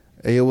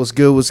Hey, what's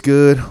good? What's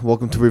good?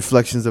 Welcome to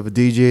Reflections of a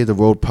DJ, the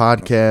Road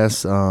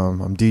Podcast.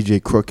 I'm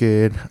DJ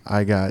Crooked.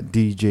 I got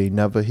DJ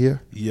Never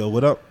here. Yo,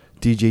 what up?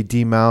 DJ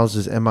D Miles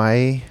is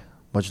MIA.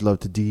 Much love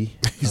to D.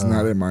 He's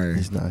not MIA.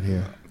 He's not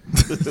here.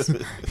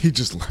 He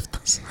just left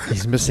us.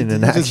 He's missing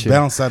in He action. just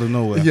bounced out of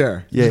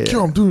nowhere. Yeah.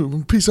 Yo, I'm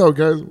doing. Peace out,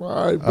 guys.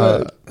 All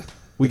right,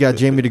 We got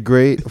Jamie the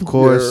Great, of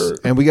course,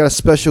 and we got a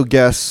special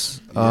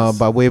guest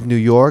by way of New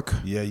York.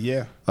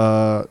 Yeah.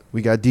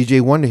 We got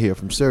DJ Wonder here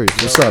from Sirius.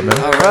 What's up, man?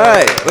 All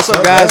right. What's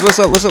up, guys? What's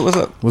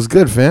up? What's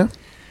good, fam?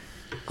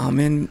 I'm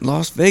in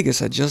Las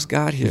Vegas. I just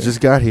got here. You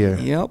just got here.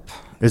 Yep.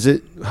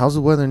 How's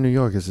the weather in New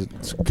York?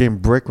 It's getting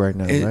brick right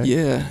now, right?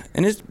 Yeah.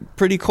 And it's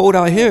pretty cold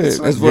out here. That's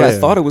what I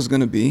thought it was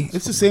going to be.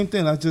 It's the same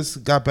thing. I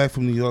just got back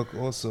from New York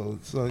also.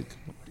 It's like,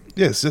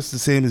 yeah, it's just the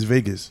same as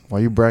Vegas. Why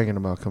are you bragging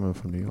about coming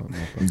from New York?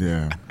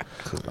 Yeah.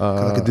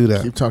 I could do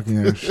that. Keep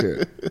talking that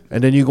shit.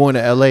 And then you going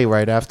to LA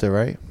right after,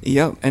 right?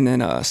 Yep. And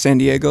then San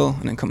Diego,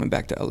 and then coming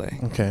back to LA.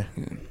 Okay.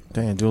 Yeah.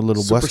 Damn, do a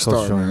little West Coast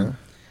Superstar, joint. man.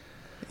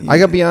 Yeah. I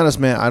gotta be honest,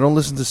 man. I don't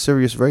listen to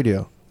Sirius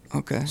Radio,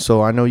 Okay.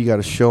 so I know you got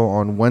a show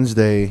on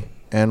Wednesday,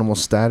 Animal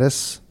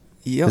Status.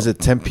 Yep. Is it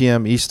 10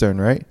 p.m. Eastern,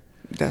 right?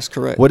 That's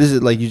correct. What is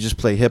it like? You just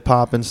play hip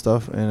hop and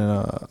stuff,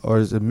 and or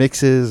is it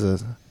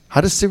mixes? How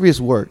does Sirius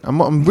work?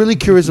 I'm really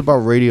curious about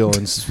radio,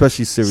 and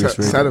especially Sirius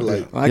Radio.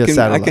 Satellite. Well, Yeah, I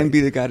satellite. can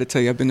be the guy to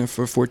tell you I've been there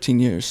for 14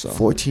 years. So.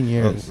 14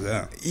 years. Oh,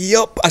 yeah.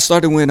 Yep. I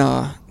started when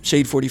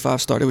Shade 45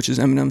 started, which is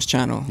Eminem's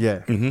channel.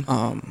 Yeah.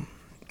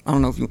 I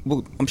don't know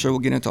if I'm sure we'll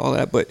get into all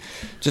that, but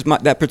just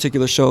that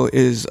particular show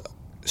is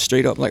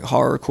straight up like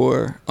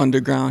horrorcore,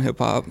 underground hip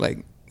hop,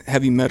 like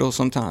heavy metal.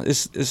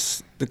 Sometimes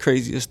it's the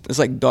craziest. It's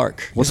like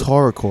dark. What's It's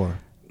horrorcore?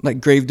 like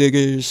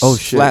Gravediggers, Oh,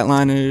 shit.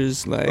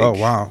 Flatliners, like Oh,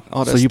 wow.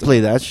 all that So you stuff. play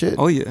that shit?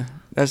 Oh yeah,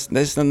 that's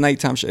the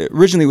nighttime show.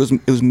 Originally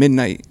it was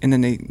midnight, and then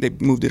they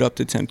moved it up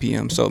to 10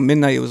 p.m. So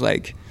midnight it was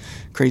like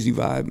crazy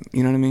vibe.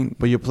 You know what I mean?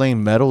 But you're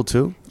playing metal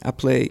too?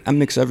 I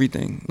mix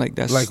everything. Like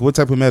that's Like what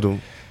type of metal?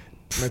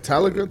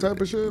 Metallica type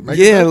of shit?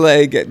 Yeah,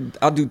 like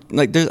I'll do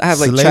like I have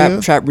like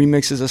Slayer? trap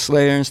remixes of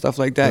Slayer and stuff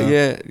like that.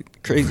 Yeah,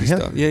 crazy Yeah.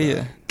 stuff.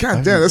 Yeah.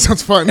 God damn, that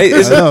sounds fun. Hey,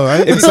 I know,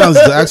 right? It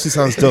actually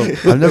sounds dope.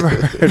 I've never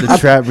heard a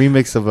trap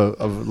remix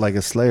of like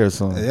a Slayer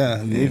song.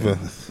 Yeah, me either.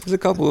 There's a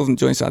couple of them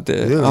joints out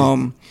there.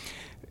 Really?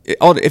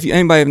 If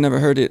anybody have never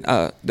heard it,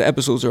 the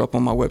episodes are up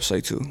on my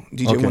website too,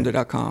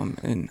 djwonder.com,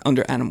 and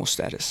under Animal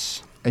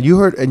Status. And you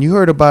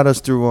heard about us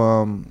through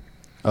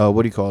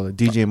what do you call it?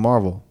 DJ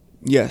Marvel.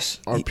 Yes.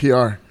 On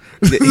PR.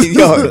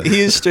 He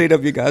is straight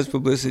up your guys'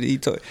 publicity.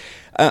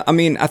 I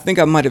mean, I think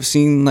I might have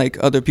seen like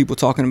other people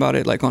talking about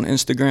it, like on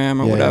Instagram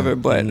or whatever.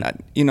 But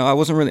I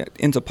wasn't really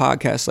into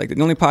podcasts. Like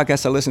the only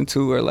podcasts I listen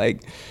to are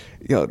like,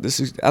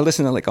 I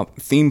listen to like a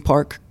theme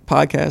park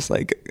podcast,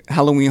 like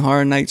Halloween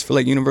Horror Nights for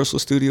like Universal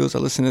Studios. I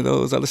listen to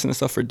those. I listen to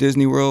stuff for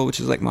Disney World,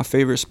 which is like my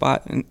favorite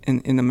spot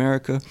in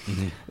America.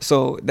 Mm-hmm.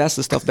 So that's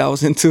the stuff that I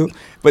was into.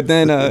 But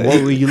then,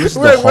 You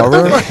listen Wait, to what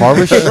the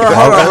horror shit?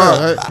 Hold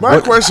on. My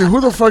question, who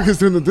the fuck is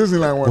doing the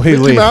Disneyland one? Wait.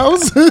 Mickey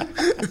Mouse?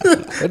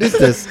 What is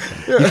this?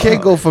 You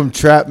can't go from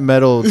trap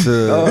metal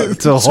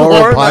to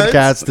horror Horror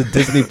podcast to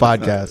Disney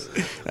podcast.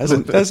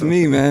 That's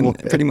me, man.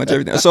 Pretty much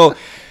everything. So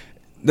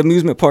the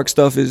amusement park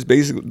stuff is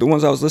basically the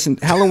ones I was listening.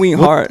 Halloween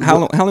Horror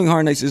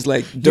Nights is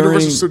like during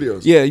Universal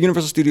Studios. Yeah,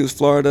 Universal Studios,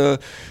 Florida,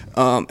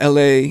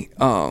 L.A.,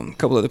 a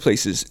couple other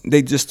places.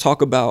 They just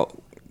talk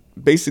about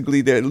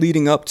basically they're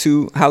leading up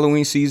to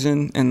Halloween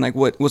season and like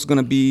what's going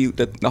to be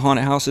the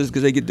haunted houses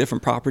because they get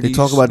different properties. They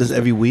talk about this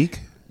every week.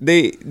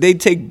 They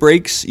take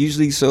breaks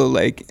usually, so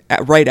like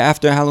right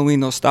after Halloween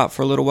they'll stop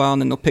for a little while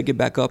and then they'll pick it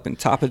back up in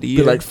top of the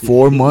year. Be like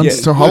 4 months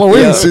Yeah. to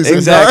Halloween Yeah, season.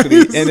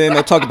 exactly. guys. And then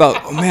they'll talk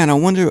about, oh man, I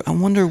wonder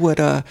what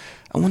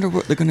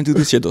they're gonna do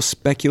this year. They'll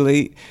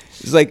speculate.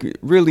 It's like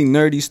really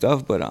nerdy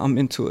stuff, but I'm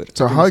into it.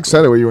 So how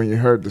excited were you when you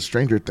heard the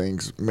Stranger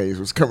Things maze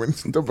was coming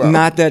about?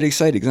 Not that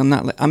excited because I'm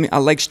not. Like, I mean, I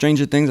like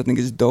Stranger Things. I think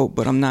it's dope,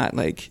 but I'm not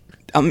like.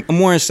 I'm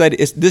more excited.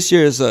 This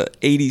year is a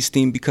 80s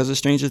theme because of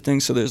Stranger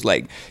Things. So there's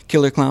like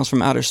Killer Clowns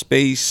from Outer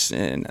Space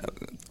and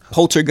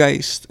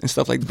Poltergeist and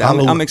stuff like that.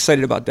 I'm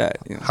excited about that.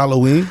 You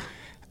know.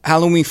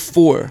 Halloween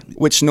 4,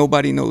 which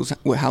nobody knows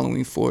what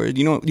Halloween 4 is.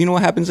 You know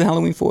what happens in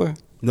Halloween 4?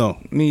 No.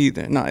 Me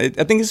either. No, I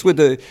think it's with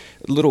the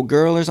little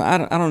girl or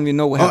something. I don't even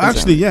know what happens.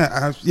 Actually,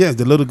 yeah,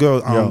 the little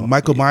girl,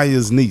 Michael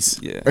Myers' niece.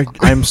 Yeah.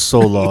 I'm so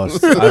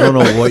lost. I don't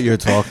know what you're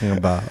talking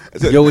about.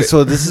 Yo,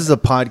 so this is a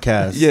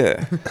podcast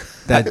Yeah.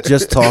 that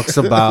just talks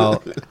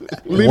about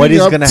Leading what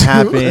is up going to to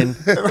happen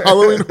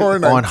Halloween Horror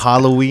Nights. on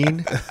Halloween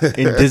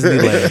in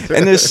Disneyland.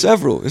 And there's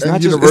several. It's And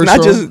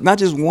not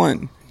just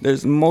one.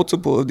 There's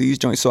multiple of these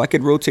joints, so I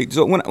could rotate.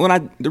 So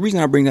the reason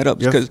I bring that up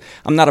is because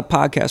I'm not a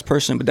podcast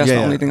person, but that's the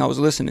only thing I was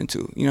listening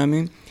to. You know what I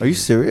mean? Are you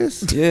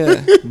serious?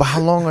 Yeah. But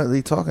how long are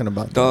they talking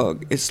about?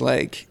 Dog, it's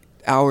like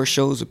hour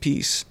shows a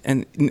piece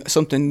and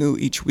something new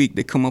each week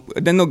they come up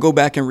with. Then they'll go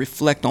back and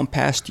reflect on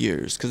past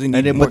years because they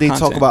need more But they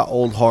content. talk about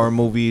old horror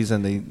movies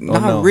and they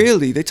Not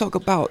really. They talk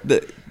about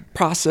the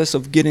process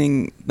of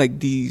getting like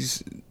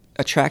these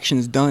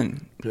attractions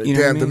done. You know what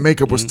I Damn, the mean?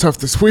 makeup was tough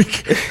this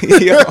week.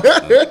 Yeah.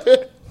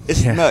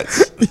 It's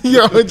nuts.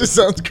 Yo, it just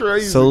sounds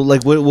crazy. So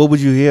like, what would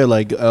you hear?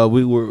 Like,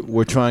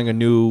 we're trying a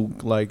new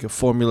like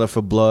formula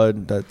for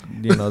blood that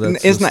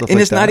that's it's not, stuff and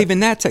like it's not that. even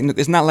that technical.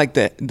 It's not like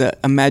the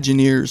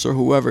Imagineers or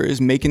whoever is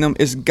making them.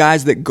 It's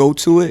guys that go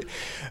to it.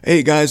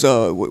 Hey guys,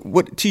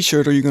 what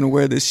T-shirt are you gonna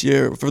wear this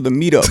year for the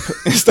meetup?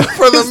 And stuff.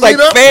 It's like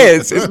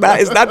fans. It's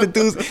not the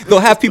dudes. They'll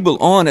have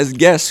people on as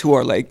guests who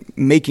are like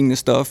making the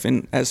stuff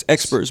and as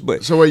experts.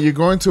 But so, are you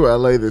going to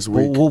LA this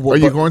week? Well, are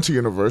you going to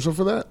Universal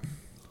for that?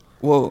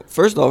 well,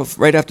 first off,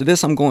 right after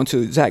this, I'm going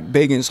to Zach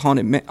Bagans'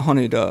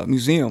 haunted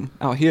museum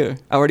out here.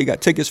 I already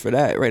got tickets for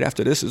that. Right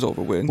after this is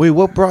over with. Wait,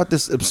 what brought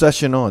this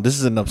obsession on? This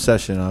is an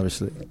obsession,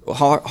 obviously.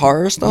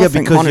 Horror stuff. Yeah, and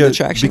because haunted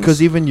attractions.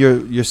 because even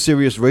your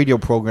Sirius radio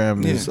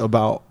program is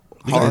about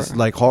Horror. It's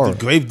like horror.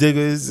 The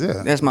Gravediggers,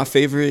 yeah. That's my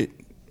favorite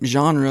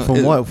genre.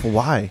 From what? For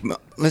why?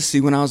 Let's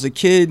see. When I was a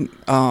kid,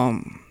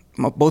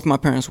 both my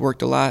parents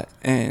worked a lot,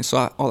 and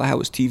so all I had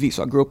was TV.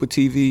 So I grew up with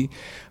TV.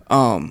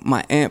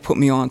 My aunt put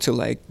me on to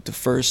like the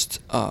first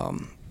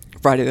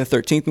Friday the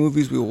 13th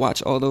movies. We would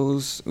watch all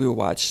those. We would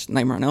watch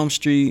Nightmare on Elm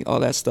Street,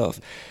 all that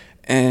stuff.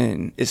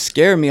 And it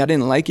scared me. I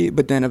didn't like it,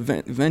 but then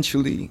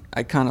eventually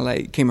I kind of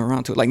like came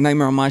around to it. Like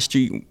Nightmare on My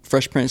Street,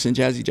 Fresh Prince, and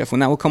Jazzy Jeff. When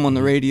that would come on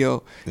the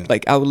radio,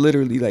 like I would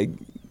literally like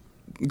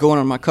go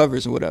under my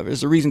covers or whatever.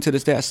 It's the reason to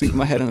this day I sleep with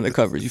my head under the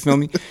covers. You feel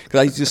me? Because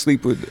I used to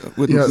sleep with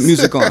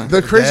music on.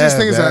 The craziest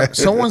thing is man. that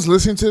someone's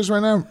listening to this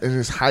right now and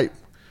is hyped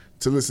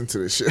to listen to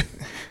this shit.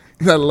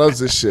 That loves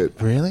this shit.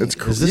 Really? It's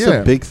Is this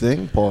a big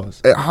thing?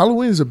 Pause.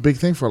 Halloween is a big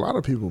thing for a lot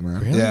of people, man.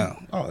 Really? Yeah.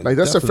 Oh, Like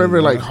that's their definitely,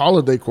 favorite man. like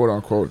holiday, quote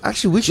unquote.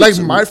 Actually, we should. Like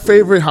my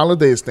favorite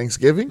holiday is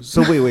Thanksgiving.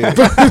 So wait.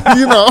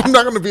 I'm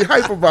not gonna be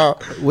hype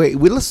about.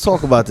 Let's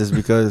talk about this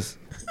because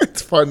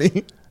It's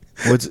funny.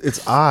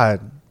 it's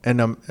odd,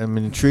 and I'm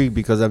intrigued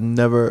because I've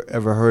never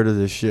ever heard of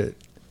this shit.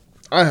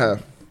 I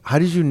have. How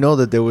did you know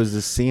that there was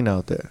this scene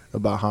out there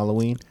about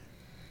Halloween?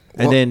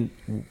 And Well-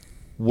 then,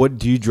 what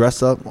do you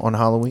dress up on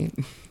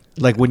Halloween?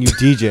 Like when you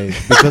DJ?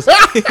 Because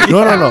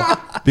no.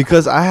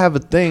 Because I have a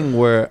thing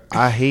where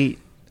I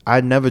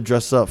never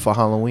dress up for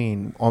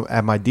Halloween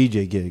at my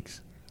DJ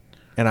gigs,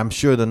 and I'm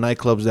sure the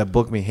nightclubs that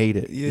book me hate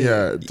it.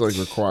 Yeah, it's like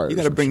required. You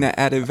got to bring that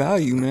added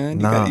value, man.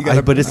 Nah, you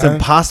gotta, but it's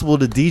impossible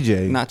to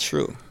DJ. not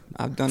true.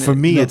 I've done it. For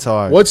me, it's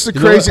hard. What's the You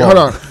know what? crazy? Hold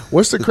on.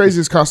 What's the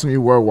craziest costume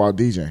you wore while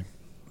DJing?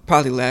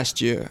 Probably last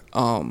year.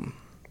 I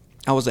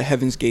was a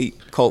Heaven's Gate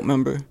cult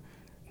member.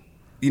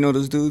 You know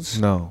those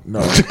dudes? No. No.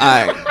 All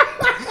right.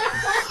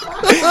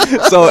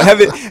 So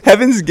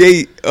Heaven's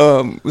Gate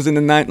was in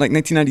the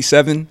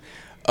 1997.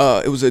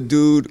 It was a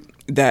dude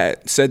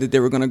that said that they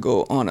were gonna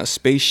go on a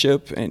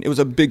spaceship, and it was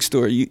a big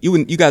story.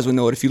 You guys would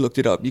know it if you looked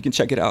it up. You can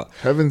check it out.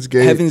 Heaven's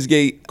Gate. Heaven's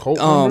Gate. Cult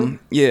member?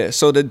 Yeah.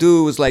 So the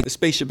dude was like, the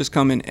spaceship is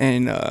coming,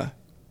 and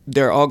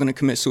they're all gonna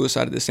commit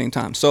suicide at the same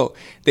time. So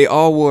they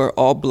all wore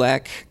all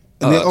black.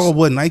 And they all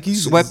wore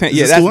Nikes? Sweatpants. Is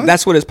Yeah, this the one?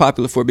 that's what it's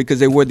popular for, because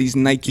they wore these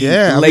Nike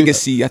Yeah, I mean,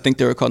 Legacy. I think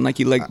they were called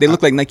Nike. They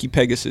look like Nike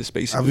Pegasus, I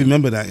basically.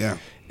 remember that, yeah.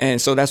 And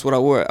so that's what I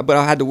wore. But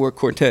I had to wear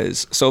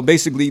Cortez. So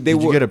basically, they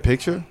Did you wore. get a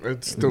picture?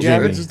 It's still,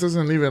 Yeah. it just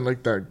doesn't even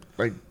look that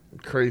like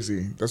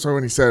crazy. That's why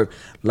when he said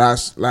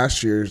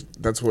last year's,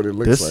 that's what it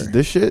looks like.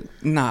 This shit?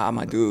 Nah,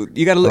 my dude.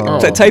 You gotta look.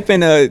 Oh. Type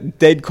in a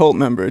dead cult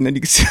member, and then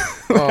you can see.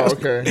 Oh,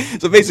 okay.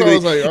 So basically, I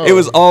was like, oh. it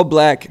was all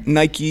black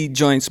Nike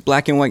joints,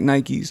 black and white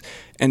Nikes,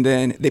 and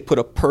then they put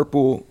a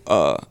purple,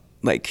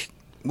 like,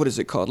 what is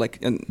it called, like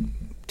a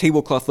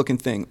tablecloth looking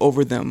thing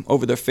over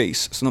their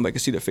face, so nobody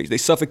could see their face. They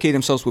suffocate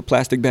themselves with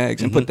plastic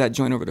bags and put that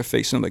joint over their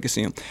face so nobody could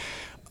see them.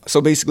 So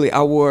basically,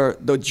 I wore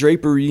the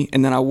drapery,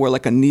 and then I wore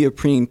like a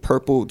neoprene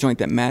purple joint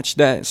that matched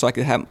that, so I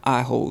could have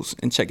eye holes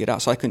and check it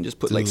out. So I couldn't just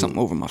put like something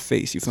over my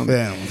face. You feel me?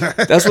 Bam.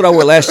 That's what I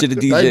wore last year to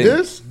DJ. Like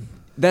this?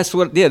 That's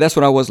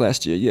what I was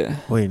last year. Yeah.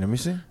 Wait, let me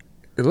see.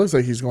 It looks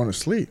like he's going to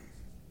sleep.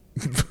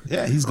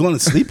 Yeah, he's going to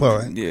sleep, all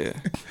right. Yeah.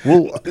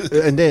 Well,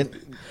 and then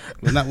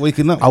We're not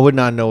waking up. I would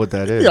not know what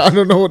that is. Yeah, I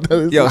don't know what that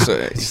is. Yo, so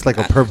It's like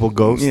a purple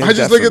ghost. Yeah. I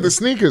just look definitely. at the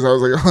sneakers. I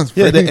was like, oh, it's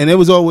Yeah, pretty. and they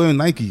was all wearing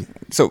Nike.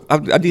 So I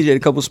DJed a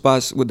couple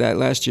spots with that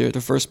last year.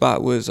 The first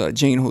spot was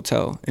Jane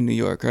Hotel in New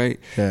York, right?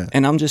 Yeah.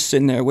 And I'm just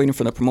sitting there waiting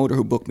for the promoter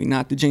who booked me,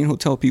 not the Jane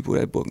Hotel people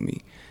that booked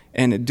me.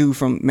 And the dude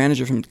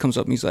manager comes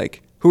up and he's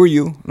like, "Who are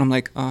you?" And I'm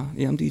like,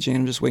 "Yeah, I'm DJing.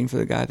 I'm just waiting for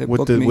the guy that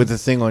booked me." With the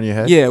thing on your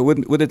head? Yeah,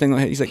 with the thing on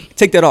head. He's like,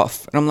 "Take that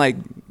off." And I'm like,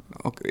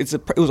 "Okay."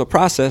 It was a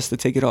process to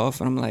take it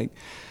off. And I'm like,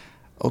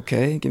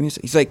 "Okay, give me a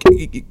second." He's like,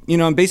 you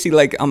know, I'm basically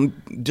like, I'm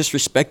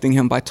disrespecting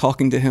him by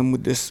talking to him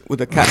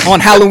with a cat on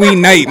Halloween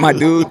night, my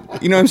dude.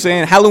 You know what I'm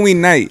saying?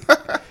 Halloween night.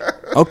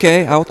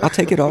 Okay, I'll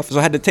take it off. So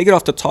I had to take it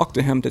off to talk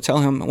to him, to tell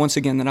him once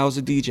again that I was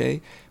a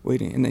DJ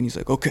waiting. And then he's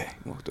like, "Okay."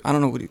 Well, I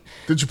don't know what he.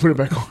 Did you put it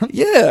back on?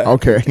 Yeah.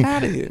 Okay. Get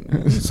out of here,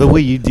 man. So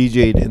wait, you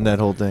DJ'd in that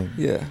whole thing?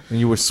 Yeah. And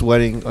you were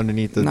sweating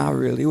underneath the... Not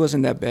really. It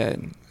wasn't that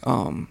bad.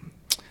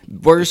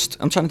 Worst.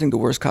 I'm trying to think the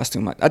worst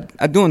costume.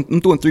 I'm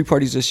doing 3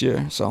 parties this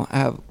year, so I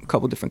have a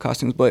couple different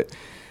costumes. But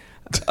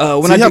When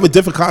So I you have do- a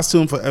different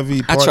costume for every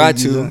I party. try you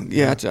to. do?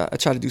 Yeah, I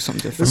try to do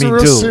something I different. This is mean,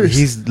 real dude, serious.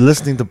 he's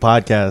listening to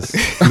podcasts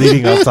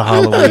leading up to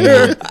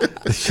Halloween.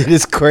 This shit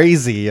is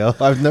crazy, yo.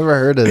 I've never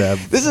heard of that.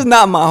 This is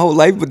not my whole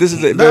life, but this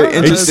is a very It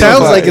interesting. sounds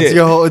part. like it's Yeah.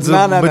 your whole. It's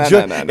No, a no, no,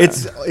 major- no, no, no.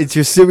 It's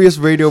your serious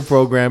radio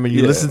program, and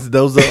you Yeah. listen to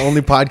those. Are the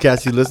only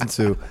podcasts you listen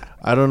to.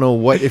 I don't know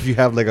what if you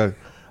have like a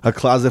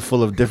closet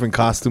full of different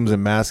costumes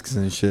and masks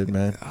and shit,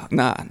 man.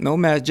 Nah, no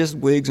mask, just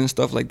wigs and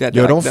stuff like that.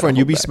 Yo, that I- don't that I front.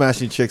 You hold be back.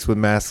 smashing chicks with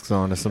masks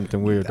on or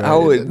something weird. Right? I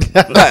would.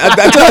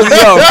 I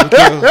told you,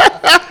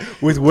 yo.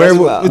 with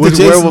werewolf With with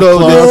the Jason,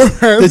 werewolf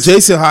claws. the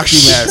Jason hockey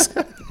mask.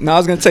 No, I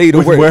was gonna tell you the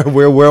With worst.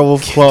 wear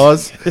werewolf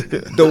claws.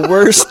 The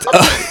worst.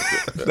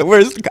 The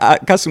worst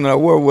costume that I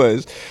wore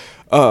was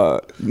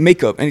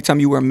makeup. Anytime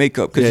you wear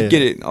makeup, because Yeah, you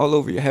get it all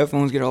over your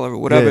headphones, get it all over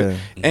whatever. Yeah.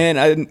 And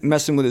I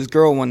messing with this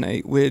girl one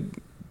night with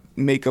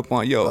makeup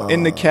on, yo,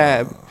 in the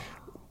cab.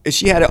 And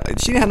she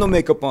didn't have no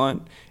makeup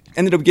on.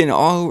 Ended up getting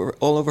all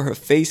over her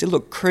face. It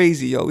looked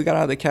crazy, yo. We got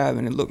out of the cab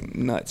and it looked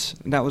nuts.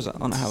 And that was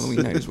on a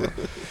Halloween night as well.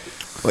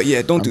 But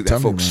yeah, don't do that,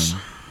 telling you, folks.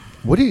 man.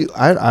 What do you?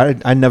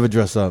 I never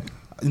dress up.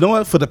 You know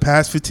what? For the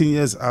past 15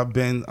 years, I've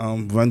been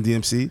Run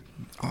DMC.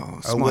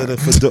 Oh, I wear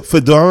smart. the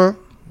fedora,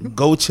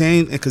 gold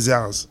chain, and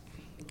Kazals.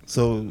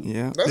 So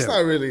Yeah. That's Yeah.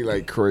 not really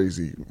like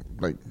crazy.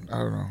 Like I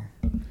don't know.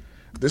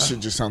 This shit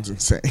just sounds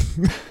insane.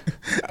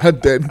 A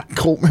dead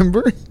cult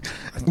member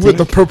with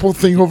the purple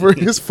thing over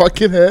his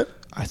fucking head.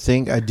 I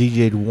think I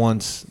DJ'd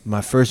once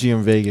my first year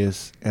in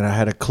Vegas, and I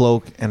had a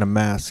cloak and a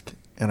mask,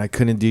 and I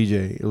couldn't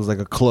DJ. It was like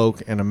a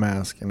cloak and a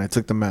mask, and I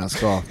took the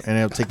mask off, and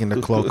I ended up taking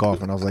the cloak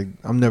off, and I was like,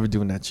 I'm never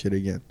doing that shit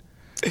again.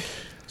 It's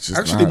just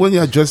actually, not- one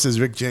year I dressed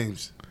as Rick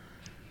James.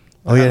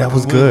 Oh yeah, that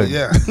was good.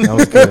 Yeah. That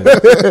was good.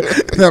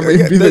 that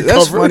may be the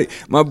That's cover. funny.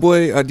 My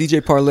boy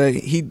DJ Parlay,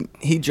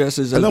 he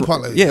dresses. I as know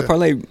Parlay, Yeah, yeah.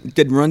 Parlay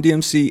did Run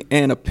DMC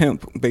and a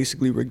pimp,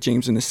 basically Rick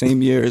James in the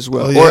same year as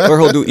well. Oh, yeah? Or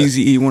he'll do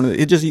Easy E. One of the,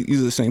 it just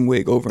uses the same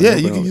wig over. Yeah, and over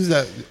you and can over. use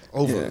that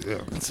over. Yeah.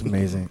 Yeah. It's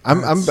amazing. I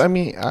like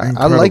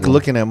incredible.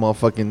 looking at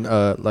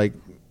motherfucking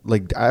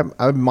like I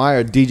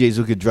admire DJs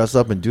who could dress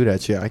up and do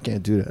that shit. I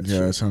can't do that. Yeah,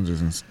 shit. it sounds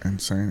just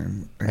insane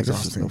and I guess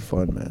it's exhausting. no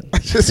fun, man.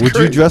 Just Would you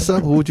crazy. dress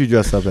up? Who would you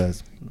dress up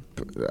as?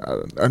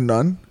 A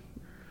nun?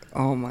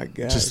 Oh my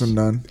god! Just a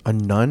nun? A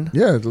nun?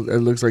 Yeah, it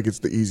looks like it's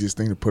the easiest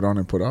thing to put on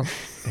and put off.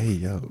 Hey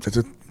yo, It's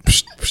a,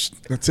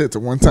 that's it. It's a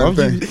one-time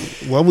thing.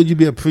 Why would you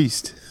be a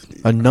priest?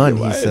 a nun.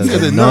 He says Yeah, a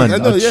the nun,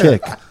 nun, I know, a yeah.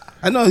 chick.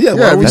 I know, yeah. Yeah, why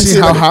have you would seen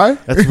say How that? High?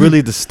 That's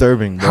really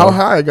disturbing, bro. How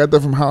High? I got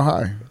that from How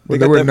High. They When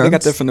got, were that, they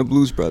got that nuns? from the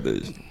Blues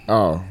Brothers.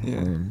 Oh,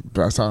 Yeah.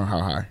 that's not How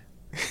High.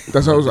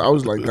 That's what I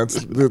was like,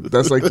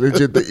 that's like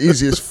legit the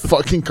easiest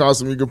fucking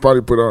costume you could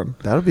probably put on.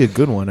 That would be a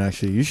good one,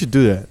 actually. You should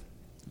do that.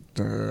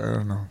 I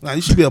don't know. Nah,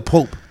 you should be a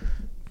pope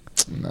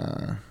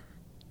Nah,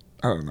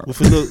 I don't know. with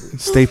a little.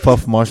 Stay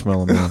Puff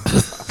Marshmallow Man.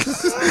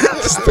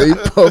 Stay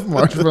Puft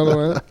Marshmallow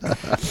Man.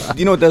 Do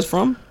you know what that's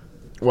from?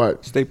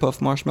 What? Stay Puft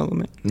Marshmallow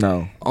Man.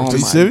 No, Oh Are you my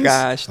serious?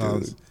 gosh, dude. Oh,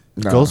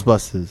 no.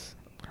 Ghostbusters.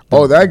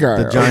 Oh, that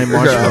guy. The giant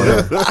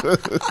Okay.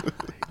 marshmallow.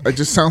 It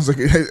just sounds like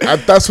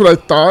that's what I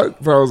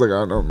thought, but I was like, I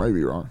don't know, I might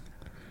be wrong.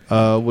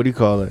 What do you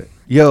call it?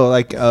 Yo,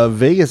 like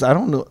Vegas, I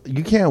don't know.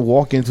 You can't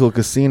walk into a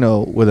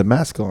casino with a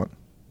mask on.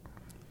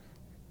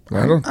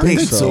 I don't I think,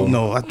 think so. so.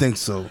 No, I think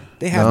so.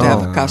 They have to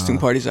have No. costume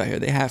parties out here.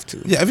 They have to.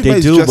 Yeah, They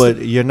everybody's do, dressed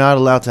but you're not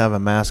allowed to have a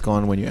mask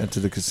on when you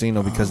enter the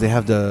casino because they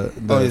have the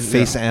Oh, yeah.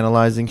 face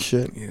analyzing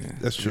shit. Yeah.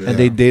 That's true. And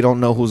they don't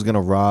know who's going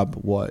to rob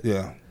what.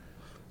 yeah.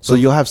 So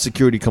you'll have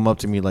security come up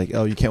to me like,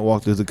 oh, you can't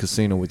walk through the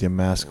casino with your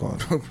mask on.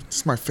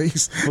 It's my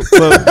face.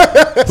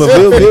 But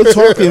we're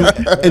talking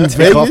in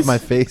Take off Vegas. my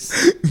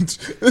face.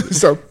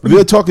 So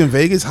We're talking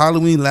Vegas.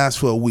 Halloween lasts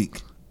for a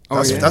week. Oh,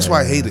 That's, yeah. that's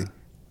why I hate it.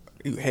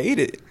 You hate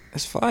it.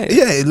 That's fire.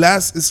 Yeah, it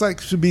lasts. It's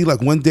like should be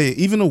like one day,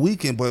 even a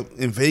weekend. But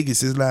in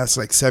Vegas, it lasts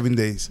like 7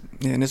 days.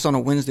 Yeah, and it's on a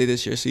Wednesday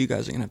this year, so you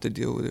guys are gonna have to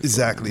deal with it.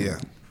 Exactly. Yeah.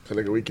 for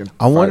like a weekend.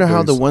 I wonder 5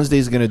 how the days.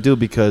 Wednesday's going to do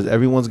because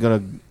everyone's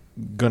going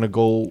to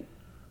go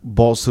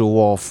balls to the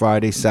wall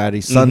Friday,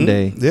 Saturday,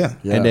 Sunday. Yeah.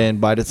 Yeah. And then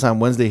by the time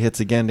Wednesday hits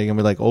again, they're going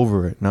to be like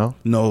over it, no?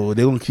 No,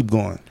 they're gonna keep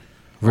going.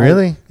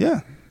 Really? Yeah.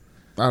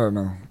 I don't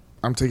know.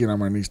 I'm taking out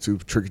my niece to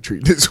trick or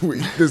treat this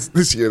week.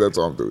 This year, that's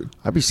all I'm doing.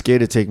 I'd be scared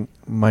to take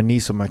my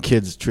niece or my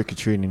kids trick or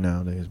treating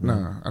nowadays.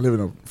 Man. Nah, I live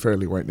in a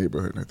fairly white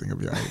neighborhood. And I think I'll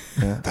be all right.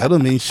 Yeah. That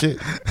don't mean shit.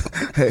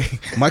 Hey,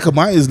 Michael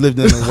Myers lived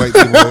in a white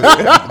neighborhood.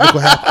 Look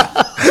what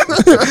happened.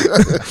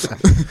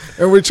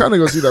 and we're trying to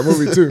go see that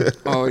movie too.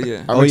 Oh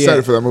yeah. I'm Oh, excited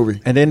yeah. for that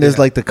movie. And then there's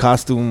like the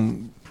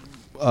costume,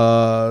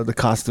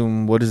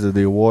 what is it?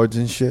 The awards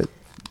and shit,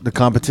 the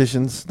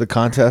competitions, the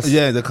contests.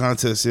 Yeah, the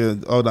contest. Yeah,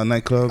 all the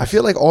nightclubs. I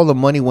feel like all the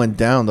money went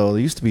down though.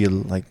 There used to be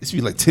like, it should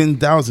be like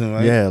 10,000,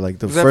 right? yeah, like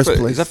the Is that, first for,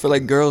 place. is that for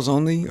like girls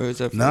only, or is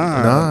that for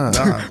Nah.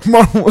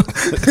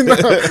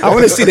 I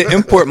want to see the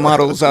import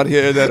models out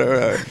here that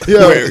are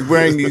Yeah.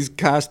 wearing these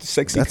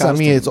sexy That's costumes. I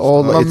mean, it's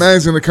all My it's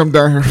man's gonna come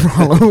down here for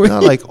Halloween.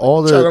 not like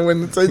all trying to the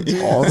win the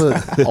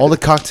title. all the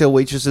cocktail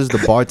waitresses, the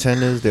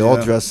bartenders, they all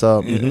Yeah. dress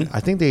up. I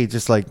think they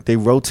just like they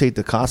rotate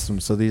the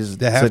costumes so these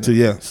They have to,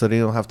 yeah. so they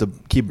don't have to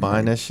keep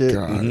buying that shit.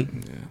 God.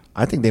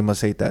 I think they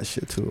must hate that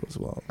shit too as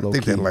well. I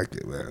think they like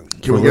it, man.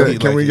 Can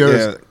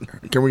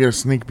we get a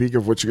sneak peek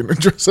of what you're gonna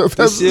dress up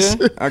as This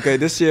year? Okay,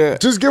 this year.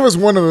 Just give us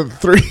one of the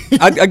three.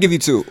 I'll give you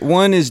two.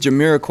 One is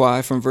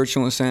Jamiroquai from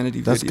Virtual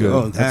Insanity That's video.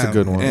 good. Oh, That's a damn.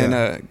 good one.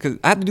 And because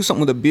I have to do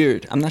something with a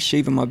beard. I'm not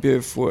shaving my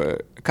beard for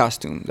a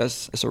costume.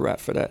 That's a wrap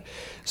for that.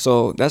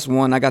 So that's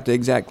one. I got the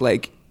exact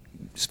like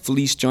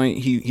fleece joint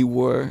he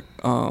wore,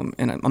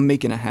 and I'm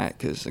making a hat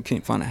because I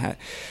can't find a hat.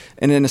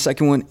 And then the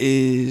second one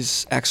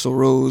is Axl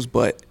Rose,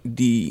 but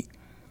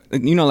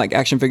like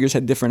action figures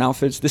had different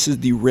outfits. This is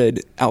the red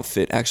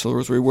outfit Axl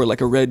Rose, where he wore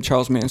like a red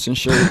Charles Manson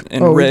shirt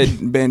and red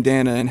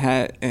bandana and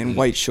hat and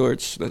white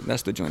shorts.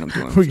 That's the joint I'm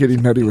doing. We're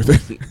getting nutty with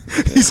it.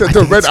 He said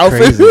the red It's outfit.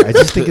 crazy. I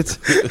just think it's.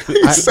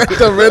 He said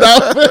the red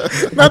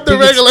outfit, not the I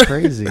think it's regular.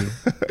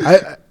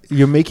 crazy.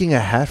 You're making a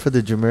hat for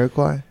the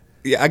Jamiroquai?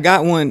 Yeah, I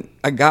got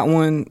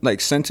one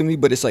like sent to me,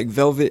 but it's like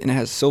velvet and it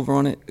has silver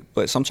on it.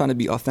 But so I'm trying to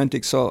be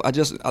authentic. So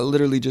I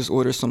literally just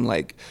ordered some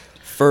like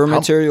fur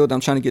material that I'm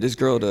trying to get this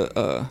girl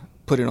to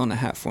put it on the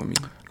hat for me.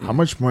 How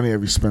much money have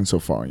you spent so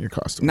far on your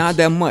costumes? Not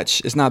that much.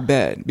 It's not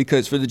bad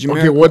because for the Jamiroquai.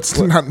 Okay, what's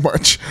not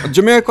much?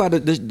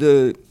 Jamiroquai,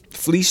 the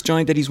fleece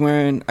joint that he's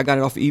wearing, I got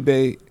it off of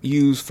eBay,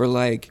 used for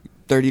like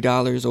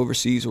 $30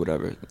 overseas or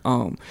whatever.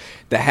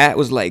 The hat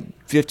was like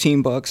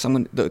 $15.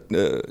 I'm the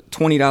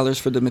 $20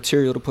 for the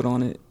material to put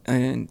on it,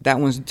 and that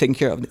one's taken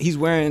care of. He's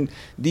wearing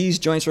these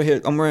joints right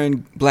here. I'm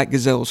wearing black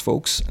Gazelles,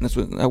 folks, and that's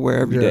what I wear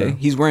every day.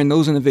 He's wearing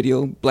those in the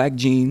video, black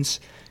jeans.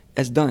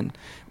 That's done.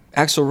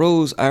 Axl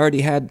Rose,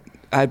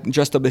 I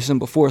dressed up as him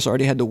before, so I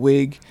already had the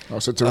wig. Oh,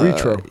 so it's a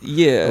retro.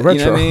 Yeah, A retro. you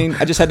know what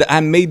I mean? I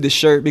made the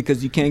shirt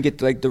because you can't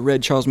get like the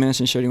red Charles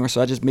Manson shirt anymore,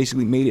 so I just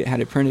basically made it, had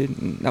it printed,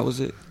 and that was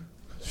it.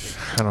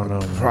 I don't know.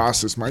 Man.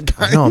 Process, my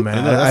guy. No, man.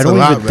 I That's don't a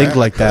lot, even think man.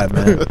 like that,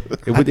 man.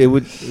 It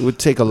would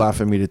take a lot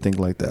for me to think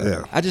like that.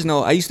 Yeah. I just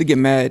know I used to get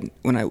mad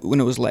when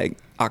it was like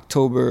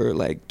October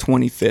like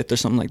 25th or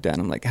something like that.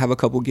 And I'm like, have a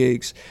couple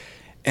gigs,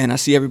 and I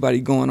see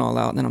everybody going all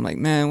out, and then I'm like,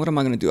 man, what am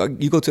I gonna do?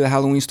 You go to the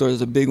Halloween store.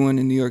 There's a big one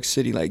in New York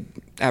City, like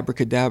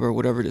Abracadabra or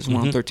whatever it is,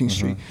 one on 13th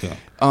Street.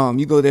 Yeah.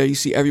 You go there, you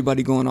see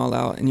everybody going all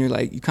out, and you're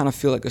like, you kind of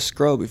feel like a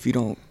scrub if you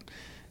don't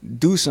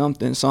do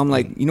something. So I'm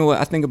like, you know what?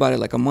 I think about it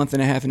like a month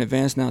and a half in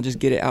advance now. Just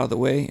get it out of the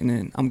way, and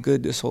then I'm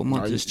good this whole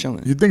month, just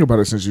chilling. You think about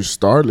it since you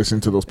started listening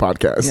to those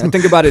podcasts. Yeah, I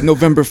think about it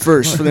November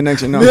 1st for the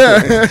next year. No,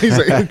 Yeah, he's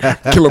like,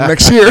 kill him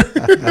next year.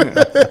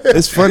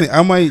 It's funny.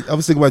 I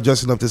was thinking about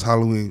dressing up this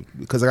Halloween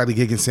because I got the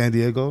gig in San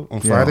Diego on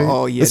Friday.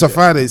 Oh, yeah, it's a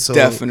Friday, so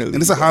definitely.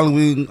 and it's a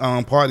Halloween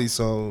party.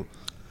 So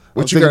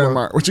What you got in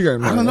mind? What you got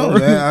in I mind? don't know,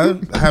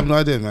 man. I have no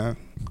idea, man.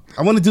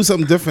 I want to do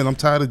something different. I'm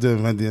tired of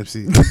doing Run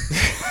DMC.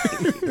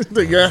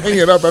 They got hang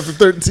it up after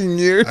 13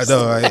 years. I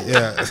know, right?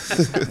 Yeah.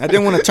 I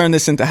didn't want to turn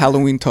this into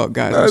Halloween talk,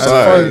 guys. I'm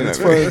That's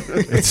sorry. fine. It's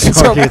fine.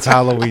 It's okay. It's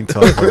Halloween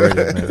talk already,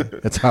 man.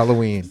 It's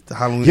Halloween. The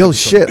Halloween Yo,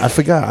 episode. shit! I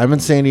forgot. I'm in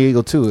San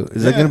Diego too.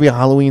 Is there Yeah. gonna be a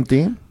Halloween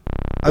theme?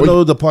 I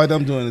know the party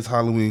I'm doing is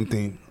Halloween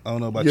theme. I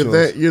don't know about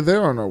yours. You're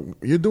there on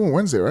you're doing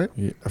Wednesday, right?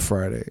 Yeah,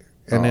 Friday,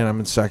 and then I'm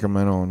in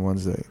Sacramento on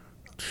Wednesday.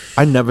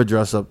 I never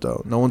dress up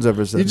though. No one's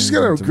ever said. You just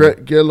anything gotta to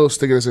me. get a little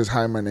sticker that says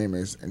 "Hi, my name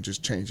is," and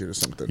just change it or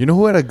something. You know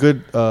who had a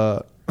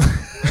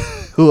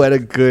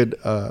good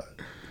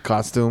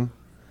costume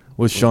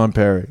was Sean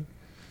Perry.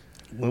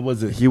 What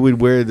was it? He would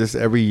wear this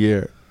every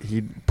year.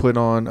 He'd put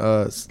on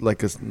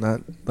like a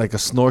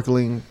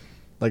snorkeling,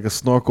 like a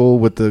snorkel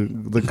with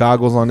the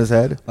goggles on his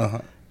head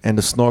and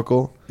the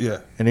snorkel. Yeah.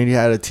 And then he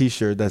had a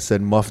T-shirt that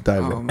said "Muff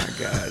Diver." Oh my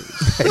god.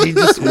 And he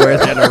just wear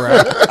that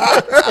around.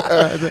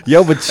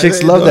 Yo, but chicks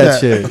didn't love know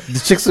that that. shit. The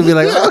chicks would be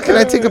like, "Oh, can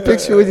I take a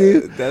picture with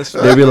you?" That's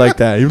They'd be like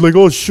that. He'd be like,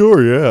 "Oh,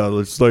 sure, yeah.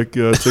 Let's like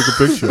take a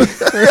picture."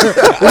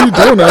 What are you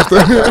doing after?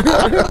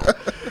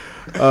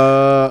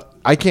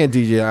 I can't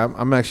DJ.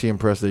 I'm actually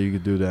impressed that you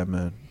could do that,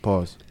 man.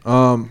 Pause.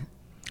 And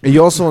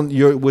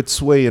you're with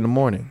Sway in the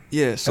morning.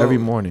 Yeah, so Every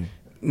morning.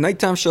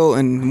 nighttime show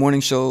and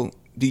morning show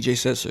DJ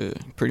sets are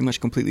pretty much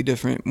completely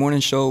different. Morning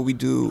show we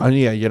do. Oh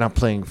yeah, you're not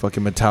playing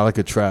fucking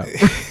Metallica trap.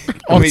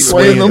 On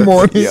Sway in the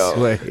morning. Yo.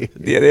 Sway.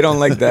 Yeah, they don't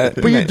like that.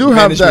 But you do have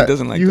Management that.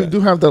 Doesn't like You that. do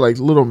have that like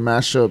little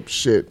mashup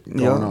shit going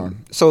Yeah.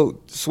 on. So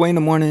Sway in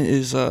the morning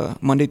is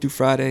Monday through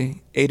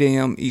Friday, 8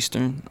 a.m.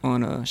 Eastern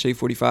on Shade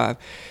 45,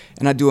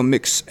 and I do a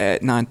mix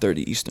at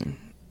 9:30 Eastern.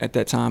 At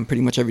that time,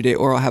 pretty much every day,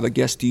 or I'll have a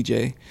guest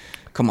DJ.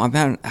 Come on, I've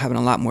been having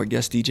a lot more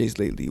guest DJs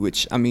lately,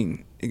 which I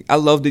mean, I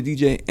love to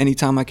DJ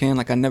anytime I can.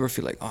 Like I never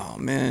feel like, oh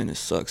man, it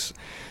sucks.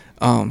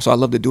 So I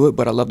love to do it,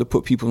 but I love to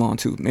put people on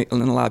too. And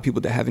a lot of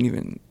people that haven't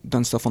even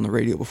done stuff on the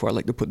radio before, I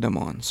like to put them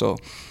on. So,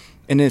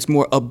 and then it's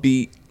more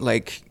upbeat,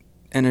 like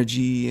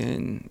energy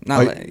and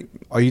not like.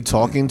 Are you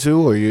talking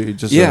to, or you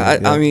just? Yeah,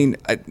 I mean,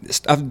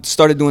 I've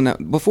started doing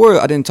that. Before,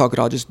 I didn't talk at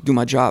all, just do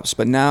my drops.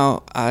 But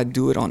now I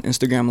do it on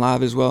Instagram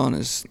Live as well, and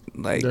it's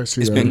like Yeah, I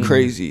see it's that. been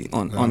crazy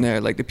on there.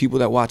 Like the people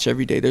that watch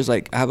every day. There's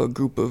like I have a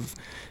group of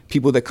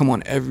people that come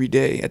on every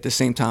day at the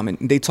same time, and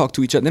they talk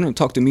to each other. They don't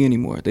talk to me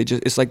anymore.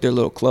 It's like their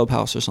little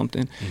clubhouse or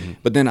something.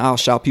 But then I'll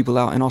shout people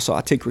out, and also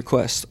I take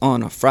requests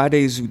on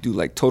Fridays. We do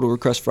like Total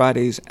Request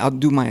Fridays. I'll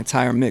do my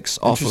entire mix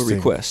off of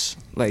requests.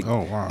 Like,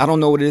 Oh, wow. I don't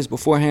know what it is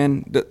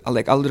beforehand. I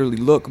literally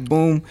look,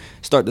 boom,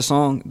 start the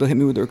song. They'll hit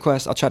me with the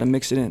request. I'll try to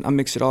mix it in. I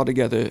mix it all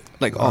together,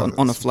 like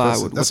on the fly.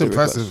 That's the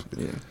impressive.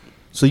 request. Yeah.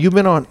 So you've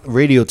been on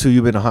radio too.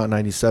 You've been on Hot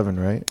 97,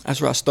 right? That's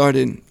where I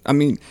started. I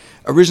mean,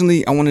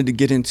 originally I wanted to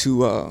get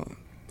into.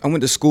 I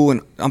went to school,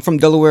 and I'm from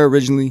Delaware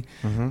originally.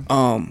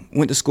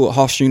 Went to school at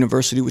Hofstra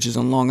University, which is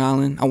on Long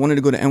Island. I wanted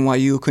to go to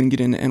NYU. Couldn't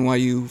get into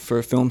NYU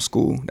for film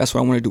school. That's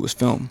what I wanted to do was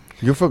film.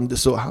 You're from.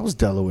 So how's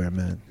Delaware,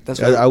 man?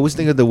 That's I always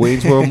think of the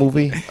Wayne's World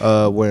movie,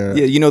 where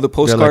Yeah, you know the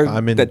postcard like,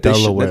 I'm in that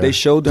Delaware. they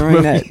showed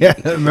during that. Yeah,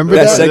 remember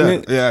that that?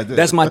 segment? Yeah, I did.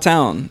 That's my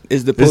town.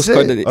 Is the Is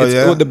postcard it? that it's Oh,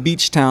 yeah? called the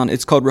beach town.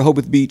 It's called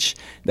Rehoboth Beach.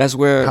 That's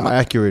where How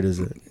accurate is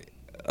it?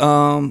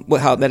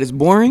 how that is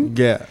boring.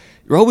 Yeah.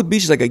 Rehoboth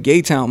Beach is like a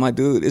gay town, my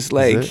dude. It's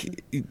like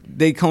it?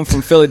 they come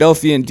from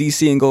Philadelphia and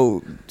DC and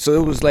go. So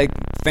it was like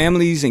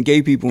families and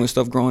gay people and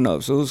stuff growing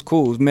up. So it was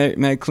cool. It was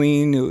mad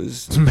clean. It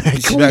was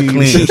Back clean.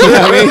 you know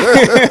what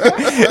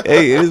I mean?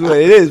 Hey, it is what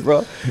it is,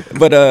 bro.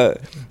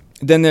 But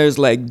then there's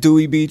like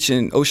Dewey Beach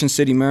in Ocean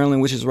City,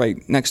 Maryland, which is right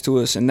next to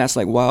us, and that's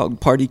like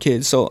wild party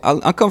kids. So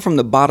I come from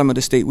the bottom of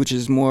the state, which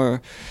is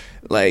more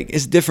like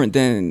it's different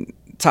than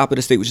top of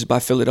the state, which is by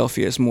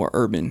Philadelphia. It's more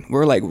urban.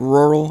 We're like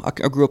rural. I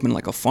grew up in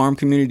like a farm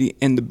community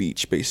and the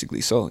beach, basically.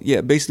 So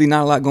yeah, basically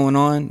not a lot going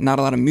on, not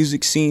a lot of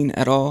music scene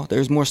at all.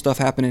 There's more stuff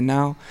happening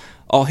now.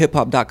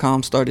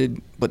 AllHipHop.com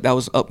started, but that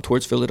was up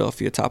towards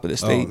Philadelphia, top of the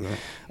state.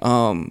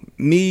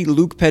 Me,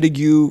 Luke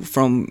Pettigrew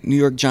from New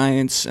York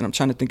Giants, and I'm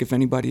trying to think if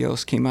anybody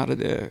else came out of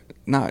there.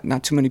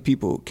 Not too many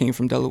people came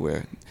from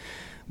Delaware,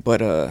 but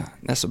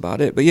that's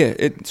about it. But yeah,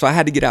 so I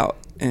had to get out.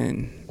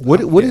 And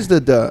What is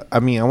the? I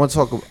mean, I want to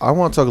talk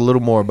a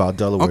little more about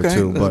Delaware Okay,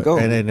 too, let's but go.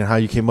 and how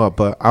you came up.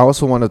 But I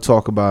also want to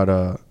talk about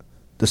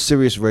the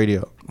Sirius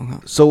Radio.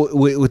 So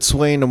with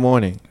Sway in the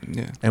Morning,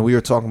 Yeah. and we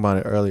were talking about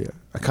it earlier.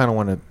 I kind of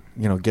want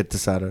to get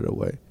this out of the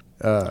way.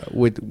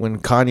 When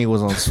Kanye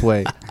was on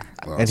Sway,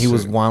 and he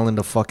was wilding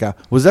the fuck out.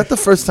 Was that the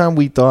first time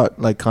we thought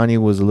like Kanye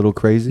was a little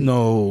crazy?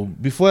 No,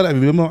 before that,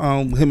 remember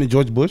him and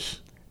George Bush?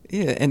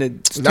 Yeah, and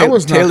That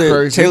was not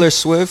crazy. Taylor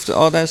Swift,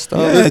 all that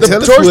stuff. Yeah.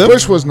 Taylor George Swift-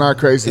 Bush was not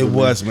crazy. It to me.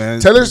 was, man.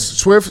 Taylor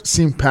Swift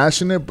seemed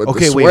passionate, but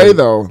Okay, the wait. Sway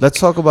though. Let's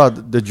talk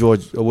about the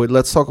George.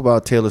 Let's talk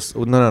about Taylor.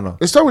 No.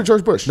 Let's start with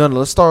George Bush. No,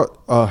 let's start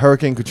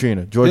Hurricane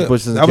Katrina. George Yeah,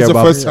 Bush doesn't that was care the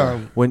about first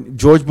time. when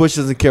George Bush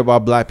doesn't care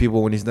about black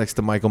people when he's next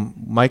to Mike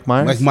Myers.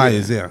 Mike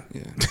Myers, yeah.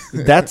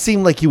 That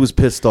seemed like he was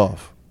pissed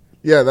off.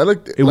 Yeah, that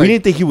looked. We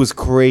didn't think he was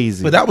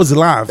crazy. But that was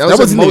live. That was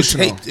wasn't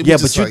emotional. taped. It was yeah,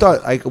 just but you like-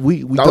 thought like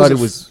we that thought was it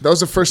was. that was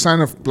the first sign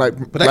of like.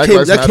 But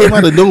that came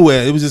out of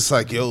nowhere. It was just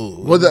like, yo.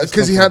 Well,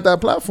 because he had that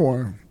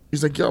platform.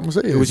 He's like, yo, I'm gonna say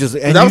it. It was just.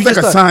 That And was you like just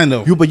a thought- sign,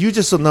 though. You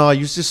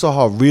just saw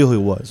how real he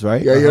was,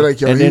 right? Yeah, you're like,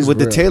 yo, and then he's with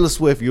the real. Taylor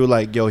Swift, you were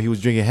like, yo, he was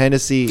drinking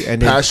Hennessy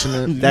and then-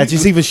 Passionate. That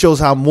just even shows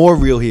how more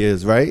real he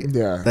is, right?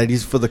 Yeah. That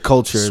he's for the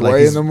culture. Sway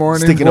he's in the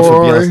morning, sticking up for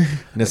boy. Beyonce.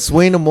 And the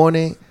Sway in the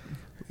morning.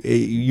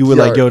 You were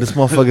Yo. like, yo, this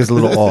motherfucker's a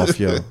little off,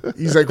 yo.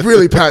 He's like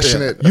really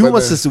passionate. You but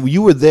must then- have.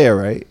 You were there,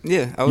 right?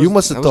 Yeah, You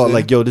must have thought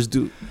like, yo, this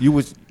dude. You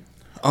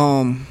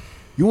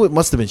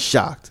must have been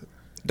shocked.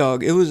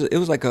 Dog, it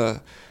was like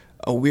a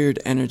weird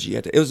energy.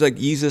 It was like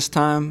Yeezus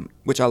Time,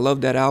 which I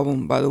love that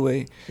album, by the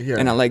way. Yeah.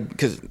 And I like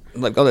because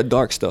like all the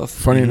dark stuff.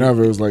 Funny enough,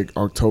 it was like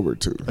October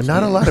too. But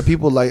not a lot of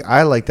people like.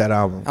 I like that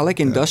album. I like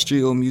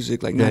industrial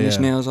music, like Nine Inch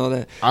yeah. Nails, all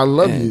that. I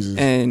love and, Yeezus.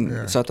 and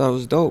Yeah. so I thought it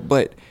was dope.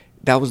 But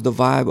that was the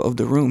vibe of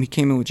the room. He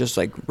came in with just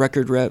like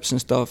record reps and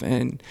stuff,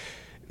 and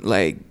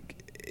like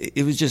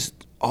it was just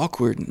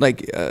awkward.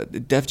 Like the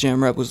Def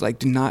Jam rep was like,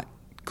 do not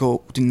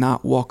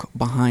walk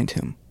behind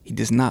him. He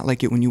does not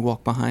like it when you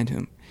walk behind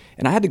him.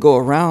 And I had to go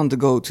around to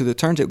go to the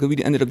turntable because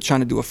we ended up trying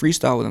to do a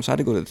freestyle with him. So I had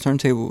to go to the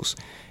turntables.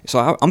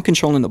 So I'm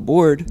controlling the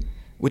board,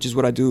 which is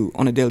what I do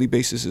on a daily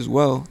basis as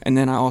well. And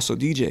then I also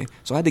DJ.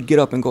 So I had to get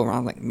up and go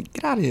around like,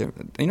 get out of here.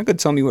 You're not going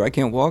to tell me where I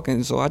can't walk.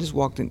 And so I just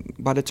walked in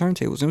by the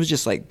turntables. It was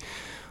just like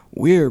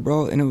weird,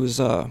 bro. And it was,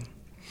 I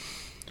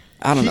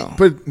don't know.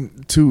 But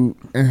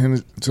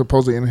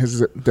supposedly in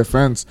his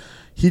defense,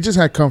 he just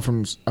had come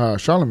from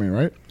Charlemagne,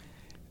 right?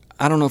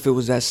 I don't know if it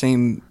was that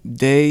same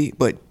day,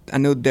 but I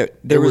know that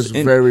there was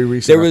was very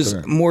recent There after was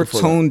that, more before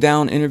toned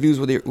down interviews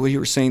where you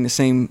were saying the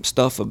same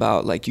stuff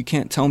about like you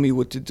can't tell me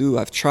what to do.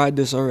 I've tried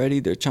this already.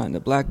 They're trying to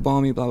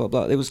blackball me. Blah blah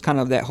blah. It was kind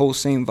of that whole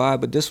same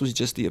vibe, but this was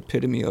just the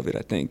epitome of it,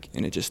 I think,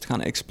 and it just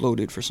kind of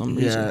exploded for some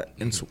reason.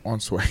 Yeah, on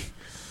Sway.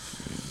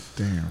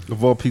 Damn.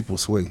 Of all people,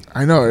 Sway.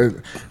 I know.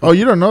 Oh,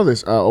 you don't know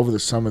this? Over the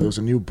summer, there was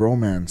a new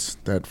bromance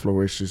that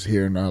flourishes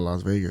here in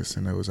Las Vegas,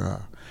 and it was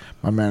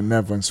my man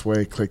Nev and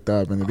Sway clicked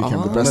up, and they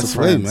became the best of That's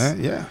Sway, friends.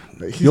 man. Yeah.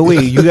 Yo,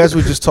 wait, you guys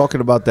were just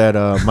talking about that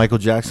Michael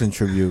Jackson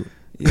tribute,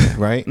 Yeah.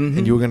 right? Mhm.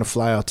 And you were gonna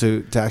fly out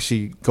to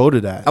actually go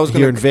to that I was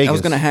here gonna, in Vegas. I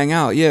was gonna hang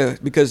out, yeah,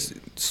 because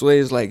Sway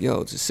is like,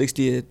 yo, it's his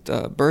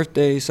 60th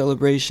birthday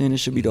celebration. It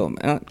should be dope.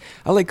 And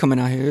I like coming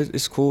out here.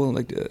 It's cool.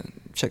 Like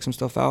check some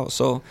stuff out.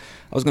 So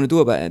I was gonna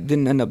do it, but I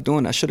didn't end up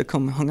doing it. I should have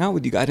come and hung out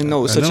with you guys. I didn't know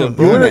it was I such know. a You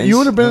bromance.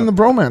 would have been in the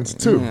bromance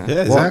too. Yeah.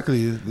 Yeah,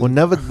 exactly. Well,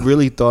 never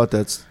really thought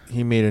that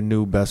he made a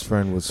new best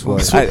friend with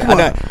Sway. I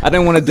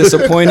didn't want to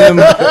disappoint him.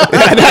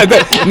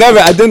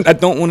 I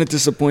don't want to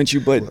disappoint you,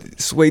 but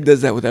Sway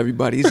does that with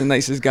everybody. He's the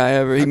nicest guy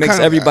ever. He makes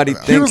everybody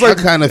think. He was like,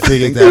 I kind of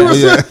figured that.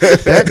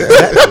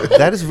 But yeah.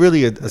 that is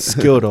really a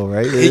skill, though,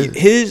 right?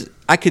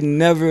 I could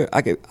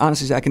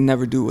honestly say I can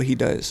never do what he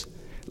does.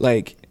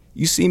 Like,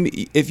 you see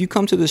me, if you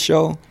come to the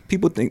show,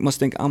 people must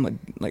think I'm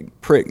a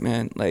prick,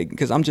 man. Like,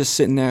 because I'm just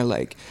sitting there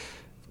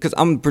because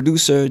I'm a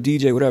producer,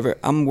 DJ, whatever.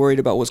 I'm worried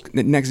about what's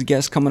the next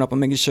guest coming up. I'm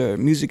making sure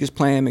music is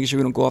playing, making sure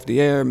we don't go off the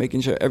air,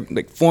 making sure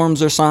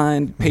forms are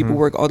signed,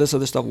 paperwork, all this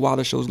other stuff while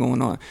the show's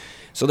going on.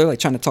 So they're like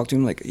trying to talk to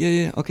him, like,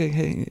 yeah, okay,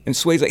 hey. And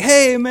Sway's like,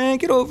 hey, man,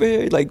 get over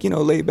here, like,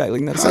 laid back,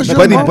 like nothing.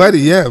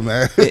 Buddy, yeah,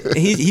 man.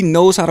 He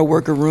knows how to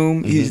work a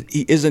room. He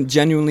is a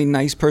genuinely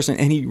nice person,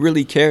 and he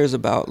really cares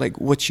about like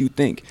what you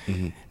think.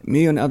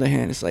 Me, on the other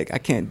hand, it's like I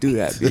can't do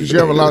that. Because you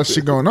have a lot of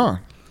shit going on.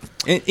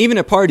 And even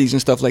at parties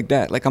and stuff like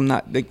that, like I'm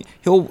not like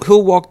he'll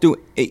walk through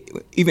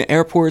even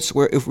airports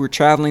where if we're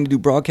traveling to do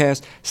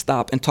broadcasts,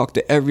 stop and talk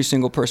to every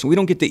single person. We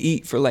don't get to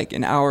eat for like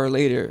an hour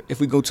later if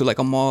we go to like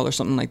a mall or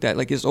something like that.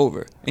 Like it's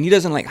over, and he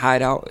doesn't like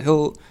hide out.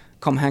 He'll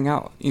come hang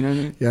out. You know what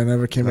I mean? Yeah, I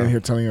never came in here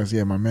telling us,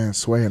 my man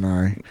Sway and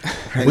I.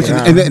 And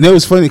that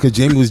was funny because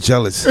Jamie was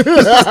jealous.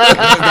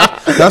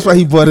 That's why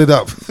he brought it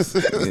up.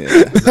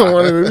 I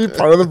wanted to be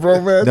part of the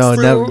bromance. No,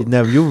 too.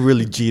 never. You were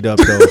really G'd up,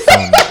 though,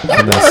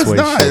 from that Sway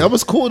Nah, shit. that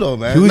was cool, though,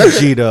 man. He was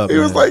G'd up, He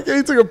was man. like,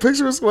 he took a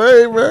picture of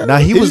Sway, man. Now,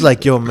 he was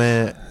like, yo,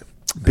 man,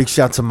 big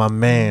shout to my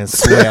man,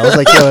 Sway. I was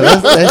like, yo,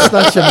 that's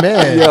not your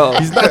man. Yo.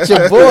 He's not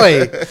your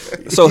boy.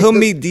 So he'll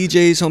meet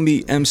DJs, he'll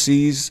meet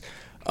MCs,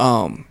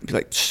 be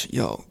like,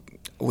 yo,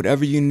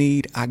 whatever you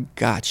need, I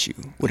got you.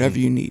 Whatever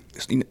you need.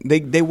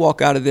 They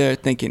walk out of there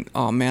thinking,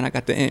 oh man, I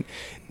got the end.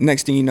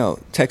 Next thing you know,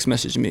 text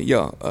message me,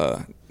 yo,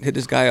 hit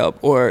this guy up,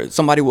 or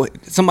somebody will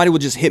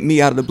just hit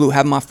me out of the blue,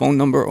 have my phone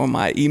number or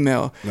my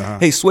email.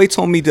 Hey, Sway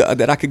told me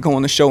that I could go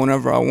on the show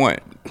whenever I want,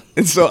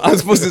 and so I was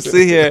supposed to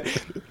sit here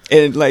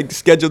and like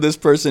schedule this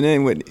person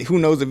in with who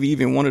knows if he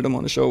even wanted them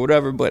on the show or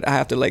whatever, but I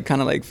have to like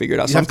kind of like figure it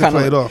out. You So have I'm to kind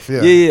play of it off,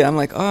 yeah. Yeah. I'm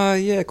like, oh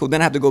yeah, cool.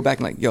 Then I have to go back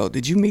and like, yo,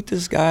 did you meet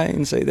this guy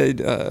and say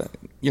that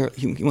he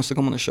wants to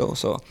come on the show?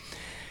 So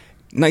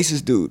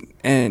nicest dude,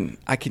 and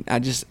I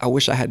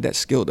wish I had that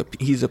skill.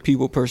 He's a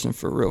people person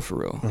for real,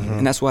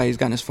 and that's why he's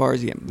gotten as far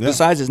as he. Yeah.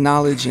 Besides his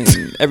knowledge and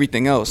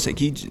everything else, like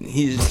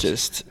he's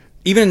just.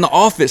 Even in the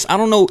office, I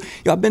don't know.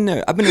 Yo, I've been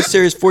there. I've been in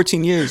Sirius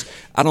 14 years.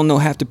 I don't know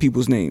half the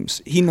people's names.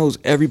 He knows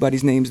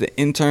everybody's names, the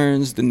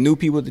interns, the new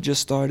people that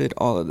just stared,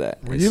 all of that.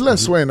 You let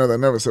Sway know that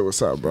never said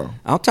what's up, bro.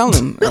 I'll tell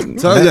him.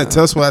 Tell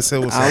us why I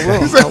said what's I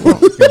up. will.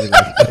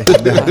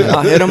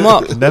 I'll hit him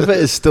up. Never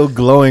is still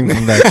glowing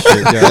from that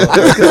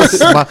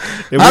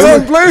shit, yo. I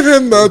don't blame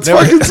him though. It's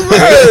fucking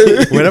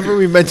Sway. Whenever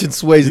we mention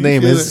Sway's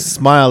name, his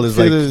smile is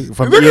like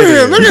from Look ear at to him.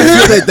 ear. Look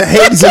at him. The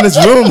hate is in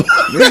this room.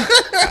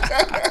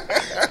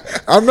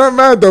 I'm not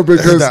mad though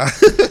because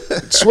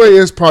Sway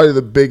is probably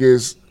the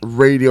biggest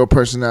radio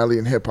personality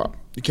in hip hop.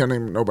 You can't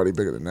name nobody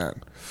bigger than that.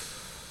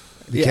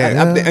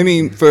 Yeah, I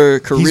mean, for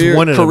He's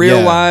one of them,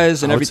 yeah.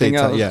 wise and I would say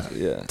everything else.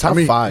 yeah. Top I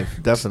mean,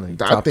 5, definitely.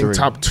 I think three.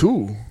 top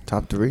 2.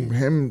 Top 3.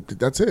 Him,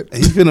 that's it.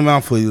 He's been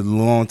around for a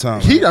long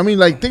time. I mean,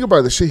 like, think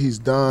about the shit he's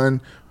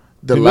done.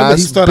 The Remember, he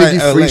last started Biggie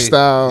at LA.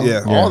 freestyle,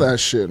 Yeah. all that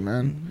shit,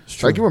 man.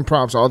 Like, give him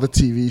props, all the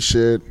TV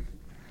shit.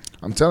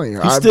 I'm telling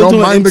you, He's I still don't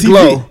doing mind MTV. the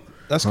glow.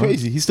 That's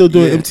crazy. He's still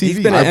doing Yeah, MTV.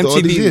 He's been at after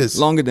all these MTV years.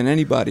 longer than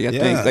anybody, I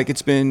think. Yeah. Like,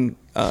 it's been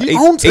He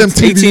owns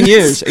MTV. 18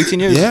 years. 18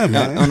 years. Yeah,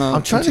 man.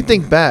 I'm trying to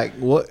think back.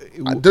 What?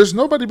 There's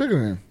nobody bigger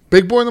than him.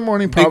 Big Boy in the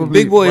Morning, probably.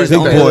 Big Boy is right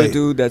the there. only Boy. other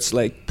dude that's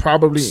like,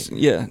 Probably.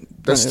 yeah.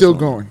 That's still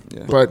going.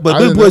 Yeah. But But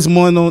other Big than Boy's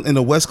more known in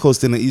the West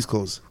Coast than the East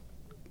Coast.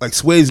 Like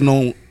Sway's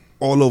known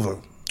all over.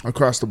 that,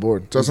 across the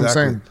board. That's what I'm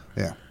saying.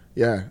 Yeah.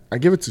 Yeah, I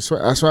give it to Sway.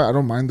 That's why I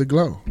don't mind the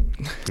glow.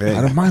 Yeah.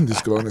 I don't mind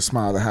this glow and the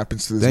smile that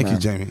happens to this Thank man. you,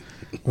 Jamie.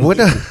 What?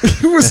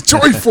 He was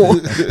joyful.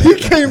 He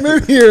came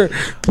in here.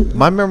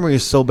 My memory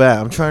is so bad.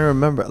 I'm trying to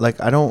remember.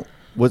 Like, I don't.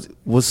 Was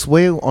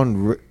Sway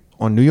on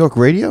New York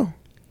radio?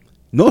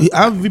 No,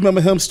 I remember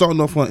him starting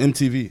off on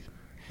MTV.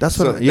 That's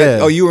So what. Yeah.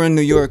 oh, you were in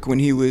New York when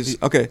he was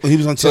okay. He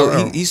was on So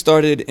TRL. he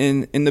started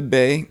in the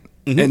Bay,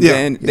 and Yeah.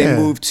 then they Yeah.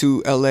 moved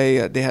to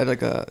LA. They had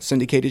like a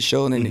syndicated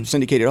show, and then they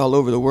syndicated all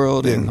over the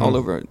world and all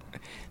over.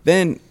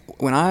 Then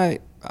when I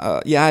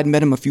had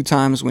met him a few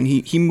times when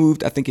he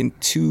moved. I think in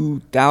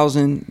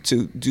 2000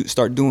 to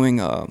start doing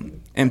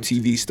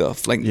MTV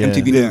stuff like Yeah.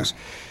 MTV Yeah. News.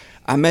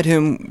 I met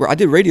him where I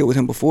did radio with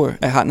him before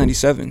at Hot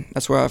 97.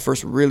 That's where I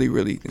first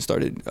really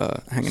started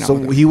hanging out with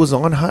So him. he was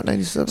on Hot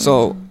 97.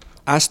 So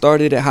I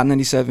started at Hot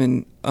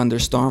 97 under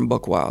Star and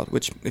Buck Wild,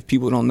 which if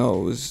people don't know,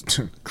 was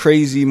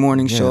crazy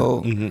morning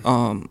show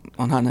on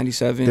Hot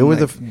 97. they were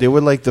like, they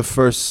were like the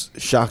first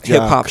shock hip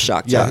jock. hop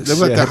shock Yeah, jocks. They're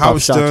like the hip-hop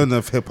Howard shock Stern jock.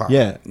 of hip hop.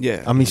 Yeah,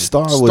 Yeah. I mean,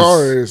 Star was.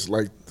 Star is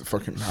like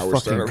fucking Howard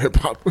Stern of hip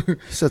hop. He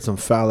said some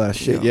foul ass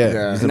shit. Yeah.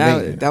 Yeah. He's And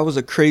amazing. that was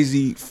a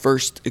crazy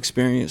first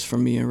experience for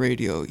me in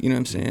radio. You know what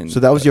I'm saying? So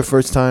that was your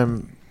first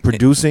time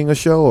producing a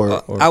show,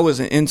 or? I was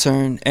an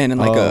intern and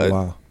like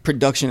Wow.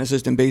 production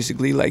assistant,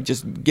 basically, like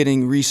just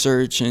getting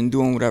research and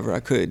doing whatever I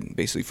could,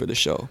 basically, for the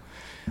show.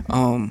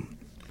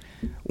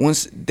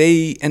 Once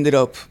they ended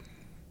up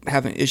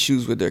having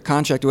issues with their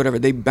contract or whatever,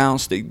 they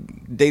bounced.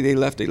 They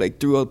left. They like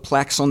threw up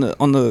plaques on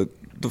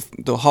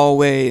the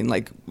hallway, and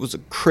like it was a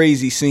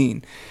crazy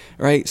scene,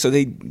 right? So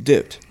they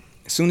dipped.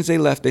 As soon as they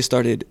left, they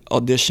started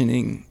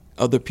auditioning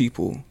other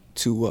people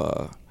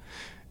to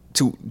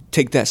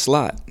take that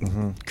slot.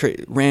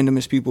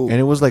 Randomest people. And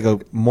it was like a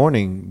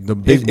morning, the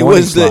big It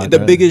morning was slot, the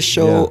right? biggest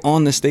show Yeah.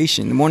 on the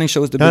station. The morning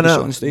show was the biggest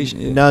show on the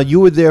station. Yeah. Now you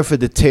were there for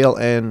the tail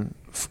end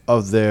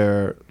of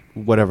their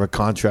whatever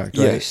contract,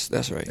 right? Yes,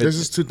 that's right. This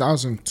is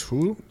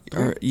 2002.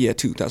 Yeah,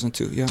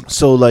 2002. Yeah.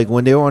 So like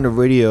when they were on the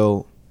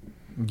radio,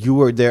 you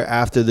were there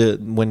after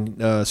when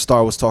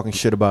Star was talking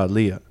shit about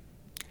Leah,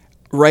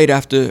 Right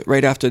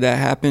after that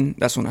happened,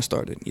 that's when I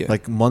started. Yeah.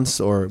 like months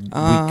or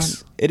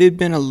weeks. It had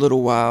been a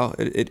little while.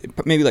 It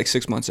maybe like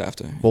 6 months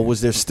after. But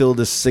was there still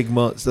the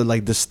stigma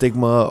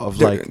of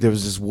like there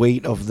was this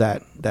weight of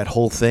that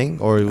whole thing,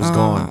 or it was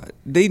gone?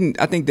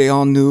 I think they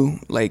all knew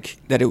like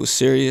that it was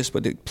serious,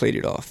 but they played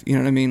it off. You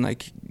know what I mean?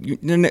 Like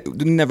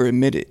they never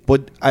admit it.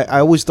 But I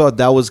always thought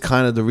that was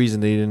kind of the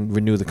reason they didn't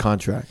renew the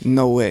contract.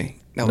 No way.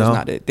 That was No?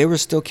 not it. They were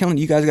still killing.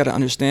 You guys got to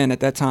understand, at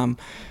that time,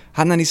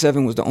 Hot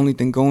 97 was the only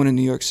thing going in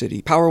New York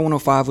City. Power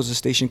 105 was a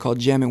station called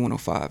Jammin'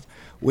 105,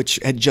 which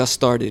had just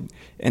started,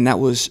 and that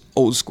was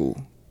old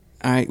school.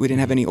 All right, we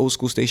didn't have any old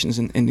school stations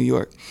in New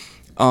York.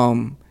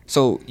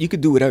 So you could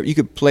do whatever. You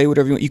could play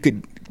whatever you want. You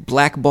could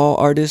blackball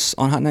artists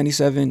on Hot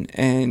 97,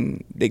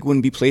 and they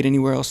wouldn't be played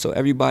anywhere else. So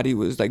everybody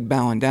was like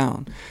bowing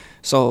down.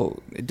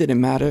 So it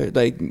didn't matter.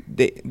 Like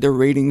their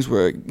ratings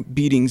were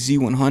beating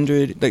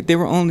Z100. Like they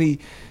were only,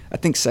 I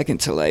think, second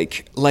to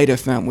like Light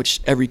FM,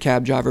 which every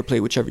cab driver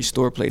played, which every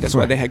store played. That's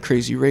why they had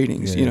crazy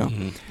ratings, you know.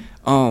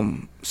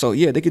 Mm-hmm. So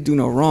yeah, they could do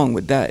no wrong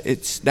with that.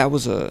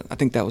 I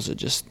think that was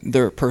just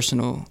their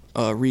personal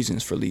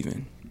reasons for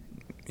leaving.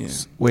 Yeah.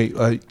 Wait,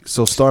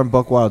 so Star and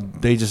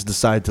Buckwild, they just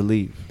decided to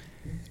leave?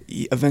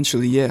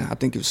 Eventually, yeah. I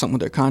think it was something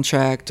with their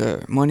contract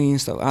or money and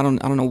stuff. I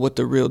don't know what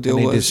the real deal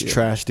And they was. just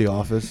trashed The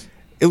Office?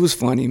 It was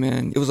funny,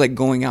 man. It was like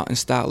going out in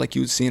style, like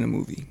you would see in a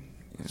movie.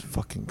 It's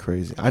fucking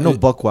crazy. I know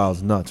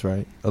Buckwild's nuts,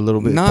 right? A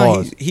little bit. Nah,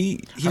 Pause. he's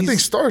I think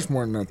Star's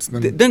more nuts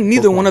than. Then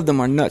neither Buckwild. one of them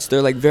are nuts.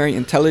 They're like very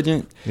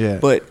intelligent. Yeah.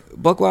 But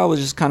Buckwild was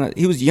just kind of.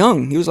 He was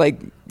young. He was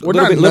like a We're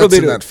little not bit. nuts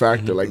in of, that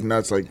factor. Like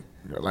nuts, like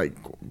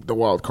the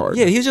wild card.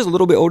 Yeah, he was just a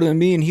little bit older than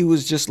me, and he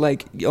was just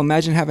like,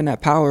 imagine having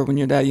that power when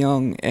you're that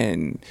young,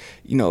 and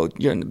you know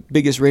you're in the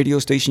biggest radio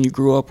station you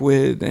grew up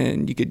with,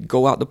 and you could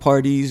go out to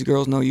parties,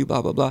 girls know you,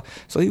 blah blah blah.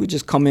 So he would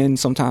just come in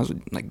sometimes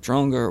with like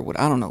drunk or what,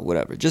 I don't know,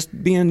 whatever,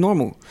 just being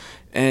normal.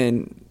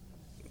 And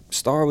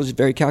Star was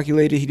very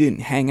calculated. He didn't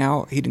hang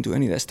out. He didn't do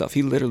any of that stuff.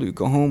 He literally would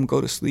go home,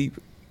 go to sleep,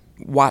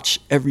 watch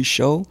every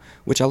show,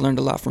 which I learned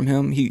a lot from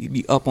him. He'd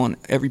be up on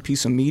every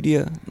piece of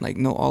media, like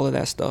know all of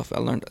that stuff. I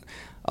learned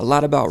a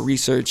lot about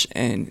research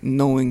and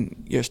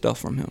knowing your stuff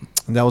from him.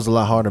 And that was a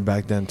lot harder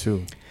back then,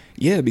 too.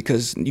 Yeah,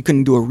 because you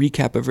couldn't do a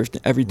recap of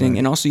everything. Right.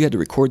 And also you had to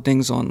record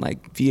things on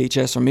like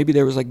VHS, or maybe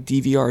there was like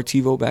DVR or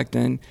TiVo back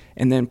then,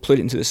 and then put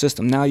it into the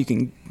system. Now you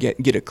can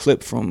get a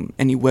clip from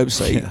any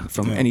website,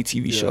 from any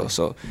TV show.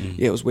 So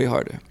yeah, it was way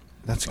harder.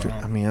 That's great.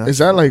 I mean, Is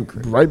that like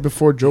right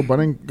before Joe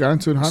Budden got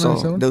into Hot So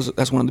 97?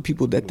 that's one of the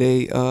people that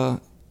they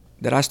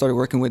that I started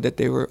working with, that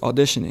they were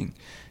auditioning.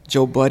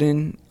 Joe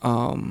Budden,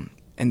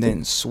 and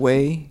then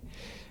Sway,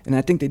 and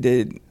I think they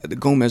did the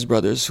Gomez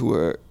brothers, who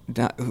were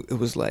it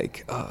was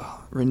like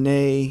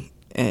Renee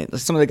and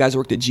some of the guys who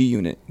worked at G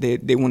Unit.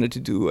 They wanted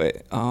to do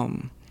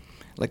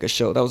like a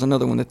show. That was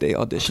another one that they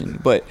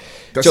auditioned. But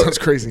That sounds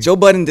crazy. Joe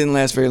Budden didn't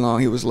last very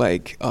long. He was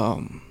like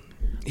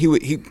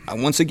he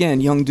once again,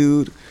 young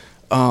dude,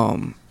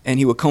 and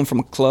he would come from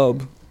a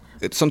club.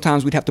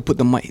 Sometimes we'd have to put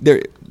the mic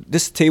there.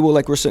 This table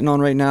like we're sitting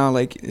on right now,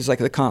 like is like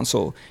the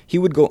console. He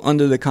would go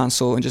under the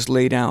console and just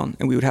lay down,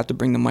 and we would have to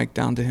bring the mic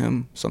down to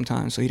him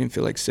sometimes, so he didn't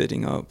feel like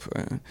sitting up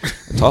or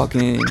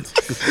talking.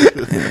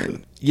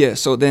 And yeah,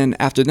 so then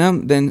after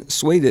them, then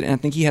Sway did, and I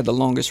think he had the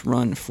longest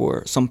run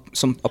for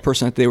a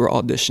person that they were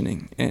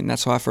auditioning, and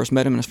that's how I first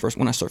met him, and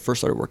when I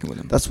first started working with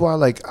him. That's why,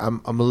 like,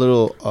 I'm a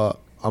little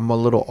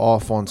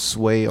off on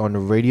Sway on the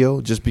radio,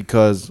 just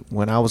because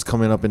when I was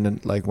coming up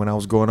when I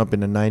was growing up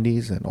in the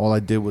 90s, and all I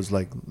did was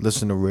like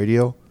listen to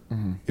radio,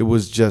 it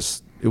was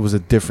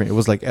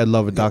like Ed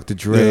Lover, Dr.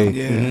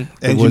 Dre,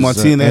 Angie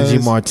Martinez.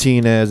 Angie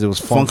Martinez. It was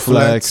Funk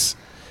Flex.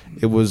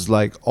 It was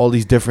like all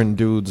these different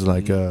dudes,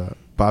 like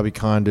Bobby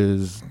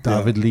Condas,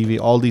 David Levy,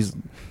 all these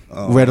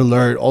Red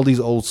Alert, all these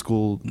old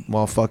school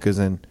motherfuckers,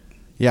 and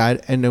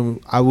then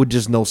I would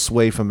just know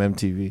Sway from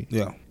MTV.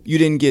 Yeah. You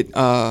didn't get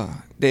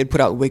they had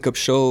put out Wake Up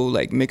Show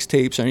like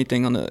mixtapes or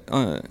anything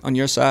on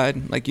your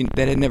side, like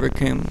that had never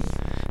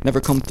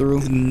come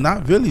through.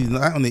 Not really.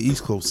 Not on the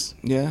East Coast.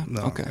 Yeah.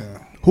 No. Okay.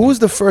 Yeah. Who was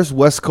the first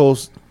West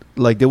Coast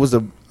like there was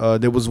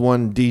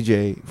one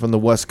DJ from the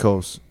West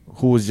Coast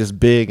who was just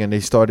big, and they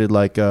started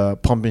like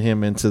pumping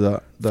him into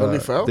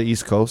the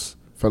East Coast.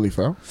 Felly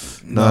Fel?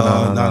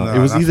 No. It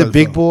was either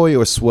Big Boy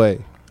or Sway,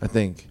 I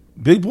think.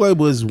 Big Boy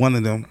was one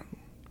of them.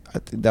 I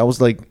think that was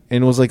like,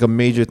 and it was like a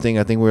major thing.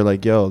 I think we were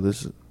like, yo,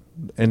 this.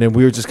 And then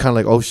we were just kind of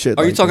like, oh shit.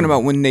 Are you talking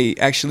about when they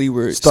actually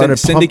were started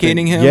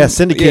syndicating him? Yeah,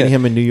 syndicating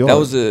him in New York.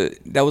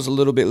 That was a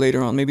little bit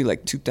later on, maybe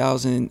like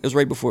 2000. It was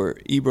right before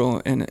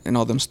Ebro and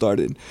all them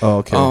started. Oh,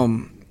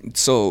 okay.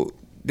 So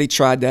they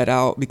tried that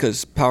out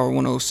because Power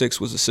 106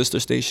 was a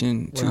sister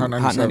station to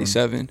Hot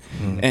 97.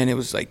 And it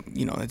was like,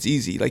 it's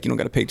easy. Like, you don't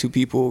got to pay two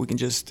people. We can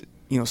just,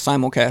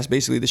 simulcast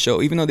basically the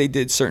show, even though they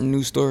did certain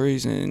news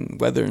stories and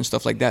weather and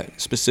stuff like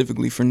that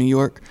specifically for New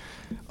York.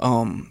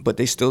 But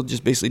they still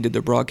just basically did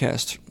their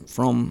broadcast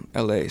from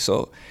LA.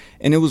 So,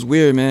 and it was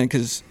weird, man,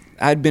 because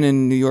I'd been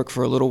in New York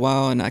for a little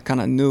while, and I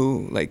kind of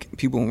knew like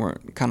people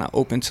weren't kind of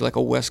open to like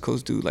a West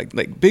Coast dude.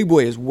 Like Big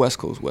Boy is West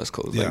Coast.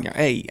 Yeah. Like,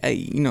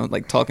 hey,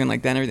 like talking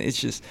like that and everything. It's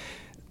just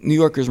New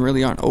Yorkers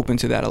really aren't open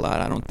to that a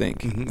lot, I don't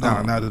think.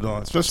 No, not at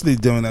all, especially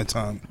during that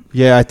time.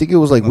 Yeah, I think it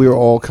was like we were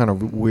all kind of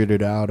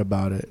weirded out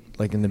about it,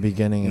 like in the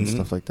beginning and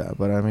stuff like that.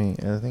 But I mean,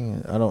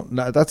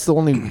 that's the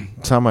only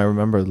time I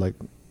remember like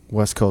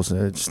West Coast,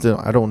 and it's still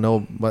I don't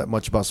know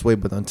much about Sway,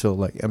 but until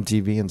like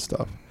MTV and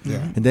stuff. Yeah,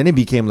 and then it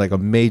became like a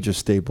major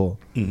staple,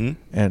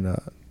 and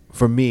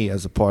for me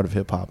as a part of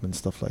hip hop and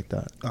stuff like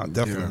that.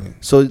 Definitely. Yeah.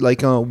 So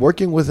like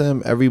working with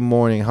him every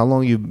morning. How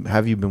long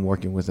have you been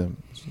working with him?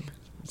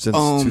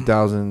 Since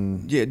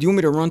 2000. Yeah. Do you want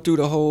me to run through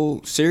the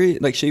whole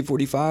series, like Shade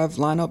 45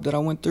 lineup that I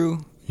went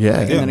through? Yeah.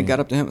 And then it got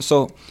up to him.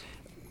 So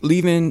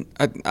leaving,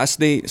 I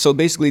stayed. So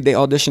basically, they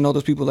auditioned all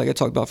those people like I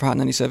talked about for Hot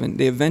 97.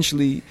 They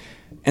eventually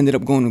ended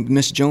up going with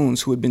Miss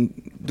Jones, who had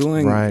been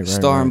doing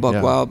Star and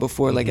Buck Wild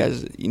before, like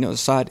as a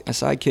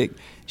sidekick.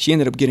 She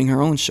ended up getting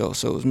her own show.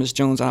 So it was Miss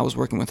Jones, and I was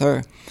working with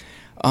her.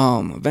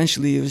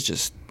 Eventually, it was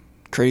just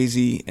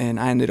crazy, and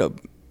I ended up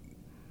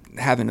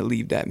having to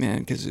leave that, man,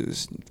 because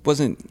it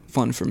wasn't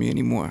fun for me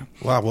anymore.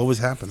 Wow, what was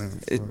happening?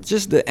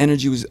 Just the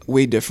energy was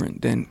way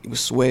different than with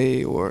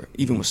Sway or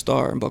even with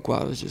Star and Buck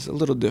Wild. It was just a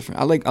little different.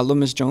 I love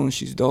Miss Jones,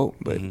 she's dope,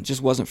 but it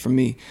just wasn't for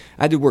me.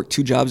 I did work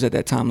 2 jobs at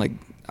that time. Like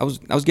I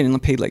was getting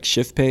paid like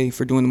shift pay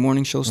for doing the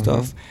morning show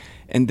stuff,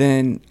 and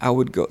then I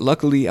would go.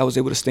 Luckily, I was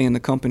able to stay in the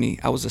company.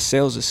 I was a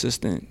sales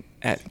assistant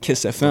at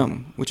Kiss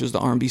FM, which was the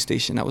R&B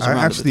station that was around.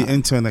 I actually at the time.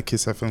 interned at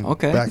Kiss FM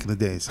back in the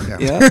days.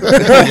 Yeah.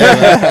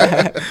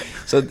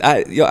 So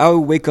I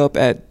would wake up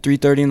at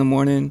 3:30 in the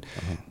morning,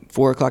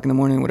 4 o'clock in the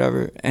morning,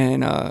 whatever,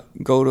 and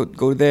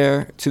go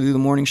there to do the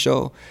morning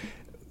show.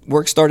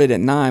 Work started at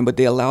 9, but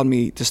they allowed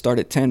me to start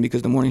at 10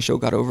 because the morning show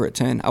got over at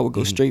 10. I would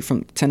go straight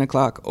from 10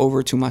 o'clock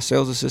over to my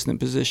sales assistant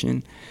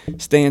position,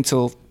 stay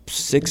until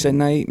 6 at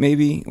night,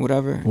 maybe,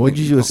 whatever. What did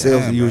you do with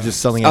sales? You were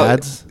just selling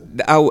ads?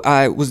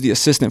 I was the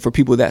assistant for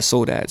people that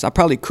sold ads. I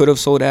probably could have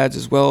sold ads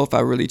as well if I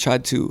really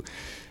tried to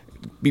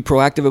be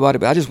proactive about it,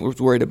 but I just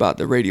was worried about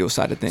the radio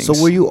side of things. So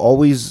were you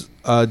always,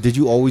 did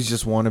you always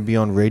just want to be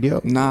on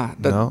radio? Nah.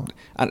 No?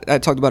 I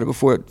talked about it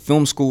before.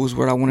 Film school is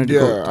what I wanted to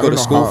go to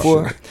school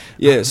for.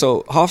 Yeah,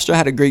 so Hofstra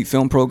had a great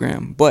film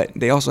program, but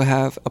they also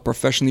have a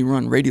professionally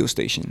run radio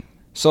station.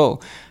 So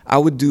I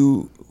would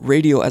do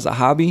radio as a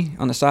hobby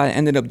on the side. I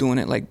ended up doing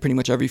it like pretty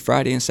much every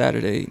Friday and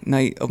Saturday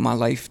night of my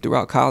life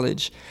throughout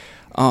college,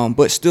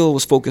 but still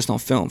was focused on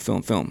film.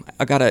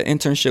 I got an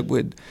internship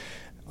with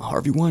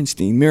Harvey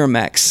Weinstein,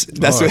 Miramax.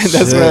 That's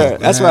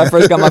where I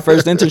first got my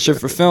first internship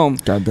for film.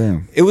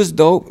 Goddamn. It was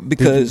dope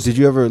because... Did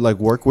you ever like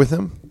work with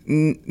him?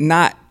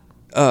 Not...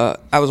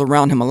 I was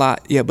around him a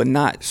lot, yeah, but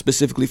not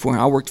specifically for him.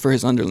 I worked for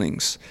his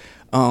underlings,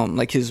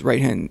 like his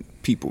right-hand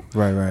people.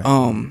 Right.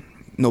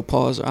 No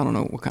pause. I don't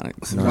know what kind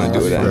of you want to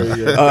do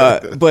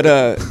with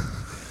that.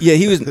 Yeah,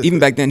 he was, even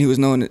back then he was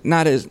known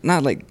not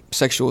like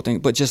sexual thing,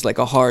 but just like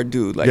a hard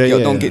dude. Like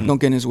don't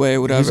get in his way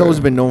or whatever. He's always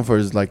been known for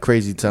his like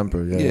crazy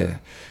temper. Yeah.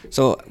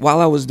 So while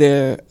I was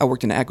there, I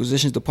worked in the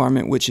acquisitions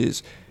department, which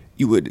is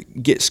you would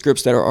get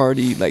scripts that are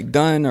already like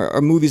done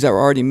or movies that were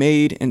already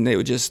made, and they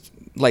would just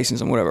license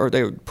them, whatever, or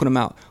they would put them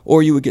out.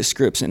 Or you would get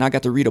scripts, and I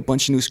got to read a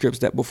bunch of new scripts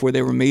that before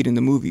they were made in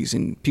the movies,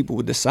 and people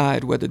would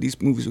decide whether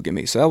these movies would get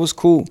made. So that was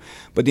cool,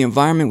 but the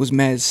environment was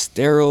mad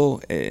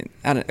sterile, and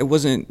it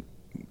wasn't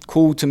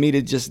cool to me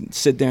to just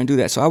sit there and do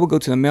that. So I would go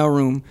to the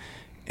mailroom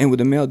and with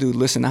the mail dude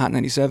listen to Hot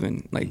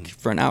 97 like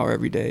for an hour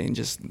every day, and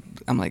just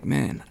I'm like,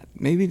 man,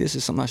 maybe this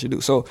is something I should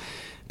do. So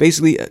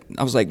basically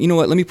I was like, you know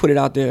what, let me put it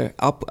out there.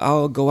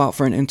 I'll go out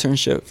for an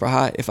internship for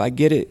Hot. If I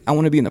get it, I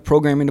want to be in the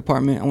programming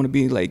department. I want to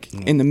be like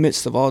in the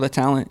midst of all the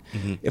talent.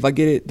 If I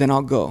get it, then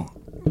I'll go.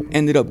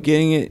 Ended up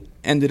getting it,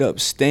 ended up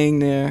staying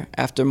there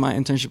after my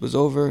internship was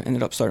over,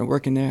 ended up starting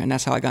working there, and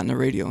that's how I got into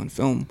radio and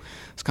film.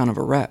 It's kind of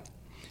a wrap.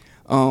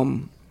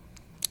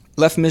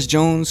 Left Miss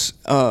Jones.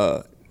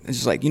 It's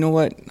just like, you know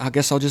what? I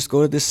guess I'll just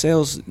go to this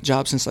sales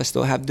job since I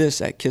still have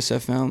this at Kiss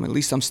FM. At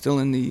least I'm still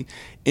in the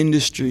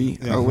industry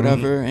or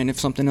whatever. And if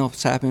something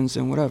else happens,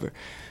 then whatever.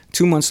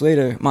 2 months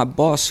later, my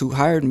boss who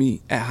hired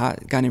me a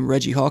guy named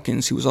Reggie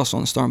Hawkins, who was also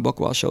on the Star and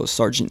Buckwild show,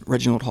 Sergeant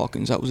Reginald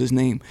Hawkins, that was his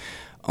name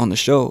on the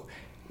show,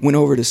 went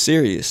over to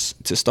Sirius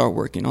to start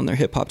working on their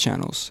hip hop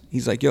channels.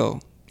 He's like, yo,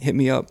 hit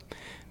me up.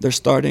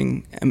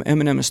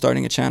 Eminem is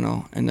starting a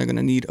channel and they're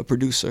gonna need a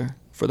producer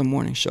for the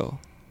morning show.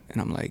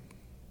 And I'm like,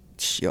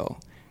 yo.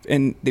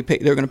 And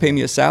they're gonna pay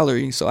me a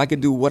salary so I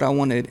could do what I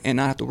wanted and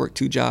not have to work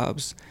 2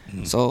 jobs.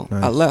 So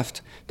nice. I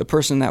left. The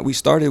person that we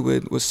started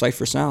with was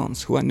Cypher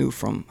Sounds, who I knew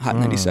from Hot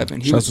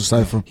 97. He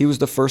was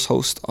the first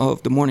host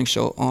of the morning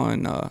show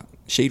on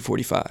Shade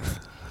 45.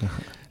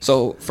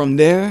 So from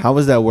there, how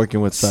was that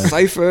working with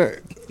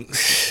Cypher?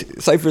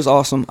 Cypher's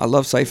awesome. I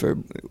love Cypher.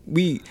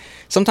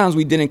 Sometimes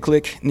we didn't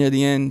click near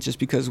the end just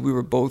because we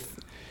were both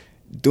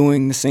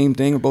doing the same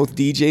thing. We're both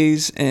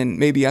DJs, and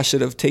maybe I should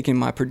have taken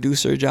my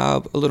producer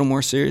job a little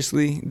more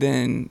seriously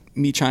than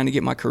me trying to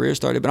get my career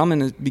started. But I'm in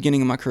the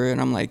beginning of my career, and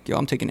I'm like, yo,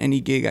 I'm taking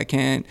any gig I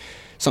can.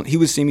 He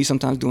would see me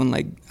sometimes doing,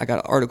 like, I got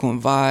an article in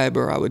Vibe,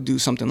 or I would do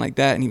something like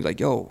that, and he was like,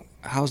 yo,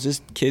 how's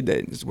this kid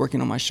that is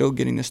working on my show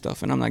getting this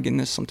stuff, and I'm not getting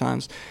this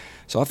sometimes.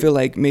 So I feel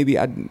like maybe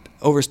I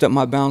overstepped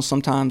my bounds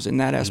sometimes in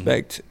that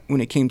aspect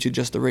when it came to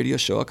just the radio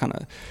show.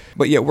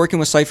 But yeah, working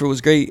with Cypher was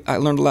great. I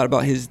learned a lot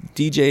about his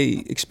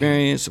DJ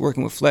experience,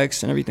 working with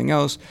Flex and everything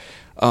else,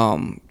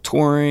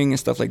 touring and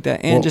stuff like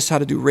that, and just how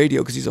to do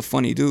radio because he's a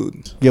funny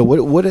dude. Yeah,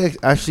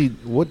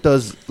 what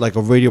does like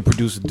a radio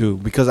producer do?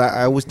 Because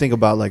I always think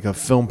about like a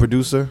film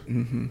producer,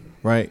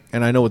 right?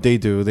 And I know what they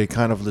do. They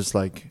kind of just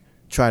like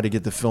try to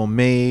get the film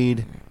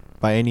made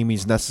by any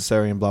means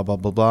necessary and blah, blah,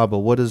 blah, blah. But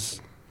what does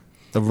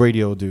the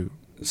radio do?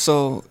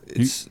 So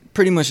it's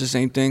pretty much the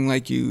same thing.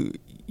 Like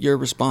you're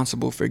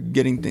responsible for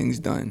getting things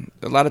done.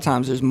 A lot of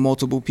times there's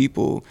multiple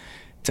people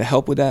to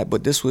help with that,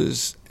 but this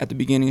was at the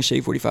beginning of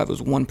Shade 45. It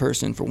was one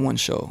person for one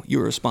show. You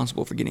were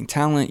responsible for getting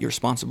talent. You're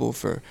responsible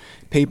for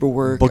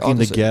paperwork, booking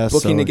the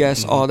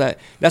guests, all that.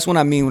 That's what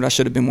I mean. What I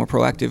should have been more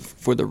proactive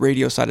for the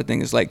radio side of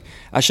things is like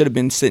I should have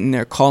been sitting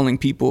there calling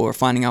people or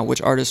finding out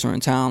which artists are in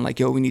town. Like,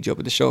 yo, we need you up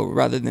at the show,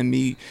 rather than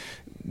me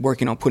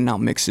working on putting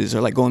out mixes or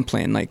like going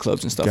playing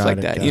nightclubs and stuff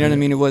like that. You know what I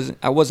mean?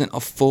 I wasn't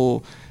a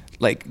full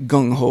like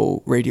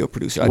gung-ho radio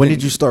producer. When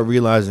did you start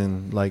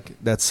realizing like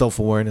that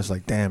self-awareness,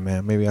 like, damn,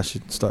 man, maybe I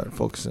should start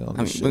focusing on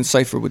this shit? When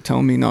Cypher would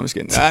tell me, no, I'm just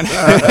kidding.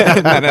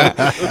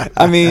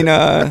 I mean,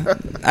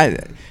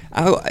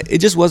 it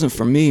just wasn't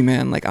for me,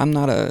 man. Like, I'm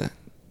not a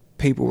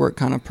paperwork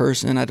kind of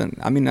person. I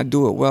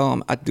do it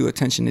well. I do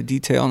attention to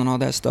detail and all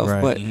that stuff,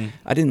 right. But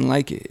I didn't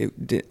like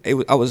it.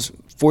 I was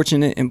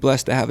fortunate and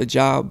blessed to have a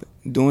job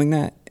doing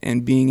that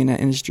and being in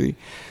that industry,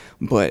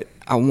 but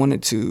I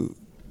wanted to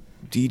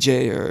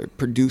DJ or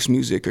produce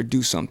music or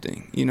do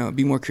something,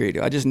 be more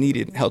creative. I just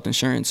needed health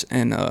insurance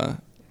and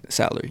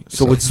salary.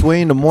 So with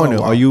Sway in the Morning,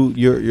 are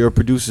you're a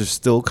producer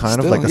still kind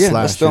of like a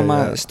slash?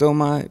 That's still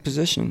my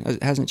position.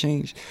 It hasn't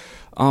changed.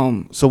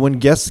 So when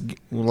guests,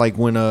 like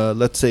when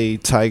let's say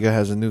Tyga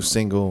has a new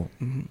single,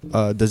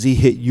 does he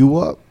hit you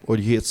up or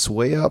do you hit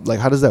Sway up? Like,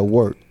 how does that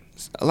work?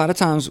 A lot of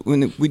times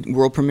when we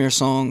world premiere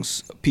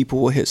songs, people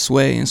will hit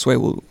Sway and Sway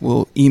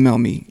will email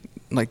me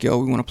like, yo,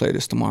 we want to play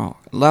this tomorrow.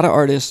 A lot of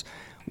artists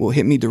will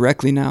hit me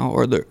directly now,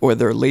 or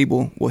their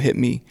label will hit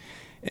me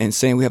and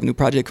saying we have a new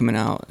project coming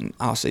out, and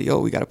I'll say, yo,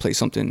 we got to play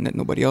something that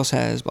nobody else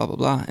has, blah, blah,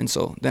 blah. And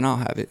so then I'll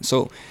have it.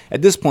 So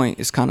at this point,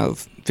 it's kind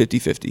of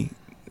 50-50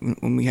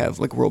 when we have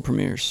like world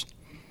premieres.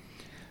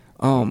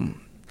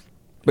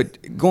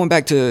 But going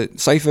back to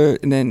Cypher,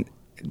 and then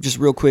just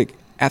real quick,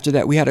 after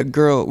that,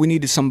 we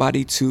needed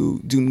somebody to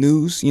do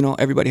news.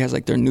 Everybody has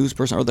like their news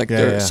person or like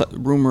their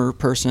rumor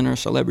person or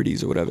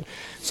celebrities or whatever.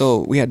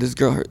 So we had this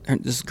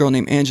girl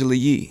named Angela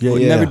Yee, who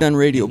had never done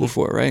radio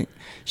before, right?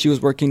 She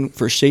was working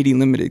for Shady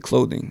Limited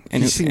Clothing.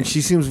 And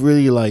she seems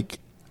really like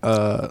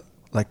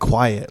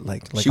quiet,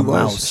 like she a was.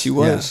 mouse. She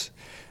was.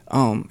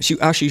 She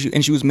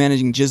was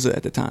managing Jizza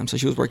at the time, so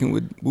she was working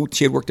with.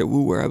 She had worked at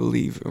WooWare, I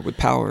believe, or with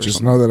Power.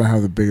 Just know that I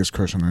have the biggest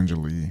crush on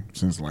Angela Yee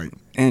since like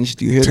Ange,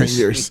 do you hear 10 this?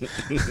 years. Do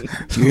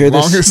you hear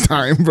this? Longest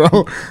time,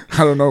 bro.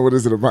 I don't know what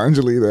is it about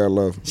Angela Yee that I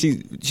love.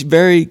 She's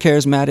very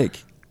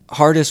charismatic,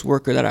 hardest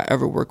worker that I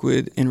ever worked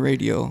with in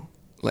radio.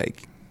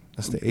 Like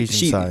that's the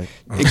Asian side.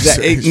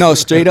 Exactly. No,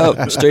 straight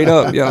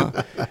up, yo.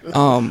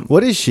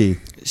 What is she?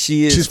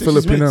 She's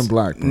Filipino and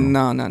black. Bro.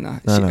 No.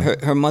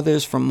 Her mother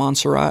is from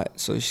Montserrat,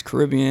 so she's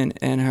Caribbean,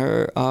 and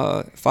her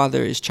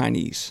father is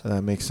Chinese.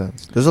 That makes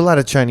sense. There's a lot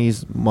of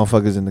Chinese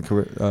motherfuckers in the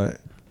Caribbean.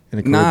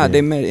 Nah,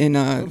 they met in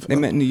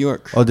New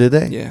York. Oh, did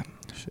they? Yeah.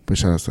 But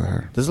shout out to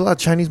her. There's a lot of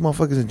Chinese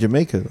motherfuckers in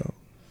Jamaica though.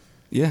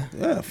 Yeah.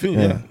 Yeah, I feel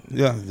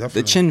definitely.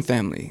 The Chin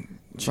family.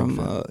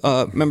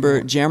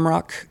 Remember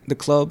Jamrock, the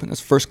club? That's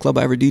the first club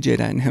I ever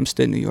DJ'd at in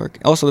Hempstead, New York.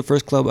 Also the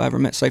first club I ever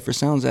met Cypher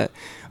Sounds at.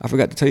 I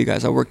forgot to tell you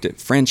guys, I worked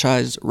at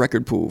Franchise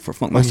Record Pool for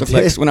Funkmaster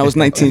Flex when I was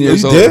 19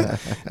 years old.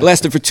 It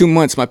lasted for 2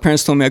 months. My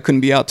parents told me I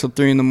couldn't be out till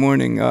 3 a.m.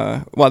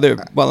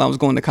 while I was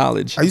going to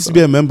college. I used to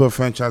be a member of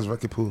Franchise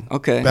Record Pool.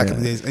 Okay. Back in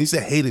the days. I used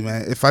to hate it,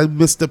 man. If I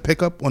missed the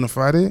pickup on a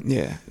Friday,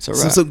 it's a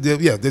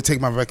wrap. they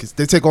take my records.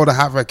 They take all the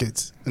hot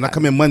records. And I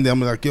come in Monday,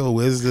 I'm like, yo,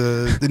 where's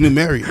the new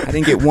Mary? I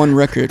didn't get one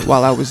record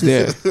while I was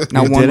there.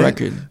 Not You one didn't?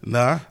 record.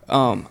 Nah.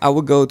 I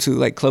would go to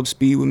like Club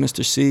Speed with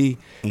Mr. C,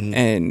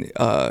 and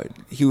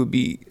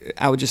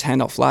I would just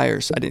hand out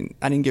flyers. I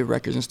didn't get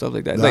records and stuff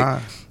like that. Nah.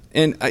 Like,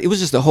 and it was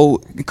just the whole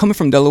coming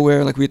from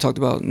Delaware, like we talked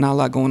about, not a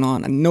lot going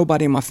on.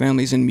 Nobody in my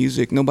family's in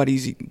music.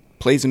 Nobody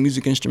plays a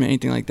music instrument,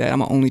 anything like that.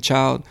 I'm an only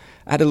child.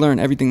 I had to learn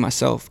everything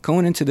myself.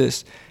 Going into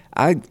this,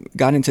 I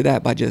got into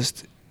that by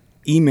just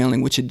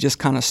emailing, which had just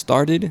kind of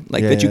started,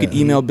 like that you could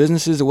email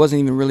businesses. It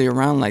wasn't even really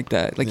around like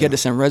that. Like you had to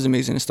send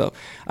resumes and stuff.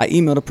 I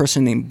emailed a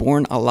person named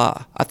Born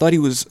Allah. I thought he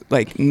was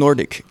like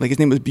Nordic, like his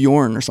name was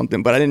Bjorn or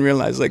something, but I didn't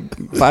realize like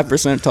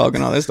 5% talk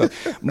and all that stuff.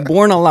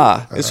 Born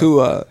Allah is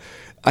who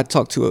I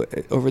talked to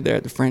over there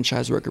at the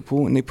franchise record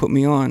pool, and they put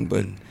me on.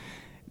 But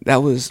that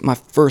was my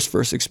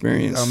first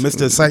experience.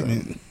 Mr.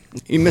 Excitement.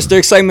 Mr.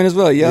 Excitement as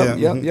well.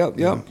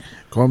 Yep.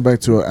 Going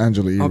back to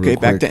Angela Yee Okay, real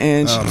back quick. to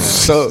Ange.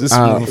 So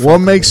What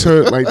makes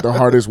her like the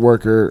hardest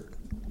worker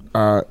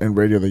in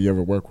radio that you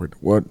ever worked with?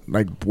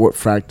 What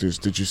factors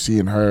did you see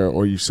in her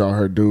or you saw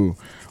her do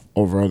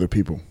over other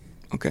people?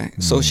 Okay,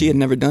 so she had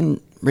never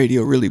done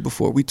radio really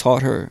before. We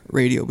taught her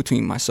radio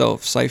between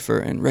myself, Cypher,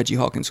 and Reggie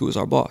Hawkins, who was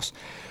our boss.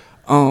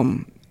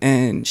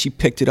 And she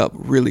picked it up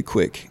really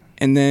quick.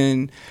 And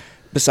then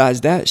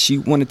besides that, she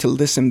wanted to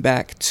listen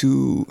back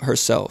to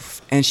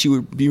herself, and she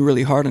would be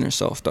really hard on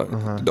herself.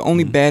 The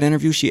only bad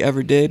interview she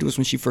ever did was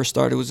when she first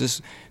started.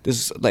 Was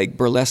this like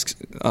burlesque?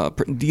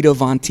 Dita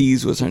Von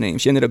Teese was her name.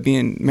 She ended up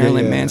being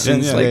Marilyn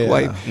Manson's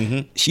wife.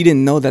 She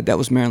didn't know that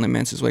was Marilyn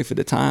Manson's wife at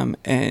the time,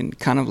 and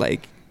kind of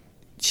like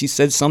she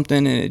said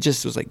something, and it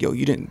just was like, yo,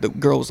 you didn't. The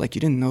girl was like,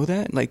 you didn't know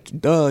that? Like,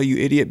 duh, you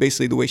idiot.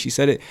 Basically, the way she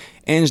said it.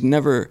 Ange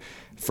never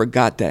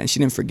forgot that, and she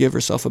didn't forgive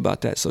herself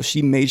about that. So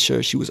she made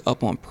sure she was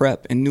up on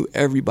prep and knew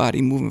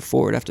everybody moving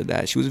forward after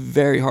that. She was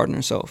very hard on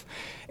herself.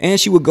 And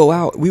she would go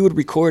out. We would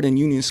record in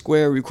Union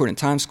Square, record in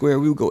Times Square.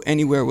 We would go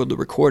anywhere with the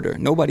recorder.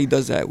 Nobody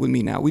does that with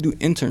me now.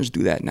 Interns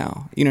do that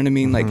now. You know what I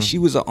mean? Like, she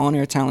was an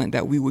on-air talent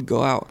that we would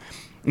go out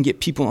and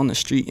get people on the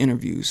street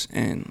interviews,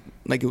 and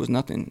like it was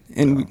nothing.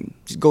 And we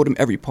just go to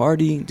every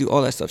party, do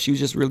all that stuff. She was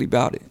just really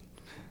about it.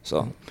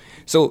 So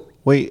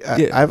wait,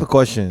 I have a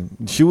question.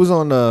 She was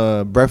on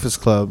the Breakfast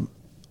Club,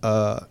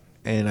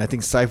 and I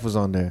think Syph was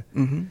on there,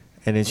 and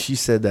then she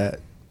said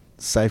that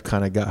Syph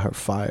kind of got her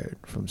fired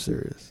from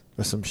Sirius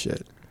or some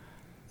shit.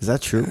 Is that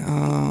true?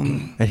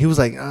 And he was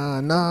like,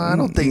 "No, I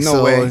don't think so."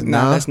 No way.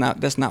 No, that's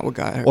not what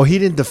got her. Or he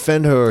didn't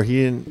defend her. Or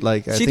he didn't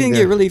like. She didn't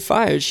get really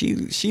fired.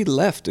 She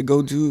left to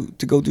go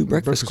do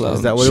Breakfast Club.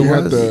 Is that what it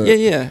was?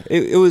 Yeah.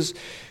 It was.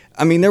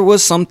 I mean, there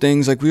was some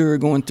things, like we were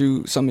going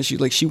through some issues.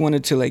 Like she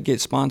wanted to like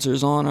get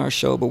sponsors on our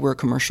show, but we're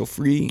commercial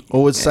free.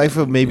 Or was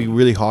Cypher maybe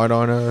really hard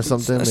on her or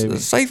something? Maybe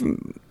Cypher,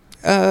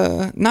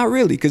 not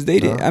really, because they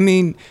did. I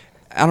mean,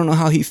 I don't know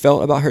how he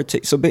felt about her.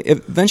 So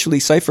eventually,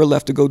 Cypher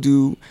left to go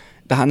do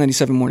the Hot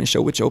 97 morning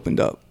show, which opened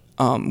up,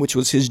 which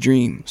was his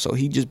dream. So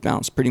he just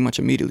bounced pretty much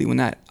immediately when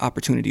that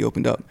opportunity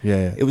opened up.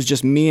 Yeah. It was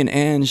just me and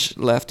Ange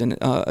left, and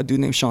a dude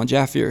named Sean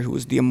Jaffier, who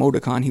was the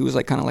Emoticon. He was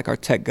like kind of like our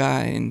tech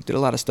guy and did a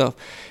lot of stuff.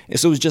 And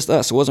so it was just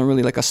us. It wasn't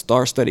really like a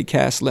star-studded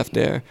cast left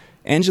there.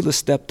 Angela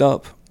stepped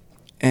up,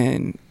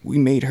 and we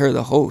made her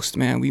the host,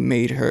 man. We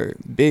made her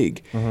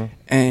big,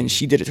 and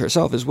she did it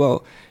herself as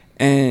well.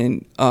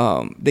 And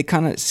they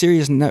kind of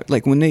serious,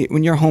 like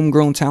when you're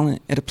homegrown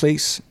talent at a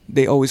place,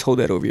 they always hold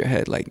that over your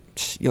head, like,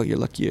 yo, you're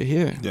lucky you're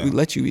here. Yeah. We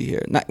let you be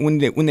here. Not when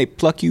they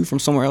pluck you from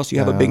somewhere else, you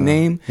have a big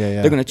name.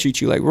 They're gonna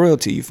treat you like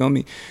royalty. You feel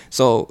me?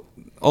 So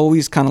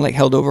always kind of like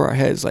held over our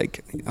heads,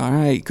 like, all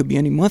right, it could be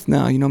any month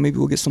now. You know, maybe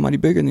we'll get somebody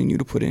bigger than you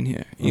to put in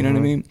here. You know what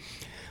I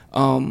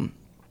mean?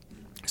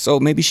 So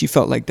maybe she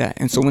felt like that.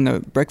 And so when the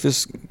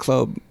Breakfast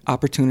Club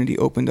opportunity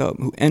opened up,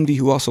 Envy,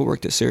 who also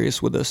worked at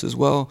Sirius with us as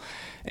well,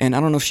 and I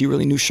don't know if she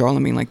really knew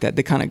Charlamagne like that,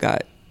 they kind of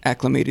got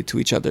acclimated to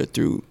each other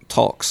through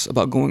talks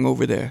about going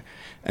over there.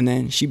 And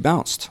then she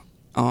bounced.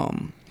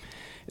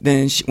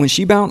 When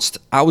she bounced,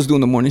 I was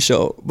doing the morning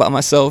show by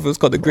myself. It was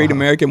called the Great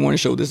American Morning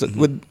Show. This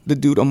with the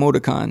dude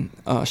Emoticon,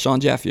 Sean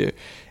Jaffier,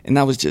 and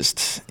that was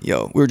just we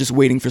were just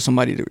waiting for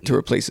somebody to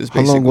replace us.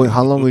 Basically.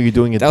 How long were you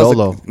doing it that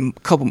solo? Was a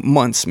couple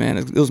months, man.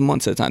 It was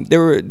months at a time. They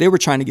were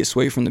trying to get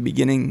Sway from the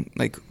beginning.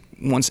 Like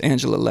once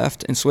Angela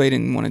left, and Sway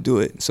didn't want to do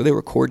it, so they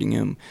were courting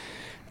him.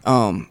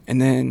 And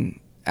then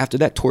after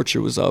that,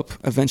 Torture was up.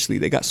 Eventually,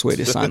 they got Sway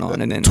to sign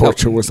on, and then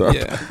Torture was up.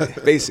 Yeah,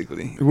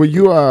 basically. Well,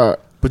 you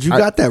But you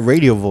got that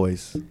radio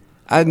voice.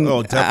 I don't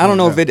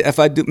know if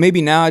I do.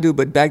 Maybe now I do,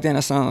 but back then I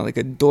sounded like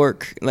a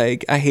dork.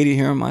 Like I hated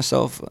hearing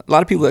myself. A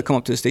lot of people that come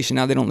up to the station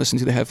now, they don't listen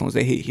to the headphones.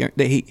 They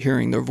hate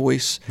hearing their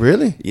voice.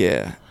 Really?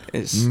 Yeah,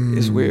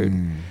 it's weird.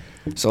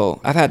 So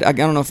I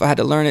don't know if I had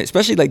to learn it.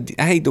 Especially like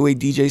I hate the way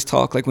DJs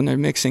talk, like when they're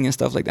mixing and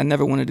stuff. Like I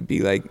never wanted to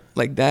be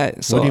like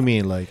that. So what do you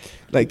mean, like?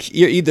 Like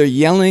you're either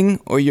yelling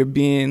or you're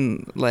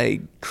being like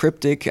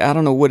cryptic. I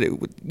don't know what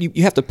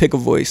you have to pick a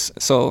voice.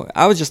 So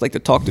I was just like to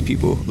talk to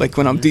people like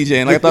when I'm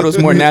DJing. Like I thought it was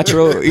more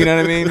natural. You know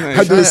what I mean? Like,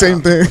 I do the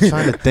same thing. I'm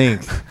trying to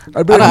think.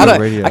 I'd be like,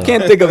 radio. I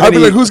can't think of I'd any.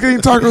 be like, who's getting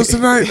tacos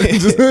tonight?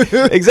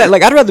 Exactly.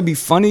 Like, I'd rather be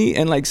funny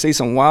and like say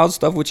some wild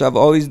stuff, which I've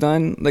always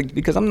done. Like,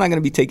 because I'm not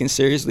gonna be taken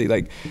seriously.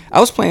 Like, I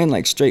was playing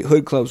like straight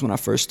hood clubs when I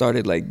first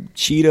started, like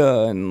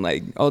Cheetah and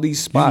like all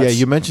these spots. Yeah,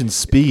 you mentioned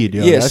Speed.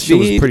 Yo. Yeah, that shit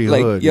was Speed, pretty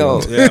like, hood.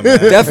 yo, Yeah, man.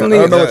 definitely.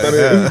 I don't know what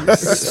that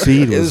is.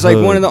 Speed It was was like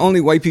hood. one of the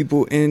only white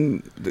people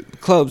in the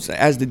clubs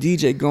as the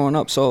DJ growing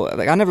up. So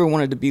like, I never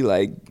wanted to be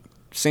like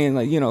saying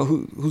like, you know,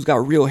 who's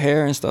got real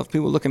hair and stuff.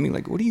 People look at me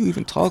like, what are you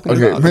even talking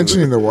Okay, about?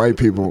 mentioning the white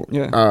people.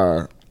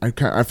 Yeah.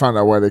 I found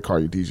out why they call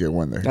you DJ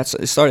Wonder.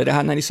 It started at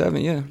Hot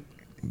 97. Yeah.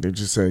 They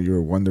just said you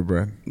were Wonder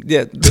Bread.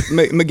 Yeah,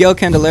 Miguel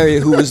Candelaria,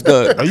 who was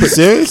the Are you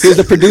serious? He was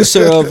the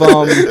producer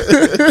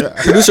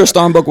of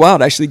Starbuck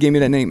Wild, actually gave me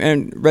that name.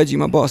 And Reggie,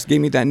 my boss, gave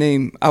me that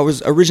name. I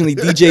was originally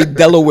DJ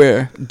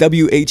Delaware,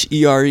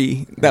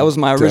 WHERE. That was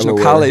my original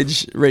Delaware.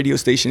 college radio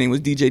station name,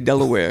 was DJ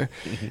Delaware.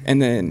 And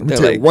then Let me they're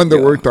tell you, like, Wonder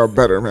yo. worked out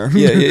better, man.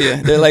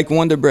 Yeah. They're like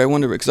Wonder Bread.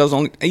 Because I was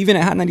only, even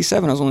at Hot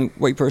 97, I was the only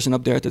white person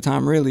up there at the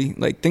time, really.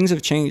 Like, things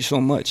have changed so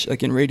much,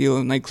 like in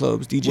radio,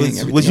 nightclubs, DJing,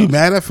 everything Was you else.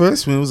 mad at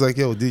first when it was like,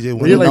 yo, DJ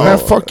Wonder? You're like, man,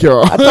 fuck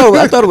y'all.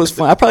 I thought it was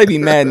fun. I'd probably be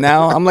mad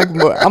now.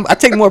 I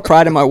take more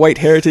pride in my white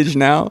heritage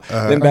now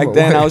than back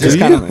then. I was just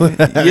kind of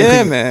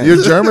yeah, man.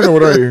 You're German or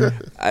what are you?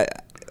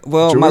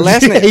 Well, my Jewish?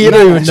 last name. You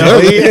don't even know.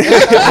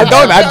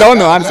 I don't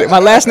know. Honestly, my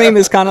last name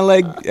is kind of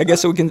like, I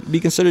guess it can be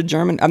considered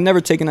German. I've never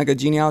taken like a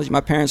genealogy.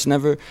 My parents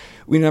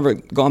we never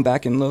gone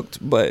back and looked,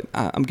 but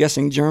I'm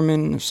guessing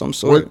German of some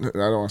sort. What? I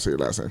don't want to say your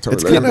last name. Tell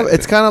It's me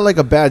kind of like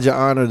a badge of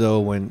honor though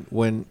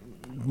when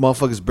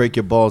motherfuckers break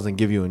your balls and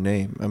give you a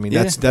name. I mean,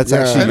 Yeah. that's Yeah.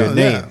 actually I know, your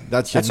name. yeah.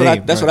 That's your That's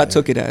name. what I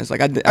took it as. Like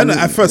I know.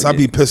 At first, I'd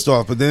be yeah. pissed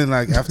off, but then,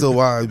 like after a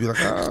while, I'd be like,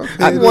 oh,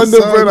 okay, I this Wonder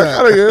sounds Bread. I bad.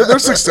 gotta get it. They're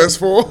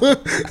successful.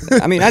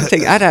 I mean,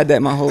 I'd had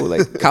that my whole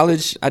like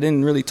college. I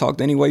didn't really talk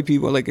to any white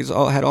people. Like,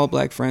 had all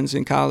black friends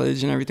in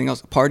college and everything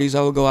else. Parties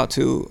I would go out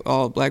to,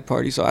 all black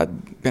parties. So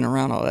I'd been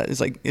around all that. It's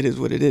like, it is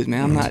what it is,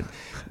 man. I'm not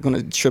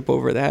gonna trip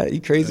over that.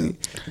 You crazy?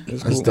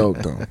 It's That's cool.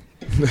 dope, though.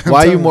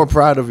 Why are you more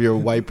proud of your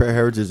white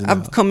heritage? Now?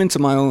 I've come into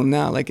my own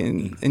now, like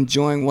in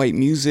enjoying white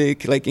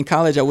music. Like in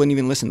college, I wouldn't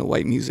even listen to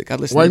white music. I'd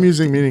listen White to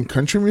music meaning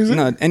country music?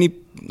 No,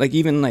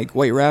 even like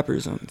white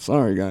rappers. I'm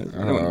sorry, guys.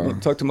 I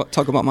don't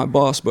talk about my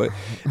boss, but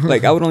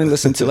like I would only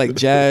listen to like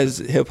jazz,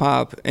 hip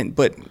hop,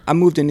 but I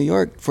moved to New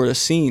York for the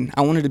scene.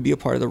 I wanted to be a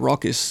part of the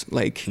raucous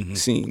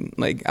scene.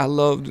 Like I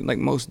loved like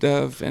Mos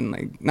Def and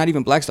like not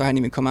even Black Star hadn't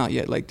even come out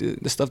yet. Like the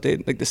stuff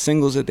like the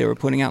singles that they were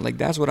putting out. Like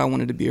that's what I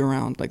wanted to be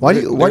around. Like Why do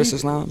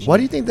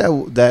you think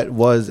that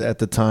was at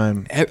the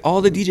time?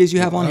 All the DJs you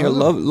have on here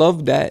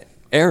love that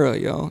era,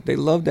 yo. They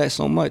love that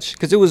so much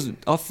because it was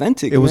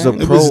authentic. It was a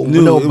man. pro. was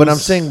new. No, It but I'm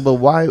was- saying, but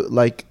why?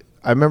 Like,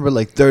 I remember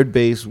like Third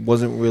Base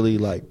wasn't really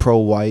like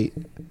pro-white.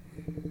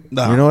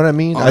 Nah. You know what I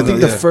mean? Oh, I think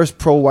no, the yeah. first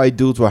pro-white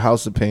dudes were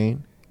House of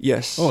Pain,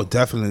 Yes. Oh,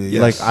 definitely.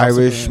 Yes. like House of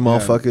Irish Pain,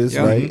 motherfuckers,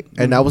 Yeah. right?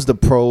 And that was the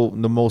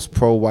most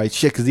pro-white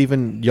shit. Because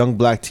even young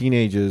black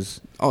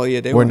teenagers, Oh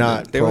yeah, they We're were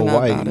not They were not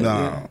pro-white. about it,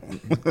 Yeah.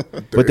 yeah.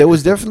 Nah. but there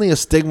was definitely a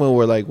stigma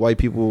where like white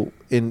people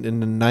in the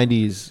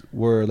 90s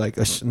were like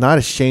not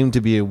ashamed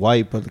to be a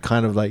white, but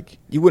kind of like,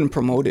 You wouldn't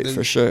promote it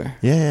for sure.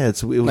 yeah,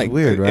 it was Like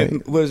weird, right?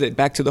 What was it?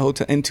 Back to the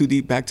hotel. In Too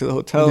Deep. Back to the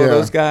hotel. Yeah.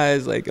 Those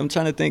guys. Like I'm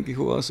trying to think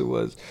who else it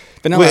was.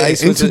 Vanilla Wait,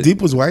 Ice was Into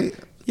Deep was white?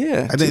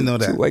 Yeah, I didn't know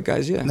that. Two white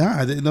guys. Yeah. Nah,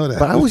 I didn't know that.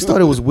 But I always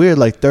thought it was weird,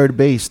 like Third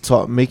Base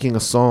making a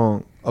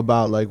song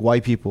about like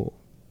white people,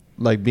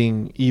 like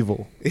being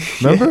evil.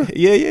 Remember?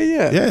 Yeah.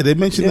 Yeah, they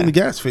mentioned Yeah. in the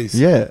gas face.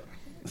 Yeah.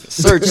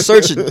 Search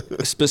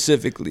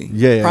specifically.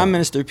 Yeah. Prime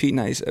Minister Pete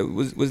Nice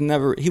was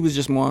never. He was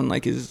just more on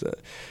like his,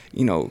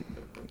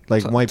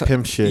 Like white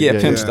pimp shit. Yeah,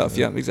 pimp yeah. stuff.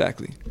 Yeah,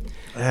 exactly.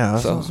 Yeah.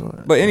 So,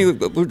 but anyway,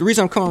 but the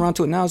reason I'm coming around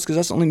to it now is because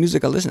that's the only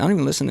music I listen. I don't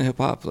even listen to hip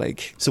hop.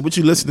 Like So what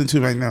you listening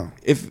to right now?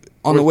 if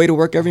on the way to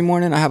work every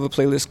morning, I have a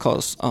playlist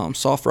called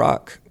Soft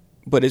Rock,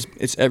 but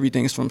it's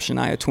everything from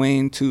Shania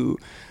Twain to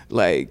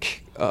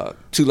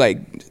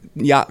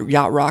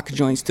yacht rock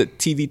joints to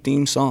TV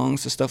theme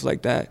songs to stuff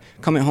like that.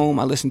 Coming home,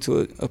 I listen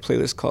to a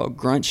playlist called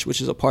Grunch, which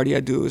is a party I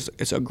do.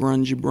 It's a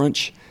grunge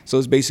brunch. So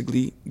it's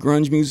basically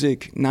grunge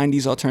music,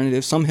 90s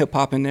alternative, some hip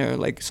hop in there,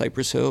 like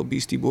Cypress Hill,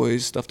 Beastie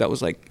Boys, stuff that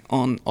was like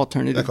on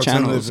alternative Like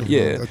channels. alternative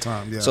Yeah. at the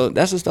time, yeah. So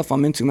that's the stuff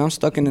I'm into. Man, I'm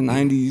stuck in the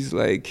 90s,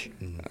 like,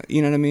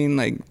 you know what I mean?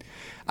 Like,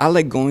 I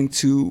like going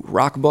to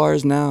rock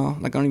bars now.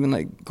 Like, I don't even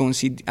like going to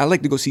see, I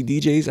like to go see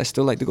DJs. I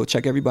still like to go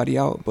check everybody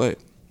out, but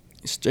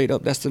straight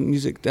up, that's the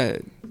music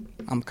that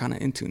I'm kind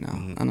of into now.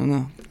 I don't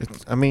know.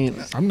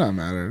 I'm not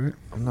mad at it.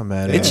 I'm not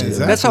mad at It's- it.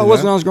 exactly. That's how it was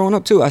man. when I was growing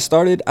up too. I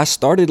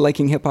started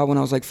liking hip hop when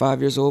I was like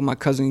 5 years old. My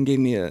cousin gave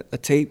me a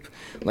tape,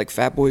 like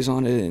Fat Boys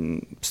on it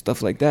and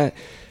stuff like that.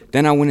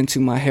 Then I went into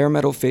my hair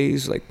metal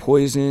phase, like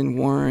Poison,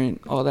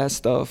 Warrant, all that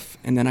stuff.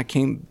 And then I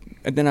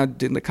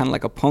did like, kind of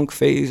like a punk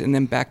phase, and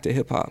then back to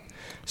hip hop.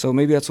 So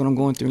maybe that's what I'm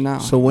going through now.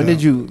 So when Yeah.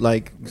 did you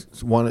like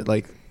want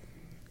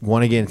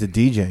to get into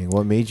DJing?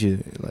 What made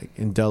you like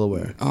in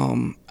Delaware?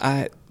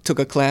 took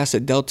a class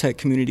at Del Tech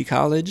Community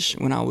College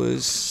when I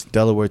was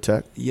Delaware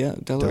Tech.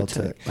 Delaware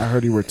Tech. I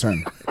heard you were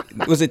 10.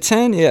 Was it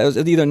 10? Yeah, it was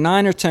either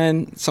 9 or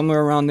 10,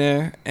 somewhere around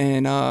there.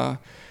 And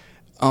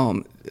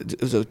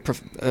it was a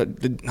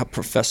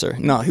professor.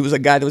 No, he was a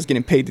guy that was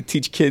getting paid to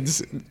teach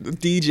kids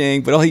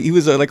DJing, but he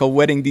was like a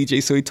wedding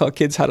DJ, so he taught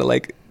kids how to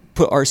like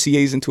put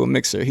RCAs into a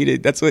mixer. He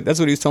did. That's what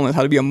he was telling us,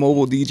 how to be a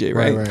mobile DJ,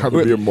 right? How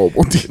to be a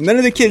mobile DJ. None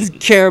of the kids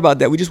care about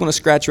that. We just want to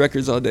scratch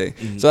records all day.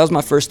 So that was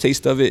my first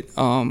taste of it.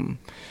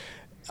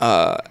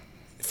 I've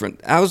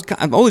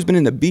always been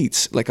into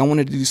beats. Like I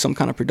wanted to do some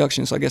kind of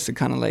production, so I guess it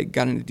kind of like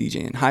got into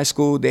DJing. In high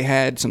school, they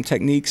had some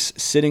techniques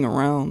sitting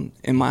around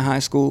in my high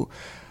school.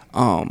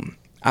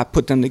 I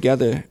put them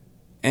together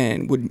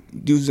and would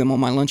use them on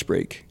my lunch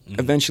break.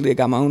 Eventually, I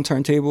got my own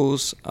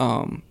turntables,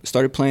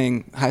 started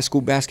playing high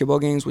school basketball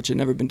games, which had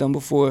never been done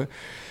before.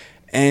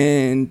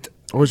 And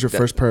what was your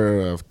first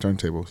pair of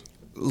turntables?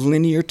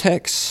 Linear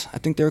Techs, I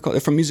think they were called.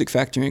 They're from Music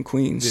Factory in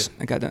Queens.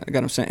 Yeah. I got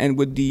them sent. And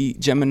with the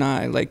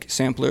Gemini like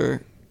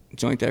sampler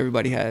joint that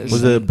everybody has.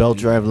 Was it a belt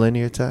drive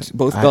Linear Tech?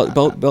 Both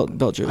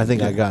belt drive. I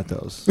think I got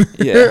those.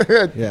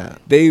 Yeah. Yeah.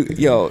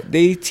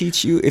 They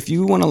teach you, if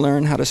you want to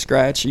learn how to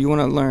scratch, or you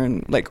want to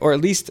learn like, or at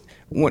least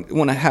want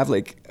to have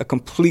like a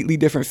completely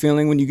different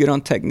feeling when you get on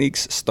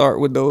techniques,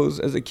 start with those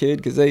as a kid,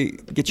 because they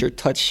get your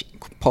touch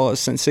pause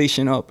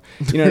sensation up.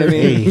 You know what I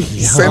mean?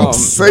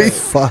 Sensation.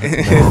 Fuck.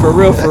 For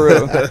real.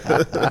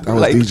 That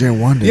was like, DJ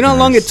Wonder. You know how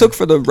long it took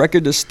for the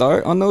record to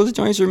start on those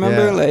joints?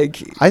 Remember, Yeah.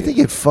 like I think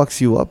it fucks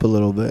you up a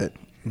little bit.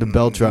 The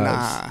belt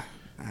drives.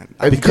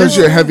 Nah. Because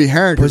you're a heavy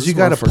hand. Because you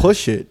got to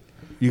push it.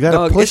 You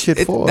got to push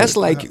it forward. That's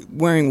like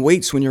wearing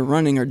weights when you're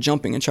running or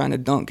jumping and trying to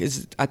dunk.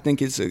 I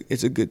think it's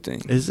a good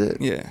thing. Is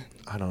it? Yeah.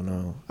 I don't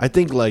know. I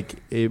think like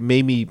it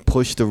made me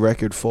push the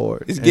record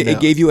forward. It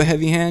gave you a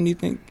heavy hand, you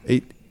think?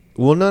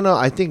 Well, no.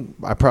 I think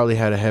I probably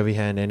had a heavy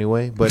hand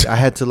anyway, but I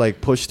had to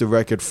like push the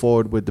record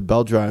forward with the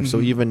belt drive.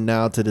 So even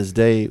now to this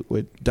day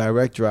with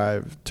direct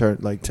drive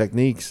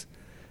techniques,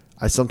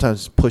 I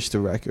sometimes push the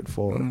record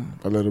forward.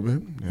 A little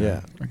bit.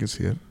 Yeah. I can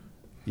see it.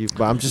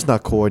 But I'm just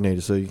not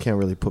coordinated, so you can't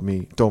really throw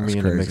me That's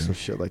in a mix crazy. of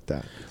shit like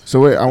that. So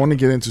wait, I want to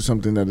get into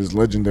something that is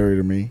legendary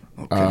to me.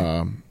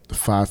 Okay. The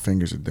 5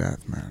 Fingers of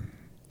Death, man.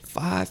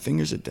 5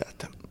 Fingers of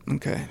Death.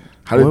 Okay.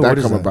 How did What that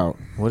is come that? about?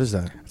 What is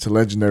that? It's a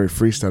legendary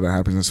freestyle that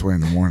happens this way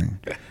in the morning.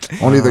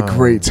 Only the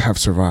greats have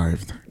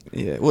survived.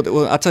 Yeah.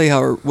 Well, I'll tell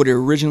you what it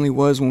originally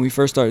was when we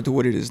first started to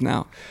what it is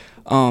now.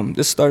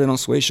 This started on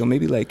Sway Show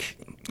maybe like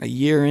a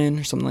year in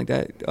or something like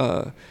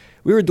that.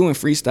 We were doing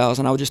freestyles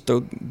and I would just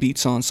throw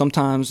beats on.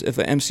 Sometimes if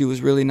an MC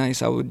was really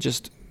nice, I would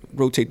just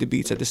rotate the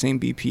beats at the same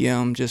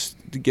BPM just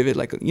to give it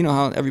like, you know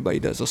how everybody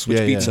does. They'll switch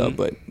beats up,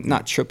 but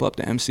not trip up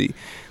the MC.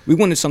 We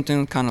wanted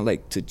something kind of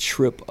like to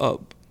trip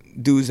up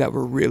dudes that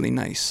were really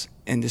nice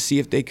and to see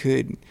if they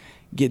could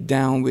get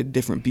down with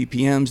different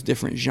BPMs,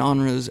 different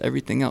genres,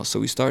 everything else. So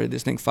we started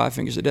this thing, 5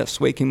 Fingers of Death.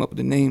 Sway came up with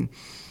the name.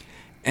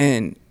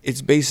 And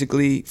it's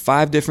basically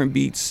 5 different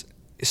beats.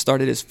 It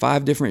started as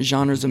 5 different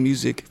genres of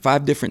music,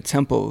 5 different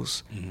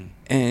tempos.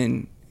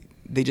 And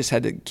they just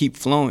had to keep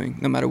flowing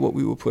no matter what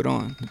we would put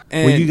on.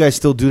 And Well, you guys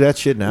still do that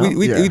shit now?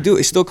 we do.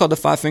 It's still called the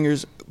 5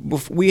 Fingers.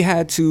 We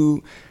had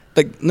to,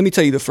 like, let me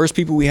tell you, the first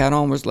people we had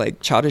on was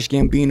like Childish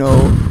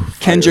Gambino,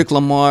 Kendrick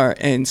Lamar,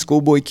 and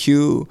Schoolboy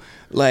Q,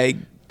 like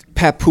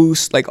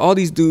Papoose, like all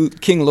these dudes,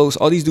 King Los,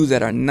 all these dudes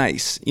that are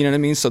nice. You know what I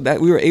mean? So that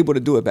we were able to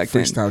do it back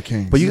then. Freestyle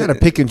King. But you got to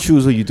pick and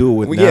choose who you do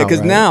it with now, Yeah, because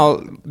right?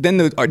 now, then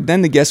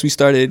the guests we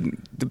started,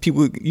 the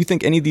people, you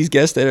think any of these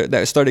guests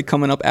that started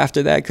coming up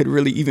after that could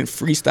really even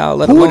freestyle,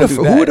 let alone do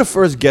that? Who were the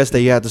first guests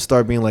that you had to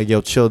start being like,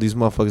 yo, chill, these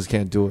motherfuckers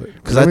can't do it?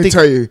 Because Let me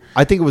tell you.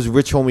 I think it was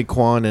Rich Homie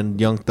Quan and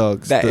Young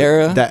Thugs. That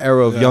era? That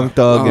era of Young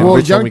Thug and Well,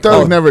 Rich Young Homie Thug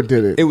Quan. never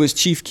did it. It was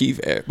Chief Keef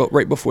era, but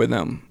right before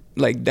them.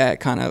 Like that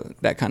kind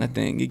of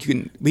thing. You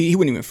couldn't. He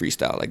wouldn't even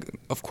freestyle. Like,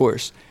 of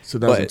course.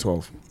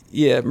 2012.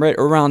 Yeah, right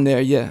around there.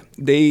 Yeah,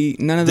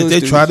 none of Did those. they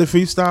dudes, try to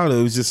freestyle? Or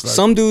it was just like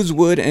Some dudes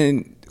would,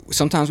 and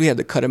sometimes we had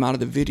to cut them out of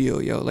the video.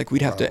 Yo, like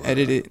we'd have to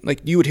edit it. Like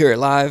you would hear it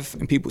live,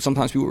 and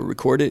sometimes people would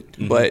record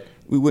it, but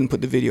we wouldn't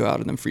put the video out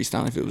of them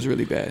freestyling if it was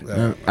really bad.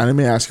 And let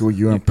me ask you, were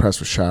you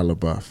impressed with Shia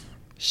LaBeouf?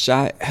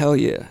 Hell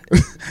yeah.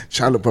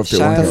 Shia LaBeouf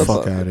did Shia one. Get the LaBeouf.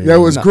 fuck out of here. Yeah, it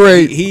was No,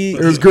 great. he-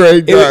 it was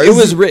great, guys. It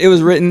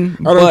was written.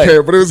 I don't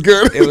care, but it was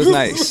good. It was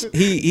nice.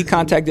 He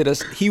contacted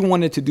us. He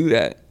wanted to do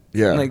that.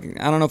 Yeah. Like,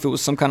 I don't know if it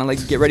was some kind of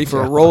like get ready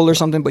for a role or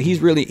something, but he's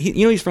really,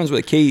 he's friends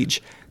with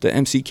Cage, the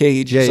MC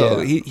Cage. Yeah, so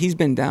yeah. he's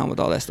been down with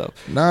all that stuff.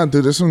 Nah,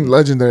 dude, there's some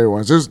legendary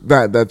ones. There's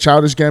that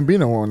Childish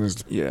Gambino one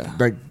is Yeah.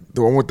 like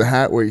the one with the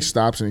hat where he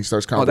stops and he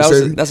starts Oh,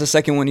 conversating. that's the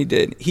second one he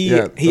did.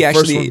 Yeah, He the first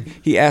actually, one-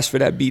 he asked for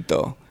that beat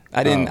though.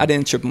 I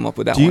didn't trip him up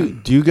with that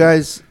one. Do you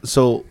guys,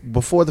 so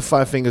before the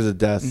 5 Fingers of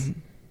Death,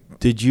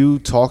 did you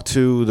talk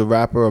to the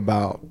rapper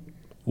about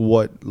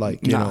what,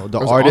 like, you Nah. know, the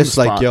It was on the artist,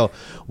 like, spot. yo,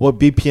 what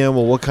BPM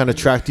or what kind of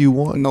track do you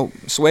want? Nope.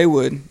 Sway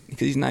would,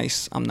 because he's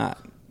nice. I'm not.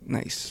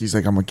 Nice. He's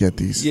like, I'm gonna get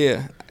these.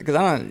 Yeah, because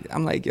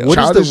I'm like, yo,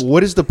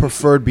 What is the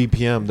preferred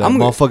BPM that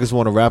motherfuckers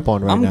want to rap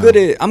on right now?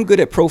 I'm good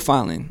at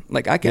profiling.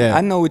 Like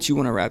I know what you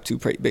want to rap to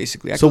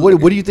basically. So what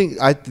do you think?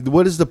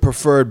 What is the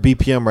preferred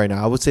BPM right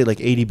now? I would say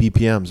like 80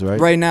 BPMs, right?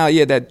 Right now,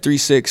 yeah, that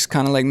 3/6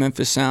 kind of like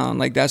Memphis sound.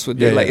 Like that's what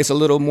they're like. It's a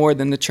little more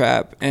than the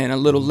trap and a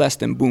little less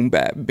than boom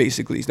bap.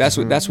 Basically, that's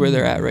where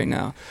they're at right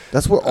now.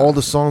 That's where all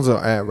the songs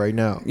are at right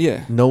now.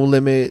 Yeah. No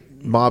Limit,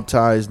 Mob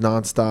Ties,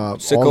 Nonstop,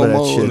 Sicko all of that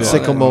Mode,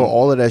 shit. Sicko Mode,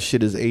 all of that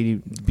shit is 80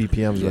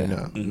 BPMs right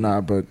now.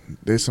 Nah, but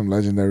there's some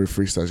legendary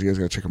freestyles. You guys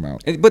gotta check them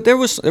out. But there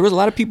was a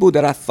lot of people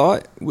that I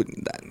thought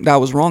that I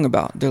was wrong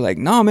about. They're like,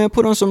 nah, man,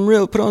 put on some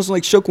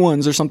like Shook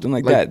Ones or something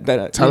like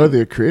that. Tyler,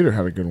 the Creator,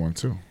 had a good one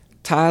too.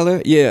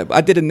 Tyler, yeah,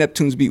 I did a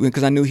Neptunes beat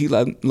because I knew he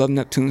loved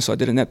Neptunes, so I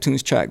did a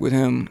Neptunes track with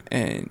him,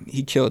 and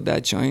he killed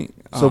that joint.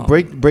 So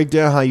break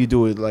down how you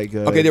do it. Like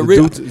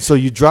so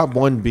you drop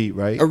one beat,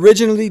 right?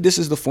 Originally, this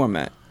is the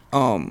format.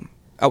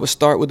 I would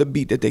start with a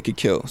beat that they could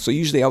kill. So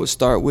usually I would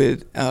start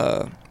with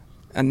a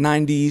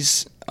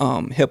 90s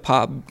hip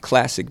hop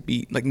classic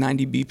beat, like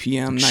 90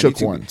 BPM, 92,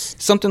 Shook Ones,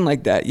 something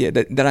like that. Yeah,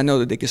 that I know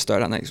that they could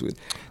start out nice with.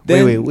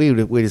 Then,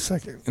 wait a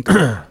second.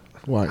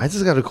 Why? I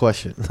just got a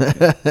question.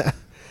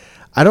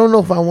 I don't know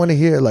if I want to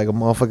hear like a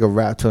motherfucker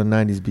rap to a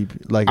 90s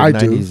BP, like a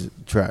 90s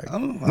track.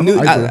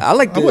 I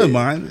like the, I wouldn't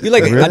mind. You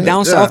like a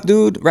down south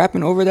dude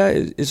rapping over that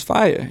is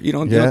fire. You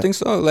don't think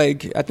so?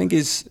 Like I think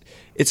it's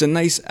a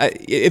nice.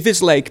 If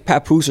it's like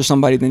Papoose or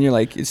somebody, then you're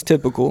like it's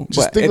typical.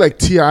 Just think like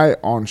T.I.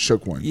 on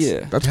Shook Ones.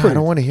 Yeah, that's pretty. I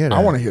don't want to hear that.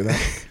 I want to hear that.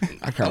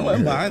 I kind of want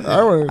to hear that.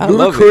 I want to.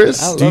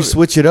 Ludacris. Do you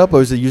switch it up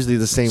or is it usually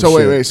the same? So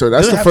shit? wait. So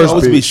that's the first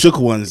beat. Be Shook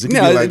Ones.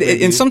 No,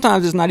 and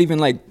sometimes it's not even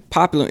like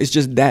popular. It's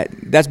just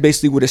that's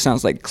basically what it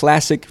sounds like.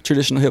 Classic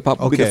traditional hip hop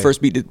would be the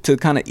first beat to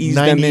kind of ease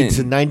them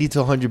in. 90 to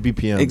 100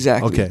 BPM.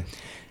 Exactly. Okay.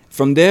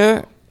 From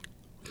there.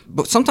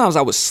 But sometimes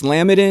I would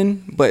slam it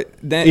in, but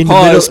then in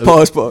pause.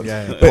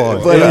 Yeah,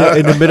 pause. But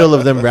in the middle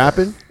of them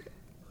rapping,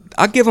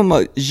 I give them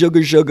a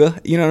sugar,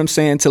 you know what I'm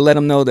saying, to let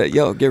them know that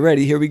yo, get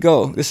ready, here we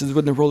go. This is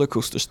when the roller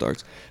coaster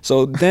starts.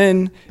 So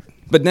then,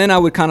 but then I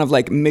would kind of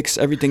like mix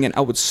everything and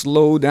I would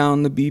slow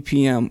down the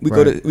BPM.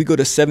 We go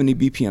to 70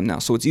 BPM now,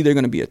 so it's either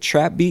going to be a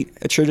trap beat,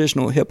 a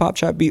traditional hip hop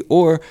trap beat,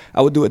 or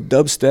I would do a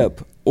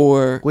dubstep.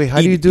 Or wait,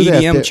 how do you do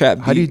EDM that? Trap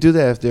beat. How do you do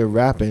that if they're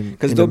rapping?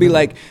 Because they'll be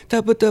like,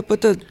 and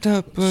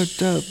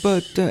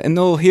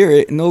they'll hear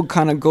it and they'll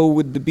kind of go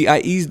with the beat. I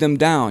ease them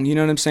down, you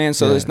know what I'm saying?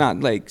 So it's not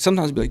like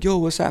sometimes be like, yo,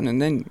 what's happening?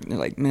 Then they're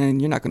like, man,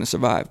 you're not gonna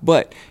survive.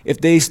 But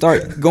if they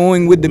start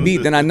going with the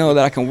beat, then I know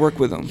that I can work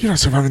with them. You're not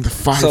surviving the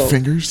five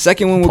fingers.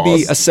 Second one would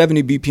be a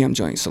 70 BPM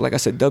joint. So like I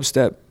said,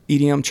 dubstep,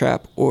 EDM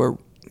trap, or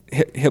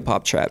hip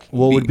hop trap.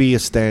 What would be a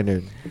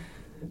standard?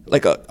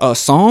 Like a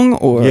song,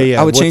 or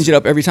I would change it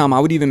up every time. I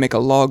would even make a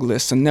log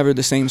list and never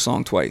the same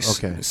song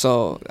twice. Okay.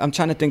 So I'm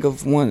trying to think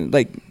of one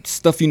like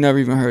stuff you never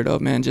even heard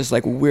of, man. Just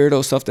like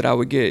weirdo stuff that I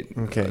would get.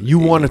 Okay. You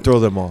want to throw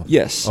them off?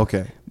 Yes.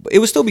 Okay. But it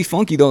would still be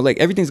funky though. Like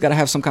everything's got to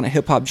have some kind of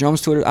hip hop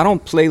drums to it. I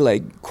don't play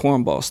like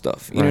cornball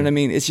stuff. You know what I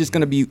mean? It's just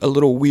gonna be a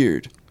little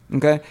weird.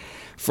 Okay.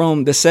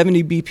 From the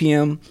 70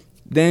 BPM,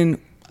 then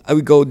I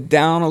would go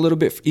down a little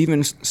bit,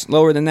 even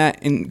slower than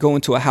that, and go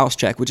into a house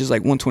track, which is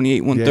like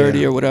 128,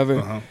 130 or whatever.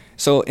 Uh-huh.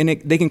 So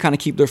they can kind of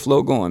keep their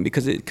flow going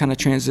because it kind of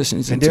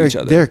transitions into each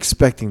other. They're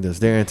expecting this.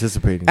 They're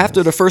anticipating.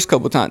 After the first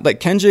couple times, like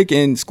Kendrick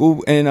and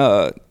School and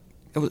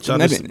it was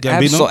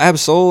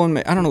Ab-Soul and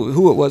I don't know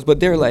who it was,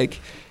 but they're like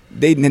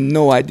they had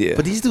no idea.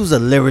 But these dudes are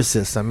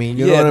lyricists. I mean,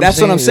 you know what I'm that's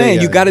saying? what I'm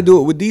saying. You got to do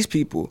it with these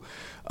people,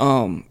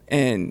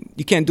 and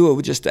you can't do it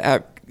with just the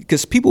app.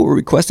 Because people were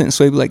requesting it,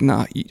 so they'd be like,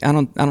 "Nah, I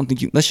don't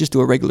think you. Let's just do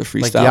a regular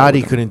freestyle." Like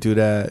Yachty couldn't do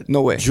that.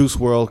 No way. Juice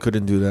WRLD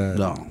couldn't do that.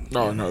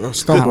 No.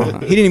 That's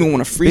he didn't even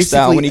want to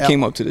freestyle when he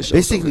came up to the show.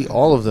 Basically,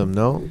 all of them,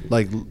 no.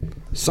 Like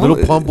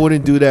Lil Pump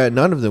wouldn't do that.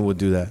 None of them would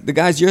do that. The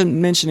guys you're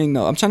mentioning,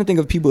 though, I'm trying to think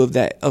of people of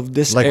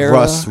this like era.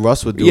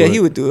 Russ would do it. Yeah,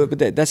 he would do it,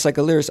 but that's like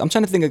a lyricist. I'm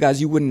trying to think of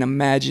guys you wouldn't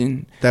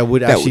imagine that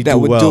would actually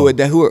do it.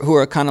 That who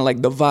are kind of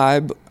like the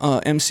vibe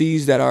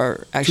MCs that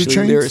are actually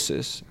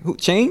lyricists. Who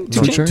Chain?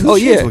 Two Chainz? Oh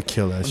yeah, would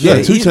kill that shit.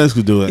 Yeah, 2 Chainz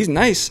could do it. He's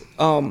nice.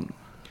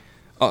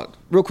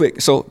 Real quick.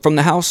 So from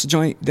the house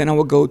joint, then I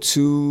would go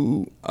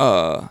to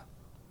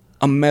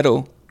a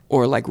metal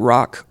or like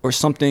rock or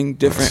something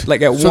different.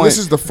 Like at so this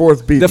is the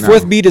fourth beat. The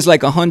fourth beat is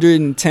like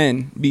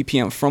 110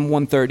 BPM from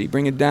 130.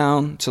 Bring it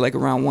down to like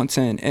around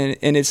 110,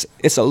 and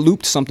it's a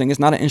looped something. It's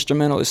not an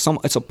instrumental.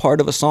 It's a part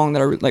of a song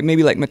that I like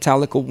maybe like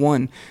Metallica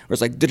 1, where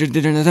it's like you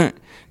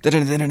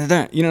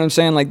know what I'm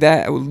saying, like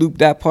that. I would loop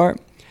that part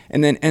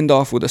and then end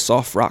off with a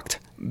soft rocked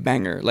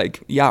banger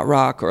like yacht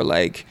rock or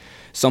like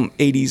some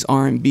 80s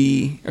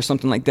R&B or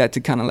something like that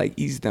to kind of like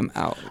ease them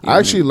out. I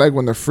actually like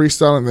when they're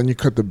freestyle and then you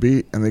cut the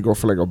beat and they go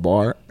for like a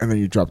bar and then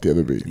you drop the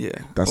other beat. Yeah,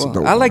 that's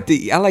dope. I like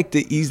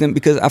to ease them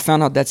because I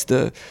found out it's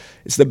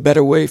the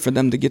better way for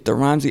them to get the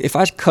rhymes. If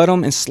I cut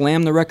them and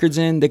slam the records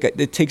in,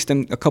 it takes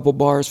them a couple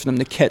bars for them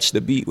to catch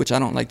the beat, which I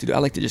don't like to do. I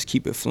like to just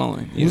keep it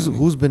flowing.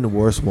 Who's been the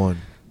worst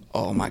one?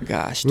 Oh my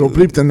gosh, dude. We'll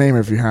bleep the name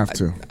if you have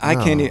to. I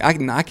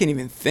can't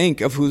even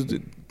think of who's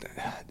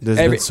There's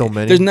been so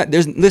many.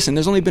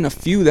 There's only been a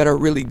few that are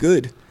really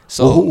good.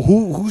 So well,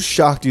 who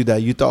shocked you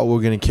that you thought we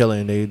were gonna kill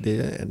it and they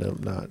end up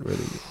not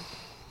really?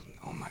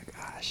 Oh my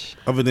gosh.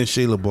 Other than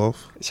Shia LaBeouf.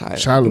 Shia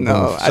LaBeouf.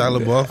 No, Shia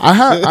LaBeouf.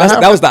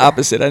 that was the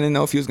opposite. I didn't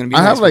know if he was gonna be.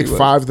 I have like but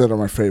 5 that are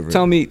my favorite.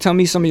 Tell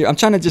me some of your. I'm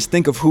trying to just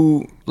think of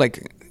who's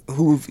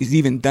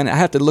even done it. I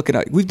have to look it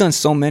up. We've done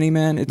so many,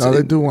 man.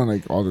 They do one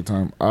like all the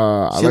time.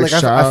 I See, like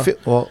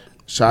Shia.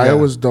 Shia yeah.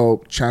 was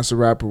dope. Chance the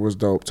Rapper was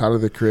dope. Tyler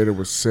the Creator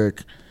was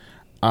sick.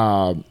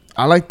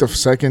 I like the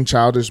second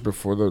Childish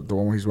before the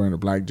one where he's wearing a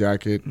black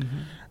jacket.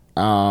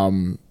 Oh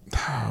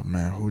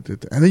man, who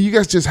did that? And then you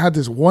guys just had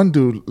this one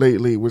dude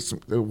lately with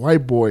a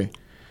white boy.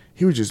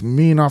 He was just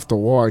mean off the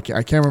wall. I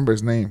can't remember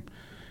his name,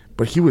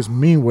 but he was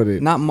mean with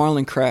it. Not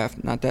Marlon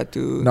Craft, not that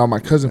dude. No, my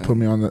cousin put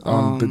me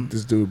on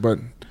this dude, but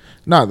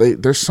no,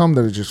 there's some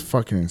that are just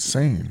fucking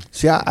insane.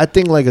 See, I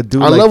think like a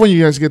dude. I love when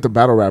you guys get the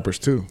battle rappers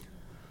too.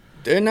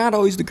 They're not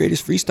always the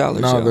greatest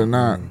freestylers. No, yo. they're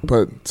not.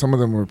 But some of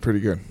them were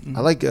pretty good. I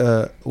like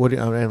I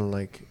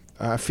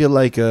feel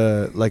like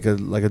a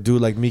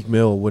dude like Meek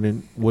Mill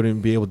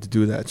wouldn't be able to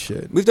do that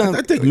shit. We've done.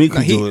 I think Meek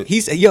can do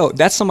it.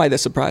 That's somebody that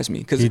surprised me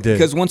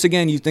because once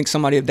again you think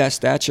somebody of that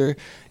stature,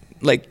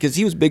 like because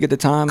he was big at the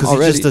time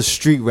already. He's just a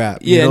street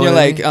rap. Yeah, and you're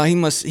like, he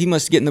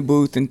must get in the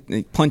booth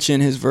and punch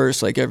in his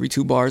verse like every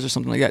 2 bars or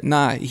something like that.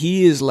 Nah,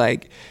 he is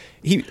like.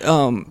 He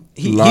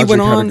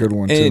went on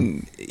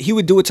and he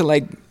would do it to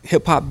like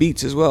hip hop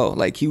beats as well.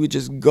 Like he would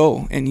just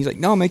go and he's like,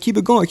 no man, keep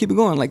it going.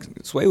 Like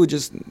Sway would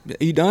just,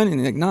 are you done?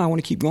 And like, no, I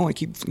want to keep going,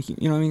 you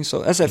know what I mean?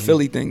 So that's that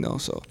Philly thing though.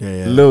 So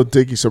yeah. Lil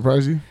Dicky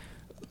surprise you?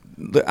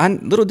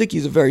 Little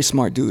Dicky's a very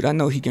smart dude. I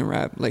know he can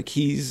rap. Like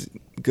he's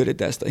good at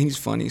that stuff. He's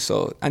funny.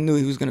 So I knew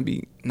he was gonna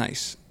be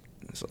nice.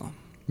 So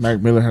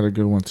Mac Miller had a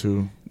good one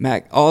too.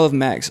 All of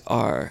Mac's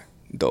are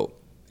dope.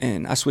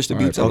 And I switched the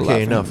beats up a lot.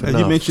 Okay, enough.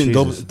 You mentioned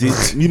dope.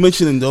 You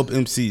mentioned dope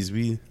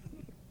MCs.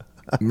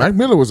 Mac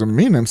Miller was a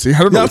mean MC. I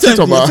don't know what you're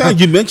talking about.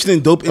 You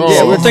mentioned dope MCs.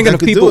 Yeah, we're thinking of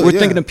people. We're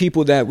thinking of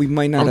people that we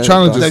might not. I'm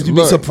trying to just you'd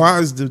be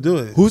surprised to do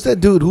it. Who's that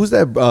dude? Who's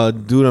that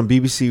dude on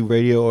BBC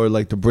Radio or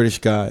like the British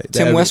guy?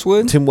 Tim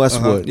Westwood. Tim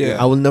Westwood. Yeah.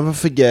 I will never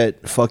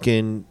forget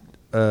fucking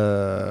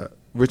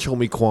Rich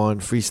Homie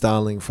Quan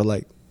freestyling for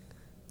like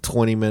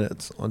 20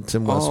 minutes on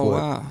Tim Westwood. Oh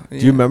wow! Yeah.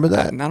 Do you remember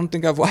that? I don't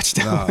think I've watched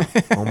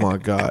that. Oh my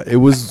god! It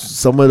was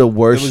some of the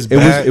worst.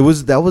 It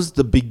was that was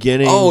the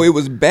beginning. Oh, it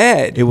was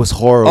bad. It was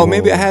horrible. Oh,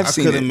 maybe I have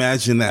seen it. I could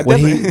imagine that. When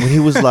he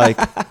was like,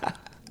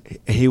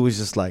 he was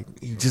just like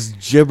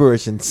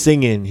gibberish and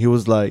singing. He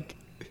was like,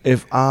 he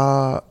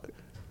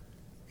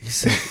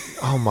said,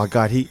 oh my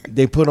god.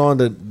 They put on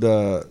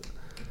the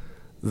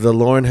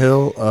Lauryn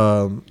Hill,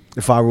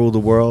 If I Rule the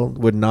World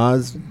with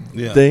Nas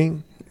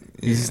thing.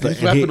 He's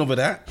rapping over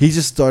that. He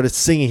just started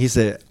singing. He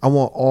said, I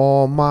want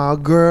all my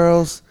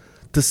girls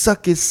to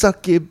suck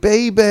it,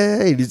 baby.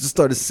 And he just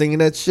started singing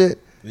that shit.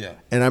 Yeah.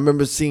 And I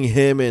remember seeing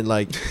him and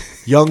like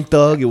Young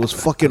Thug. It was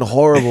fucking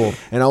horrible.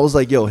 And I was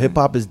like, yo, hip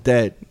hop is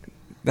dead.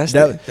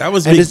 That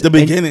was the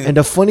beginning. And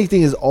the funny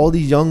thing is, all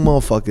these young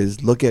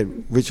motherfuckers look at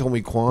Rich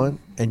Homie Quan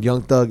and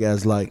Young Thug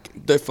as like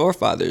their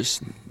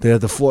forefathers. They're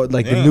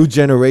the new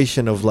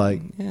generation of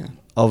like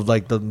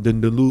the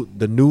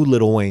new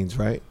Lil Waynes,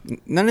 right?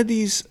 None of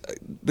these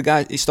the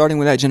guys starting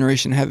with that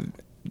generation have.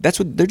 That's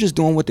what they're just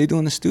doing. What they do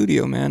in the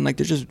studio, man. Like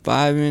they're just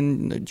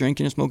vibing, they're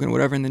drinking and smoking, or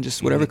whatever, and then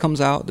just whatever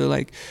comes out, they're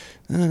like,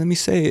 let me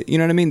say it. You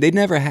know what I mean? They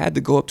never had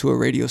to go up to a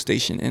radio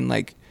station and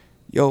like,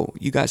 yo,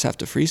 you guys have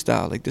to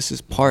freestyle. Like this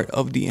is part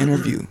of the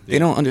interview. They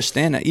don't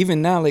understand that.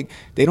 Even now, like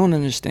they don't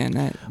understand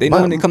that. They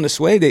know when they come to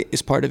Sway,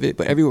 it's part of it,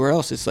 but everywhere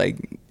else, it's like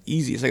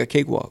easy. It's like a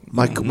cakewalk.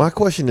 My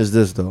question is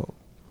this though: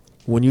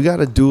 when you got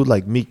a dude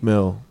like Meek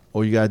Mill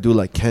or you got a dude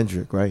like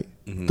Kendrick, right?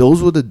 Mm-hmm.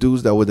 Those were the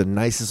dudes that were the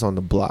nicest on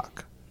the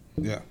block.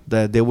 Yeah,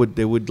 that they would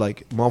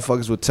like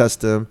motherfuckers would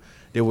test them,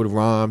 they would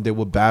rhyme, they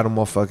would battle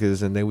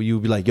motherfuckers, and you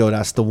would be like, yo,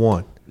 that's the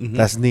one,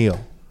 that's Neo.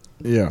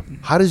 Yeah.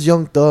 How does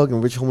Young Thug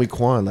and Rich Homie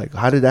Quan, like,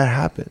 how did that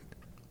happen?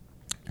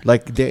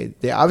 Like they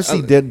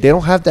obviously they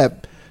don't have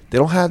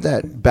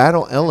that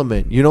battle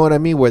element, you know what I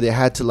mean, where they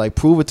had to like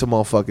prove it to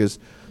motherfuckers.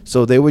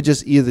 So they were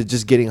just either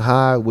just getting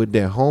high with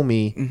their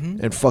homie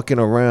and fucking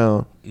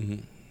around.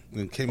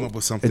 And came up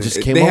with something.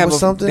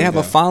 They have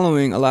a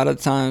following a lot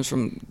of times.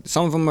 From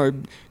some of them are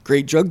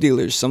great drug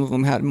dealers. Some of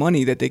them had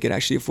money that they could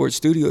actually afford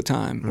studio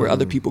time where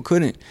other people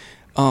couldn't.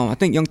 I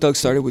think Young Thug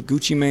started with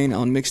Gucci Mane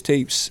on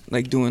mixtapes,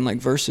 like doing like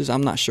verses.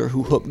 I'm not sure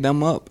who hooked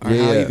them up or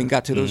how he even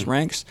got to those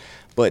ranks,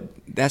 but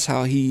that's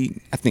how he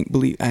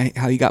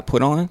how he got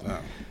put on. Wow.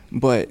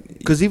 But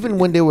because even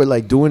when they were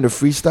like doing the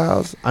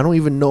freestyles, I don't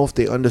even know if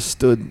they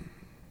understood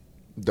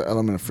the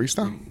element of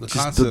freestyle.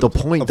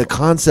 The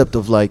concept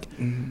of like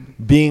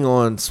being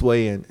on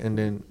Sway and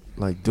then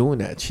like doing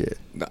that shit.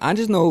 I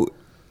just know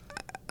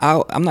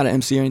I'm not an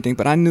MC or anything,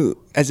 but I knew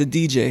as a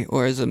DJ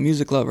or as a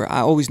music lover, I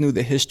always knew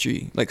the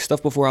history, like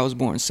stuff before I was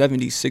born,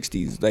 70s,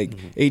 60s, like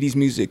 80s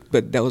music,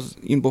 but that was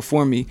even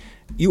before me.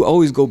 You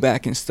always go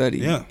back and study.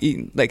 Yeah.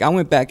 Like I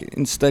went back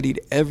and studied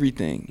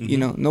everything. You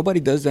know, nobody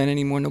does that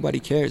anymore. Nobody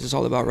cares. It's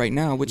all about right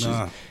now, which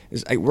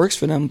is it works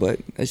for them, but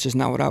it's just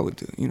not what I would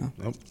do. You know.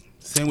 Nope.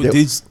 Same with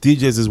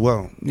DJs as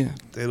well. Yeah.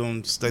 They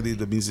don't study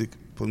the music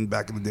from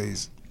back in the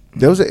days.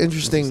 There was an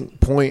interesting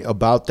point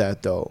about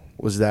that though,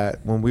 was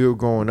that when we were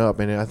growing up,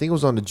 and I think it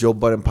was on the Joe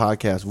Budden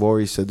podcast,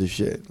 Rory said this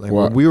shit. Like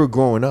when we were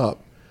growing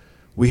up,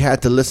 we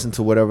had to listen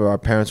to whatever our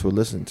parents would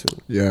listen to.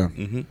 Yeah.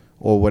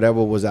 Or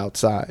whatever was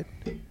outside.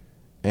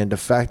 And the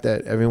fact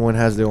that everyone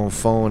has their own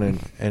phone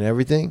and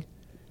everything,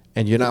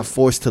 and you're not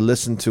forced to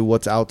listen to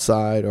what's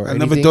outside or anything.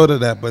 I never thought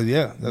of that, but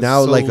yeah. That's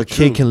now, so like a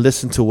true. kid can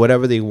listen to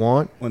whatever they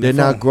want. On They're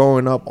their not phone.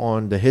 growing up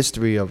on the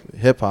history of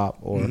hip hop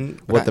or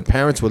what the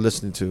parents were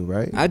listening to,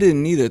 right? I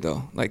didn't either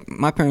though. Like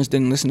my parents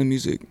didn't listen to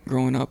music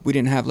growing up. We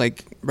didn't have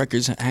like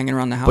records hanging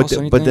around the house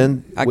or anything. But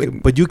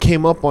then, but you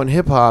came up on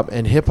hip hop,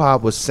 and hip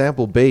hop was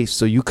sample based,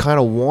 so you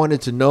kind of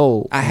wanted to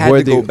know. I had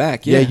to go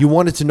back. Yeah, you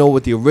wanted to know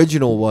what the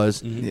original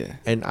was. Yeah.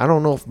 And I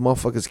don't know if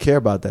motherfuckers care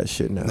about that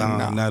shit now.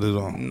 Nah, not at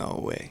all.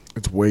 No way.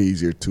 It's way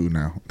easier too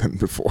now than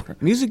before.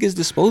 Music is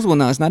disposable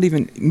now. It's not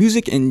even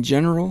music in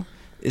general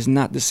is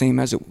not the same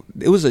as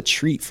it was a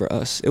treat for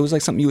us. It was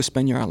like something you would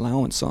spend your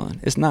allowance on.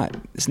 It's not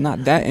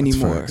that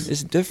anymore. facts.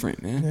 It's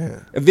different, man.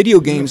 Yeah.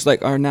 Video games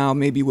like are now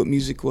maybe what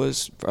music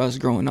was for us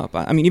growing up.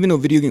 I mean, even though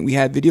we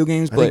had video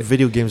games, I but think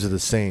video games are the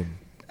same.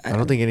 I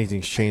don't think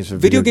anything's changed for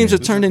video games have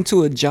turned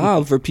into a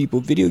job for people.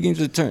 Video games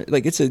have turned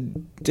like it's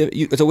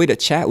a way to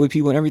chat with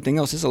people and everything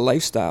else. It's a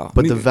lifestyle.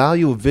 But the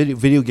value of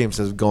video games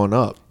has gone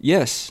up.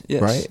 yes,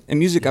 Right? and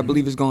music I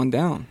believe has gone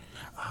down.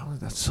 Oh,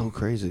 that's so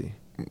crazy.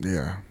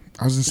 Yeah.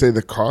 I was gonna say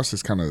the cost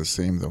is kind of the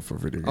same though for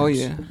video games. Oh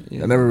yeah,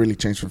 yeah. It never really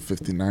changed from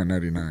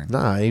 $59.99.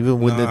 Nah,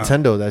 even with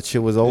Nintendo, that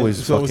shit was always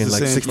it's always fucking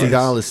the like same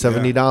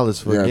 $60,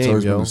 $70 for Yeah, a it's game,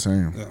 always been yo. the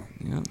same. Yeah.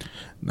 Yeah.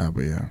 Nah,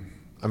 but yeah,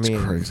 I mean,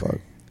 it's crazy. fuck.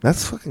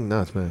 That's fucking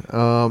nuts, man.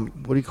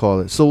 What do you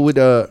call it? So with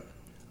I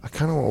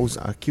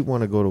keep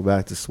wanting to go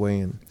back to Sway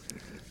in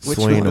Which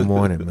the one?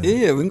 morning, man.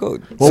 Yeah, we can go.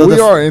 Well, So we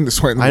the- are in the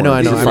sweat. I know.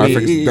 I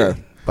mean, yeah.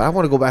 But I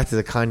want to go back to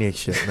the Kanye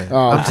shit, man.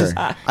 Oh,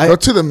 okay. Go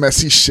to the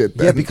messy shit.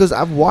 Then. Yeah, because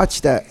I've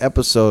watched that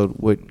episode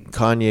with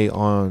Kanye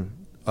on,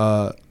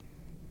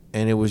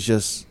 and it was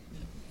just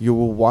you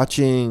were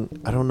watching.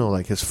 I don't know,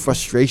 like his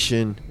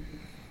frustration,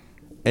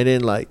 and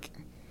then like,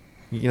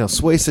 you know,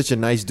 Sway's such a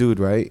nice dude,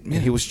 right? Yeah.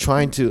 And he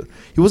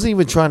wasn't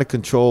even trying to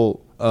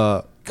control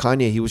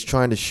Kanye. He was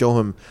trying to show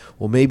him,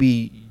 well,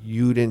 maybe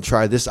you didn't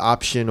try this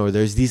option, or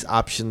there's these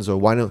options, or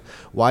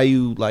why are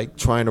you like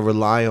trying to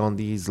rely on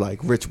these like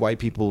rich white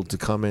people to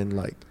come and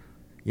like,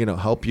 you know,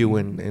 help you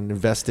and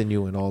invest in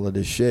you and all of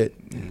this shit.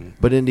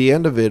 But in the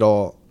end of it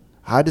all,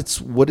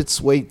 what did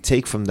Sway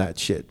take from that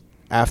shit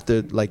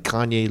after like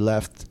Kanye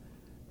left?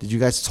 Did you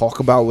guys talk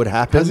about what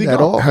happened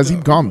all? Has he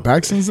gone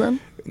back since then?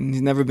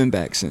 He's never been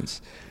back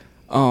since.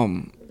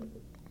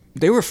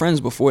 They were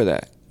friends before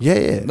that.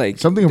 Yeah. Like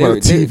Something they about were-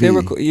 a TV. They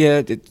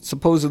were,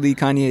 supposedly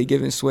Kanye had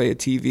given Sway a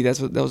TV.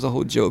 That was the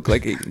whole joke.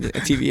 Like a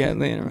TV had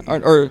laying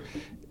around, or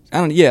I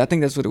don't. Yeah, I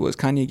think that's what it was.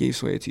 Kanye gave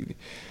Sway a TV.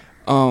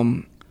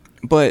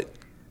 But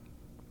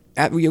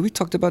we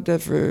talked about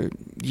that for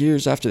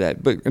years after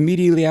that. But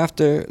immediately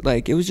after,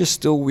 like it was just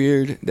still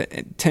weird. The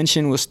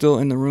tension was still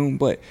in the room,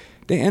 but.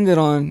 They ended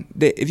on.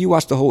 If you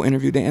watch the whole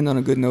interview, they end on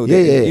a good note.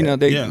 Yeah. You know,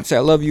 they say "I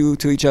love you"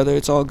 to each other.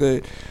 It's all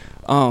good.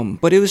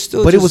 But it was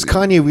still. But just, it was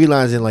Kanye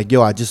realizing like,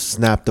 yo, I just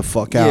snapped the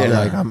fuck out. Yeah.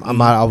 Like I'm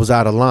out. I was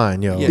out of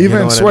line, yo. Yeah. You know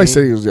Even what I Sway mean?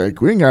 said he was like,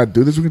 "We ain't gotta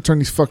do this. We can turn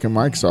these fucking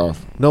mics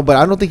off." No, but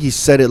I don't think he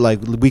said it like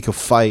we could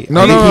fight.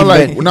 No, I think he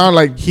like meant- no,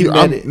 like he I'm,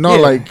 meant it. no,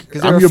 Yeah, like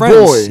 'cause they I'm were your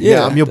friends. boy.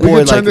 Yeah, I'm your We boy.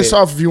 can turn like this it.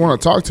 off if you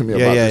want to talk to me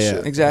about this yeah.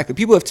 shit. Exactly.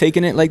 People have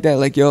taken it like that.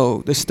 Like,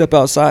 yo, let's step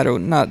outside or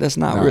not. That's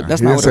not. Nah,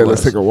 That's he not didn't what say it was.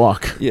 let's take a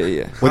walk.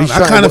 Yeah. What he's I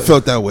trying- kind of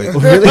felt that way.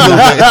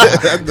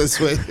 That's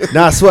way.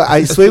 Nah,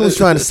 Sway was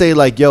trying to say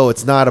like, yo,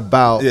 it's not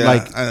about Yeah,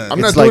 like. I'm I'm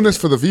it's not like- doing this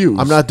for the views.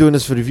 I'm not doing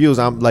this for the views.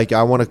 I'm like,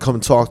 I want to come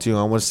talk to you.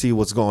 I want to see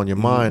what's going on in your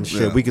mind.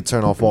 Shit, yeah. we could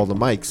turn off all the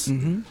mics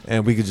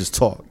and we could just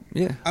talk.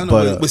 Yeah. I don't know,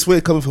 But, but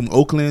Sway coming from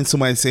Oakland,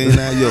 somebody saying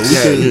that, yo,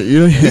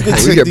 We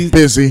take get these-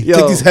 busy. Yo,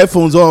 take these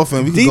headphones off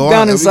and we can Deep go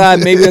down out.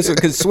 inside, maybe that's what.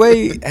 Because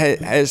Sway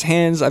has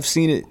hands. I've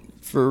seen it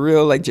for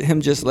real. Like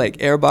him just like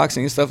airboxing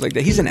and stuff like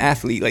that. He's an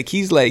athlete. Like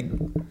he's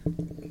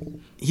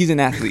an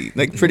athlete.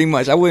 Like pretty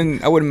much. I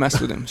wouldn't mess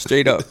with him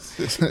straight up.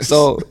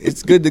 So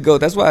it's good to go.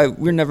 That's why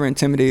we're never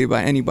intimidated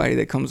by anybody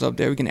that comes up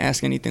there. We can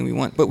ask anything we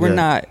want, but we're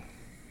not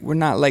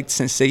like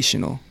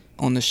sensational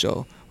on the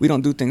show. We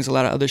don't do things a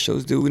lot of other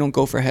shows do. We don't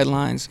go for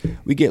headlines.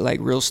 We get like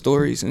real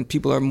stories, and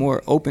people are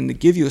more open to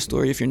give you a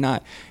story if they're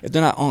not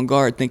on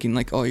guard thinking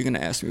like, oh, you're gonna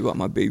ask me about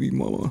my baby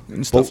mama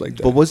and stuff like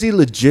that. But was he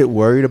legit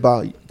worried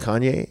about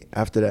Kanye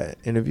after that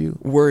interview?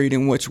 Worried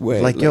in which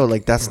way? Like, yo,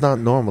 like that's not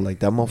normal. Like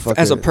that motherfucker.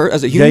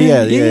 as a human,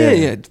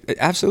 Yeah.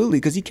 absolutely,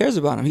 because he cares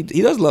about him.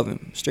 He does love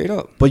him straight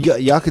up. But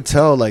y'all could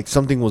tell like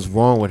something was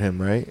wrong with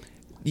him, right?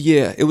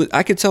 Yeah, it was.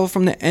 I could tell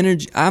from the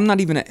energy. I'm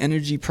not even an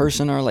energy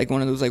person or like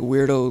one of those like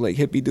weirdo like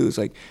hippie dudes.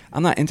 Like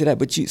I'm not into that.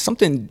 But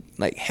something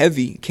like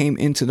heavy came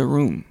into the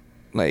room,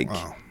 like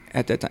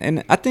at that time.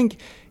 And I think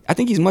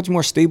he's much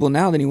more stable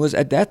now than he was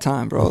at that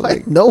time, bro.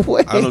 Like, no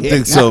way. I don't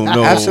think so.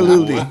 No.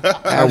 Absolutely.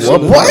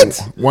 Absolutely.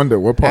 What? Wonder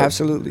what part?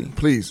 Absolutely.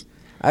 Please.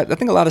 I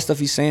think a lot of stuff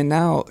he's saying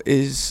now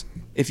is,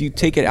 if you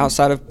take it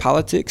outside of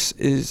politics,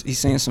 is he's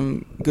saying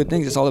some good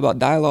things. It's all about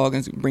dialogue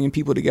and bringing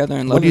people together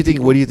and loving What do you think?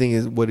 people. What do you think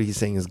is what he's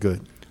saying is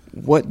good?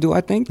 What do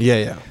I think?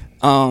 Yeah.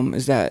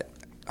 Is that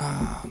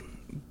I'm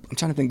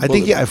trying to think. I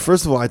think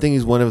first of all, I think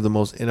he's one of the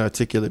most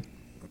inarticulate,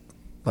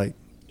 like,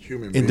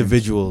 Human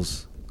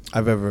individuals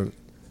I've ever.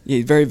 Yeah,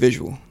 he's very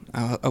visual.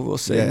 I will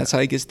say, Yeah. and that's how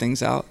he gets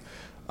things out.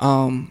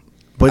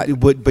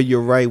 But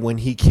you're right, when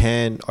he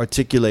can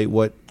articulate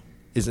what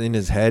is in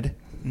his head.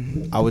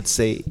 I would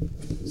say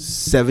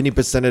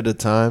 70% of the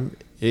time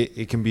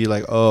it can be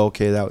like, oh,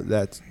 okay,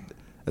 that's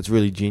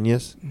really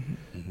genius.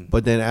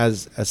 But then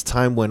as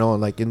time went on,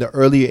 like in the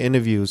earlier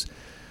interviews,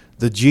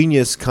 the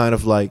genius kind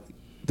of like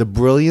the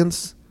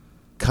brilliance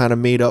kind of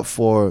made up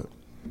for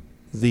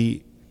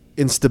the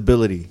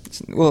instability.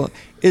 Well,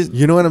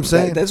 you know what I'm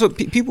saying? That's what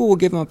people will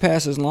give him a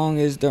pass as long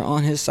as they're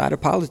on his side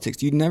of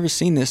politics. You've never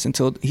seen this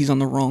until he's on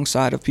the wrong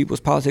side of people's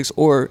politics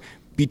or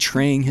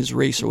betraying his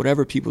race or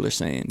whatever people are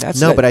saying.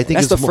 But I think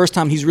that's the first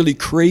time he's really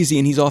crazy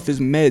and he's off his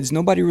meds.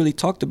 Nobody really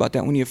talked about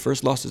that when he had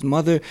first lost his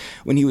mother,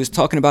 when he was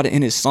talking about it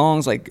in his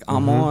songs, like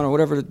I'm On or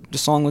whatever the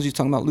song was. He's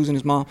talking about losing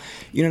his mom.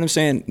 You know what I'm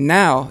saying?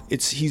 Now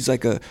he's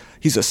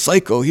a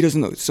psycho. He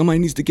doesn't know. Somebody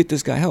needs to get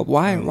this guy help.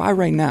 Why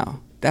right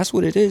now? That's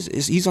what it is.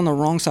 He's on the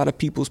wrong side of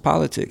people's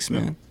politics,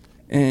 man.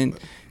 And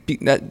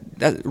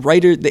that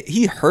writer,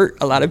 he hurt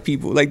a lot of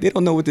people. Like, they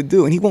don't know what to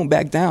do, and he won't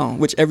back down,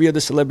 which every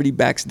other celebrity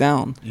backs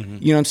down. You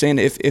know what I'm saying?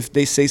 If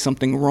they say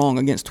something wrong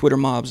against Twitter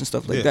mobs and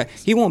stuff like that,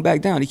 he won't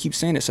back down. He keeps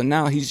saying it. So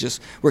now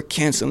we're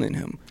canceling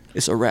him.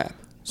 It's a wrap.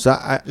 So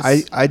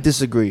I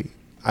disagree.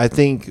 I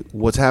think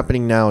what's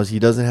happening now is he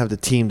doesn't have the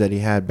team that he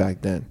had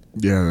back then.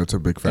 Yeah, that's a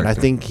big factor. And I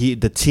think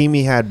the team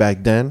he had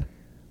back then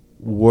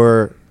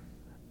were,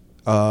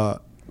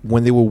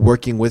 when they were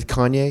working with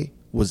Kanye,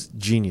 was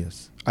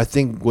genius. I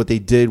think what they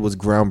did was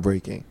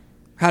groundbreaking.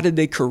 How did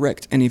they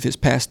correct any of his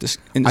past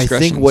indiscretions? I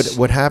think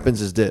what happens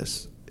is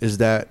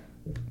that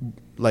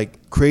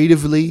like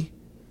creatively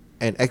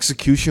and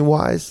execution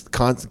wise,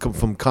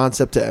 from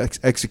concept to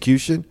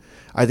execution,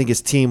 I think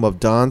his team of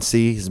Don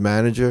C, his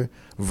manager,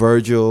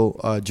 Virgil,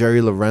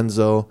 Jerry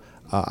Lorenzo,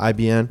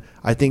 IBN,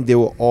 I think they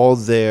were all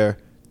there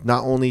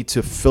not only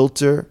to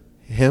filter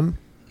him,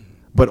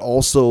 but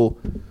also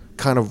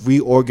kind of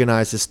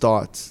reorganize his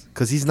thoughts,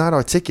 because he's not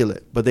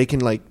articulate, but they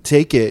can like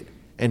take it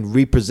and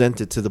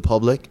represent it to the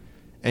public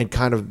and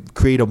kind of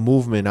create a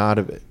movement out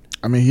of it.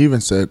 I mean, he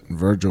even said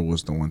Virgil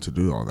was the one to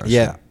do all that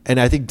Yeah, shit. and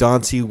I think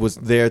Don C was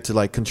there to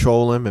like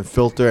control him and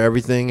filter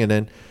everything, and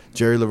then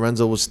Jerry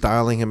Lorenzo was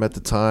styling him at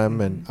the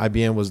time, and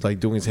IBM was like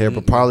doing his hair.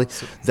 But probably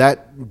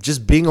that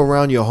just being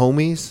around your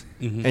homies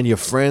and your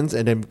friends,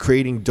 and then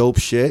creating dope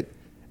shit,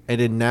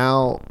 and then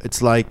now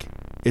it's like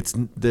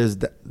there's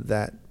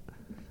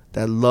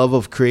that love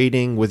of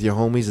creating with your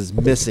homies is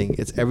missing.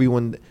 It's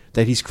everyone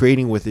that he's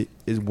creating with it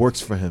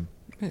works for him.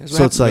 Yeah,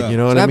 so it's like, you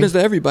know what I mean? happens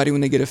to everybody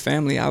when they get a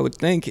family, I would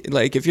think.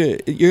 Like, if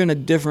you're in a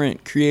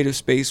different creative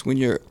space when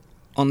you're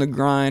on the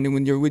grind and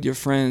when you're with your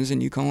friends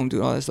and you come home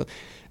do all that stuff.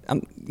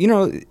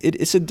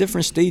 It's a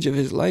different stage of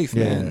his life,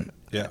 man.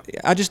 Yeah.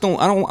 I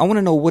want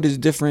to know what is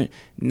different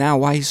now,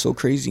 why he's so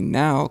crazy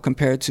now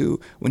compared to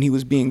when he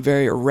was being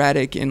very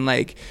erratic and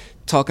like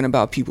talking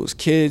about people's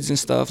kids and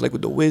stuff, like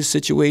with the Wiz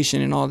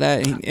situation and all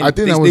that. And I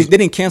think they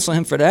didn't cancel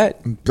him for that.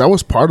 That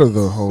was part of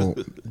the whole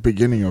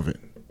beginning of it.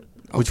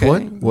 Which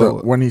Okay.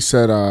 one? When he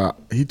said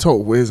he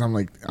told Wiz, I'm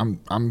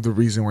the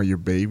reason why your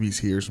baby's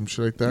here, some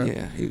shit like that.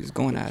 Yeah, he was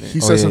going at it. He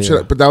said some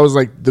shit, but that was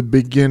like the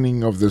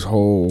beginning of this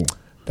whole.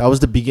 That was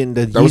the beginning.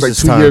 That was like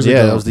 2 years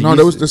ago. That was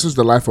the this is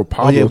the life of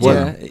Pablo. yeah,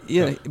 time.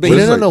 yeah. But But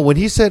he's no. When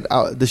he said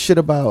the shit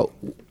about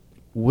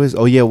Wiz,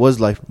 it was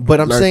life. But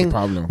I'm Life saying of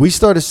Pablo. we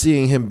started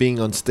seeing him being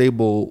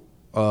unstable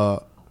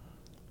with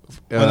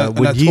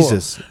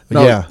Yeezus.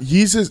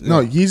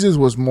 Yeezus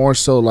was more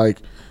so like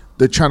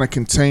they're trying to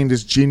contain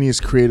this genius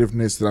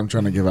creativeness that I'm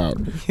trying to give out.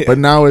 Yeah. But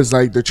now it's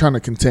like they're trying to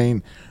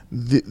contain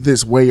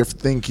this way of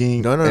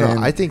thinking. No.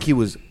 I think they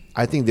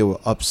were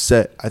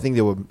upset. I think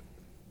they were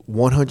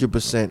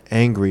 100%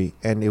 angry,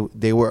 and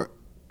they were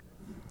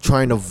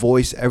trying to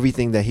voice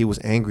everything that he was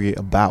angry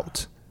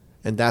about,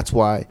 and that's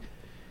why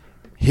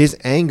his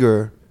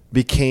anger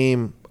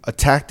became a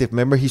tactic.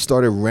 Remember, he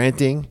started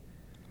ranting,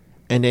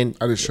 and then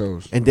at his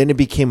shows, and then it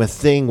became a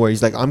thing where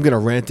he's like, "I'm gonna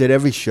rant at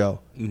every show,"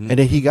 and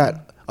then he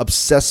got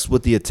obsessed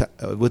with the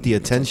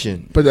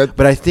attention.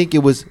 But I think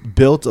it was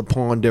built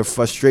upon their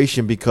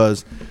frustration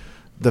because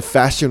the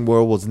fashion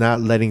world was not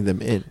letting them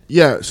in.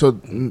 Yeah,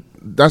 so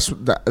that's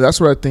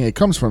where I think it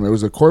comes from. It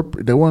was a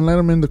corporate. They wouldn't let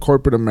him in the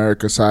corporate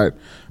America side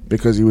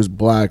because he was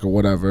black or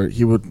whatever.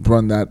 He would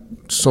run that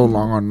so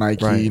long on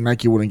Nike. Right.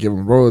 Nike wouldn't give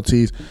him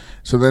royalties.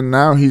 So then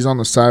now he's on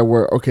the side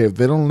where, okay, if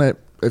they don't let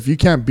if you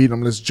can't beat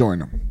them, let's join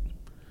them.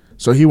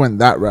 So he went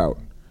that route.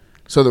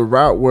 So the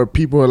route where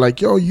people are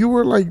like, yo, you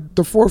were like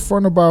the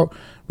forefront about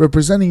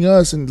representing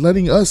us and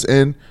letting us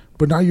in,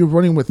 but now you're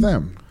running with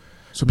them.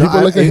 So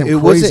people look at him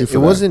crazy for that. It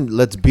wasn't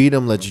let's beat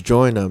them, let's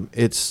join them.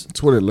 It's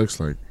what it looks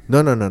like.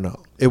 No.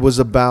 It was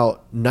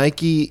about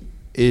Nike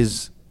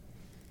isn't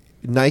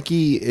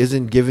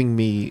giving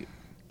me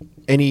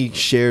any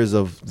shares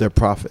of their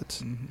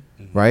profits,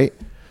 right?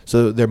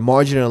 So they're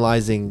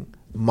marginalizing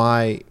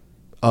my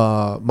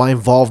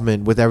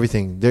involvement with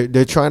everything.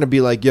 They're trying to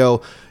be like,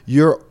 yo,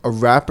 you're a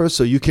rapper,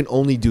 so you can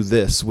only do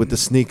this with the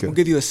sneaker. We'll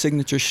give you a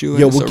signature shoe.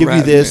 Yeah, we'll give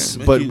you this,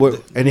 but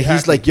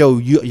he's like, yo,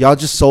 y'all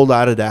just sold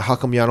out of that. How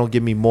come y'all don't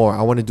give me more?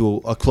 I want to do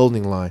a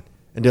clothing line.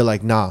 And they're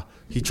like, nah.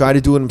 He tried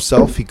to do it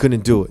himself. He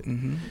couldn't do it.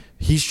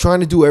 He's trying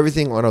to do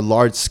everything on a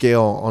large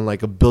scale, on like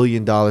 $1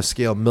 billion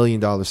scale, $1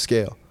 million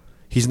scale.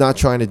 He's not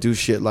trying to do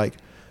shit like,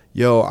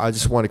 yo, I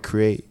just want to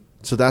create.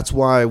 So that's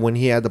why when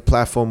he had the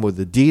platform with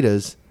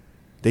Adidas,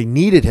 they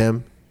needed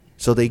him.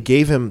 So they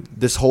gave him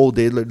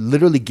they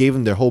literally gave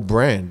him their whole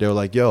brand. They were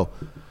like, yo,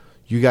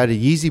 you got a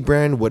Yeezy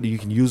brand, what you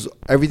can use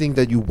everything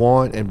that you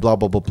want and blah,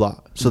 blah, blah, blah.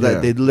 So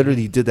that they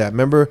literally did that.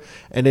 Remember?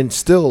 And then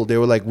still they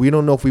were like, we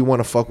don't know if we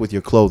want to fuck with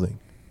your clothing.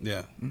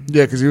 Yeah.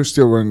 Yeah, because he was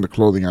still wearing the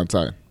clothing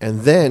outside.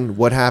 And then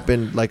what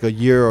happened like a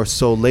year or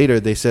so later,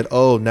 they said,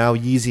 oh, now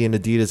Yeezy and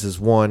Adidas is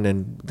one,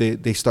 and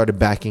they started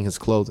backing his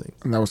clothing.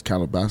 And that was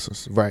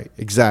Calabasas. Right,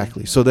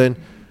 exactly. So then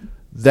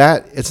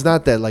that, it's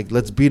not that like,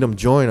 let's beat him,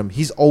 join him.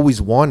 He's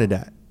always wanted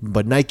that.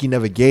 But Nike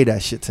never gave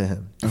that shit to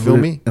him. You feel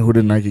me? And who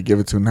did Nike give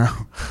it to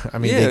now? I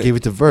mean, they gave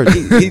it to Virgil.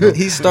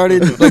 He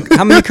started, like,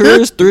 how many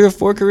careers? 3 or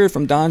 4 careers?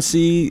 From Don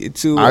C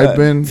to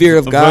Fear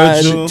of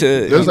God Virgil.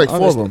 to... There's like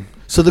 4 of them.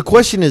 So the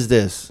question is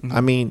this.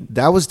 I mean,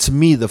 that was to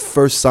me the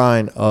first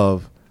sign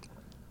of,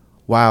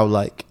 wow,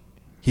 like,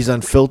 he's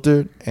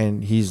unfiltered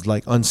and he's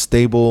like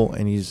unstable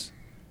and he's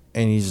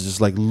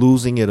just like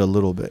losing it a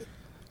little bit.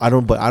 I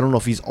don't know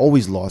if he's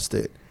always lost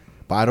it.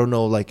 But I don't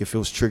know, like, if it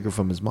was triggered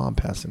from his mom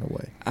passing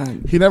away.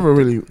 He never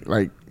really,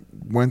 like,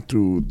 went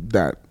through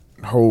that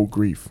whole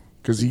grief.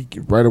 Because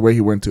right away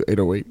he went to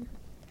 808.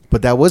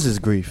 But that was his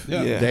grief.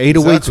 Yeah. The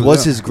 808s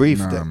was his grief.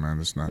 Nah, man,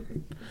 it's not.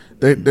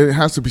 There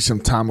has to be some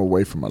time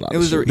away from a lot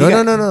of shit.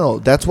 No.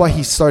 That's why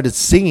he started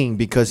singing,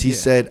 because he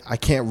said, I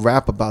can't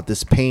rap about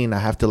this pain. I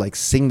have to, like,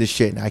 sing the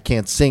shit. And I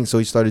can't sing, so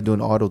he started doing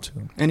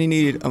auto-tune. And he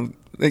needed...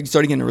 like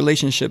started getting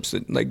relationships,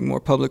 like more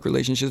public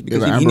relationships,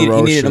 because Yeah, he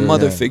needed a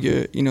mother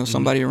figure, you know,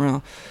 somebody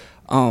around.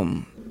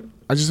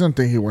 I just don't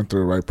think he went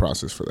through the right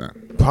process for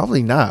that.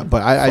 Probably not,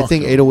 but I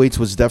think 808s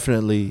was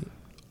definitely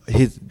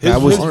that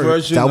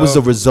version was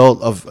the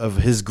result of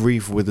his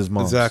grief with his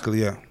mom.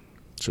 Exactly, yeah.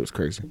 Shit was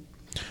crazy.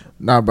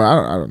 Nah, but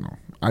I don't know.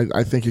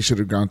 I think he should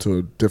have gone to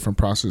a different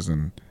process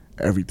than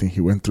everything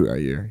he went through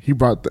that year. He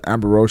brought the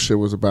Amber Rose shit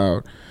was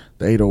about,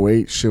 the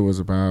 808 shit was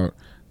about,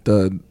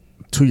 the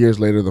 2 years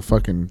later the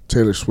fucking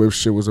Taylor Swift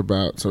shit was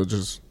about. So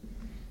just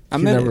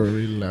never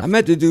really left. I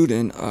met the dude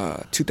in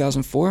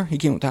 2004. He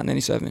came with Hot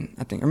 97,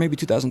 I think, or maybe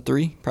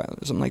 2003, probably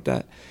something like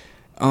that.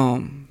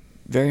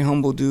 Very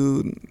humble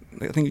dude.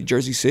 I think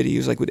Jersey City. He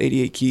was like with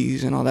 88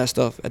 Keys and all that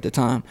stuff at the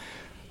time.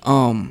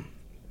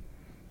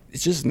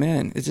 It's just,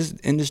 man, it's just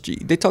industry.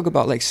 They talk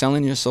about like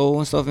selling your soul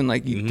and stuff, and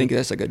like you think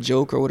that's like a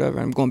joke or whatever.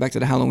 I'm going back to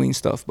the Halloween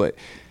stuff, but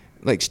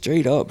like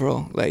straight up,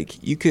 bro,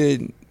 like you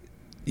could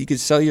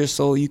sell your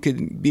soul. You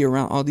could be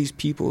around all these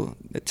people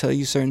that tell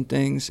you certain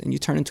things, and you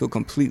turn into a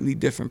completely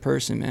different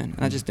person, man.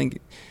 And I just think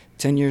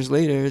 10 years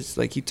later, it's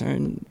like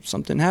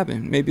something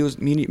happened. Maybe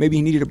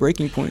he needed a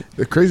breaking point.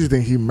 The crazy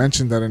thing, he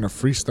mentioned that in a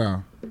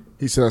freestyle.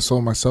 He said, I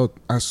sold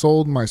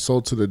my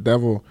soul to the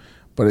devil,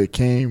 but it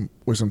came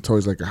with some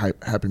toys like a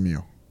Happy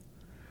Meal.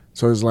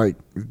 So it's like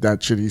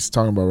that shit he's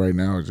talking about right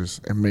now.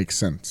 It makes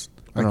sense.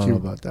 I don't know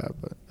about that,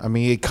 but I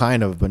mean, it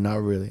kind of, but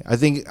not really. I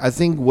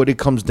think what it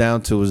comes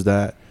down to is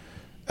that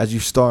as you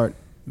start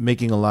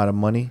making a lot of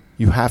money,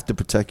 you have to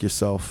protect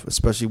yourself,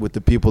 especially with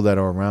the people that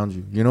are around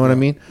you. You know what I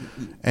mean?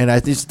 And I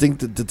just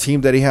think that the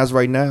team that he has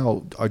right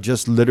now are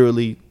just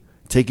literally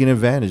taking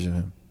advantage of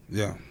him.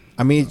 Yeah.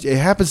 I mean, it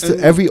happens to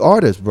every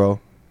artist, bro.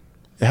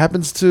 It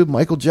happens to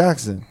Michael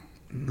Jackson.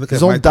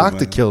 His own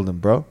doctor killed him,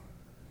 bro.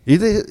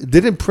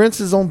 Didn't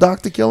Prince's own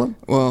doctor kill him?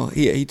 Well,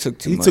 yeah, he took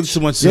too much. He took too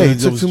much. Yeah, he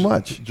took too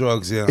much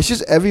drugs. Yeah, it's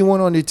just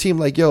everyone on your team.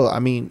 Like, yo, I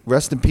mean,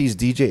 rest in peace,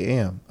 DJ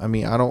Am. I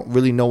mean, I don't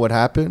really know what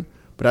happened,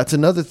 but that's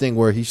another thing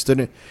where he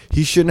shouldn't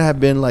have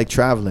been like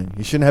traveling.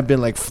 He shouldn't have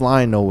been like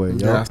flying nowhere.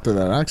 Yo. After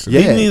that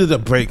accident, yeah. He needed a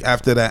break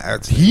after that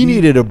accident. He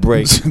needed a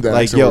break.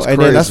 Like, yo, and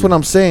then that's what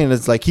I'm saying.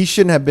 It's like he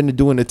shouldn't have been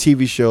doing a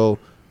TV show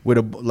with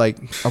a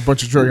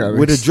bunch of drug addicts.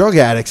 With the drug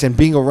addicts and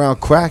being around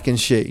crack and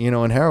shit, you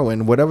know, and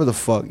heroin, whatever the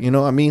fuck, you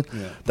know what I mean?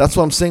 Yeah. That's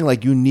what I'm saying.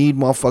 Like, you need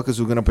motherfuckers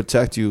who are gonna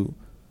protect you,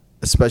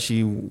 especially,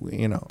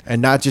 you know,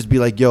 and not just be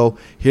like, yo,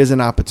 here's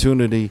an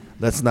opportunity.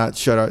 Let's not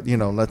shut the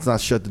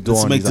door.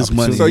 Let's on make these this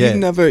money. So you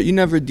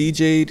never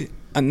DJ'd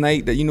a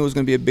night that you know was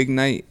gonna be a big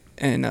night,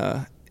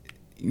 and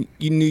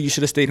you knew you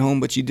should have stayed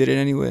home, but you did it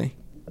anyway.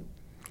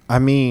 I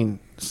mean,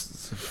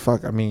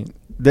 fuck. I mean,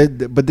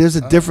 but there's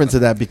a difference to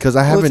that because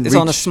I Well, haven't. it's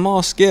on a reached-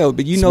 small scale,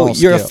 but Small you're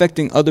scale.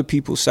 affecting other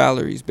people's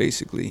salaries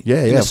basically.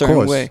 Yeah, in yeah, a of certain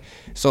course. way.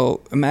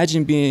 So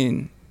imagine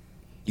being.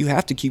 You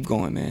have to keep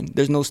going, man.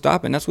 There's no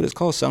stopping. That's what it's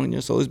called, selling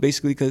your soul. It's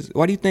basically because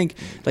why do you think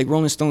like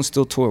Rolling Stones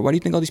still tour? Why do you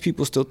think all these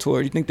people still tour?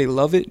 Do you think they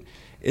love it?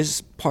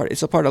 It's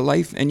a part of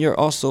life, and you're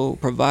also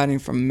providing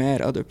for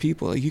mad other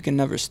people. Like you can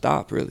never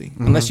stop, really,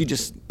 unless you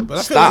just But I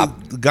feel stop.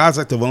 like guys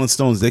like the Rolling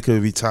Stones, they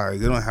could retire.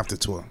 They don't have to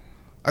tour.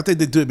 I think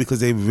they do it because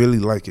they really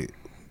like it.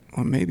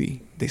 Or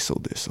maybe they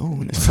sold their soul,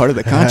 and it's part of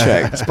the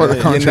contract. It's part of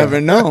the contract. You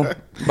never know.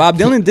 Bob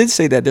Dylan did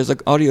say that. There's an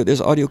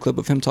audio clip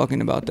of him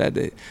talking about that.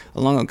 That a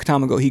long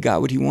time ago he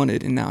got what he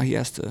wanted, and now he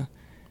has to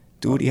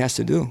do what he has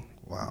to do.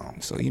 Wow.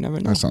 So you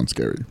never know. That sounds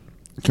scary.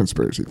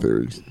 Conspiracy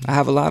theories I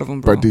have a lot of them,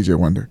 bro. by DJ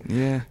Wonder.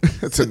 Yeah.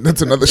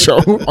 That's another show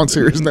on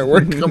Sirius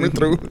Network coming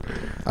through.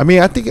 I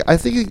mean, I think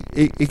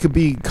it could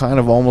be kind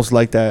of almost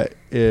like that.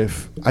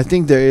 If I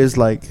think there is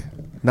like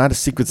not a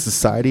secret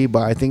society,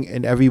 but I think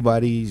in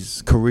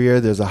everybody's career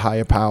there's a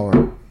higher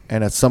power,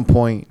 and at some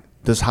point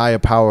this higher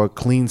power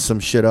cleans some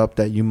shit up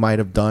that you might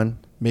have done.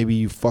 Maybe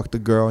you fucked a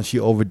girl and she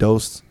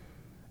overdosed,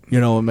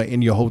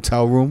 in your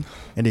hotel room,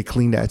 and they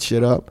clean that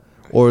shit up.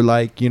 Or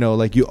like you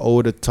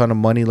owed a ton of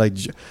money. Like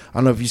I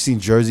don't know if you've seen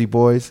Jersey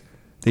Boys.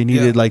 They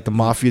needed like the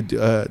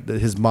mafia,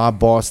 his mob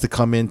boss to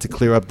come in to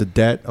clear up the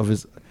debt of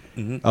his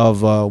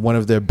of one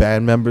of their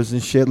band members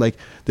and shit. Like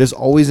there's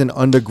always an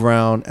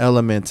underground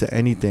element to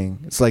anything.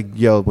 It's like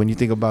when you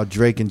think about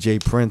Drake and Jay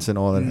Prince and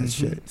all of that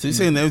shit. So you're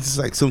saying that it's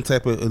like some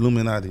type of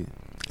Illuminati?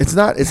 It's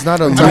not a It's a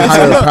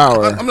higher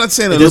power. I'm not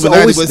saying There's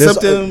Illuminati, always- but there's-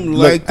 something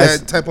look, like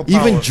as- that type of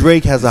power. Even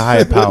Drake has a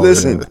higher power.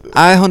 Listen,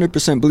 I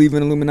 100% believe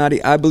in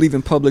Illuminati. I believe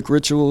in public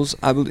rituals.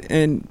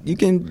 And you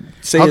can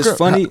say How it's come-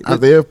 funny. Have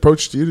they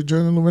approached you to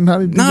join the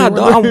Illuminati? DJ Nah,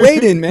 Wonder? dog, I'm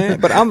waiting, man.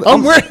 But I'm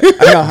waiting.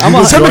 Yeah,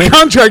 I'm Send the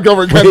contract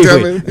over, Wait,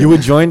 goddammit. you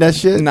would join that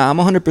shit? Nah, I'm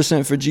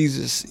 100% for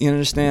Jesus. You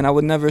understand? I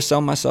would never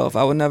sell myself.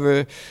 I would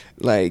never,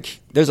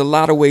 there's a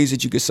lot of ways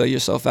that you could sell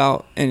yourself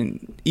out.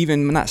 And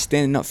even not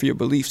standing up for your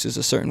beliefs is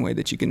a certain way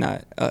that you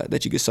cannot,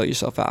 that you could sell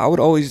yourself out.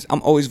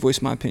 I'm always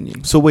voice my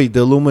opinion. So wait,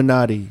 the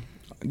Illuminati.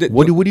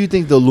 What do you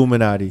think the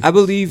Illuminati? I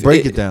believe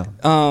Break it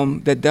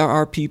down. That there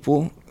are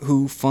people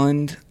who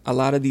fund a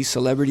lot of these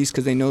celebrities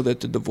because they know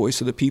that they're the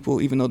voice of the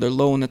people, even though they're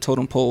low on the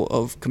totem pole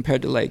of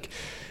compared to like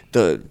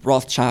the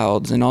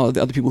Rothschilds and all of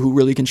the other people who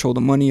really control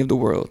the money of the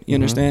world. You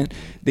understand?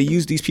 They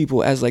use these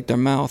people as like their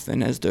mouth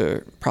and as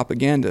their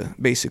propaganda,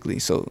 basically.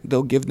 So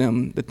they'll give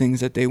them the things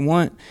that they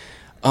want.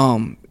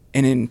 And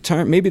in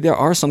turn, maybe there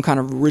are some kind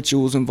of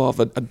rituals involved,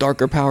 a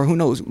darker power. Who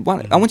knows?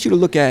 I want you to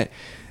look at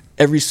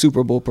every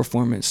Super Bowl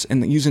performance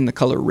and using the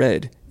color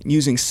red,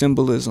 using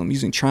symbolism,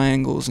 using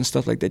triangles and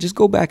stuff like that. Just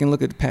go back and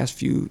look at the past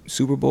few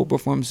Super Bowl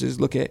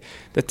performances. Look at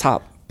the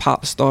top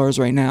pop stars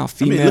right now,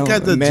 female, look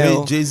at the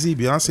male. Jay-Z,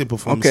 Beyonce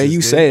performances. Okay, you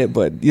say it,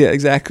 but yeah,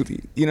 exactly.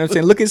 You know what I'm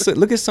saying?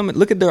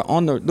 Look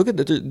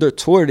at their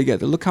tour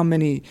together. Look how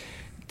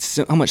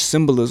much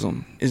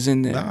symbolism is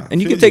in there. Nah, And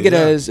you feel can take you, it yeah.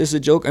 as it's a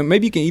joke, and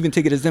maybe you can even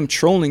take it as them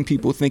trolling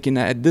people, thinking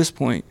that at this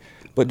point.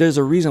 But there's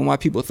a reason why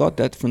people thought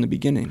that from the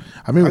beginning.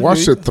 I mean, I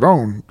watch agree. the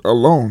throne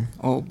alone.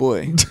 Oh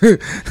boy.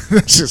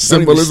 That's just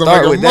Don't even symbolism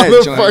start like a with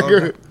that joint.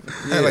 motherfucker.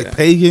 Yeah, like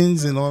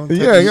pagans and all that.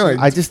 Yeah, yeah. Like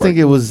I just think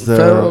it was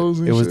pharaohs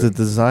and the shit.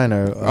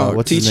 designer.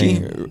 What's his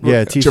Tichi? name?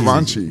 Yeah, Tichi.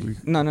 Givenchy.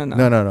 No. No.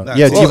 Nah,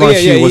 Yeah, well,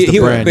 Givenchy was the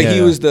brand. But yeah.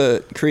 he was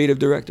the creative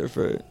director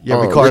for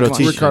Ricardo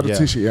Ricardo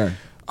Tisci. Tisci,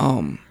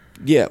 yeah.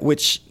 yeah,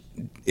 which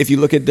if you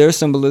look at their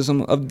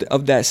symbolism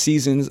of that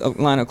season's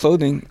line of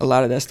clothing, a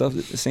lot of that stuff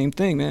is the same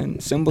thing, man.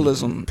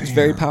 Symbolism is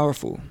very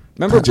powerful.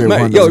 Remember, DJ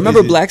Wonder.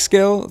 remember Black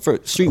Scale for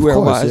streetwear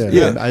Of course, wise?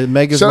 yeah.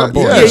 Mega's my Shout,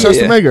 boy. yeah, Yeah, shouts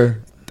yeah. to Mega.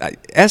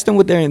 Ask them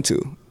what they're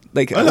into.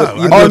 Like, I know,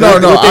 what- I know. Oh,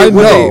 no, I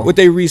know. what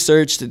they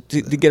researched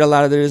to get a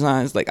lot of their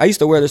designs. Like, I used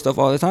to wear this stuff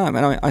all the time,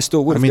 and I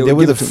still would. I if mean, would they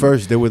were give the it to me.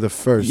 first. They were the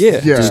first. Yeah,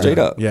 Yeah. straight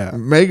up. Yeah.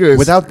 Mega is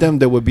Without them,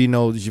 there would be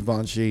no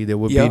Givenchy. There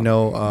would be Yep.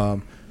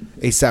 no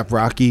ASAP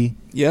Rocky.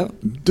 Yeah,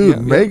 dude.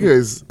 Yeah, Mega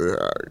is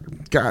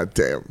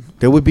goddamn.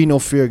 There would be no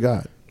Fear of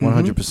God.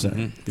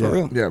 100%. for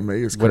real. Yeah,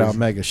 Mega's crazy. Without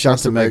Mega.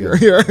 Shouts to Mega.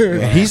 Yeah,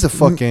 And he's a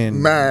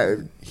fucking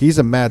mad. He's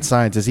a mad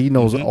scientist. He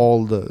knows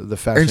all the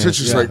fashion. And such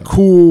just yeah. like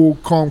cool,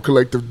 calm,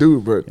 collective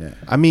dude. But Yeah.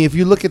 I mean, if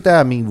you look at that,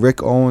 I mean,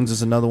 Rick Owens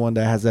is another one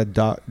that has that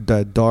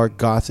dark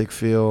gothic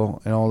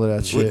feel and all of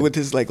that shit. With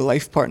his like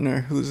life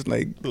partner, who's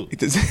like,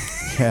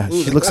 Yeah,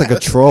 she looks like a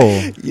troll.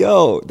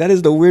 yo, that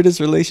is the weirdest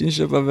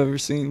relationship I've ever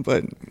seen.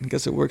 But I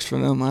guess it works for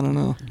them. I don't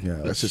know. Yeah,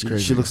 That's just she,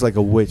 crazy. She looks like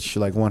a witch,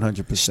 like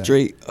 100%.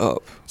 Straight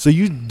up. So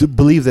you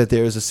believe that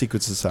there is a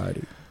secret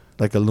society,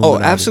 like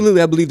Illuminati? Oh,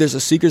 absolutely. I believe there's a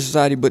secret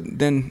society, but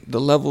then the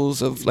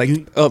levels of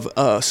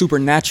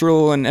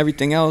supernatural and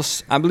everything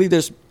else. I believe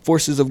there's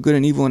forces of good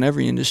and evil in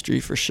every industry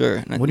for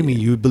sure. And What do you mean?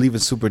 You believe in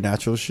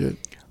supernatural shit?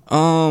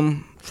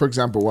 For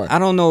example, what? I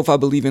don't know if I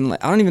believe in I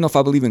don't even know if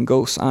I believe in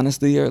ghosts,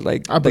 honestly, or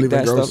like I believe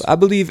like in that ghosts. stuff. I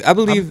believe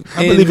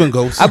in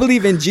ghosts. I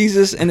believe in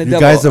Jesus and the You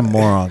devil. guys are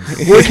morons.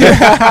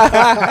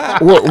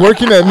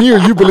 Working at me, or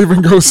you believe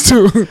in ghosts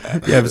too?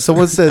 Yeah, but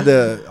someone said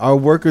that our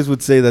workers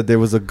would say that there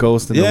was a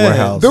ghost in the Yeah.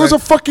 warehouse. There was a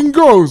fucking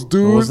ghost, It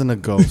dude. wasn't a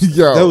ghost.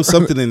 Yo. There was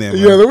something in there.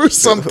 Man. Yeah, there was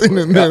something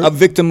in there. a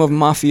victim of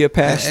mafia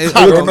past.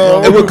 I don't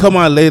know. It would come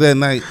on late at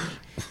night.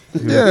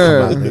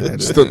 Yeah, Come on,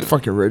 just the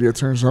fucking radio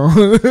turns on.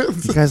 You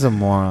guys are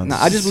morons. No,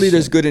 I just believe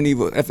there's good and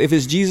evil. If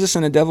it's Jesus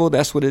and the devil,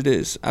 that's what it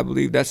is. I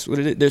believe that's what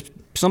it is. There's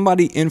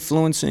somebody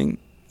influencing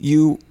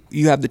you.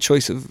 You have the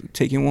choice of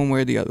taking one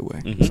way or the other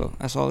way. So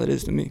that's all it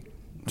is to me.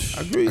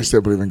 I agree. I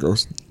still believe in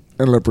ghosts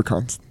and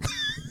leprechauns.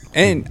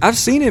 And I've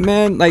seen it,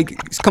 man. Like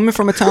it's coming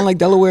from a town like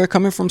Delaware,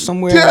 coming from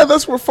somewhere. Yeah,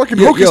 that's where fucking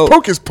Yo, Hocus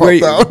Pocus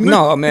popped out.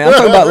 No, man. I'm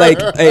talking about like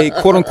a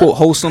quote unquote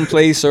wholesome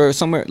place or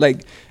somewhere.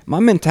 Like my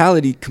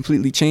mentality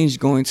completely changed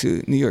going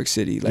to New York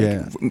City. Like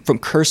Yeah. from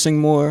cursing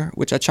more,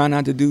 which I try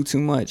not to do too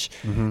much,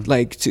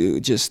 like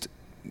to just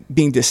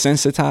being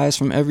desensitized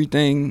from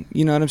everything.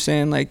 You know what I'm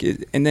saying? Like,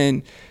 and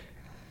then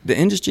the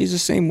industry is the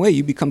same way.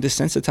 You become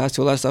desensitized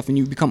to a lot of stuff, and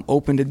you become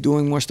open to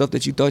doing more stuff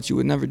that you thought you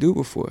would never do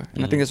before.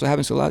 And I think that's what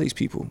happens to a lot of these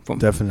people. From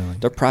Definitely.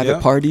 their private Yeah.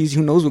 parties,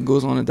 who knows what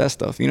goes on at that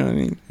stuff? You know what I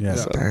mean? Yeah.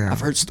 So Damn. I've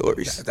heard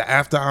stories. The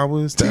after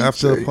hours, the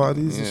after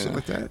parties, and shit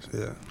like that.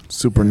 Yeah.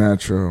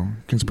 Supernatural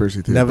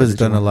conspiracy theory. Never's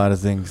done a lot of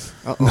things.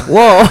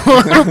 Whoa!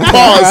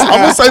 Pause.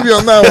 I'm gonna save you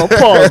on that one.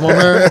 Pause, my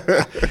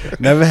man.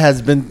 Never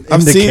has been in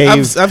I've the seen.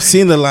 cave. I've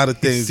seen a lot of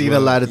things. He's seen bro. a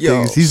lot of Yo.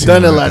 things. He's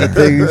done a lot of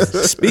things.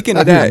 Speaking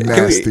of that, You're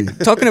can we-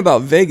 nasty. talking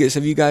about Vegas,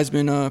 have you guys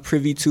been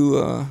privy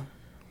to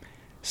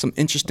some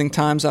interesting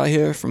times out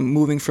here from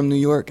moving from New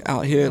York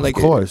out here? Like,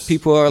 course.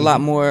 people are a lot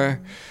more.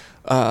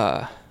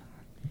 I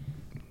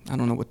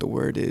don't know what the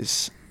word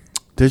is,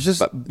 There's just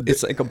but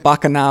it's like a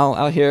bacchanal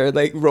out here,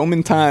 like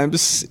Roman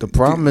times. the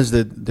problem is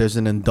that there's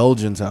an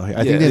indulgence out here.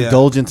 I think the Yeah.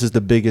 indulgence is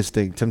the biggest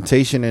thing.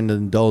 Temptation and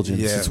indulgence.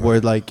 Yeah, It's man. where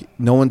like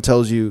no one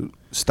tells you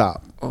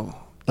stop. Oh,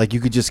 Like you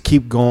could just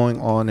keep going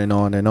on and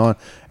on and on.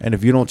 And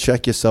if you don't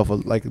check yourself,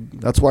 like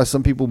that's why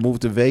some people move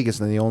to Vegas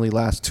and they only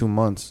last 2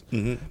 months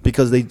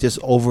because they just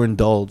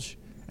overindulge.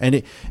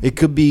 And it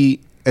could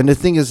be. And the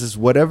thing is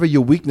whatever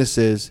your weakness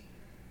is,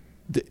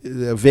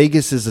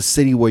 Vegas is a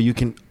city where you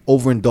can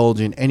overindulge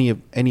in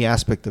any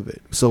aspect of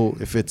it. So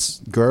if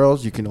it's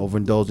girls, you can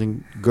overindulge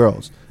in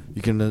girls.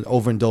 You can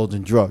overindulge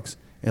in drugs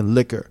and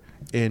liquor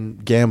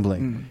and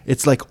gambling.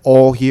 It's like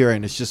all here,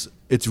 and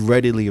it's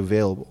readily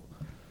available.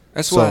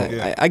 that's So- why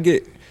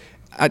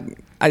Yeah.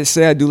 I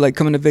say I do like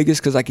coming to Vegas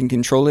because I can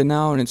control it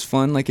now and it's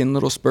fun, like in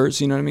little spurts.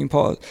 You know what I mean?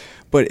 Pause.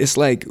 But it's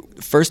like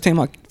first time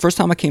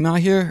I came out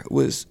here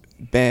was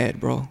bad,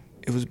 bro.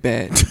 It was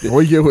bad.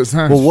 What year was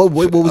that? Well,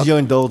 what was your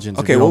indulgence?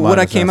 if Okay, you well, don't what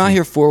mind I us came out asking?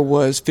 here for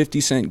was 50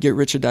 Cent Get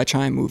Rich or Die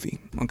Trying movie.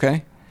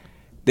 Okay,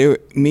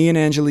 me and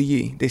Angela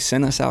Yee, they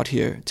sent us out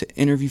here to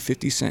interview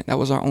 50 Cent. That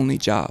was our only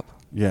job.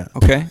 Yeah.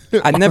 Okay,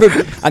 I'd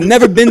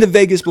never been to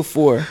Vegas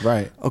before.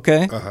 Right.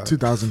 Okay,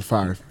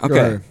 2005. Go okay,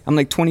 ahead. I'm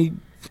like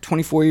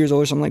 24 years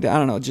old or something like that. I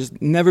don't know. Just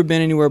never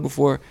been anywhere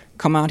before.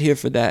 Come out here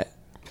for that.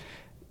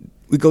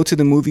 We go to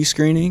the movie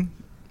screening.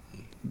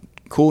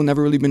 Cool,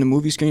 never really been to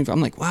movie screening.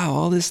 I'm like, wow,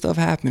 all this stuff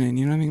happening.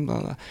 You know what I mean?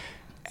 Blah, blah.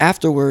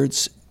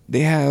 Afterwards,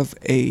 they have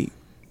a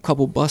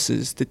couple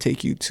buses to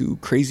take you to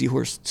Crazy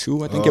Horse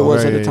 2, I think it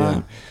was right, at the yeah,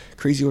 time.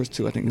 Crazy Horse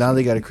 2, I think. Now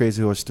they got a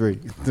Crazy Horse 3.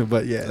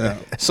 But yeah.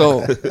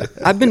 So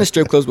I've been to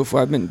strip clubs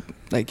before. I've been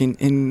like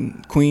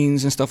in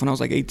Queens and stuff when I was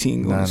like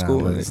 18 going Nah, to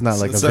school. but it's not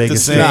like It's a not the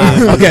Vegas same.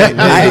 thing. Nah,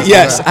 okay.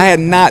 Yes, I had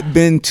not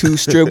been to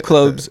strip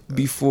clubs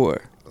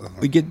before.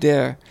 We get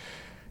there,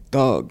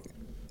 dog.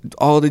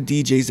 All the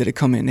DJs that had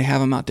come in, they have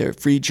them out there,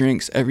 free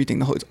drinks, everything,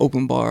 the whole it's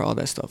open bar, all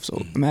that stuff.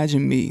 So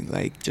imagine me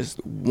like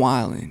just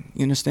wilding.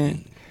 You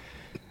understand?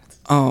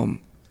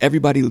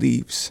 Everybody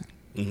leaves.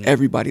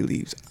 Everybody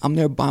leaves. I'm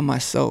there by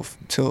myself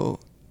till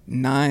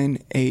 9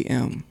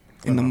 a.m.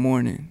 in the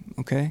morning.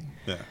 Okay.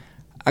 Yeah.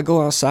 I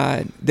go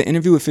outside. The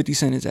interview with 50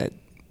 Cent is at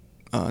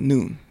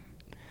noon.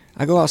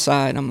 I go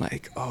outside and I'm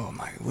like, oh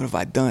my, what have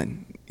I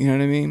done? You know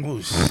what I mean?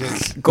 Oh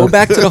shit. Go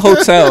back to the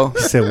hotel. He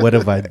said, "What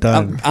have I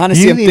done?"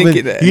 Honestly, I'm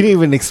thinking that. You didn't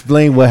even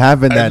explain what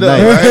happened that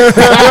night.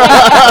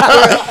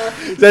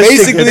 That shit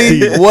Basically,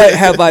 gets deep. what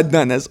have I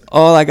done? That's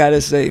all I gotta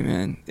say,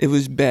 man. It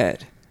was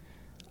bad.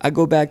 I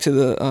go back to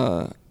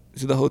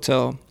the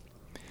hotel.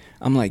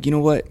 I'm like, you know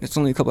what? It's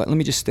only a couple. Let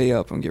me just stay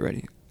up and get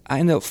ready. I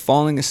end up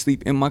falling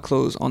asleep in my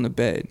clothes on the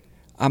bed.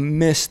 I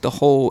missed the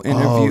whole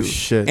interview. Oh,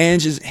 shit.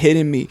 And just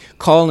hitting me,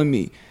 calling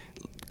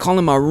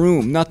my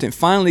room. Nothing.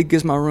 Finally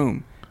gets my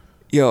room.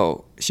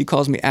 Yo, she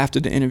calls me after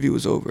the interview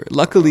was over.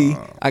 Luckily,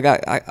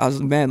 I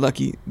was mad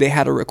lucky. They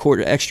had a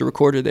extra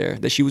recorder there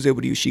that she was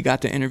able to use. She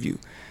got the interview,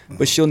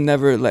 but she'll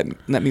never let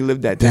me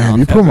live that down. Damn,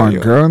 you put ever, my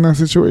yo. girl in that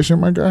situation,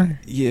 my guy.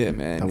 Yeah,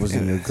 man. That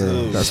wasn't your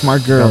girl. That's my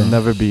girl. That'll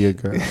never be your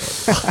girl.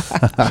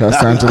 Shouts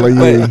to Angela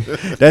Yee.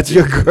 That's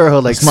your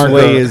girl. Like That's my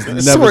Sway girl.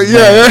 is never. Sway,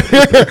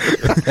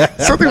 yeah.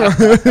 Something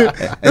like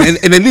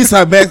and at least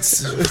I met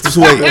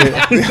Sway.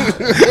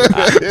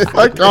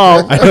 fuck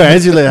off. I know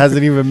Angela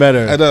hasn't even met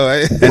her. I know,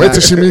 right? Wait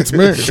till she meets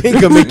me. She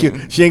ain't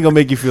gonna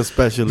make you feel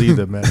special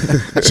either, man.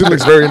 She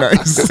looks very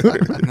nice.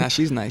 Nah,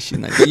 she's nice. She's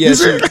nice. But yeah,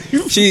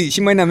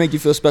 she might not make you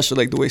feel special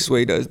like the way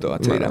Sway does, though. I'll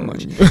tell you that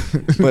much.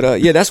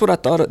 But yeah, that's what I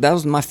thought. That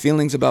was my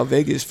feelings about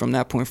Vegas from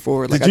that point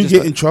forward. Like, Did you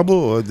get in trouble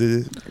or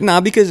did it?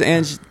 Nah, because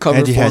Ange covered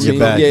Angie for had your me.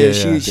 back, Yeah, yeah,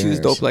 she was yeah.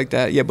 dope like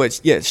that. Yeah, but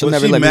yeah, she'll Was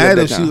never she let me mad live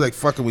or that she down. was like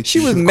fucking with She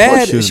you? was course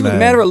mad. she was She was mad.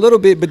 mad a little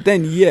bit, but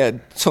then yeah,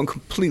 so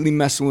completely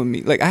messing with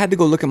me. Like I had to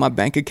go look at my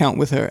bank account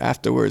with her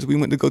afterwards. We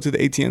went to go to the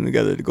ATM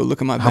together to go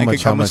look at my bank How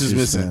account. much is you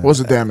missing? spent? What's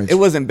the damage? It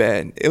wasn't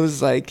bad. It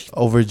was like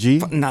Over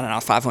G? no,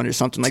 500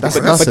 something like That's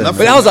that. nothing, But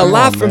man. that was a Come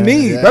lot on, for man.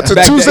 me. Yeah. That's a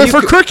back then. Tuesday You for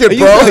could- cricket, are you-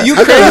 bro. are you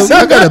crazy?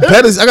 I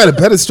got a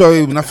better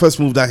story when I first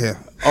moved out here.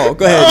 Oh,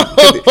 go ahead.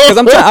 Because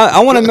I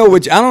want to know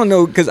what I don't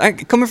know. Because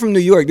coming from New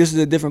York, this is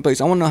a different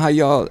place. I want to know how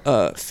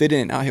y'all fit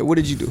in out here. What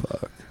did you do?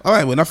 All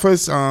right, when I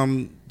first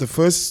the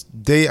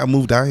first day I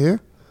moved out here,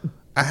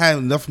 I had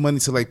enough money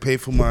to like pay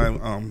for my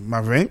my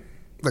rent,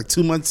 like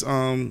 2 months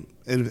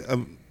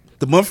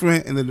the month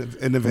rent in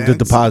advance. The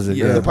deposit.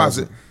 Yeah. Yeah.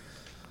 Deposit.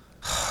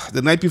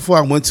 The night before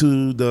I went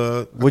to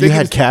the. I Well, think you it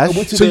had was- cash? I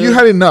went to So the- you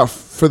had enough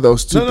for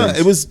those two no, things.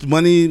 it was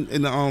money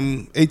in the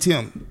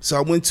ATM. So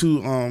I went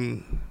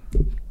to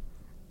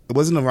it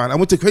wasn't around. I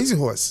went to Crazy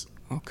Horse.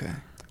 Okay.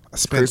 I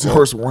spent Crazy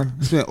Horse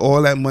one. spent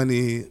all that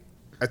money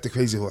at the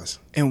Crazy Horse.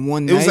 And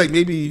one It night. was like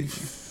maybe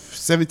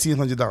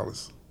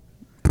 $1,700.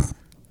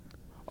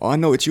 Oh, I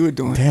know what you were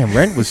doing. Damn,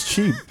 rent was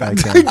cheap back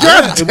then.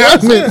 God damn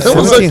it. That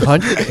was like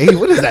 1,700? Hey,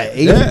 what is that?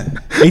 Yeah.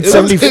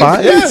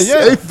 875? Yeah,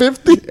 yeah.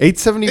 850.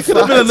 It could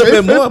have been a 875? little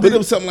bit more, but it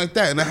was something like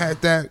that. And I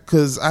had that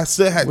because I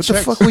still had What checks.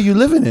 the fuck were you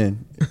living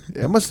in?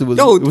 It must have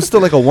Yo, it was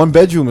still like a one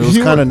bedroom. It was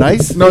he kind of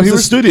was- nice. No, It he was a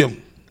was studio.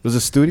 It was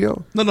a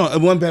studio. No, a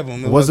one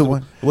bedroom. Was it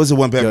one? It was a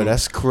one bedroom. Yo,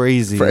 that's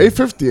crazy. for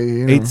 850. You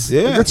know. Yeah.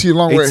 It gets you a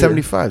long way.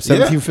 875, Yeah,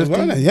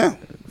 1750. yeah.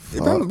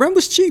 Rent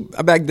was cheap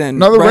back then.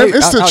 No, the right? rent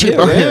is still Out cheap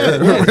here, out right? here. Yeah,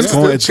 The yeah. rent's It's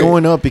still going, it's cheap.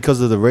 going up because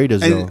of the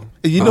Raiders, And- though.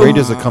 and you The know-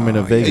 Raiders are coming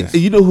to Vegas.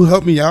 And you know who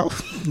helped me out?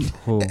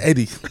 Who?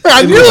 Eddie.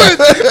 I knew it.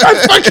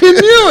 I fucking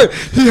knew it.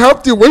 He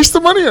helped you waste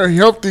the money, or he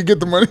helped you get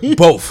the money.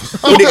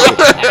 Both.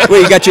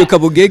 Wait, he got you a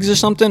couple gigs or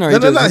something? Or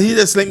No. He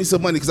just lent me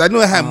some money because I knew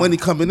I had money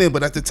coming in,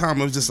 but at the time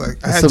I was just like,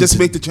 I had just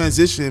made the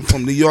transition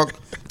from New York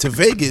to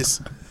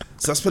Vegas,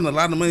 so I spent a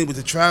lot of money with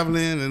the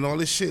traveling and all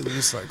this shit. It was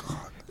just like,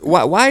 oh,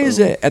 Why is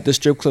it at the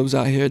strip clubs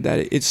out here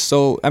that it's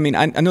so? I mean,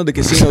 I know the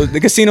casinos. The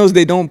casinos,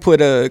 they don't put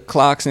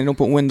clocks and they don't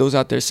put windows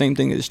out there. Same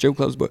thing as the strip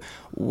clubs. But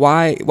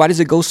why does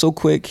it go so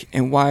quick,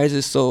 and why is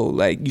it so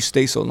like you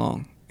stay so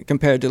long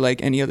compared to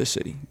like any other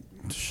city?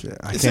 Shit,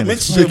 I it's a can't.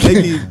 mixture.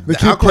 Maybe They the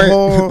keep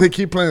alcohol. playing. They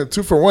keep playing a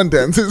 2-for-1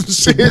 dance.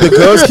 Shit. The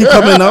girls keep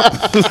coming up.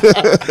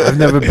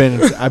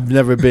 I've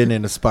never been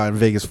in a spot in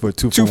Vegas for a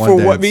two for Two one for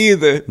dance. what? Me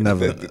either.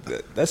 Never.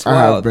 That's I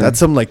have wild. been. That's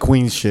some like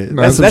Queens shit.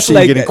 No, That's some that's shit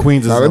like- you get in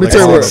Queens. Nah, is let me like,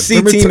 tell you oh, what. C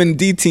Let me team ta- and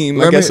D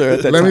team. I Let guess me, are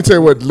at that let me time. tell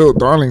you what Little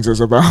Darlings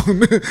is about.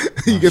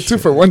 You get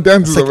 2-for-1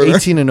 dances It's like over there.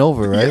 18 and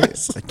over,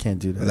 right? I can't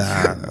do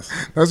that.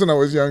 That's when I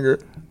was younger.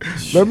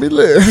 Let me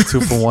live.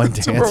 2 for 1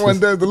 dance. 2-for-1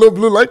 dance. The little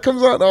blue light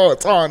comes on. Oh,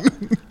 it's on.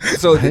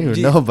 So I didn't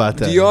even know about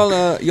that. Do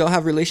y'all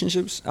have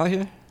relationships out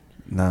here?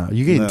 Nah,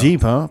 you getting No.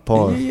 deep, huh?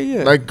 Pause.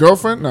 Yeah. Like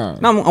girlfriend? No.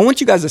 No, I want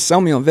you guys to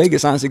sell me on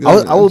Vegas, honestly.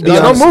 'cause I will be No,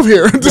 don't honest. move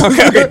here.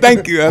 okay,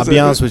 thank you. I'll be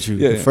honest with you.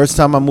 Yeah. The first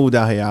time I moved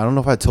out here, I don't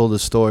know if I told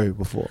this story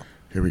before.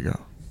 Here we go.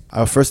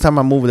 First time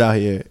I moved out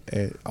here,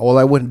 all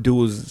I would do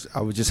was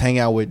I would just hang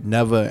out with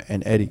Neva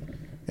and Eddie,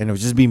 and it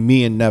would just be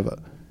me and Neva.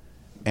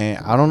 And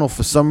I don't know,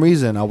 for some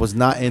reason I was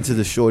not into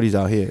the shorties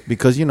out here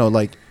because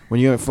like when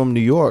you're from New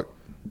York,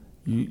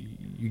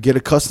 you get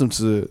accustomed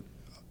to,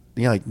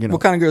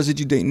 What kind of girls did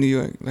you date in New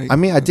York? Like, I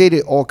mean, I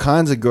dated all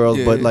kinds of girls,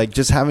 Yeah, but yeah. like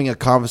just having a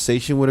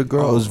conversation with a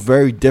girl was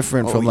very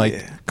different Oh, from like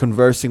yeah.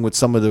 conversing with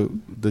some of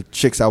the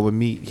chicks I would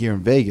meet here in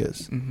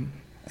Vegas. Mm-hmm.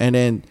 And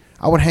then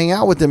I would hang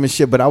out with them and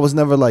shit, but I was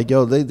never like,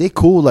 yo, they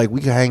cool, like we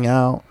could hang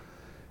out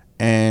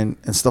and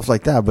stuff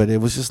like that. But it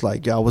was just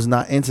like, yo, I was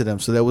not into them.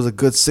 So there was a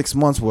good 6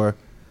 months where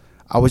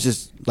I was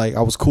just like,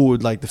 I was cool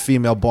with like the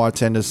female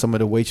bartenders, some of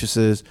the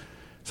waitresses.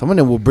 Some of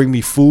them would bring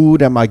me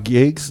food at my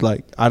gigs,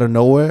 like out of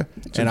nowhere,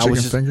 Some and I chicken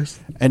was just, fingers?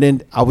 and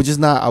then I would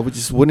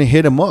just wouldn't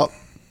hit them up,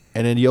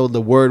 and then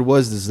the word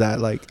was is that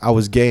like I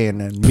was gay, and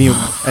then me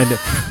and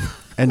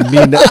me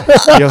and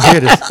yo, hear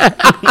this,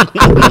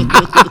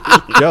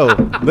 yo,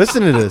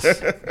 listen to this,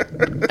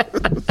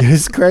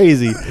 it's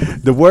crazy.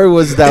 The word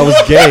was that I was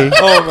gay,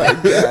 oh my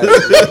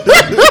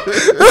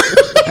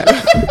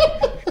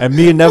god! and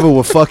me and Neva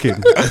were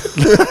fucking.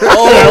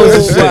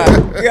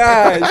 Oh my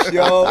gosh,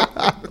 yo!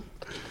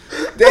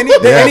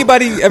 Did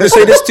anybody ever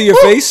say this to your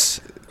face?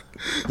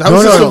 That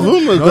was just a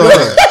rumor.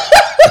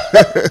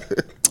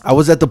 I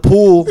was at the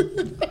pool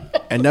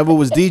and Never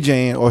was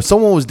DJing, or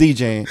someone was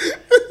DJing,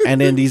 and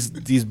then these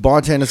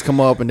bartenders come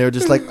up and they're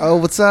just like, "Oh,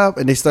 what's up?"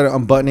 And they started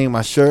unbuttoning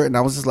my shirt, and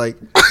I was just like,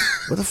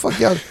 "What the fuck,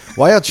 y'all?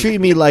 Why y'all treat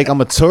me like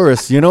I'm a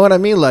tourist?" You know what I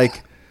mean?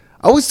 Like,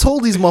 I always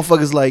told these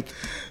motherfuckers, like,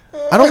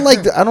 I don't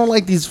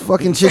like these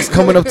fucking chicks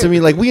coming up to me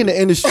like, we in the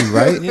industry,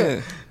 right?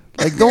 Yeah.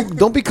 Like,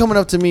 don't be coming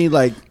up to me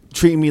like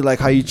treating me like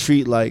how you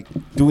treat, like,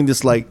 doing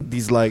this, like,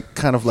 these, like,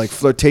 kind of like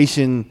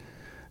flirtation,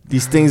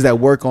 these things that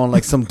work on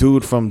like some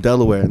dude from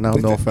Delaware. No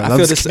offense.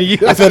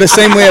 I feel the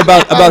same way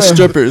about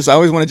strippers. I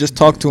always want to just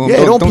talk to them. Yeah,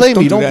 don't play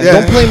me. Don't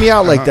that. play me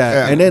out like that.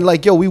 Yeah. And then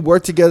like, yo, we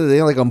work together.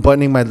 They're like, I'm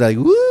buttoning my, like,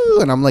 woo,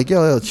 and I'm like,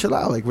 yo, chill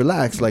out, like,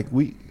 relax, like,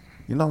 we,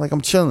 you know, like,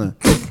 I'm chilling.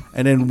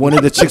 And then one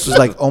of the chicks was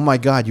like, "Oh my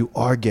God, you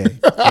are gay."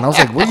 And I was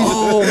like, "What are you?"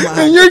 Oh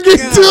my And you're gay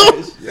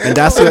too. And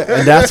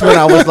that's when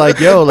I was like,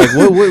 "Yo, like,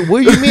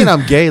 what do you mean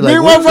I'm gay?" Like,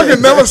 Me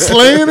motherfucking never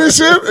slaying and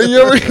shit, and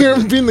you over here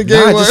being the gay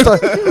Nah,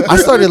 one. I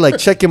started like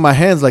checking my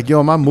hands, like, yo,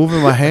 am I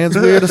moving my hands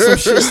weird or some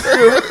shit?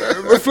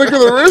 The flick of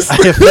the wrist.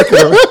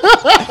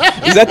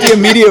 Is that the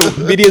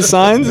immediate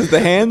signs? Is the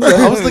hands?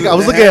 I was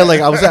looking at,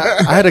 like,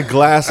 I had a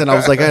glass and I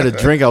was like, I had a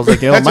drink. I was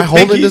like, yo, am I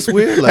holding this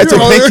weird? Like, That's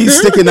your pinky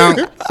sticking out.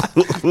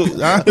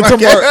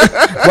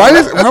 Why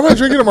am I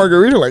drinking a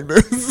margarita like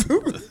this?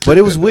 but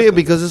it was weird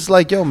because it's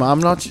like, yo,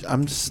 man,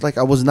 I'm just like,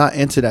 I was not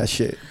into that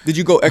shit. Did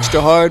you go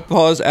extra hard?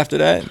 Pause after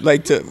that,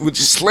 like to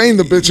Slaying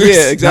the bitches.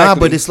 Yeah, exactly. Nah,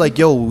 but it's like,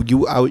 yo,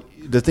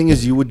 the thing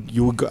is, we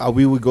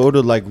would go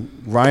to like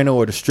Rhino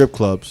or the strip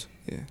clubs,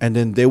 and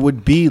then there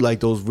would be like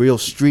those real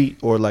street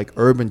or like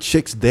urban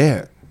chicks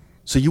there.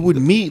 So you would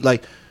meet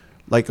like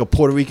a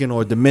Puerto Rican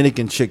or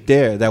Dominican chick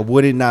there that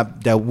wouldn't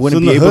be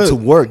able to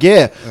work.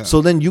 Yeah.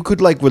 So then you could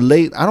like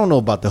relate. I don't know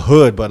about the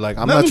hood, but like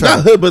I'm not trying.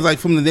 Not hood, but like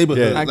from the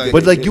neighborhood. Yeah. Like,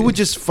 But like you would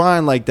just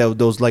find like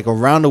those like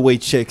around the way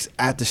chicks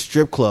at the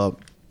strip club,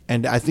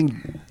 and I think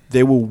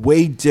they were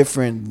way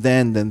different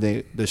then than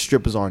the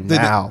strippers are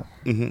now,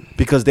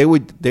 because they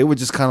were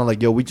just kind of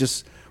like, yo,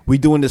 we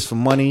doing this for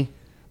money,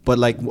 but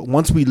like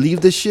once we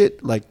leave this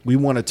shit, like we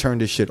want to turn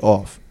this shit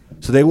off.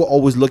 So they were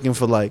always looking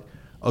for like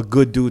a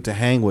good dude to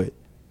hang with.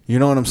 You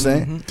know what I'm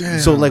saying?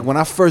 So like when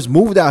I first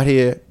moved out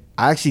here,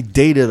 I actually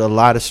dated a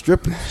lot of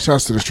strippers.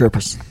 Shouts to the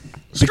strippers.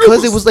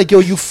 Because it was like, yo,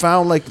 you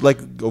found like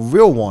a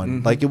real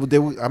one. Like they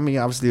were, I mean,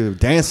 obviously they were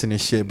dancing and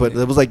shit, but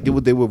it was like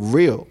they were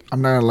real.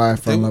 I'm not gonna lie, I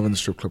fell in love in the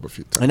strip club a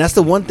few times. And that's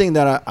the one thing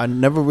that I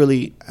never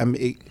really.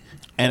 And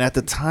at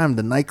the time,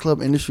 the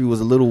nightclub industry was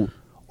a little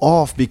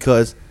off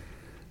because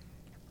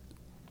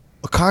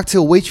a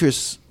cocktail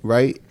waitress,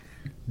 right,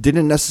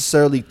 didn't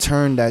necessarily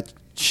turn that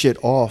shit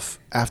off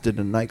after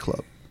the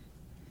nightclub.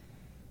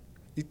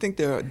 You think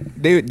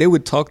they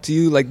would talk to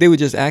you like they would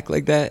just act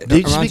like that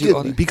They around just you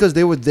all day? because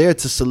they were there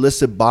to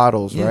solicit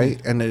bottles, Yeah.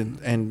 right?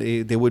 And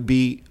they would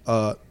be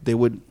they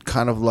would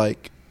kind of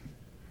like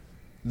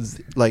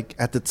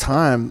at the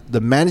time the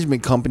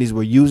management companies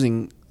were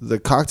using the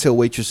cocktail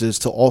waitresses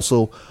to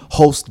also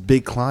host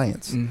big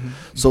clients.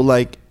 So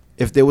like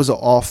if there was an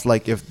off,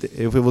 like if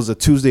it was a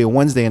Tuesday or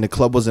Wednesday and the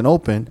club wasn't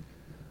open,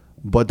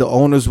 but the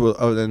owners were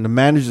and the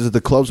managers of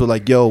the clubs were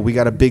like, yo, we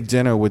got a big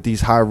dinner with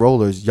these high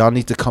rollers, y'all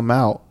need to come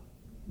out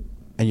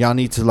and y'all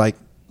need to like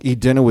eat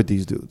dinner with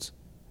these dudes,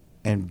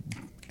 and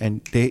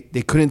they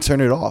couldn't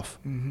turn it off.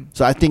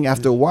 So I think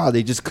after a while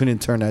they just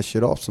couldn't turn that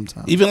shit off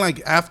sometimes. even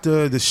like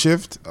after the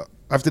shift,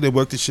 after they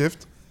work the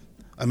shift,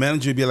 a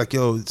manager would be like,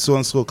 "Yo, so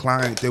and so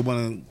client, they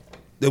want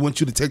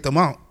you to take them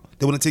out.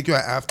 They want to take you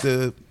out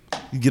after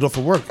you get off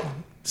of work,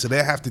 so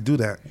they have to do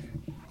that.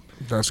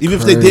 That's Even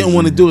if they didn't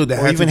want to do it, they Or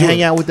had even to do hang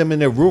it. out with them in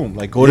their room,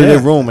 like go to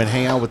their room and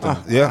hang out with them.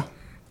 Yeah,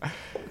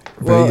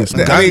 Well,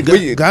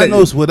 Vegas. God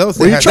knows what else.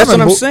 Were They you had. trying That's to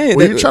what I'm move? saying.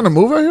 Were you trying to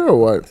move out here or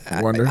what?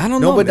 I wonder. I don't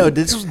No, know. but no, man.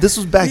 this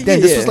was back then.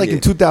 This was like in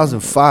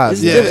 2005.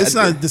 Yeah, Yeah. it's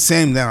not the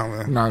same now,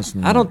 man. No, it's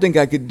not. I don't think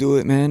I could do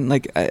it, man.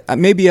 Like,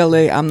 maybe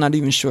LA, I'm not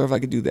even sure if I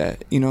could do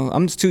that. You know,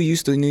 I'm just too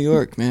used to New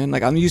York, man.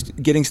 Like, I'm used to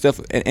getting stuff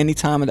at any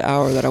time of the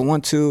hour that I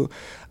want to.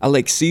 I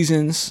like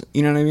seasons,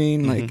 you know what I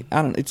mean? Like,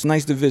 I don't. It's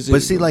nice to visit.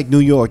 But see, like New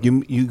York,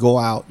 you go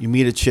out, you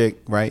meet a chick,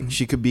 right?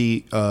 She could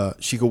be,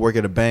 she could work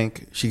at a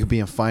bank, she could be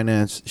in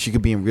finance, she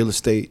could be in real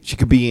estate, she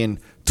could be in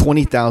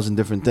 20,000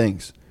 different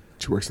things.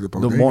 She works at the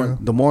The bodega.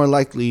 the more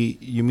likely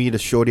you meet a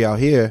shorty out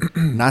here,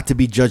 not to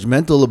be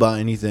judgmental about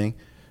anything,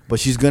 but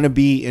she's gonna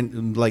be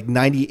in like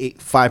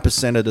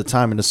 95% of the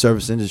time in the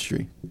service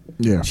industry.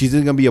 Yeah. She's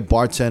either gonna be a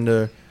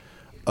bartender,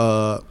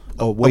 a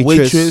A waitress.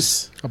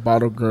 waitress. A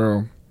bottle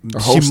girl. A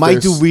She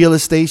might do hostess, real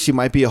estate. She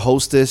might be a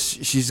hostess.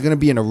 She's gonna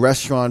be in a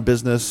restaurant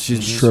business.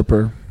 She's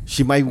stripper.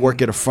 She might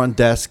work at a front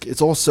desk.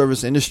 It's all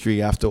service industry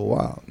after a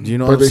while. Do you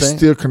know But what they I'm saying?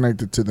 still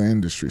connected to the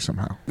industry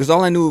somehow. Because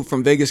all I knew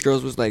from Vegas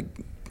girls was like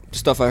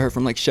stuff I heard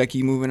from like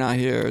Shecky moving out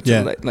here to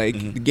Yeah. like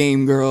the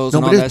game girls No,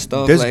 and but all there's, that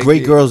stuff. there's like,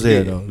 great girls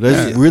there yeah. though.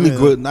 There's Yeah. really Yeah.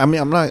 good. I mean,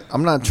 I'm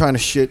not trying to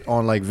shit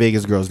on like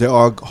Vegas girls. There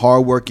are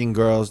hardworking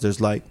girls. There's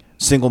like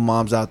single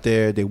moms out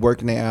there. They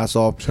working their ass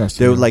off. Trust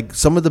They're me. like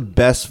some of the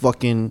best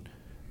fucking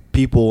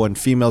people and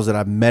females that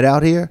I've met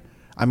out here.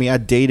 I mean, I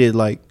dated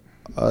like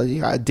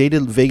Yeah, I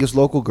dated Vegas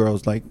local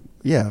girls. Like,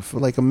 yeah, for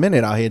like a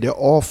minute out here. They're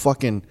all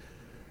fucking.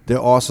 They're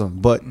awesome.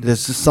 But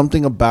there's just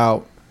something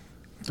about.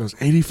 Those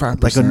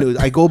 85%.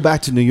 Like I go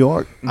back to New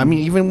York. I mean,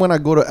 even when I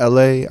go to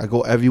LA, I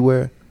go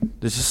everywhere.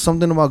 There's just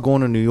something about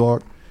going to New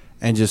York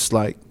and just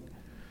like,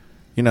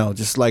 you know,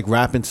 just like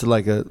rapping to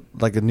like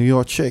a New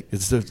York chick.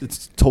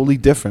 It's totally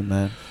different,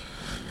 man.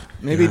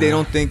 Maybe they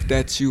don't think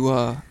that you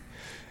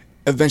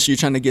eventually you're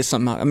trying to get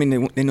something out. I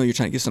mean, they know you're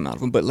trying to get something out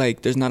of them, but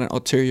like there's not an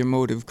ulterior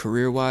motive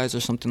career-wise or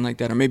something like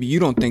that. Or maybe you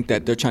don't think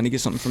that they're trying to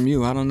get something from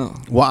you. I don't know.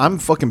 Well, I'm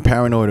fucking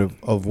paranoid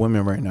of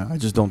women right now. I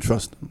just don't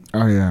trust them.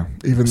 Oh yeah,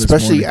 even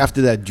especially this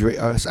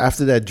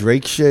after that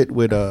Drake shit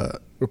with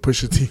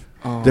Pusha T.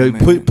 Oh,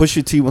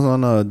 Pusha T was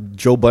on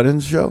Joe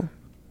Budden's show.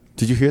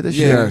 Did you hear this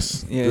shit?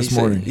 Yes, Yeah, this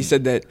morning. He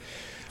said that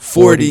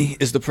 40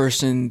 is the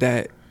person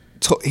that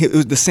it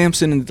was the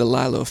Samson and the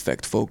Delilah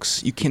effect,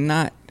 folks. You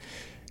cannot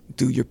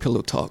do your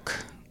pillow talk.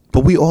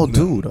 But we all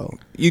do though.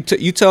 You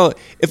tell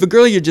if a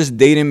girl you're just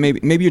dating,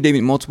 maybe you're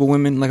dating multiple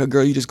women, like a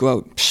girl you just go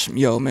out, psh,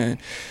 yo man,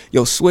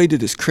 yo Sway did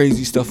this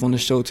crazy stuff on the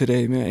show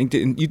today, man.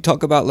 And you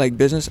talk about like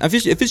business.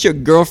 If it's your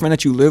girlfriend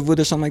that you live with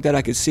or something like that,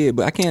 I could see it,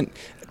 but I can't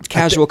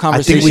casual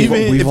conversation.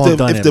 we've all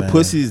done if it, the man.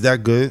 pussy is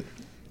that good,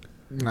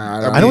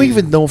 Nah, I don't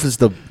even know if it's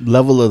the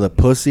level of the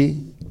pussy.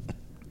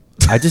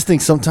 I just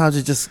think sometimes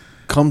it just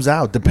comes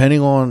out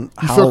depending on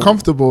you how feel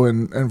comfortable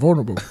and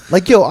vulnerable.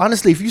 Like, yo,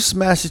 honestly, if you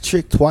smash a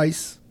chick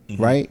twice,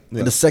 right? Yeah.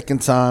 And the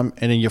second time,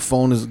 and then your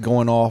phone is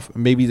going off,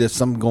 maybe there's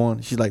something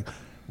going. She's like,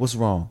 "What's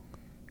wrong?"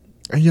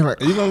 And you're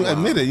like, you gonna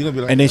admit it. You gonna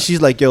be like, And then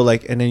she's like, "Yo,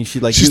 like," and then she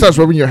like, she starts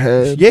rubbing your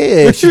head.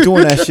 Yeah, she's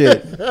doing that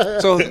shit.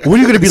 So What are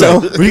you gonna be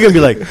like? What are you gonna be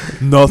like?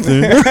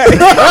 Nothing.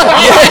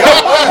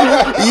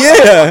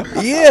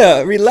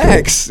 yeah,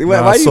 relax. Why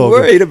are it's you all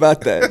worried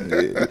about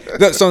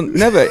that? So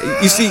never.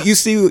 You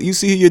see who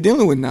you're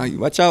dealing with now. You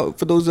watch out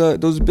for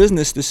those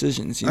business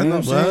decisions. You know, I know,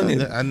 what I'm saying?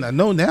 bro. I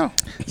know now.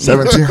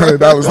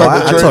 $1,700 Oh,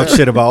 I talk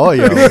shit about all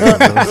y'all.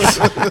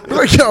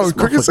 Like, yo,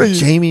 quick and say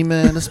Jamie,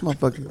 man, this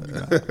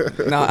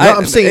motherfucker. No,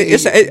 I'm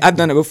saying I've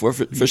done it before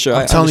for sure.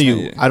 I'm telling you,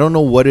 understand, yeah. I don't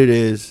know what it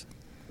is.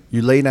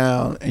 You lay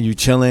down and you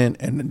chilling,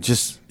 and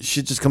just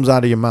shit just comes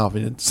out of your mouth.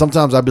 And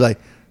sometimes I'll be like,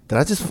 "Did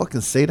I just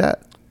fucking say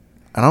that?"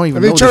 I don't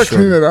even and know. they try this to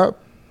clean shit. it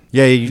up.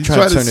 Yeah, you try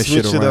to turn this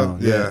shit switch it around.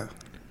 up. Yeah.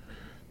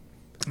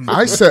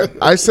 I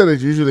said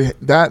it usually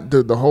that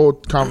the whole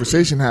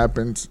conversation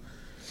happens,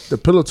 the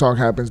pillow talk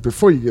happens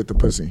before you get the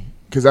pussy.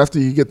 Because after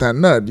you get that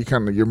nut,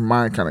 your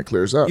mind kind of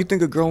clears up. You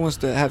think a girl wants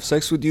to have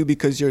sex with you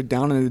because you're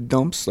down in the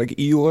dumps like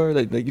Eeyore?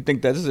 Like you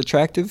think that is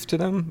attractive to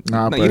them?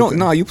 Nah, no, but you don't.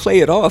 No, you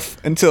play it off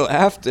until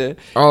after,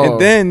 Oh. and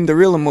then the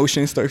real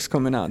emotion starts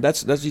coming out.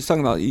 That's what he's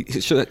talking about.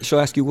 She'll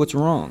ask you what's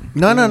wrong.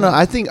 No.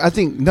 I think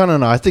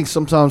no. I think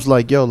sometimes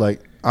like yo, like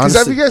Because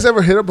have honestly, you guys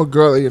ever hit up a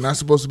girl that you're not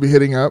supposed to be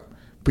hitting up,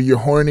 but you're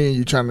horny and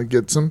you're trying to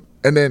get some,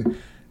 and then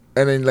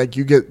like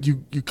you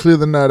clear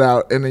the nut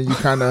out, and then you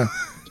kind of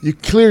you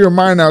clear your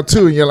mind out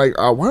too, and you're like,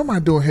 oh, what am I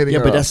doing hitting? yeah,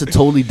 her but up? that's a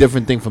totally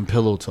different thing from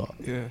pillow talk.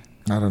 Yeah.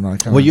 I don't know.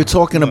 What you're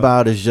talking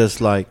about is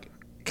just like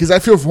Because I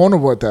feel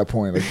vulnerable at that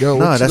point. Like, yo,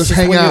 No, let's that's just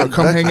hang when out. you're-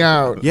 Come that- hang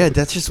out. yeah,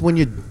 that's just when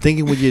you're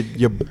thinking with your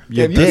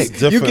Yeah, dick.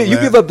 different, you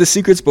man. give up the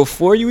secrets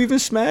before you even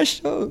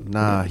smash. Oh.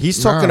 Nah,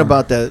 he's talking Nah.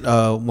 about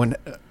that when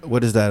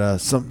what is that?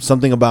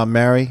 Something about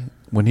Mary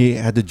when he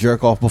had to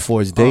jerk off before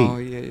his date. Oh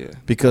yeah.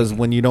 Because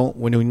when you're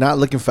not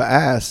looking for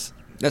ass,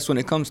 That's when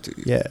it comes to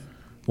you. yeah.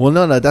 Well,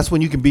 no, that's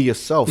when you can be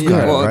yourself, Yeah,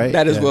 kinda, well, right?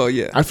 that as Yeah. well.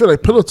 Yeah. I feel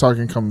like pillow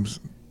talking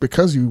comes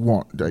because you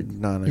want. Like,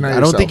 No, you're not I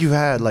don't think yourself. you've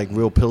had like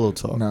real pillow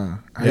talk. Nah,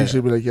 I Yeah.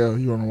 usually be like, yo,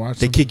 you want to watch?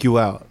 They some? kick you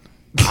out.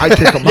 I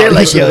kick them They're out.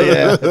 like, yo,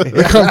 yeah.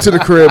 They come to the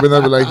crib and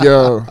they'll be like,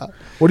 yo,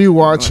 what are you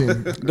watching?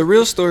 The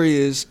real story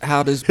is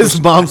how does His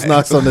mom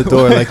knocks on the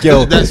door like,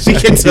 yo, she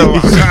can't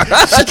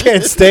she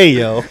can't stay,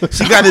 yo.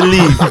 She got to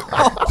leave.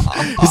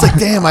 He's like,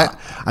 damn,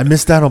 I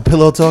missed out on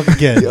pillow talk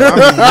again.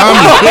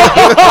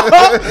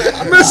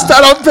 Missed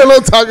out on pillow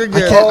talk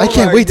again. I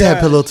can't wait to have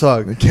pillow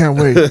talk. I can't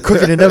wait.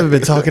 Crooked had never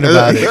been talking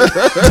about it.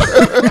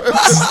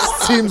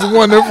 Seems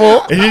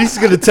wonderful. And then he's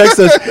gonna text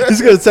us.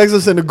 He's gonna text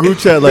us in the group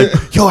chat like,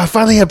 "Yo, I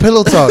finally had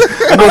pillow talk.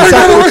 I know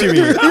exactly what you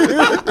mean.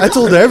 I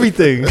told her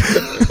everything."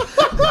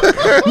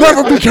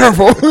 Never be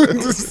careful.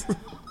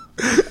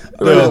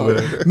 Yeah,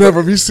 man.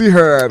 Never. If you see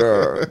her at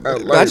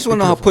I just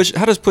want to know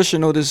how does Pusha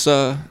know this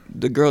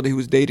the girl that he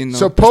was dating? Though?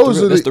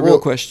 Supposedly, that's the real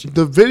question.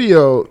 The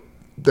video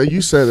that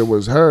you said it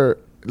was her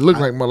looked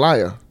like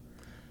Malaya,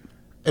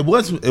 It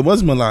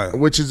was Malaya.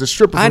 which is a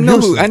stripper from I know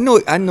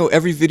Houston. I know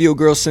every video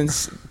girl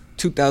since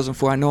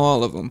 2004. I know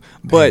all of them,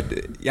 but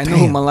I know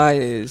who Damn.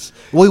 Malaya is.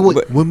 Wait.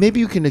 But- Well, maybe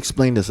you can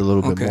explain this a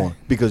little bit Okay. more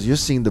because you're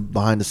seeing the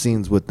behind the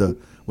scenes with the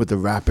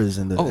rappers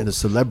and the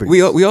celebrities.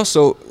 We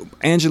also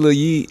Angela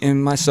Yee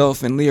and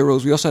myself and Leah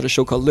Rose. We also had a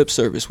show called Lip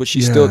Service, which she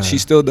Yeah.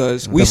 still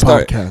does. The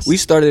podcast. We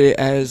started it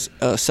as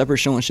a separate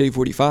show on Shade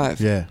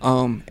 45. Yeah.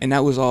 And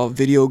that was all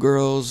video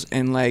girls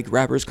and like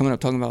rappers coming up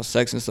talking about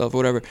sex and stuff, or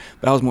whatever.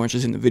 But I was more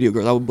interested in the video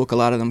girls. I would book a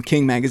lot of them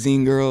King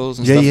Magazine girls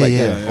and stuff like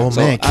that. Oh So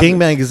man, I- King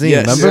Magazine,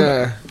 yes. remember?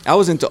 Yeah. I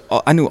was into.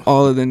 I knew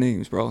all of the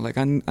names, bro. Like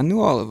I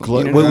knew all of them.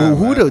 You know what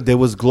I mean? There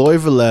was Gloria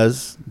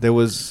Velez. There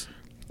was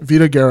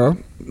Vita Guerra.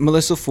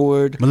 Melissa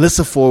Ford.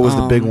 Melissa Ford was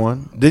the big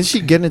one. Didn't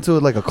she get into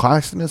like a car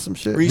accident or some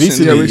shit?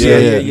 Recently,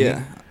 Yeah.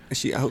 yeah.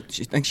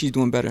 She thinks she's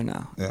doing better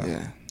now.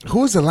 Yeah. Who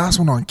was the last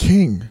one on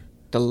King?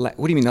 What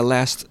do you mean the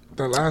last?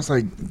 The last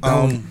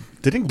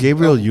Didn't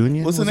Gabriel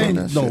Union? What's the was on name?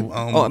 that No,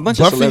 shit? A bunch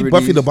of celebrities.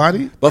 Buffy the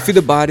Body. Buffy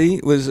the Body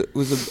was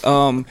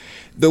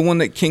the one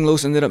that King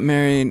Los ended up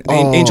marrying.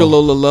 Angel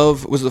Lola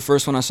Love was the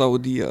first one I saw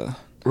with the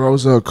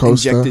Rosa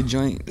Acosta. injected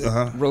joint.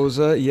 Uh-huh.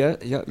 Rosa, yeah.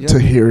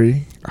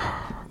 Tahiri.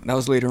 That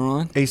was later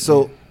on. Hey,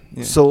 so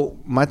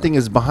my thing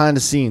is behind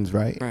the scenes,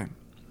 right? Right.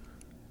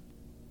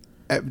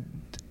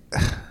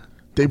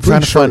 They I'm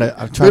bring trying to find a-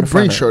 I'm trying They to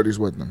bring find a- shorties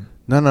with them.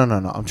 No.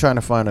 I'm trying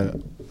to find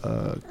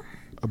a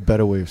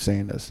better way of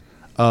saying this.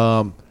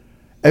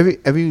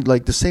 Every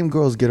like the same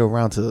girls get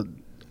around to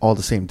all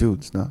the same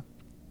dudes, no?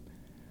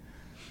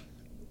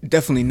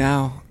 Definitely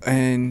now,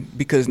 and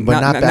because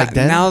But not back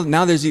then?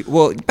 Now there's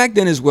back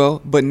then as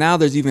well, but now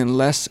there's even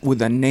less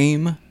with a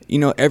name. You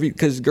know,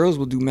 because girls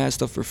will do mad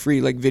stuff for free,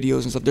 like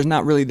videos and stuff. There's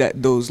not really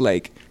those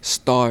like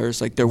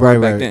stars like there were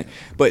back then,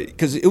 but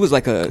because it was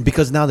like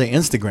Because now they're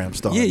Instagram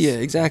stars. yeah,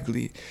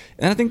 exactly.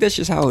 And I think that's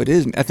just how it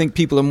is. I think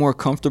people are more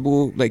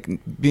comfortable like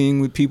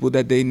being with people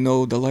that they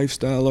know the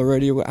lifestyle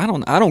already. I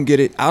don't get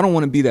it. I don't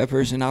want to be that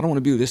person. I don't want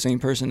to be with the same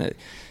person that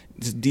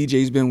this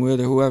DJ's been with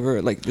or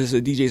whoever. Like this is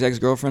a DJ's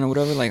ex-girlfriend or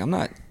whatever. Like I'm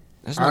not.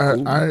 That's not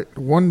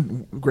cool.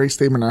 One great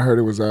statement I heard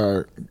it was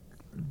they're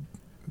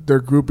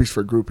groupies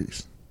for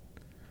groupies.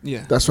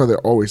 Yeah. That's why they're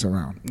always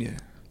around. Yeah.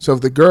 So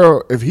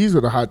if he's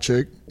with a hot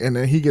chick and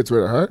then he gets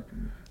rid of her,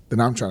 then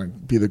I'm trying to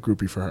be the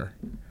groupie for her.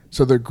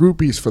 So they're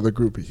groupies for the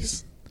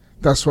groupies.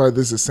 That's why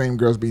this is the same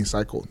girls being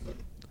cycled.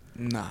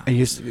 Nah. And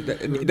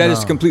that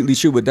is completely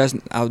true, but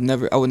I would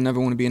never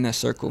want to be in that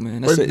circle,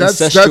 man. But It's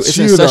that's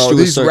you though.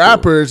 These circle.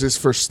 rappers is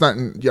for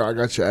stunting. Yo, I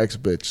got your ex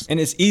bitch. And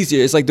it's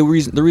easier. It's like the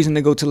reason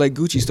they go to like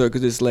Gucci store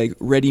because it's like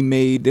ready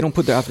made. They don't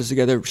put their outfits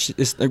together.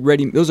 It's like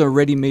ready. Those are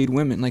ready made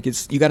women. Like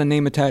you got a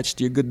name attached.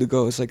 You're good to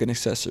go. It's like an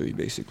accessory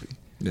basically.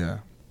 Yeah,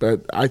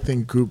 but I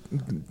think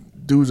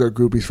dudes are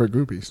groupies for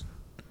groupies.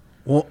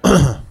 Well,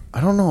 I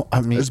don't know.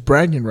 I mean, It's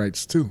bragging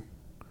rights too.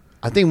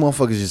 I think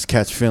motherfuckers just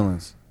catch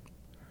feelings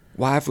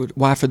Why for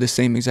the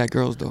same exact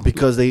girls though?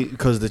 because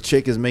the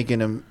chick is making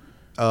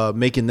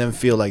them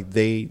feel like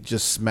they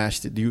just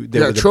smashed it. They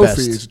were the trophy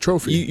best. is a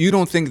trophy. You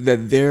don't think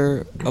that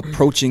they're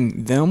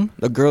approaching them,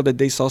 the girl that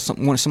they saw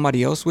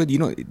somebody else with?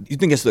 You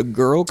think it's the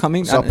girl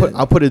coming? So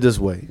I'll put it this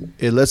way: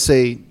 let's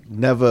say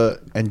Neva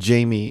and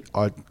Jamie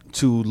are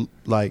two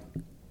like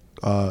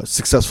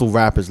successful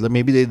rappers.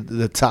 Maybe they're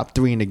the top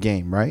 3 in the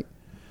game, right?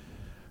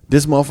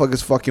 This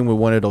motherfucker's fucking with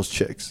one of those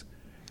chicks.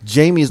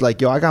 Jamie's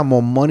like, yo, I got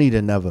more money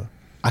than Neva.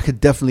 I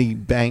could definitely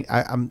bang.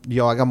 I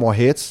got more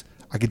hits.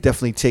 I could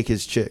definitely take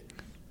his chick.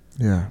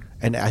 Yeah.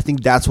 And I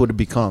think that's what it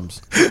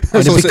becomes.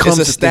 And So it becomes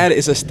it's a status.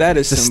 It's a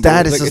status. The symbol.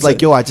 status is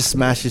like, yo, I just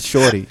smashed his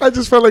shorty. I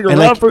just felt like a And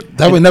like- rapper.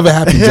 That would never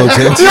happen, Joe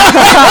James.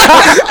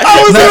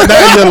 Not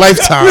in your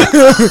lifetime.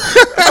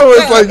 I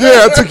was like,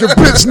 yeah, I took your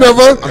bitch,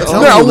 never.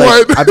 Telling Now you,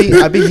 like, what?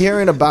 I be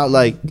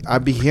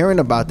hearing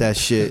about that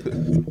shit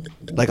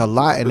like a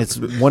lot, and it's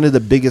one of the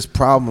biggest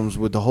problems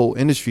with the whole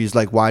industry is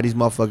like why these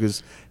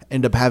motherfuckers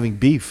end up having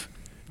beef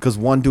because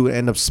one dude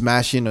end up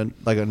smashing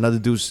another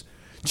dude's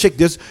chick.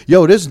 There's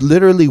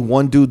literally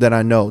one dude that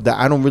I know that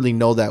I don't really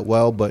know that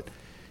well, but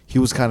he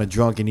was kind of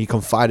drunk and he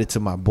confided to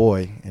my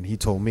boy and he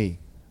told me,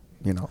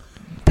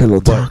 Pillow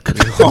talk.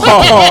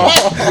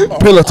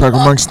 Pillow talk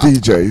amongst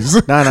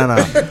DJs. No.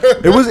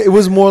 It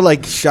was more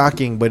like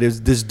shocking, but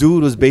this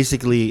dude was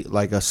basically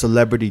like a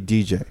celebrity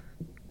DJ.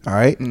 All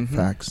right? Mm-hmm.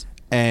 Facts.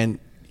 And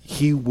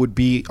he would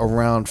be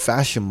around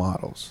fashion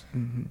models.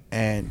 Mm-hmm.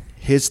 And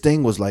his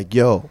thing was like,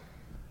 yo,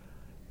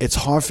 it's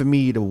hard for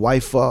me to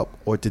wife up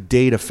or to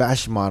date a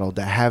fashion model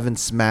that haven't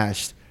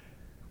smashed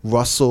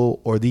Russell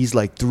or these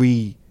like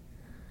 3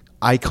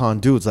 icon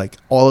dudes. Like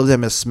all of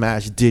them have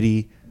smashed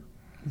Diddy,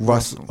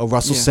 Russell Yeah.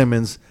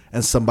 Simmons,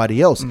 and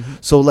somebody else. Mm-hmm.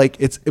 So like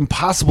it's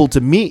impossible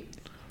to meet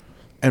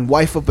and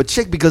wife up a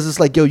chick because it's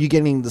like, yo, you're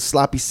getting the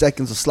sloppy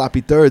seconds or sloppy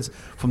thirds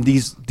from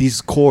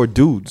these core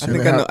dudes. I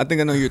think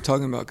I know who you're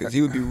talking about because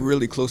he would be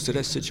really close to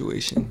that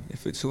situation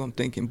if it's who I'm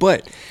thinking.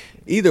 But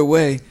either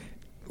way,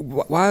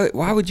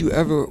 why would you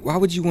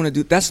want to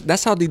do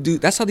that's how these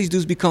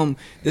dudes become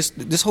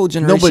this whole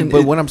generation. No,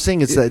 but what I'm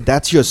saying is that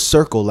that's your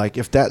circle. Like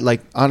if that,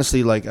 like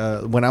honestly, like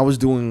when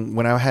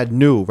I had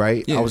New,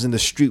 right? Yeah. I was in the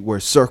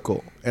streetwear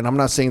circle, and I'm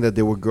not saying that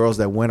there were girls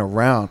that went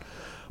around,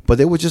 but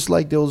they were just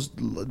like those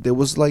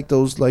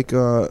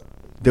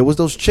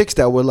chicks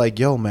that were like,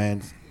 yo,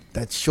 man,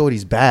 that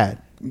shorty's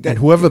bad. And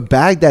whoever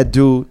bagged that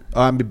dude,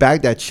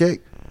 bagged that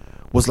chick,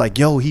 was like,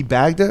 yo, he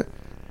bagged her.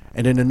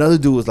 And then another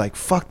dude was like,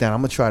 fuck that, I'm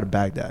gonna try to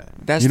bag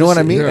that. You know what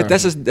I mean? Yeah.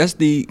 That's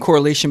the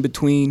correlation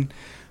between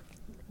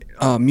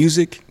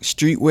music,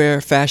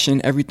 streetwear,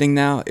 fashion, everything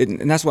now,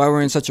 and that's why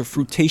we're in such a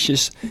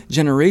fruitacious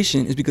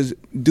generation. Is because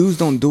dudes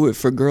don't do it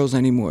for girls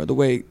anymore. The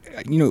way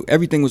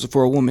everything was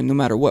for a woman, no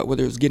matter what,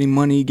 whether it's getting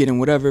money, getting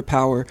whatever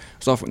power.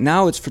 So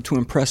now it's to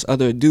impress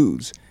other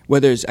dudes.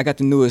 Whether it's I got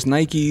the newest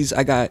Nikes,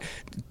 I got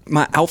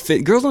my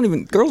outfit. Girls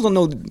don't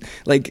know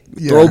like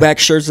throwback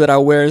shirts that I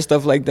wear and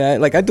stuff like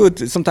that. Like I do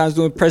it sometimes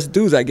to impress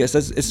dudes. I guess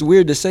it's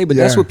weird to say, but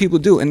that's what people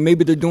do. And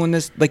maybe they're doing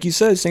this, like you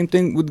said, same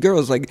thing with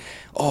girls. Like,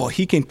 oh,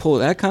 he can pull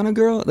that kind of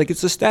girl. Like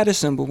it's a status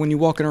symbol when you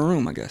walk in a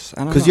room. I guess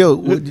I don't know.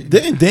 Because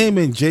didn't Dame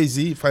and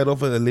Jay-Z fight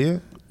over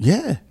Aaliyah?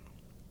 Yeah.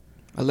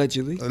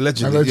 Allegedly.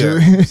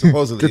 Yeah.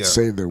 Supposedly. Could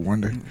save that one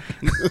day.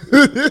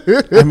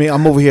 I mean,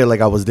 I'm over here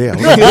like I was there. I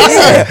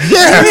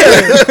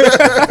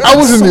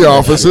was in the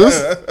offices.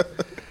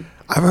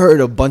 I've heard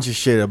a bunch of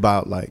shit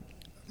about like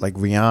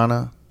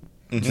Rihanna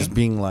just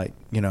being like,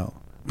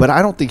 but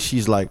I don't think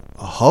she's like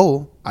a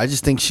hoe. I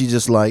just think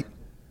she's not to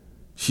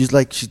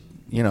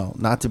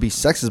be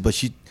sexist, but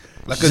she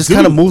just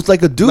kind of moves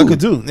like a dude. Like a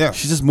dude, yeah.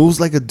 She just moves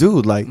like a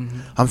dude. Like,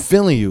 I'm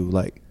feeling you.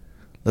 Like,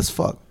 let's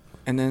fuck.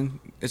 And then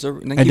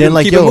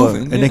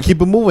then keep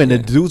it moving. The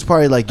dude's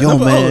probably like, yo,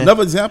 man.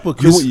 Another example.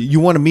 You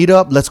want to meet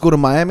up? Let's go to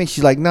Miami.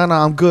 She's like, no,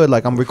 I'm good.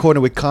 Like, I'm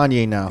recording with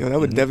Kanye now. Yo, that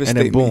would devastate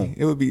and then boom. me.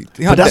 It would be.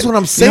 But that's what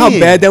I'm saying. You know how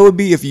bad that would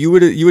be if you were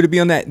to be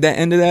on that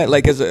end of that.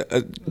 Like, as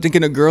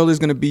thinking a girl is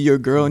gonna be your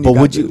girl. And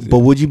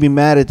would you be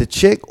mad at the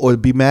chick or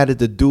be mad at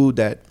the dude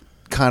that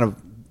kind of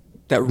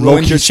that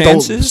ruined your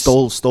chances?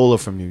 Stole her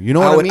from you. You know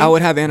what I mean? I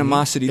would have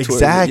animosity towards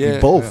exactly it.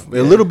 Yeah. Both.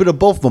 A little bit of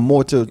both, but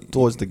more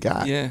towards the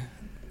guy. Yeah.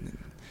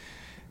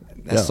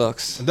 That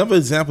sucks. Another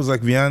example is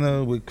like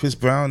Rihanna with Chris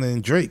Brown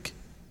and Drake.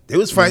 They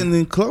was fighting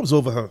in clubs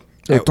over her.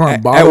 They throwing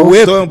At bottles.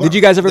 Whip. Did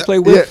you guys ever play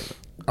Whip? Yeah.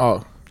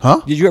 Oh.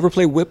 Huh? Did you ever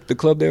play Whip, the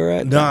club they were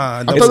at?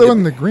 Nah. I thought they were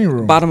in the green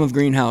room. Bottom of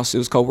Greenhouse. It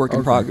was called Work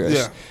in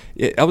Progress.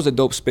 Yeah. That was a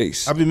dope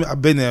space. I've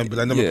been there, but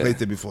I never played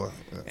there before.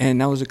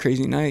 And that was a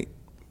crazy night.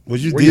 Were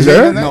you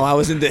there? No, I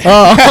wasn't there.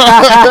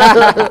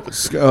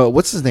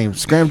 What's his name?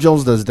 Scram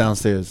Jones does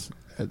downstairs.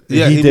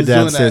 Yeah, he did was doing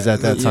downstairs at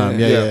that time.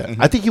 Yeah. Mhm.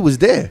 I think he was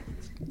there.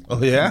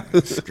 Oh yeah.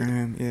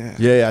 Scram, yeah.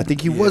 Yeah, I think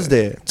he was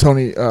there.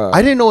 Tony.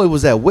 I didn't know it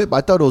was at Whip.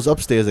 I thought it was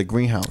upstairs at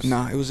Greenhouse.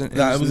 Nah, it was in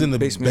the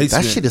basement.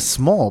 That shit is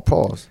small.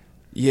 Pause.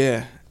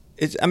 Yeah.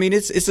 It's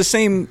the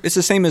same. It's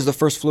the same as the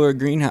first floor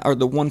greenhouse or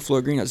the one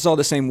floor greenhouse. It's all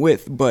the same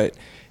width, but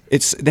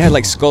they had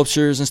like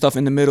sculptures and stuff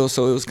in the middle,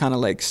 so it was kind of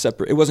like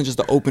separate. It wasn't just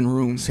an open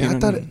room. See,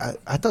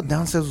 I thought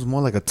downstairs was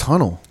more like a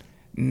tunnel.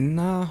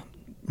 Nah.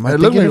 It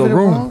looked like a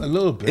room. A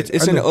little bit.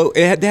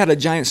 They had a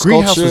giant sculpture.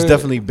 Greenhouse was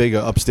definitely bigger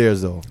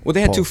upstairs though. Well,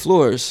 they had 2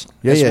 floors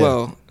as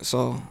well.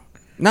 So,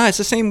 it's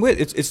the same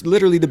width. It's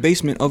literally the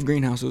basement of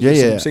Greenhouse. It was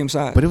the same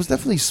size. But it was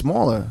definitely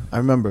smaller. I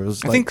remember. It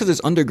was I think because it's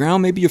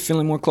underground, maybe you're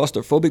feeling more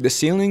claustrophobic. The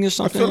ceiling or I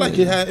something. feel like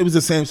it was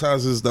the same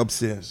size as the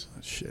upstairs.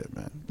 Shit,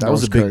 man. That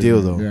was a big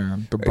deal though. Yeah,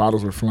 the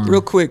bottles were flying. Real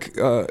quick,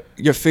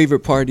 your favorite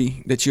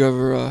party that you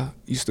ever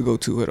used to go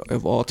to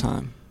of all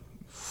time?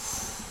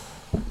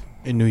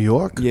 In New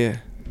York? Yeah.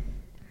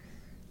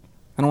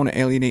 I don't want to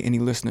alienate any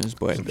listeners,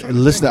 but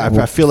listen,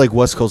 I feel like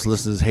West Coast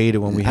listeners hate it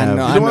when we have. You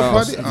know what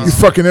party? You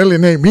fucking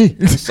alienate me.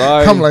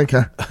 Sorry. I'm like,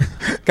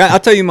 I'll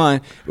tell you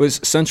mine. It was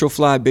Central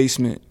Fly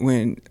Basement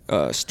when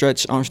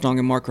Stretch Armstrong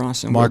and Mark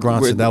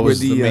Ronson that was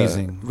the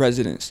amazing.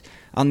 Residents.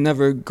 I'll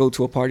never go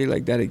to a party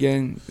like that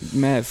again.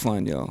 Mad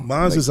fun, yo.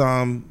 Mine was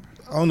I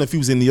don't know if he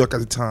was in New York at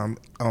the time.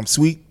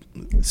 Sweet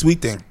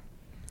Thing.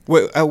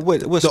 What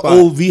the spot?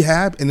 old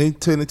Rehab, and then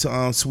turned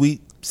into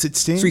Sweet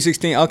 16. Sweet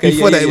 16. Okay.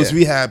 Before that, it was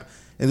Rehab.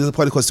 And there's a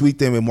party called Sweet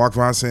Thing with Mark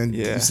Ronson.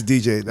 Yeah. Used to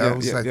DJ. That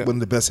was one of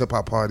the best hip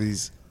hop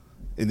parties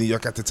in New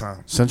York at the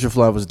time. Central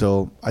Fly was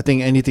dope. I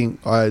think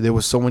there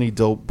was so many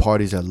dope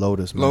parties at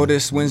Lotus. Man.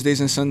 Lotus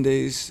Wednesdays and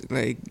Sundays,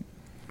 like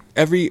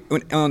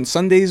on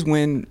Sundays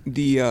when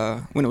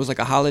it was like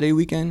a holiday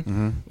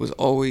weekend, was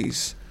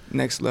always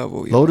next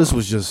level. Lotus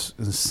was just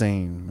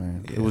insane,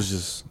 man. Yeah. It was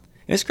just.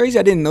 It's crazy.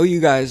 I didn't know you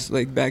guys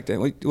like back then.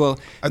 Well,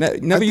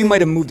 you might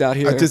have moved out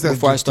here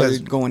before I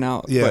started going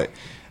out. Yeah. But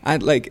I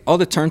like all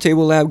the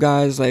Turntable Lab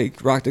guys,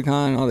 like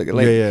Rockdacon, all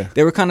the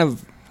they were kind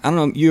of, I don't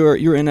know, you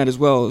were in that as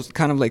well. It was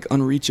kind of like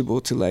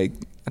unreachable to like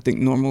I think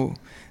normal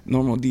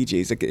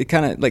DJs. Like it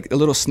kind of like a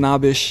little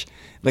snobbish,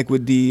 like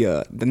with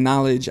the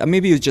knowledge.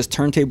 Maybe it was just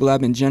Turntable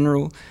Lab in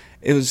general.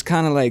 It was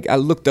kind of like I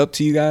looked up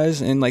to you guys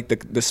and like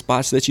the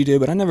spots that you did,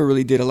 but I never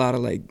really did a lot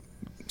of like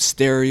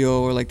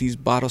stereo or like these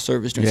bottle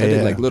service joints. I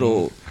did like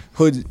little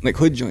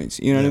hood joints,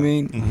 you know what I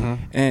mean? Mm-hmm.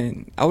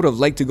 And I would have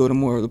liked to go to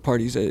more of the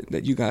parties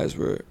that you guys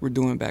were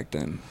doing back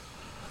then.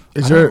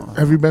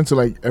 Have you been to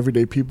like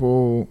Everyday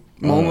People?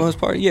 MoMA's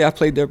party? Yeah, I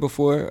played there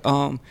before.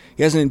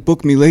 He hasn't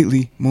booked me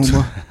lately,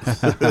 MoMA.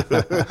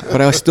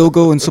 But I'll still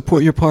go and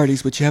support your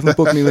parties, but you haven't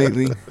booked me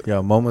lately. Yeah,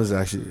 MoMA's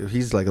actually,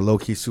 he's like a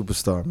low-key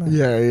superstar, man.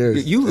 Yeah, he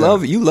is. You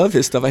love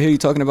his stuff. I hear you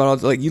talking about all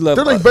like you love.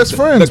 They're like best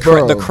friends,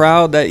 bro. The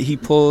crowd that he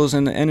pulls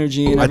and the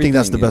energy and everything. I think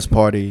that's the best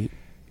party.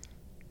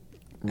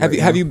 Have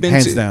you been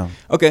hands down?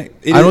 Okay.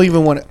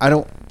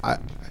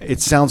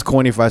 It sounds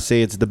corny if I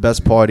say it's the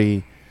best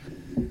party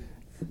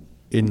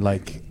in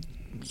like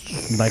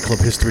nightclub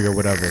history or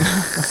whatever.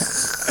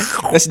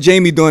 That's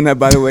Jamie doing that,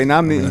 by the way,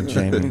 not me.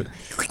 Jamie.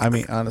 I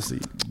mean, honestly,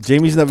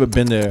 Jamie's never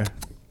been there,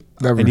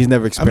 Never. and he's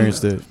never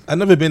experienced it. I've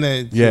never been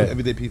there. Yeah.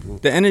 Everyday people.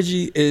 The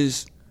energy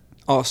is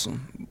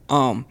awesome.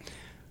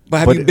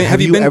 But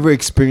Have you ever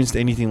experienced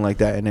anything like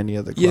that in any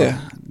other club?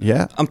 Yeah.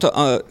 Yeah? I'm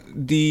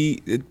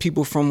the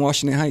people from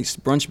Washington Heights,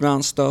 Brunch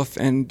Bound stuff,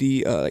 and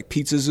the like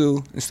Pizza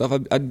Zoo and stuff.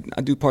 I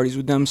do parties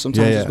with them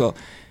sometimes as well,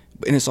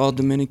 and it's all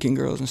Dominican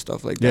girls and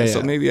stuff like that. Yeah, So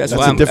yeah. maybe that's That's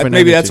why a different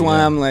energy,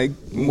 I'm like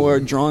more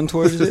drawn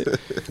towards it.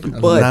 I'm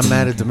But not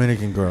mad at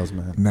Dominican girls,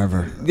 man.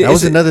 Never. That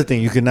was another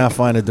thing. You could not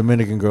find a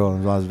Dominican girl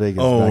in Las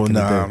Vegas. Oh, back in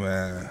the nah, day.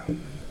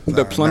 man.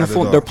 They're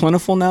plentiful. They're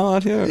plentiful now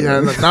out here.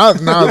 Yeah, now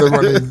they're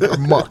running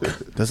amok.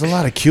 There's a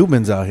lot of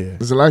Cubans out here.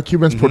 There's a lot of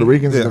Cubans, Puerto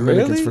Ricans, Yeah. and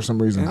Dominicans Really? for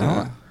some reason.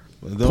 Yeah.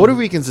 Puerto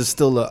Ricans is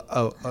still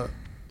a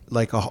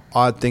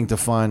odd thing to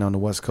find on the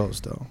West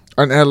Coast, though.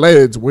 In LA,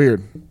 it's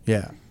weird.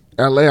 Yeah.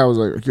 LA, I was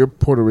like, you're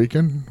Puerto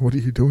Rican? What are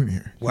you doing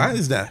here? Why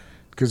is that?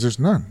 Because there's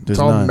none. There's it's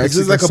all none. This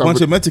Mexican, is like a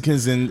bunch of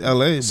Mexicans in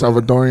LA. but-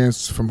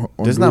 Salvadorians from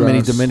Honduras. There's not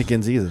many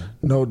Dominicans either.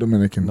 No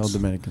Dominicans. No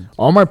Dominicans.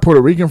 All my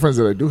Puerto Rican friends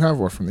that I do have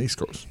are from the East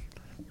Coast.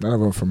 None of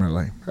them from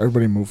LA.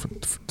 Everybody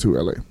moved to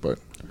LA.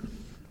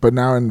 But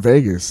now in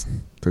Vegas,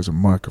 there's a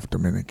muck of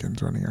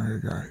Dominicans running out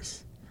here,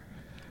 guys.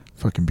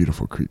 Fucking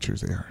beautiful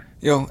creatures they are.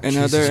 Yo, and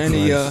are there Jesus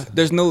any? Christ.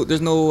 There's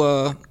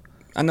no.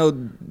 I know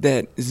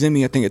that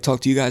Zimmy, I think, had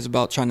talked to you guys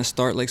about trying to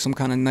start like some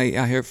kind of night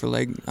out here for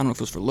like, I don't know if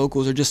it was for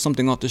locals or just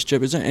something off the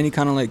strip. Is there any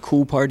kind of like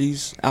cool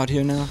parties out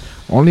here now?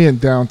 Only in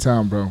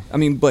downtown, bro. I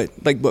mean, but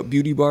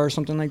beauty bar or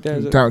something like that?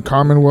 Is it- Down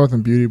Commonwealth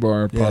and Beauty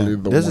Bar are probably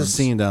the There's ones. a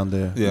scene down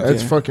there. Yeah.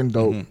 It's Yeah. fucking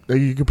dope.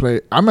 You can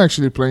play. I'm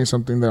actually playing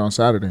something there on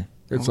Saturday.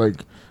 It's like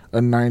a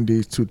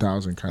 90s,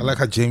 2000 kind I like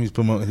how Jamie's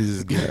promoting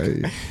his.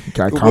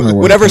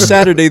 Whatever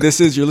Saturday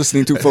this is you're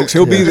listening to, folks,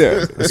 he'll be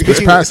there.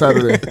 It's past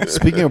Saturday.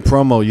 Speaking of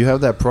promo, you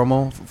have that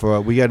promo for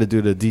we got to do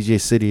the DJ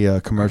City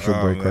commercial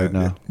Oh, break man. right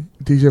now.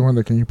 DJ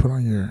Wonder, can you put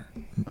on your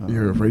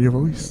radio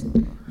voice?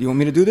 You want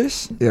me to do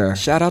this? Yeah.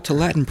 Shout out to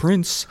Latin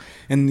Prince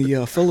and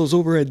the fellows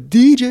over at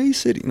DJ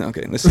City. No,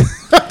 okay, listen.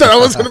 I thought I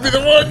was gonna be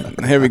the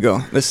one. Here we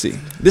go. Let's see.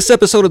 This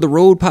episode of The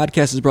Road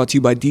Podcast is brought to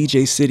you by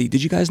DJ City.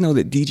 Did you guys know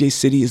that DJ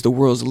City is the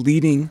world's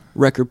leading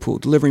record pool,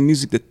 delivering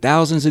music to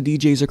thousands of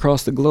DJs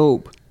across the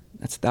globe?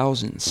 That's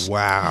thousands.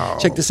 Wow.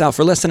 Check this out.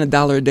 For less than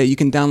 $1 a day, you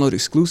can download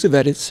exclusive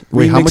edits.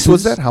 Wait, how much remixes.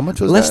 was that? How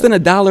much was less that?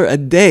 than $1 a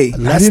day.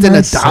 Less than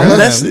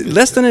 $1?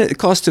 Less than it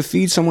costs to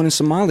feed someone in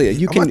Somalia.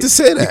 You I'm can about to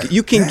say that.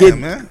 You can Damn, get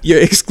man. your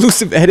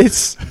exclusive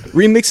edits,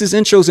 remixes,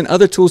 intros, and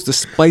other tools to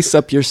spice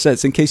up your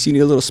sets in case you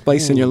need a little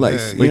spice in your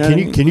life. man. Wait, know can what I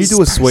you mean? can you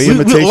do a sway We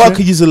imitation? all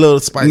could use a little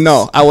spice.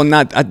 No, I will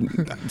not.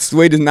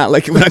 Sway does not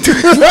like it when I do.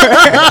 Wait,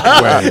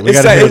 we It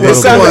gotta sound- hear a it little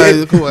sound- bit.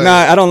 it- Come on.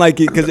 Nah, I don't like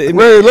it because it.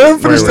 Wait, let him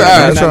finish Wait, the wait,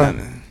 ad. Nah, nah,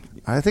 nah.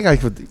 I think I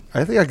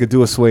could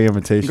do a sway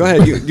imitation. Go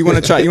ahead. You want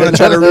to try? You want to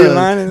try to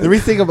realign it? Let me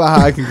think about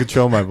how I can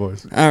control my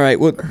voice. All right.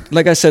 Well,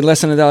 like I said,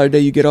 less than $1 a day,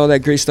 you get all that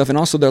great stuff, and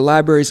also their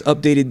library is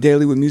updated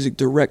daily with music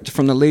direct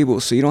from the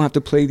label, so you don't have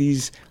to play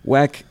these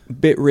whack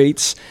bit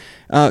rates.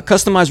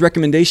 Customized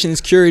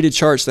recommendations, curated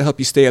charts to help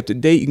you stay up to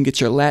date. You can get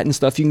your Latin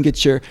stuff. You can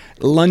get your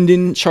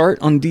London chart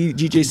on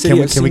DJ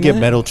City. Can we get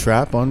Metal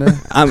Trap on there?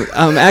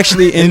 I'm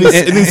actually in.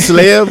 Any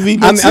Slayer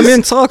remixes? I'm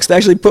in talks to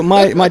actually put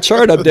my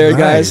chart up there,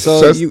 guys.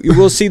 Nice. So you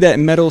will see that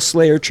Metal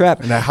Slayer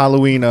Trap. And that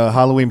Halloween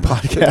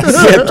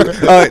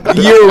podcast.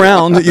 Year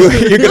round,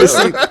 you're gonna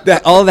see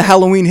that all the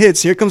Halloween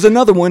hits. Here comes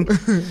another one,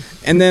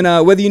 and then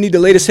whether you need the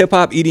latest hip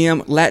hop,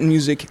 EDM, Latin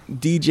music,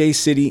 DJ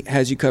City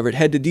has you covered.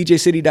 Head to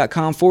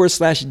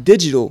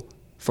djcity.com/digital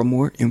for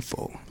more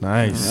info.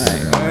 Nice.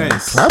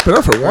 Nice. Clap it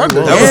up for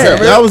Wonder.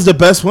 That was the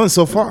best one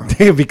so far.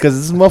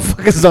 Because this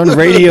motherfucker's on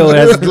radio.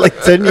 Has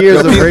like 10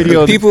 years of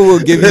radio. People will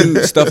give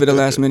you stuff at the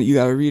last minute. You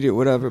gotta read it,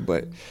 whatever.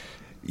 But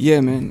yeah,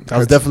 man, That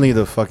was definitely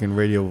the fucking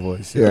radio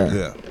voice. Yeah.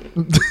 Yeah.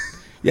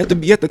 you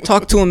have to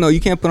talk to them though. You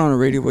can't put on a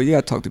radio voice. You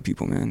gotta talk to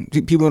people, man.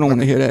 People don't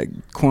want to hear that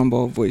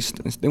cornball voice.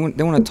 They want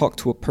to talk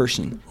to a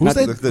person. Who's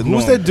Not- that? the Who's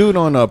norm. that dude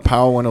on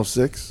Power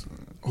 106?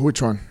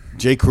 Which one?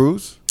 Jay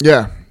Cruz.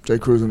 Yeah, Jay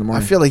Cruz in the I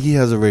morning. feel like he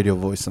has a radio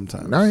voice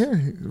sometimes. No, yeah,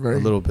 he's very. A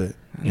little bit.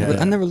 But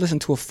Yeah. I never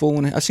listened to a full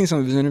one. I've seen some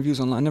of his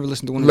interviews online. I never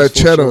listened to one of his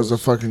full Lechetto's shows. a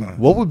fucking.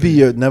 What would be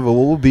your What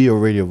would be your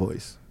radio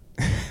voice?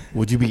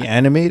 Would you be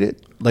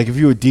animated? Like if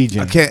you were DJing?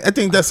 I can't. I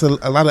think that's a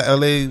lot of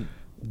LA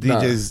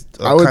DJs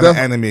I are would kind of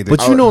def- animated.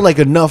 But you know, like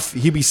enough.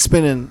 He'd be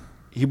spinning.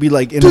 He'd be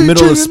like in the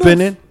middle of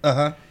spinning.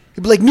 uh-huh.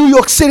 He'd be like, "New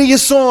York City,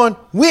 it's on.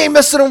 We ain't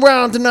messing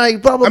around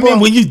tonight." Blah blah I blah. mean,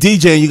 when you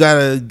DJ, you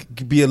gotta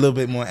be a little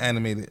bit more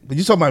animated. But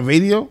you talking about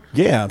radio?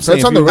 yeah, I'm So saying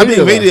it's on if you- the I mean,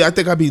 Radio, radio. I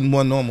think I'd be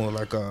more normal.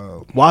 Like,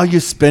 while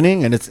you're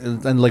spinning and it's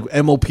and like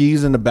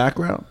MOPs in the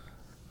background.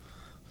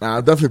 Nah,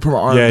 I'll definitely put my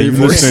R&B Yeah, you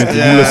voice. listen to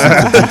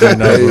DJ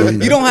Nova.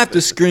 You don't have to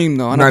scream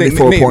though. And I think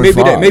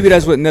 94.5. maybe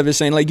that's what Never's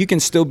saying. Like you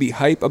can still be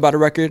hype about a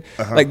record,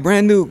 like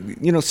brand new.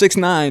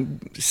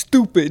 6ix9ine,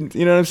 stupid.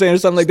 You know what I'm saying, or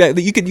something like that.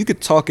 You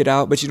could talk it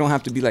out, but you don't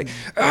have to be like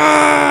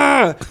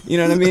You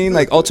know what I mean?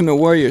 Like Ultimate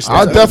Warrior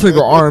I'll stuff. definitely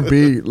go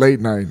R&B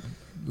late night.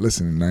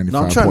 Listen to 95.6. No,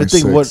 I'm trying to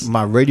think what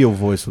my radio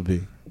voice would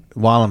be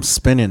while I'm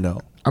spinning though.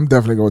 I'm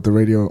definitely going with the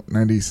radio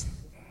 90s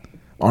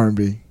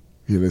R&B.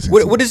 You listen.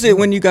 What is it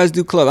when you guys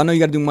do club? I know you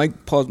got to do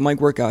mic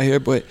work out here,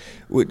 but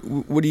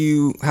what do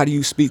you? How do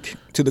you speak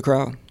to the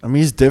crowd? I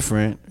mean, it's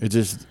different.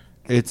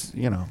 It's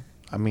you know.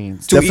 I mean,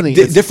 it's To definitely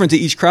it's different to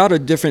each crowd or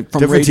different from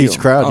different radio? to each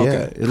crowd. Oh, Yeah,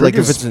 okay. It's like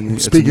if it's in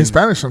speaking it's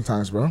Spanish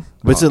sometimes, bro.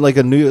 but it's like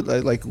a New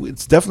like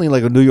it's definitely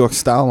like a New York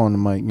style on the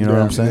mic. You know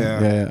what I'm saying?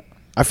 Yeah. Yeah.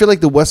 I feel like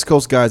the West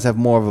Coast guys have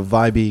more of a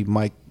vibey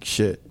mic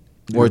shit,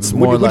 or it's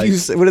more What like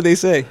do they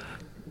say?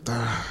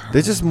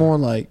 they're just more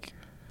like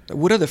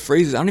What are the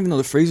phrases? I don't even know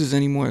the phrases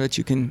anymore that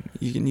you can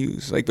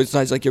use. Like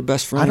besides like your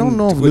best friend. I don't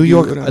know if would New be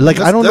York whatever.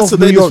 like I don't know That's if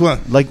the New York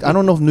latest one. like I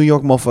don't know if New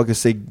York motherfuckers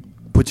say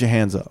put your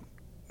hands up.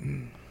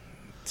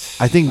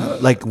 I think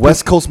like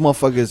West Coast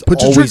motherfuckers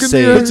Put your always drink in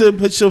say the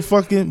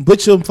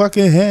Put your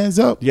fucking hands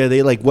up. yeah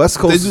they like West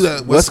Coast do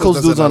that. West Coast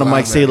does dudes it on the a lot,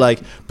 mic say man. like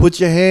put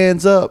your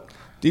hands up.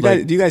 Do you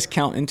like- guys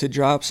count into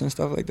drops and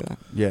stuff like that?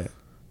 Yeah,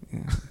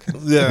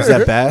 Yeah. is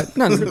that bad?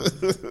 No,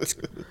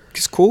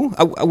 it's cool.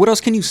 What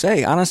else can you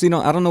say? Honestly,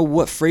 I don't know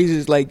what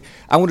phrases. Like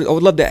I would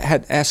love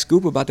to ask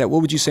Scoop about that.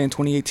 What would you say in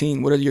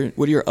 2018? What are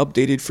your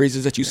updated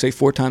phrases that you say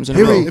 4 times in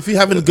a row? If you're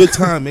having a good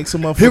time, make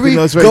some Here we motherfucking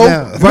noise go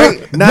right now.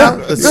 right now.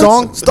 The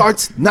song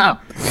starts now.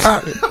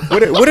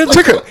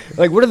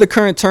 What are the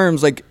current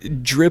terms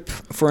like drip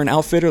for an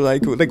outfit or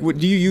like what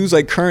do you use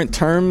like current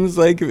terms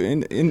like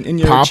in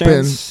your popping,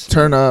 chants?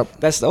 turn up.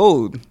 That's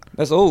old.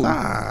 That's old.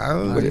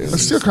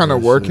 It's still kind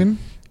of working.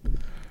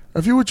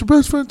 If you with your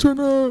best friend, turn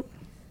up.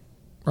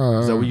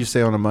 Is that what you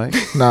say on the mic?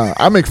 Nah,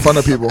 I make fun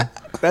of people.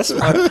 That's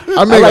I make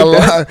I like a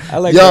that. lot. I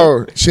like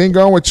Yo, she ain't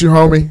going with you,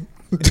 homie.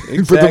 For the-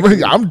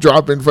 Exactly. I'm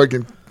dropping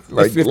fucking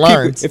like if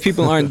lines. if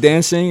people aren't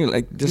dancing,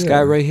 like this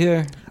guy right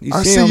here,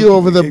 I see see him? you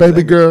over there,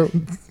 baby Exactly. girl.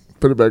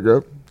 Put it back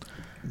up.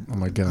 Oh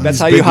my god. That's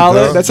how Baby you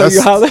holler. girl. That's how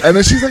you holler. And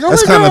then she's like, oh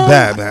That's my kind of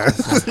God.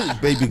 bad, man.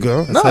 Baby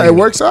girl. No, how it you-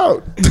 works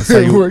out. That's how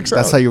It you, works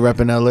that's out. how you rep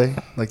in LA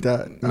like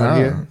that Nah. out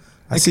here.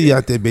 I see you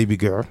out there, baby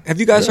girl. Have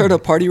you guys heard a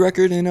party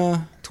record in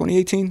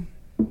 2018?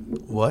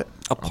 What?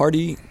 A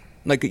party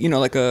like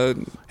like a.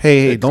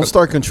 Hey, don't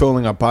start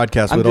controlling our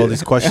podcast with all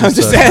these questions. I'm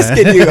just to us,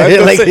 asking man. you.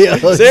 I'm Like,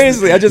 just yo,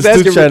 seriously, I just this asked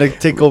dude you. trying to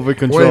take over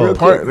control. Wait,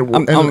 part, I'm-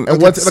 and I'm-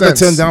 what Like a turn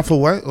sense? down for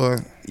what? Or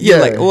Yeah,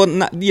 Yeah.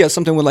 like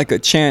something with like a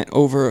chant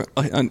over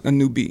a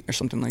new beat or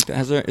something like that.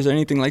 Is there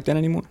anything like that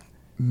anymore?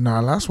 Nah,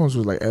 last ones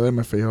was like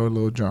LMFAO,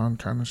 Lil Jon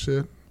kind of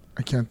shit.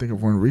 I can't think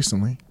of one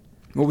recently.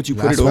 What would you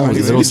Last put it over? one was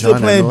you Little still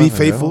John playing and Be Lil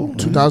Faithful? John.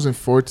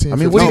 2014. I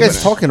mean, what are you 15.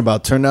 guys talking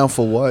about? Turn down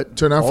for what?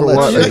 Turn down All for that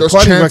what? shit. Like those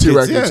party chanty records.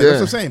 records, Yeah, that's yeah.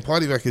 what I'm saying.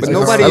 Party records. But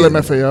Yeah.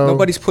 LMFAO.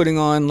 nobody's putting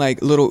on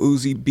like Little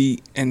Uzi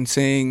beat and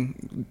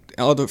saying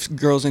all the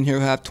girls in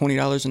here have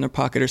 $20 in their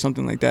pocket or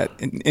something like that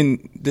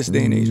in this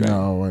day and age, right?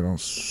 No, I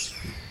don't.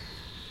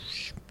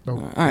 All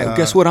right,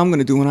 guess what I'm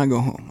gonna do when I go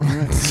home? All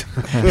right.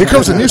 Here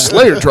comes a new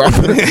Slayer drop.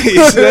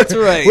 That's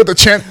right. With the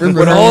chant.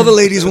 What all the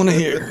ladies want to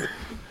hear.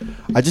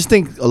 I just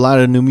think a lot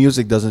of new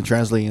music doesn't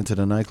translate into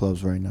the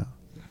nightclubs right now.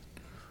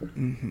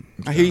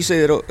 I hear you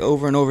say it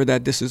over and over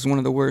that this is one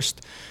of the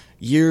worst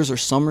years or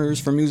summers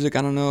for music.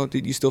 I don't know.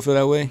 Did you still feel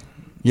that way?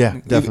 Yeah,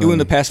 definitely. Even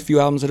the past few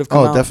albums that have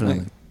come out. Oh,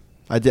 definitely.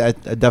 I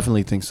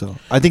definitely think so.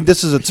 I think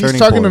this is a He's turning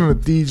talking point. on a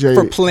DJ.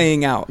 Like, for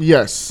playing out,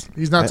 Yes,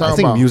 he's not I talking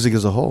think about music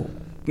as a whole.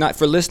 not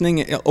for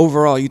listening.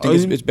 Overall, you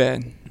think it's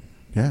bad.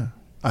 Yeah,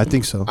 I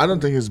think so. I don't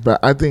think it's bad.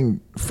 I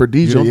think for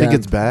DJ, You don't think yeah.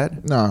 it's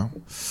bad? No,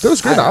 there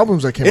was great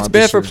albums that came out. It's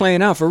bad this for year.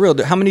 playing out for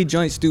real. How many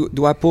joints do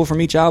I pull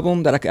from each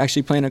album that I could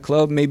actually play in a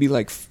club? Maybe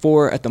like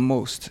 4 at the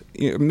most.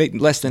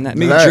 Less than that.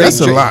 Maybe That's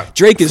Drake, a lot.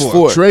 Drake is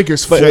 4. Drake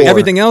is But 4.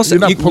 everything else You're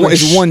not pulling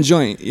is one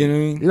joint. You know what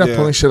I mean? You're not Yeah.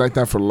 pulling shit like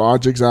that for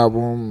Logic's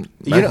album,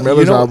 You Mac know,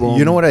 Miller's album.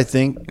 you know what I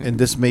think, and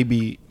this may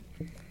be,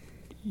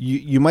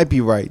 you might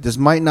be right. This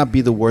might not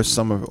be the worst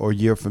summer or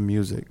year for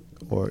music,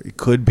 or it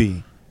could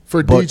be,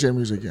 For but- DJ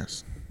music,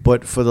 yes.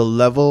 but for the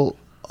level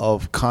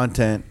of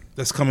content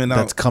That's coming out.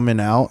 that's coming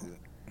out,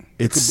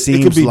 it could- it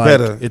seems could be like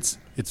better. it's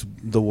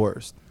the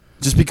worst.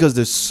 Just because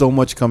there's so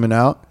much coming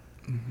out,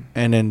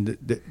 and then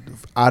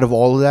out of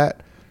all of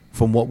that,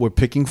 from what we're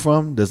picking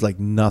from, there's like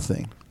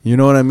nothing. You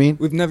know what I mean?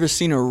 We've never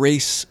seen a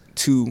race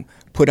to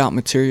put out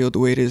material the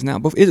way it is now.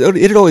 But it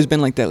had always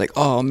been like that. Like,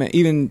 oh man,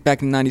 even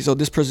back in the 90s, oh,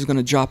 this person's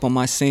gonna drop on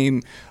my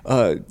same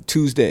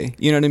Tuesday.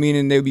 You know what I mean?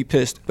 And they would be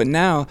pissed. But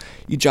now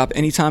you drop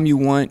anytime you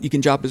want. You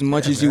can drop as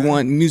much as you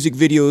want. Music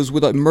videos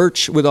with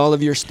merch with all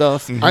of your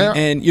stuff,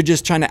 and you're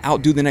just trying to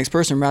outdo the next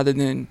person rather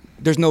than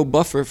there's no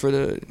buffer for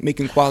the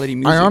making quality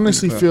music. I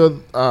honestly feel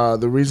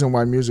the reason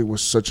why music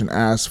was such an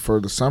ass for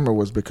the summer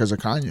was because of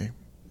Kanye.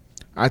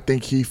 I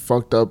think he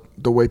fucked up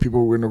the way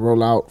people were going to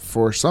roll out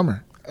for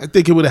summer. I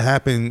think it would have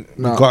happened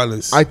No,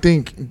 regardless. I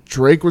think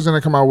Drake was going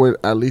to come out with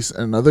at least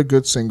another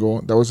good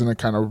single that was going to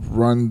kind of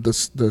run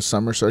the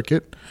summer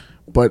circuit.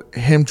 But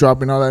him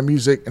dropping all that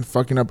music and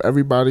fucking up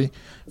everybody,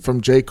 from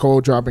J.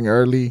 Cole dropping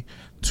early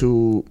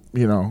to,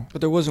 you know.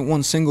 But there wasn't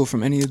one single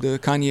from any of the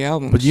Kanye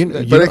albums. But you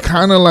But know- it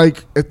kind of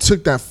like, it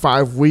took that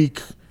 5-week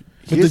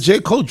but the J.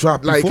 Cole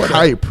dropped like before that.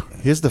 hype.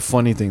 Here's the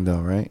funny thing, though,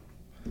 right?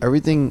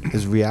 Everything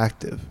is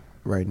reactive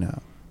right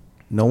now.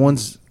 No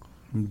one's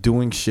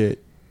doing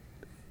shit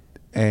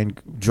and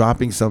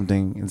dropping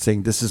something and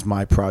saying this is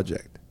my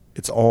project.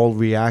 It's all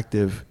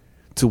reactive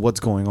to what's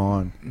going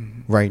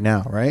on right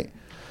now, right?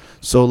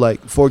 So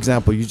like, for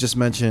example, you just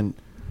mentioned,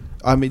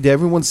 I mean, did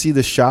everyone see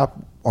The Shop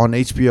on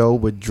HBO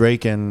with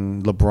Drake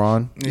and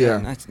LeBron?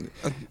 Yeah.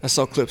 I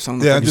saw clips. I don't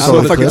know Yeah, I if just I can-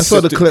 saw the if I can clips. I saw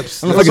sit the through-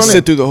 clips. I don't know if I can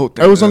sit through the whole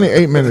thing. It was only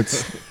 8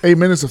 minutes. 8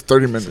 minutes of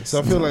 30 minutes. So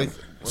I feel like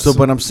So,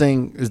 but I'm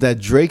saying is that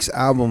Drake's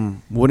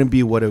album wouldn't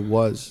be what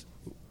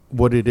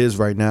it is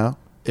right now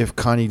if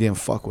Kanye didn't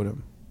fuck with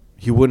him.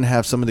 He wouldn't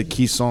have some of the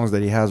key songs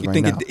that he has You right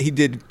think now. he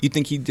did? You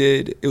think he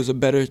did? It was a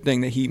better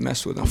thing that he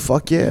messed with him.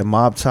 Fuck yeah,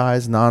 Mob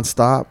Ties,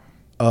 Nonstop.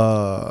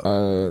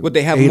 Would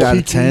they have 8 more? out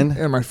of 10.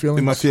 And my feelings.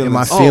 in my feelings. In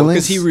my Oh, feelings.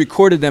 because he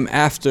recorded them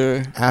after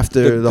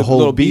The whole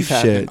little beef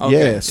happened. shit.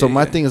 Okay. Yeah. So Yeah,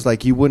 my yeah. thing is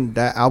like,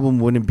 that album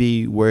wouldn't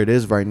be where it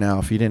is right now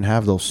if he didn't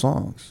have those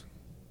songs.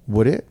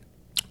 Would it?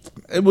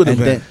 It would have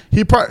And been. then-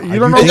 He probably, you You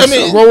don't know. think I so?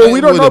 mean, well, we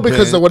It don't know would've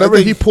because been. whatever I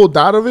he think- pulled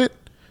out of it,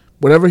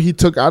 whatever he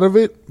took out of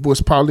it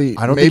was probably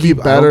I don't maybe think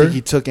I better. don't think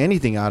he took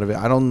anything out of it.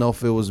 I don't know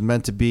if it was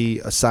meant to be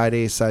a side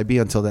A, side B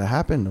until that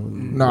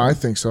happened. No, I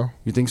think so.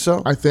 You think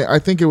so? I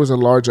think it was a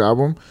large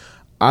album.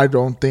 I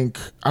don't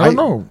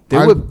know.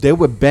 They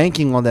were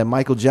banking on that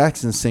Michael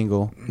Jackson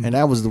single, and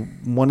that was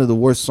one of the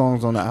worst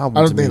songs on the album.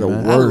 I don't to think me, the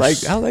man.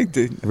 worst. I liked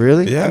it.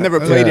 Really? Yeah. I never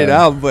played it Yeah.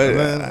 out, but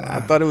Man. I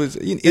thought it was.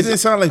 It didn't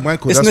sound like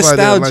Michael. It's That's why I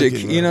didn't nostalgic.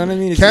 like it, You know man. what I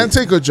mean? Can't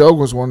Take a Joke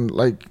was one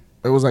like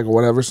it was like a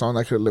whatever song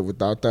I could have lived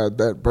without that.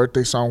 That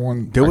birthday song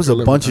one. There I was could a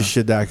live bunch of without.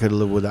 shit that I could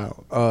live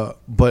without.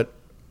 But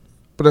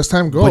But as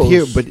time goes,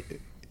 this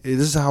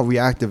is how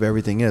reactive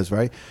everything is,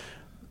 right?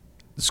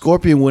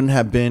 Scorpion wouldn't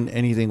have been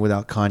anything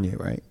without Kanye,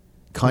 right?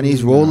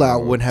 Kanye's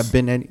rollout wouldn't have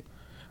been any.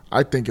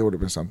 I think it would have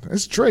been something.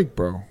 It's Drake,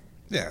 bro.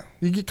 Yeah.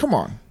 Come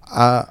on.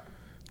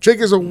 Drake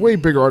is a way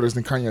bigger artist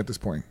than Kanye at this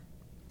point.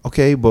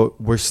 Okay,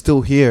 but we're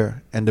still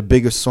here, and the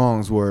biggest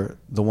songs were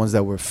the ones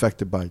that were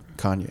affected by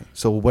Kanye.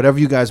 So whatever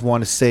you guys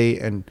want to say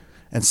and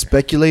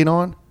speculate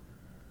on,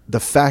 the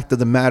fact of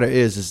the matter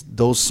is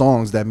those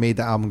songs that made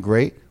the album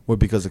great were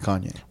because of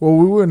Kanye. Well,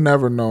 we would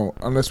never know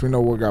unless we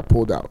know what got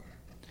pulled out.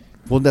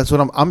 Well, that's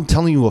what I'm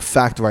telling you a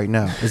fact right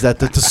now is that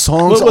the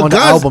songs But on the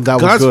album that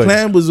God's was good,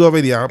 Plan was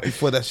already out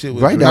before that shit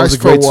was right? released. That was a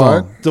Nice for great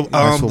what? song. The,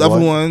 Nice for the other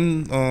what?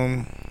 one,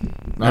 And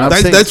I'm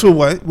saying- that's for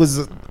what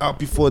was out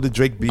before the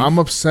Drake beef. I'm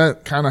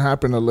upset. Kind of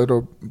happened a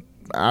little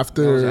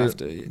after. That was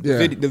after.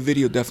 Yeah, The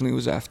video definitely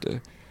was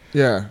after.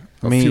 yeah.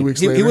 I A mean, few weeks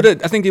He later. would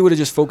have. I think he would have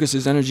just focused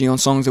his energy on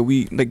songs that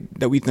we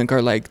think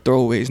are like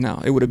throwaways. Now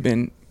it would have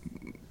been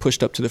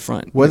pushed up to the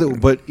front.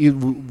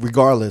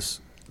 Regardless,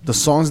 the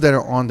songs that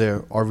are on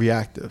there are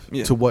reactive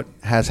Yeah. to what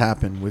has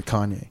happened with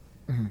Kanye.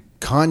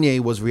 Kanye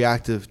was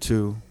reactive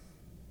to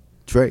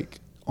Drake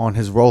on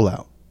his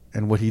rollout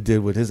and what he did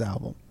with his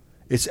album.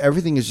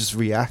 Everything is just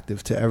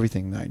reactive to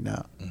everything right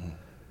now.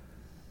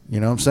 You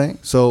know what I'm saying?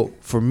 So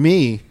for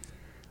me,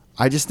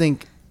 I just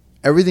think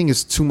everything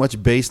is too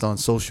much based on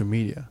social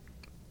media.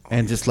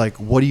 And just like,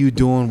 what are you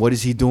doing? What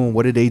is he doing?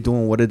 What are they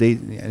doing? What are they, you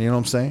know what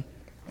I'm saying?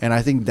 And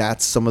I think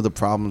that's some of the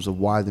problems of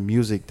why the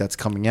music that's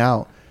coming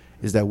out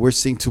is that we're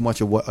seeing too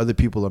much of what other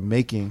people are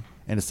making,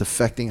 and it's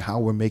affecting how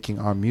we're making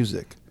our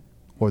music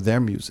or their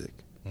music.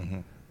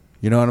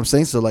 You know what I'm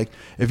saying? So like,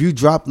 if you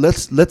drop,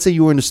 let's say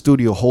you were in the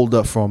studio holed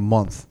up for a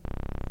month,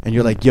 and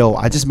you're like, yo,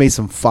 I just made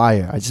some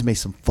fire. I just made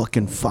some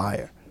fucking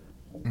fire.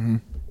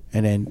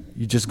 And then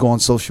you just go on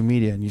social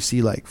media and you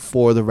see like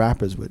 4 of the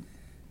rappers with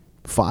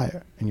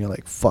fire, and you're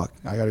like, fuck,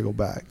 I gotta go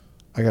back.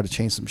 I gotta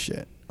change some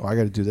shit, or I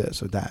gotta do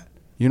this or that.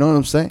 You know what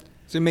I'm saying?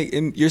 So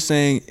you're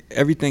saying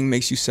everything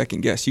makes you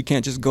second guess. You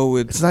can't just go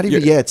with. It's not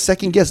even it's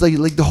second guess.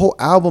 Like the whole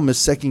album is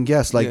second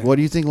guess. Like, Yeah. what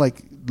do you think?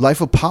 Like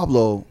Life of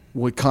Pablo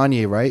with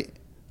Kanye, right?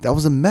 That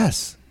was a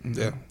mess.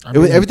 yeah.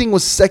 Everything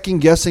was second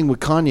guessing with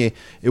Kanye.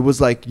 It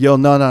was like, yo,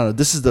 no,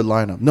 this is the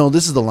lineup. No,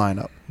 this is the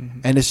lineup.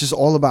 And it's just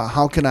all about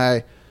how can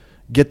I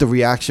get the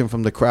reaction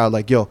from the crowd.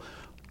 Like, yo,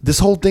 this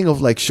whole thing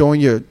of like showing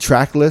your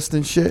track list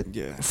and shit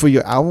Yeah. for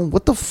your album.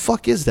 What the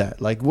fuck is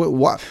that? Like,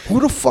 what? Who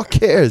the fuck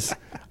cares?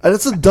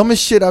 That's the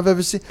dumbest shit I've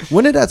ever seen.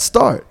 When did that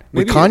start?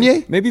 With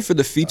Kanye? Maybe for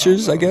the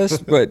features, I guess.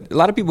 But a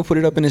lot of people put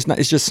it up and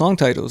it's just song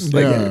titles.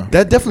 Like, Yeah.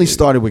 That definitely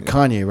started with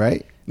Kanye,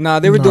 right? Nah,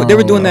 they were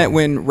doing that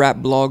when rap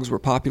blogs were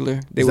popular.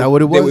 They Is would, that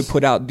what it They was? would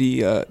put out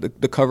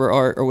the cover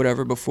art or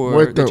whatever before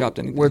With they the- dropped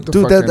anything. with the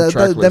Dude, fucking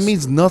track that list.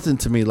 means nothing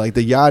to me. Like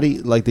the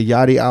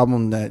Yachty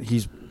album that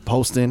he's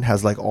posting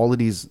has like all of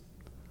these,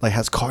 like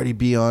has Cardi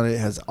B on it,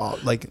 has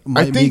like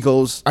my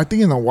Migos. I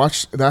think in the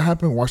watch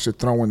the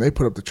Throne when they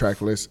put up the track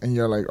list and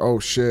you're like, oh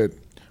shit,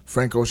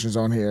 Frank Ocean's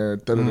on here.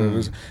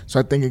 So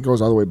I think it goes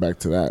all the way back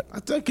to that. I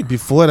think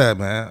before that,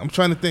 man. I'm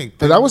trying to think.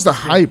 But that was the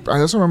hype. I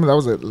just remember that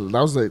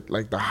was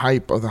like the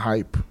hype of the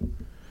hype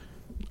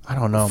I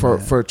don't know, for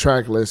man. a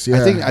track list.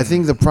 Yeah, I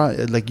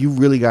think like you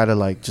really gotta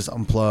like just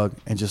unplug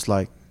and just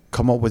like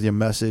come up with your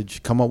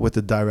message, come up with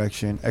the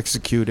direction,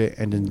 execute it,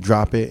 and then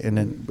drop it. And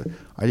then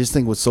I just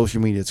think with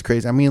social media, it's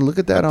crazy. I mean, look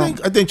at that. I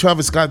think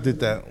Travis Scott did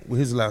that with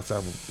his last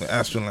album,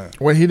 Astroland.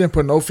 when he didn't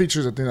put no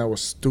features, I think that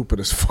was stupid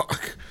as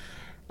fuck.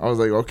 I was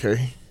like,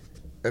 okay,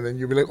 and then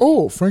you'd be like,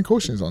 "Oh, Frank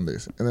Ocean's on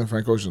this," and then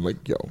Frank Ocean's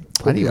like, "Yo,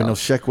 I didn't even know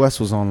Sheck West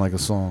was on like a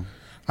song.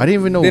 I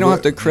didn't even know They don't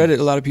have to credit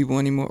a lot of people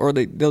anymore, or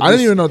they'll I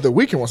didn't even know The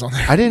Weeknd was on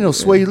there. I didn't know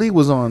Sway Lee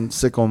was on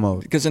Sicko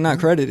Mode. because they're not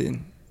credited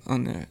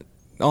on there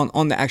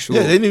on the actual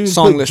Yeah, they didn't even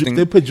song put, listing.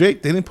 They put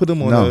Drake. They didn't put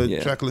him on No. the Yeah.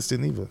 track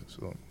listing either.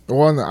 So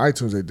Well, on the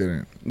iTunes they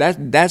didn't.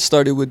 That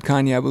started with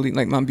Kanye, I believe,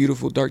 like My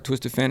Beautiful Dark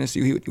Twisted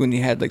Fantasy, when he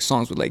had like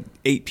songs with like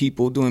 8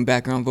 people doing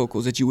background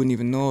vocals that you wouldn't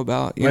even know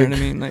about. You know what I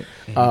mean? Like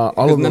All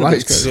of the none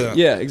his Lights. credit.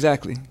 Yeah. Yeah,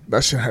 exactly.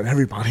 That shit had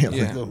everybody on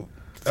Yeah. there.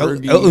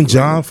 Fergie, Elton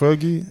John,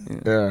 Fergie,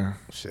 Yeah.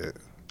 shit.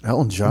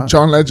 Elton John.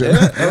 John Legend.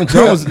 Elton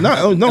John was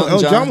Elton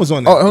John was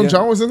on there. Oh, Elton Yeah.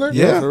 John was in there?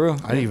 Yeah. For real.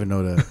 I didn't even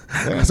know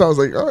that. So I was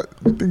like, oh,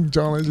 I think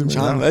John Legend.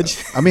 John Legend.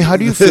 I mean, how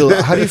do you feel?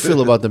 How do you feel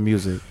about the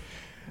music?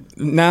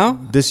 Now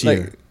This year.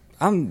 like,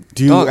 I'm.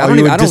 Do you- dog, I are don't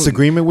you even- in I don't-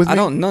 disagreement with I me?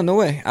 don't. No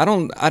way. I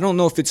don't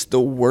know if it's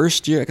the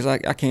worst year because I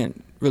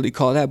can't really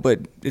call that, but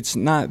it's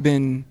not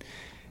been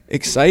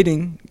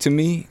exciting to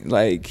me.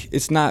 Like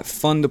it's not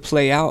fun to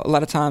play out. A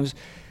lot of times,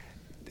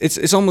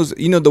 it's almost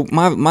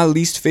my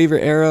least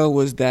favorite era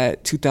was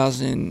that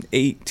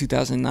 2008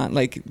 2009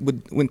 like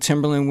when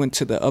Timberland went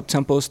to the up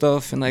tempo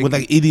stuff and like When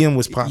like EDM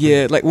was popping.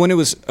 yeah like when it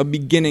was a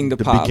beginning to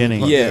The pop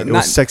beginning. yeah It not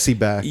was Sexy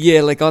Back.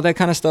 yeah like all that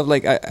kind of stuff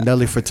like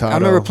Nelly Furtado. I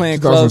remember playing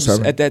clubs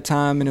 2007. at that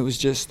time, and it was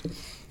just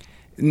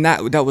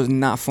that was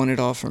not fun at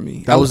all for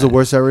me. That was the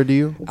worst era to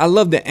you? I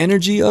loved the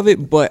energy of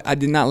it, but I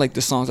did not like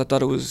the songs. I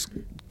thought it was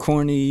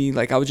corny.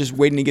 Like I was just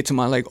waiting to get to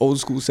my like old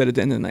school set at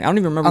the end of the night. I don't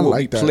even remember I what like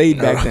we that played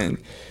era. back then.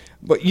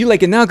 But you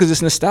like it now because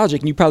it's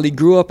nostalgic, and you probably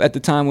grew up at the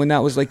time when that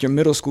was like your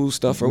middle school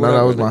stuff or No, whatever.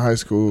 that was my high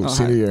school Oh,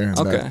 senior year. and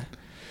Okay.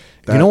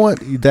 You know what?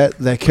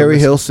 That Carrie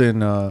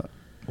Hilson,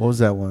 what was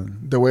that one?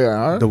 The Way I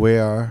Are? The Way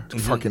I Are.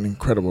 Fucking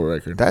incredible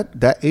record.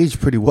 That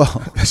aged pretty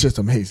well. That's just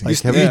amazing.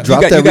 Like, have Yeah. you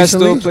dropped you that guys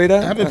still recently? play I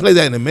that? haven't played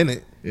that in a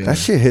minute. Yeah. That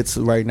shit hits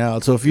right now.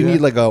 So if you Yeah.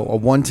 need like a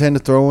 110 to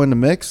throw in the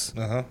mix,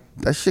 Uh-huh.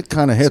 that shit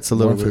kind of hits a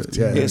little bit.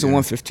 115. Yeah, Yeah, it's a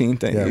 115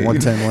 thing. yeah,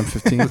 110,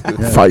 115.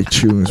 Yeah.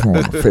 Fight You is one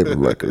of my favorite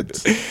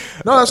records.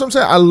 No, that's what I'm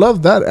saying. I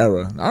love that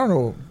era. I don't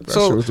know. That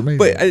shit was amazing.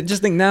 but I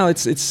just think now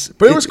it's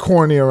But it was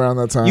corny around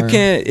that time. you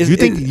can't.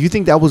 You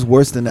think that was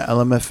worse than the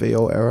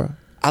LMFAO era?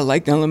 I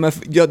like the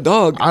LMF. Yo,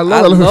 dog. I I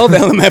love love,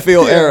 LMFAO. the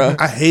LMFAO era.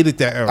 I hated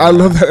that era. I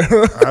love that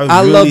era.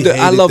 I really hated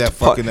I loved that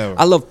fucking era.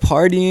 I loved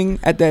partying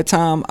at that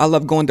time. I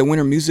loved going to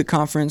Winter Music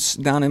Conference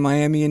down in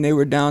Miami, and they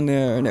were down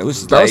there, and it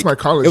was That was my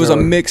college It was a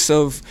era. mix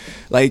of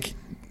like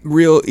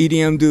real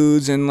EDM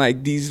dudes and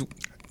like these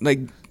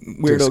like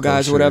weirdo Disco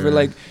guys shit, or whatever. yeah.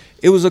 like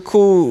it was a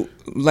cool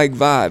like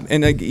vibe,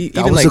 and like That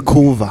even was like a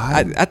cool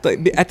vibe.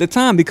 at the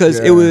time because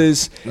Yeah, it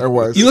was. it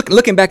was. You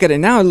looking back at it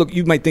now,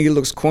 you might think it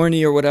looks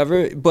corny or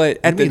whatever, but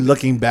I at the mean,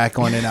 looking back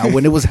on it now,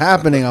 when it was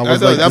happening, I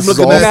was know, like, I'm this is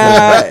looking awesome.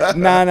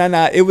 at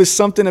Nah. It was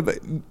something about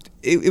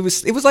it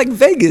was like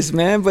Vegas,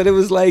 man. But it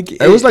was like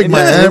It was like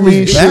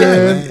Miami was shit.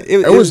 bad, man.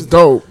 It was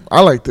dope.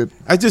 I liked it.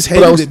 I just But I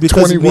hated was it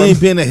because 21. me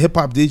being a hip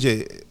hop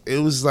DJ, it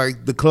was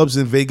like the clubs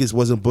in Vegas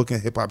wasn't booking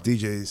hip hop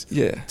DJs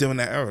Yeah. during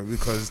that era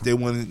because they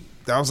wanted.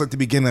 That was like the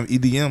beginning of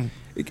EDM.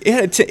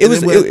 It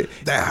was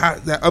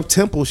that up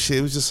tempo shit.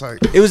 It was just like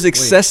it was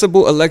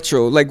accessible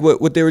electro, like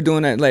what they were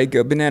doing at like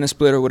Banana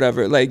Split or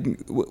whatever. Like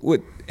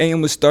what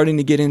AM was starting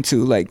to get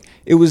into. Like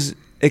it was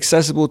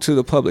accessible to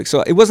the public.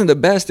 So it wasn't the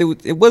best.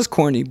 It was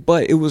corny,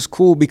 but it was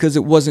cool because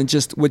it wasn't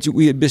just what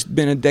we had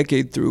been a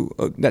decade through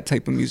that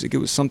type of music. It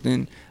was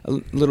something a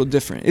little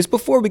different. It's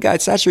before we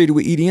got saturated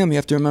with EDM. You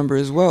have to remember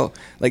as well.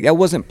 Like that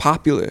wasn't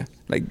popular.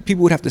 Like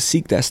people would have to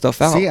seek that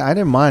stuff out. See, I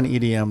didn't mind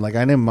EDM. Like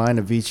I didn't mind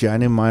Avicii. I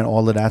didn't mind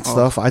all of that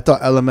stuff. I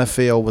thought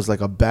LMFAO was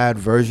like a bad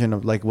version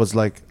of was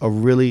like a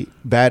really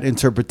bad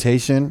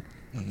interpretation,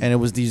 and it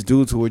was these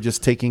dudes who were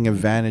just taking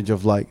advantage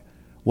of like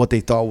what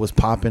they thought was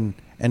popping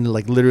and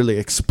like literally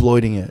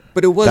exploiting it.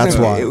 But it wasn't. That's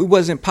why. It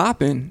wasn't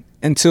popping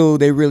until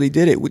they really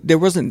did it. There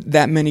wasn't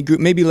that many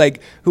groups. Maybe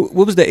like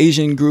what was the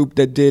Asian group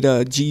that did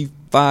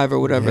G5 or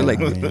whatever? Yeah, like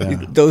I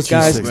mean, yeah. those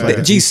guys, G6, right.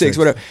 G6,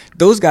 whatever.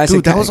 Those guys.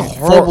 Dude, that was a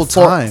horrible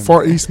time.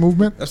 Far East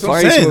movement. that's what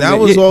I'm Far East saying. That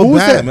movement. was Yeah. all Who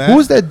was bad, that? man. Who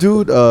was that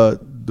dude?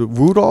 The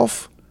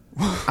Rudolph.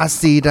 I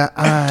see that.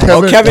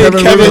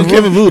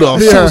 Kevin Rudolph.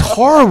 That Yeah. was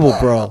horrible,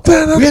 bro.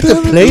 We had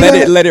to play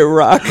let that. it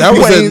rock. That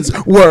was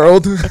Wayne's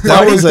World.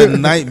 that was a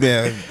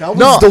nightmare. That was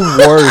No. the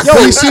worst.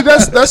 Yo, you see,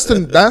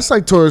 that's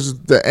like towards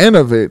the end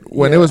of it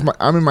when it was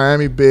I'm in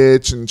Miami,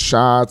 bitch, and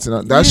shots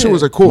and that shit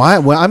was a cool.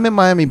 When I'm in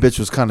Miami, bitch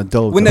was kind of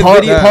dope. When though. the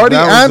video- Party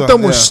that was,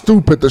 anthem was yeah.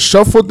 stupid. The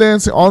shuffle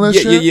dancing, all that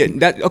Yeah, shit. yeah.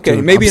 That okay?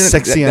 Dude, maybe I'm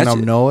sexy and I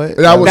know it.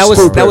 That was that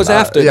stupid. was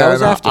after. Yeah, That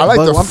was no, after. I like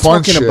but the I'm fun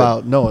talking shit.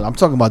 about I'm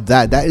talking about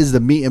that. That is the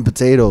meat and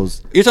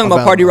potatoes. You're talking about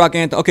of Party Alabama. Rock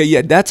Anthem. Okay,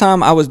 yeah, that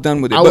time I was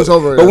done with it. I was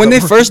over it. But when they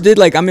first did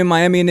like I'm in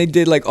Miami and they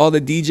did like all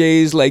the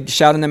DJs like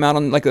shouting them out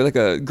on like a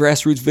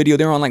grassroots video.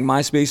 They were on like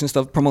MySpace and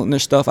stuff promoting their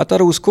stuff. I thought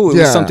it was cool. It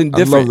Yeah, was something I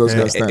love different. those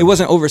guys It, then. it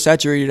wasn't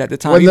oversaturated at the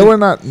time. When they Even- were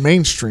not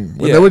mainstream,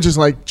 when Yeah. they were just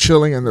like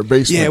chilling in their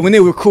basement. yeah, when they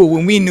were cool,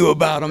 when we knew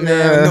about them, man,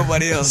 Yeah.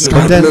 nobody else.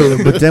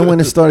 But then when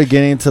it started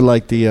getting into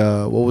like the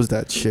what was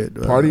that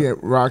shit? Party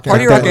Rock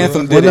Party Anthem. Rock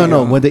Anthem Well, did no, it,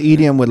 no. yo. When the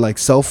EDM with like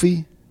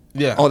selfie,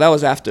 Yeah. Oh, that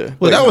was after.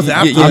 Well, that was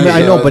after. I mean,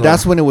 I know, Yeah. but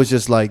that's when it was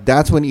just like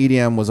that's when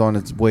EDM was on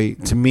its way.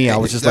 To me, I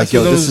was just like,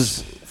 yo, this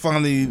is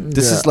finally.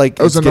 is like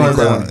it was it's getting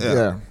annoying. going.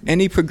 Yeah.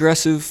 Any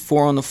progressive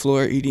 4 on the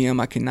floor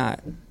EDM, I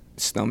cannot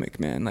stomach,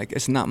 man. Like,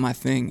 it's not my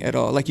thing at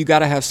all. Like, you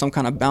gotta have some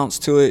kind of bounce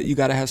to it. You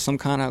gotta have some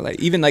kind of like,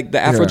 even like the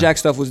Afrojack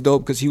stuff was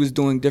dope because he was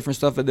doing different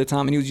stuff at the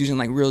time and he was using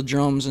like real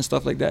drums and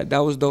stuff like that. That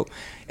was dope.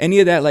 Any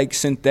of that like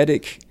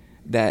synthetic,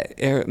 that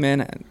era,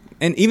 man.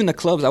 And even the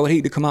clubs, I would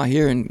hate to come out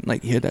here and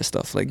like hear that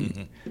stuff. Like,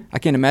 I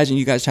can't imagine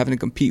you guys having to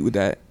compete with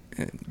that,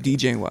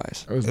 DJing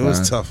wise. It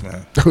was tough,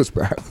 man. That was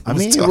bad. I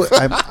mean,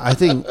 I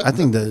think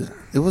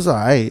it was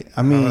alright.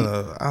 I mean,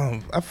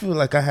 I feel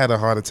like I had a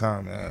harder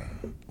time, man.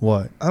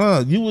 what? I don't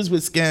know. You was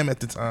with Scam at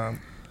the time.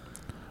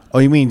 Oh,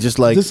 you mean just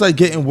like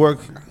getting work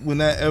when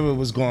that era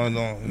was going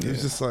on. It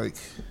was just like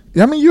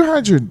Yeah, I mean, you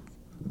had your.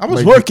 I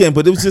was like, working,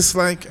 but it was just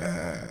like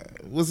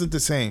it wasn't the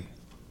same.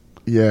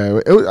 Yeah,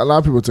 a lot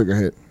of people took a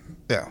hit,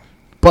 Yeah.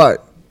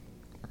 but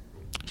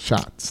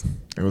shots.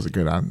 It was a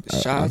good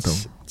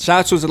Shots.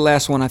 Shots was the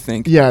last one, I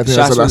think. Yeah, I think Shots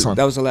that's the last one.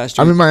 That was the last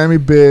I joint. mean, Miami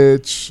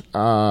Bitch.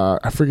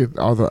 I forget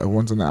all the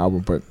ones on the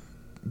album, but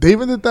they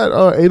even did that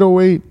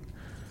 808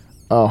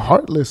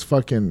 Heartless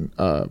fucking.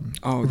 Oh,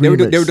 they were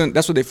remix. doing.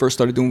 That's what they first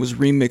started doing was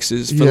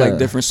remixes for Yeah. like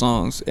different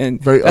songs,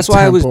 and Very that's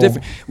why it was up-tempo.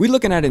 different. We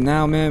looking at it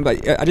now, man,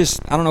 but I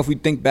don't know if we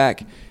think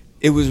back,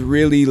 it was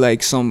really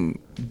like some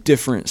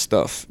different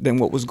stuff than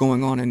what was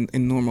going on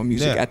in normal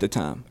music Yeah. at the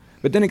time.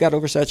 But then it got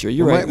oversaturated.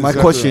 You're my, right. my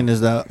Exactly question right.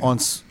 is that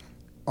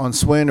on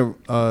Sway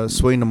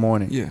in the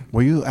Morning, Yeah.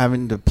 were you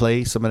having to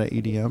play some of that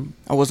E EDM?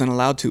 I wasn't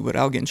allowed to, but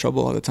I'll get in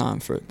trouble all the time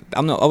for.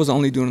 I was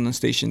only doing it on the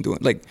station doing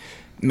like.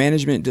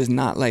 Management does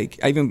not like.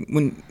 Even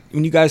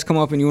when you guys come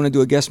up and you want to do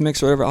a guest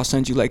mix or whatever, I'll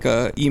send you like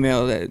a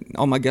email that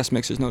all my guest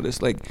mixers know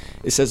this. Like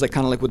it says like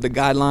kind of like what the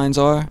guidelines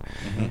are.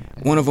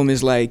 One of them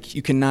is like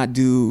you cannot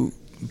do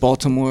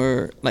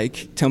Baltimore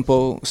like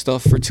tempo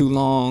stuff for too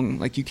long.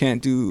 Like you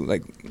can't do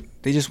like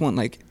they just want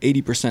like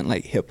 80%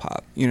 like hip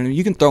hop. You know,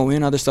 you can throw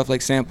in other stuff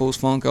like samples,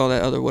 funk, all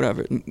that other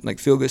whatever, like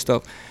feel good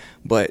stuff,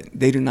 but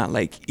they do not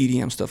like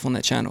EDM stuff on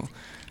that channel.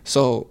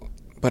 So.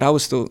 But I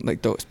was still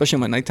like, especially on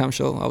my nighttime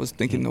show, I was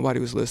thinking nobody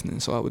was listening,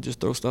 so I would just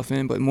throw stuff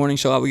in. But morning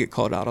show, I would get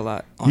called out a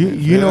lot. On it.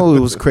 You know it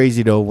was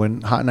crazy though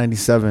when Hot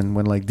 97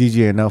 when like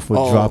DJ Enough would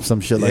Oh, drop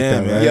some shit like yeah,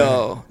 that, man. right?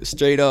 Yo,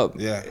 straight up.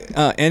 Yeah.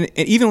 And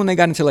even when they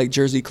got into like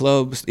Jersey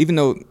clubs, even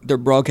though they're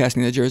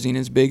broadcasting the Jersey and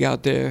it's big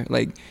out there,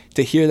 like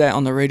to hear that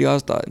on the radio, I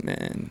was thought,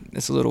 man,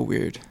 it's a little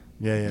weird.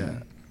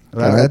 Yeah.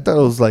 I thought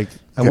it was like,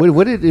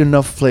 what did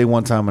Enough play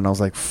one time, and I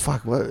was like,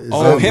 "Fuck, what?" Is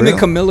Oh, that him real?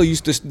 and Camilo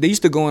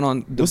used to go in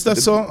on. What's that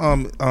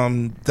song?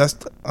 That's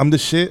I'm the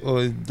shit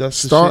or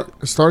that's the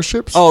shit?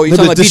 Starships. Oh, you're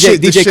No, talking the about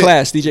shit, the DJ shit.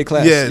 Class, DJ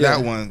Class. Yeah,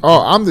 that one.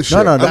 Oh, I'm the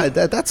shit. No,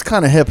 that's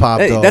kind of hip hop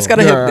Hey, though. that's got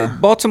a Yeah. hip.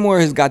 Baltimore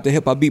has got the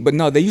hip hop beat, but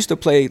no, they used to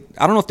play.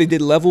 I don't know if they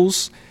did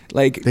levels.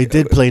 Like They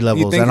did play you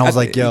Levels, think- and I was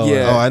like, yo,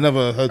 Oh, I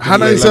never heard. How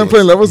the 97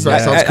 playing levels? That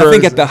Yeah. sounds I crazy.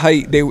 think at the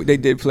height they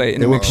did play.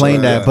 They were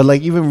playing that, but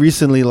like even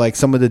recently, like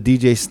some of the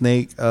DJ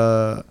Snake,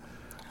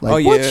 like Oh,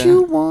 yeah. what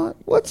you want,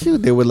 what you,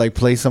 they would like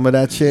play some of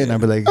that shit, and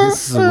I'd be like,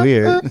 this is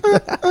weird.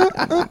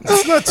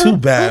 It's not too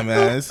bad,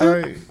 man. It's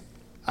like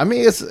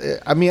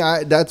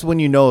That's when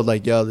you know,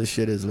 like, yo, this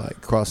shit is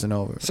like crossing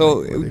over. So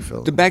like, where they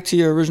feel. back to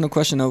your original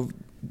question of,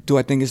 do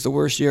I think it's the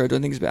worst year or do I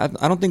think it's bad?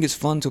 I don't think it's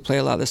fun to play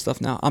a lot of this stuff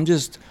now.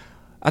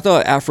 I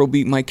thought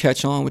Afrobeat might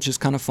catch on, which is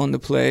kind of fun to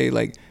play.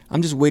 Like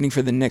I'm just waiting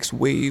for the next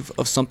wave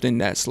of something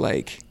that's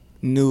like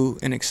new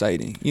and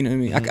exciting. You know what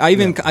I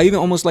mean? I even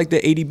almost like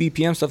the 80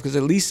 BPM stuff because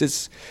at least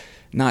it's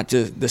not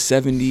just the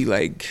 70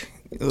 like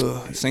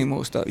same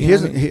old stuff. You know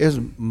what I mean? Here's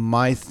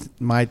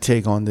my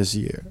take on this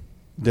year.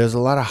 There's a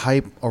lot of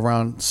hype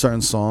around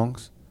certain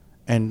songs,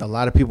 and a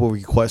lot of people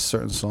request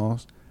certain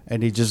songs,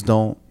 and they just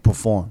don't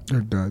perform.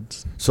 They're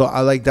duds. So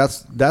I like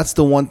that's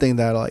the one thing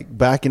that like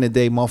back in the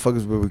day,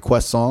 motherfuckers would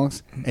request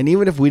songs, and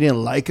even if we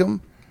didn't like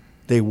them,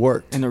 they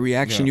worked. And the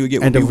reaction you would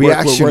get And would the be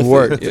reaction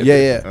worth worked. it.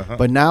 Yeah.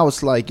 But now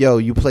it's like, yo,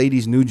 you play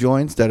these new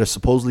joints that are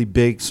supposedly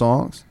big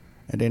songs,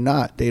 and they're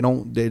not.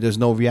 There's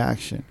no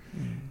reaction.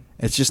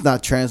 It's just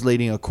not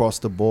translating across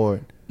the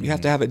board. You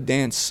have to have a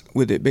dance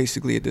with it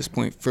basically at this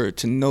point for it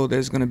to know that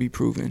it's going to be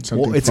proven.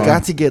 Something Well, it's fun.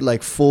 got to get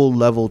like full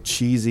level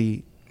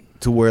cheesy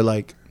to where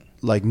like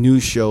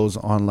news shows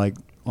on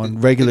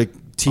regular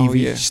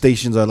TV yeah.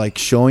 stations are like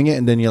showing it,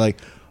 and then you're like,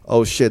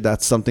 oh shit,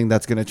 that's something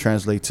that's gonna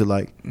translate to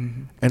like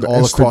and The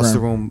all across Instagram. the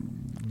room,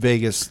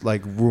 Vegas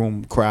like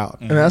room crowd.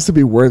 And it has to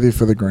be worthy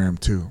for the gram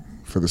too,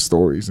 for the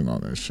stories and all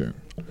that shit.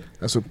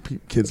 That's what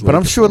kids. But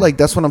I'm looking sure for. like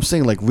that's what I'm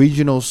saying. Like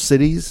regional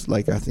cities,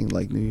 like I think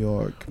like New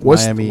York,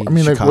 Miami,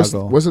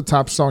 Chicago. What's the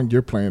top song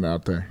you're playing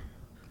out there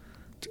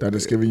that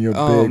is giving you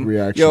a big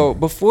reaction? Yo,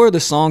 before the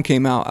song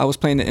came out, I was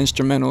playing the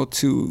instrumental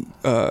to.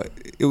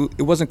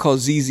 It wasn't called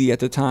ZZ at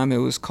the time. It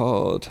was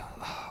called,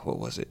 what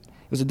was it?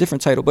 It was a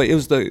different title, but it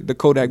was the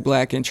Kodak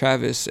Black and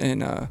Travis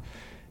and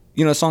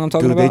you know the song I'm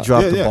talking Dude, about. they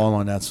dropped Yeah, the yeah. ball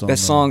on that song. That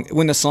though. song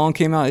when the song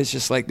came out, it's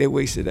just like they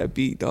wasted that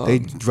beat, dog. They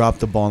dropped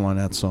the ball on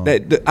that song.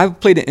 I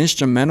played the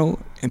instrumental,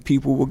 and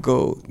people will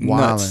go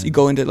nuts. Wildin'. You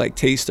go into like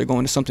Taste or go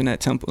into something at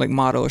Temple, like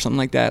Motto or something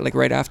like that, like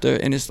right after,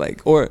 and it's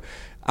like, or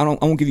I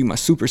won't give you my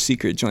super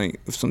secret joint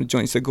of some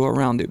joints that go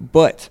around it,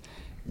 but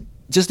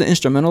just the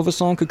instrumental of a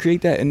song could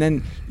create that. And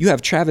then you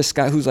have Travis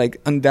Scott, who's like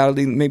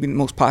undoubtedly maybe the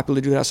most popular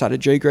dude outside of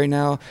Drake right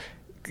now,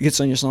 gets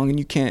on your song and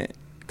you can't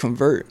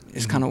convert.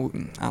 It's kind of,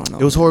 I don't know.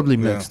 It was horribly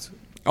mixed.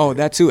 Oh,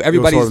 that too.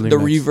 Everybody's horribly the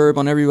mixed. reverb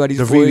on everybody's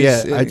The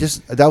voice.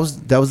 that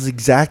was the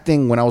exact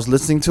thing when I was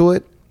listening to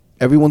it.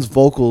 Everyone's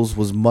vocals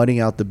was mudding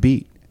out the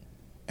beat,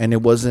 and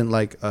it wasn't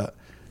like,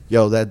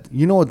 yo, that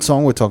you know what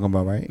song we're talking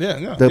about, right? Yeah,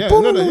 yeah, The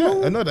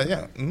yeah. I know that.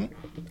 Yeah. Mm-hmm.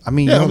 I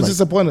mean, Yeah, you know, I was like,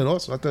 disappointed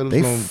also. I thought it was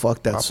they going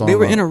fucked that song. They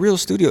were up. in a real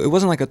studio. It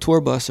wasn't like a tour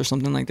bus or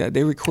something like that.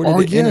 They recorded Oh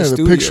it in yeah, a the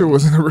studio. picture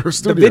was in a real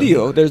studio. The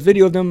video. There's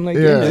video of them like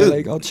in Yeah. there,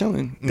 like all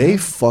chilling. They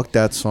fucked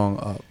that song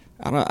up.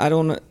 I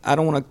don't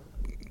want to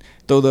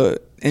throw the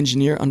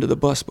engineer under the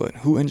bus, but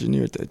who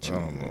engineered that?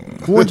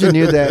 Who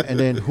engineered that, and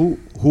then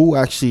who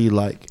actually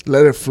like?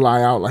 Let it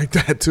fly out like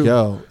that too.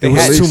 Yo, They it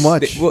was had- too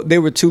much. They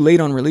were too late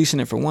on releasing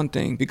it for one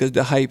thing because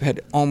the hype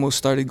had almost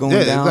started going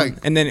Yeah, down, like-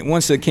 and then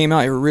once it came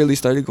out, it really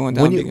started going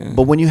down.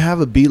 When you have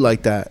a beat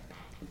like that,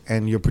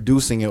 and you're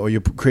producing it or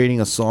you're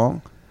creating a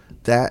song,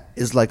 that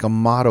is like a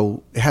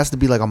model. It has to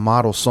be like a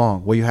model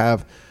song where you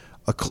have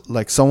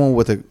like someone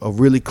with a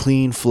really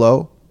clean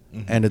flow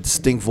and a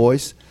distinct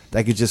voice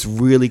that could just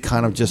really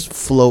kind of just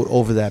float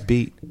over that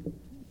beat.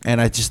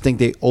 And I just think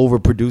they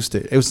overproduced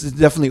it. It was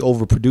definitely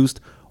overproduced.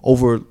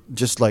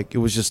 Just like it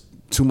was just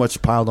too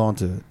much piled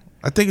onto it.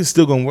 I think it's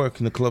still gonna work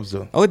in the clubs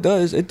though. Oh, it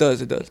does. It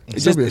does. It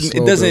It's gonna be a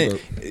slow build-up.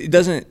 It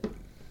doesn't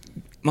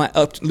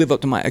live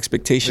up to my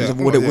expectations Yeah, of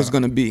what well, it was yeah.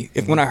 going to be.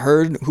 If when I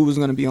heard who was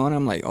going to be on,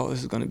 I'm like, oh, this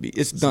is going to be.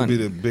 It's This done. will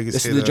be the biggest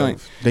This is hit the joint.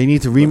 of- They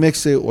need to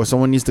remix it, or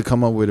someone needs to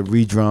come up with a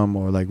redrum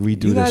or like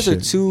redo You this guys are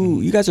shit. too.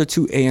 You guys are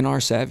too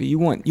A&R savvy. You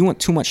want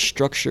too much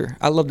structure.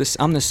 I love this.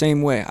 I'm the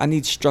same way. I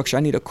need structure.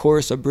 I need a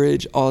chorus, a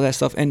bridge, all that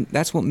stuff, and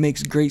that's what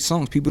makes great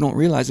songs. People don't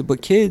realize it,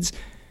 but kids,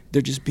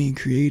 they're just being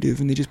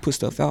creative and they just put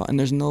stuff out. And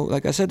there's no,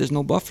 like I said, there's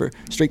no buffer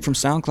straight from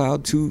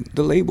SoundCloud to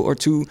the label or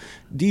to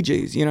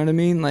DJs. You know what I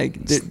mean?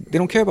 Like they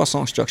don't care about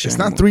song structure. It's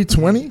anymore. not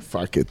 320.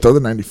 Fuck it, throw the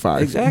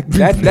 95. Exactly.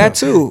 That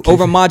too.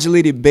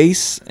 Overmodulated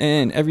bass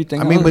and everything.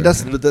 I mean,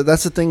 else. but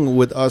that's the thing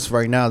with us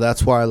right now.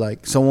 That's why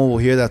like someone will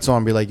hear that song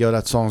and be like, "Yo,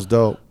 that song's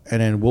dope," and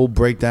then we'll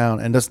break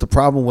down. And that's the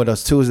problem with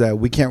us too, is that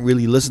we can't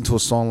really listen to a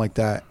song like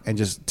that and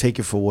just take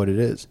it for what it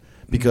is,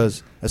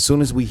 because as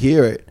soon as we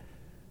hear it,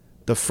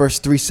 the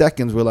first 3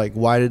 seconds we're like,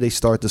 "Why did they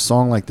start the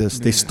song like this?"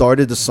 They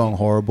started the song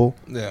horrible.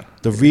 Yeah.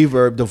 The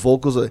reverb, the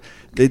vocals,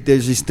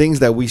 there's these things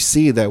that we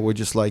see that we're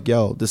just like,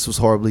 "Yo, this was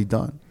horribly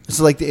done." It's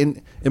like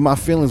in my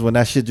feelings when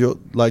that shit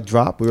like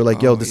dropped, we were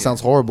like, "Yo, this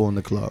sounds horrible in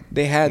the club."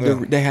 they had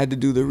to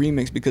do the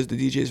remix because the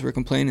DJs were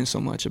complaining so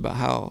much about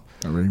how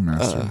A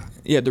remaster.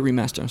 the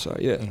remaster. I'm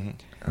sorry, yeah,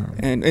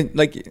 and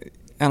like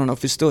I don't know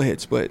if it still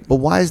hits, but But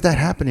why is that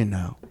happening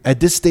now? At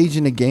this stage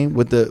in the game,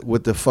 with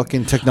the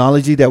fucking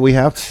technology that we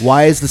have,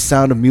 why is the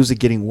sound of music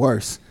getting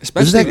worse?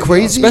 Isn't that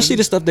crazy? Especially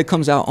the stuff that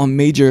comes out on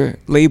major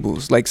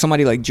labels, like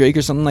somebody like Drake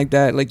or something like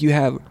that. Like you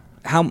have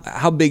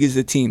how big is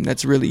the team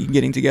that's really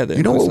getting together?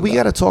 You know what? We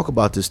got to talk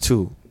about this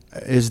too.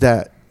 Is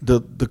that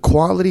the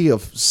quality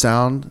of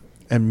sound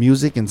and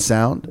music and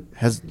sound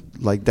has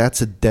like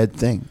that's a dead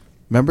thing.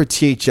 Remember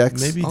THX?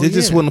 Maybe Oh, they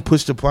just yeah. want to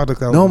push the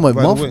product out. No, but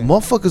right away.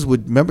 motherfuckers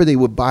would remember they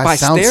would buy Buy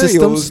sound stereos.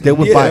 systems. They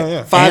would Yeah, buy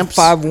yeah. amps.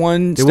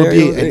 5.1 There would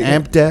be stereos. an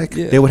amp deck.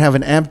 Yeah. They would have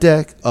an amp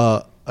deck,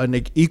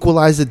 an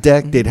equalizer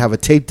deck. They'd have a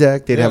tape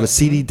deck. They'd have a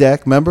CD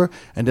deck. Remember,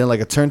 and then like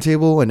a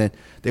turntable, and then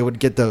they would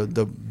get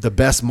the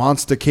best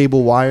monster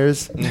cable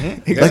wires.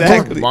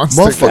 Exactly.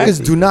 Monster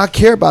Motherfuckers do not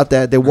care about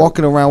that. They're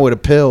walking around with a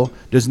pill.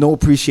 There's no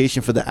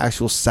appreciation for the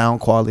actual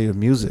sound quality of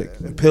music.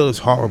 The pill is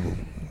horrible,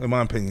 in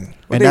my opinion.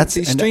 Well, And they, that's-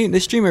 they and stream they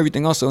stream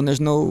everything also, and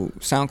there's no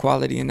sound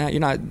quality in that. You're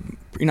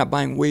not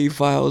buying wave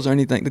files or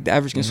anything. The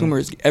average consumer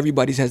is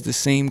everybody's has the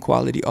same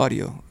quality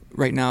audio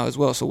right now as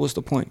well. So what's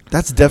the point?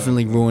 That's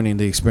definitely ruining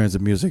the experience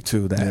of music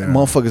too. That Yeah.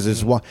 motherfuckers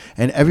is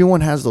and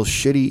everyone has those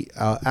shitty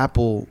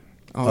Apple.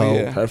 Oh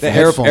yeah, headphones. the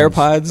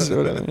AirPods. Or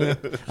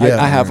whatever.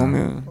 Yeah. I have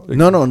them. Yeah.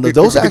 No,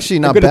 those are actually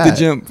not Good at the bad.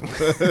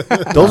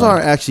 gym. Those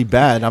aren't actually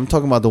bad. I'm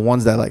talking about the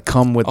ones that like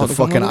come with Oh, the they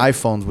come fucking with it?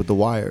 iPhones with the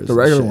wires. The and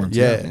regular shit. ones,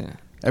 Yeah. yeah.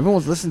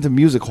 Everyone's listening to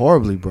music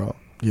horribly, bro.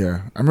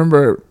 Yeah, I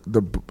remember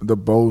the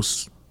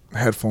Bose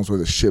headphones were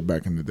the shit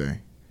back in the day.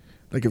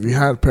 Like if you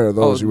had a pair of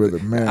those, you were the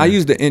man. I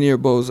use the in-ear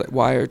Bose like,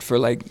 wired for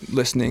like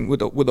listening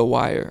with a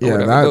wire. Or Yeah,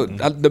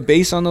 whatever. The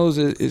bass on those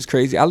is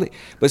crazy.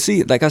 But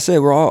see, like I said,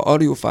 we're all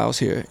audiophiles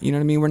here. You know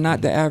what I mean? We're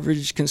not the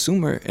average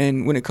consumer,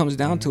 and when it comes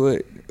down to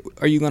it,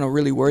 are you gonna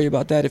really worry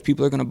about that if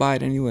people are gonna buy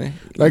it anyway?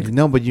 Like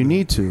no, but you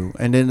need to.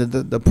 And then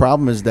the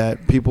problem is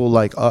that people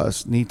like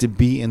us need to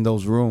be in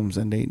those rooms,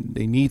 and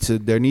they need to.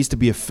 There needs to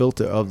be a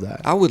filter of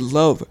that. I would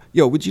love,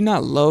 would you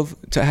not love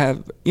to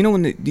have,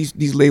 when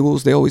these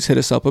labels, they always hit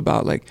us up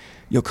about like,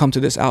 you'll come to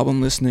this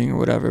album listening or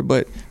whatever.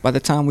 But by the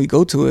time we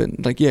go to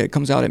it, like, it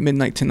comes out at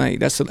midnight tonight.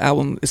 That's the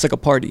album. It's like a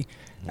party.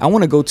 I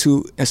want to go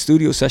to a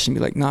studio session and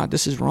be like, nah,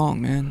 this is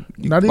wrong, man.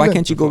 Why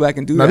can't you go back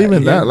and do not that?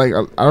 even that. Like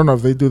I don't know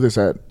if they do this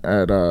at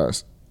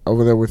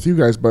over there with you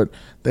guys, but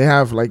they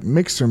have like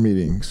mixer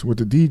meetings with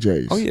the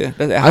DJs. Oh yeah,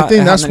 I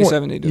think that's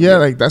what. They do. Yeah,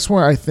 like that's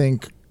where I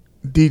think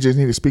DJs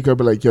need to speak up.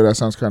 Be like, yo, that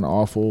sounds kind of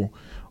awful,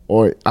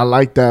 or I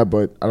like that,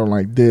 but I don't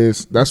like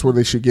this. That's where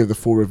they should give the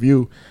full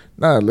review,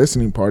 not a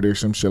listening party or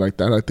some shit like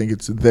that. I think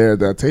it's there at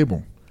that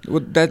table.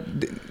 Well,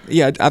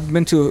 I've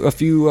been to a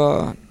few.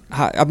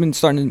 Hot, I've been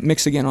starting to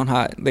mix again on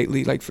Hot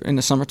lately. Like in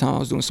the summertime, I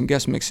was doing some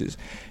guest mixes,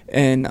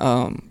 and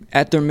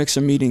at their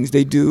mixer meetings,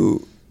 they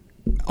do.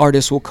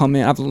 Artists will come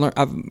in.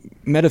 I've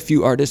met a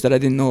few artists that I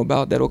didn't know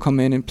about that'll come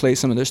in and play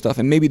some of their stuff,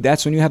 and maybe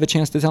that's when you have a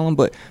chance to tell them.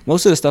 But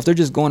most of the stuff, they're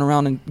just going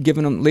around and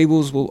giving them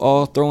labels. Will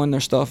all throw in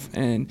their stuff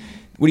and.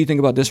 What do you think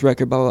about this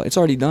record? Blah, blah, blah. It's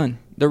already done.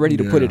 They're ready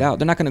to put it out.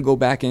 They're not going to go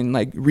back and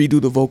like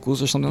redo the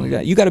vocals or something like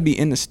that. You got to be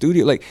in the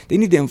studio. Like they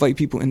need to invite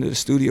people into the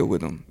studio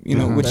with them. You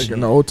know, which like in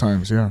the old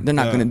times, they're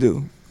not going to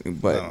do.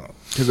 But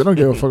because they don't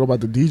give a fuck about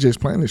the DJs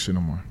playing this shit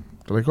no more.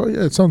 They're like, oh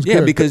yeah, it sounds good.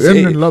 Yeah,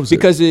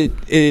 because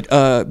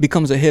it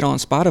becomes a hit on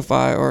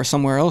Spotify or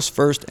somewhere else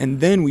first,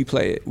 and then we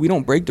play it. We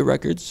don't break the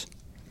records.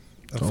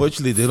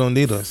 Unfortunately, they don't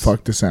need us.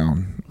 Fuck the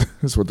sound.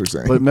 That's what they're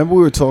saying. But remember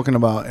we were talking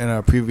about in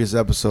our previous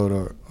episode,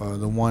 or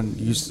the one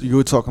you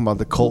were talking about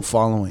the cult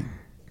following.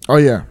 Oh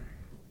yeah,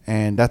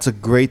 and that's a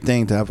great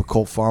thing to have a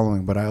cult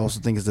following. But I also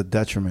think it's a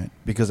detriment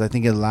because I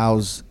think it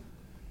allows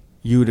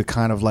you to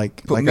kind of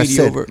like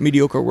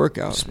mediocre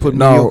workouts.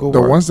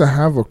 The ones that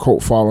have a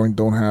cult following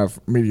don't have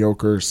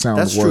mediocre sound.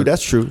 That's work. true.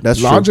 That's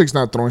true. Logic's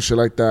not throwing shit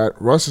like that.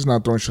 Russ is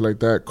not throwing shit like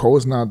that. Cole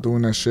is not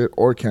doing that shit,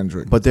 or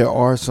Kendrick. But there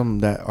are some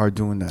that are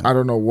doing that. I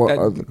don't know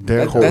what.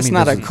 That's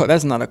not a cult.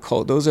 That's not a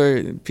cult. Those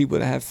are people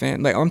that have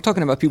fans. Like I'm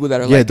talking about people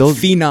that are like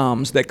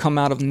phenoms that come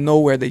out of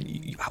nowhere.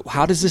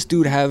 How does this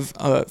dude have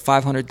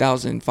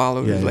 500,000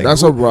 followers? Yeah, like,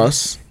 that's a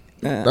Russ.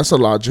 That's a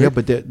Logic. Yeah,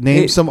 but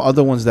name some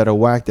other ones that are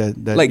whack that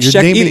like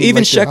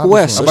even Sheck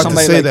West or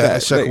somebody like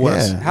that. Sheck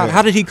West.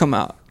 How did he come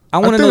out?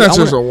 I think that's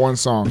just a one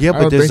song. Yeah,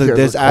 but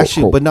there's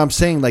actually. But no, I'm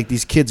saying like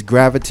these kids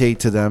gravitate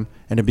to them,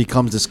 and it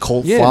becomes this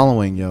cult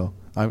following, yo.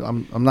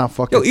 I'm not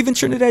fucking. Yo, even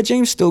Trinidad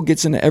James still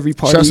gets into every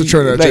party. Shouts to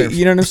Trinidad James.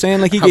 You know what I'm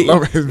saying? Like I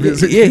love his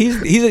music. Yeah,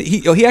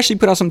 he actually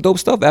put out some dope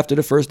stuff after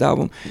the first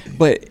album,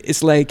 but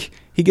it's like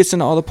he gets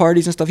into all the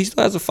parties and stuff. He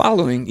still has a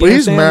following. But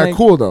he's mad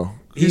cool though.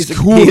 He's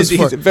cool as fuck.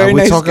 He's a very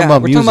nice guy. We're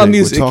talking about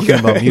music. We're talking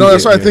about music. No,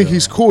 that's why I think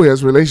he's cool. He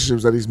has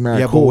relationships that he's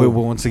mad cool. Yeah,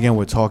 but once again,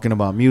 we're talking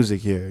about music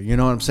here. You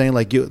know what I'm saying?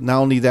 Like, not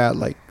only that,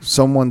 like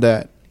someone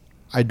that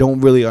I don't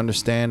really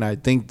understand. I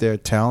think they're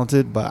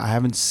talented, but I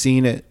haven't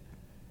seen it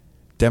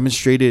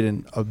demonstrated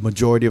in a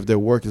majority of their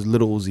work is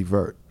Lil Uzi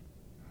Vert.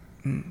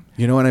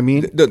 You know what I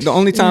mean? The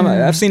only time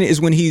I've seen it is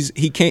when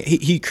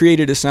he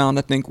created a sound,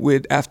 I think,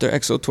 with after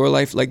EXO Tour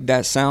Life, like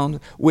that sound,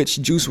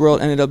 which Juice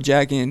WRLD ended up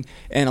jacking,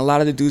 and a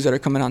lot of the dudes that are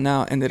coming out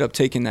now ended up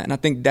taking that. And I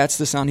think that's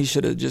the sound he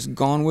should have just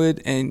gone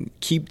with and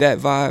keep that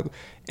vibe.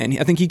 And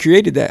I think he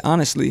created that,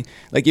 honestly.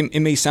 Like,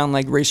 it may sound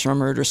like Ray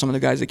Shremmerd or some of the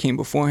guys that came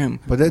before him.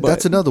 But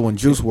that's another one.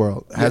 Juice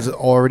WRLD has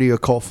already a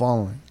cult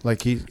following.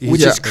 Like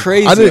which is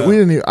crazy. I didn't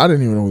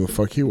even know who the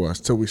fuck he was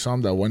till we saw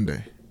him that one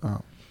day.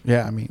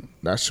 Yeah, I mean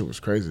that shit was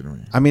crazy to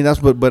me. I mean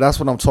that's what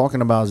I'm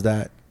talking about is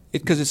that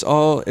because it's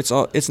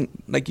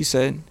like you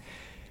said,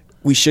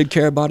 we should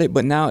care about it,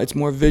 but now it's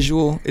more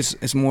visual.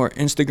 It's more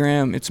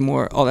Instagram. It's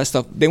more all that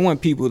stuff. They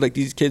want people like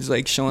these kids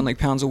like showing like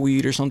pounds of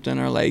weed or something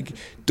or like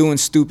doing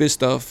stupid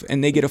stuff,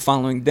 and they get a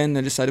following. Then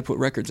they decide to put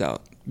records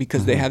out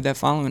because they have that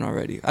following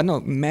already. I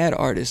know mad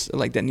artists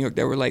like that in New York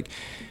that were like.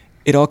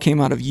 It all came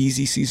out of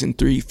Yeezy Season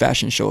 3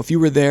 fashion show. If you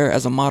were there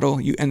as a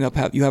model, you end up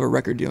you have a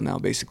record deal now,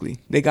 basically.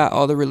 They got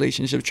all the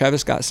relationships.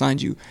 Travis Scott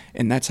signed you,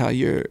 and that's how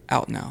you're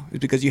out now. It's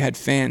because you had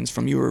fans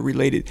from you were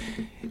related.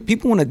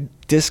 People want to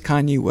diss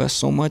Kanye West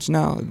so much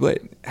now,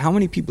 but how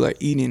many people are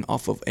eating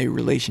off of a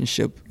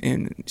relationship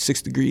in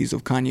 6 degrees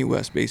of Kanye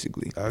West,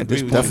 basically, at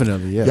this point?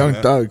 Definitely, yeah. Young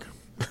Thug.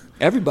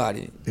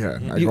 Everybody. Yeah.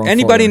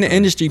 Anybody in the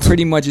industry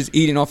pretty much is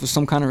eating off of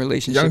some kind of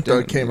relationship. Young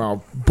Thug came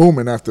out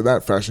booming after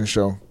that fashion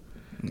show.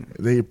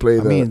 They played.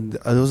 I mean,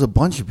 there was a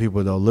bunch of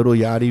people though. Little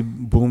Yachty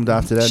boomed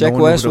after that. Sheck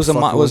West was a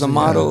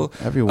model.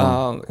 Yeah,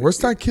 everyone. What's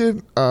that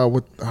kid? I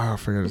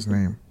forget his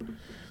name.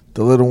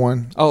 The little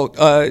one. Oh,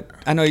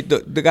 I know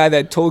the guy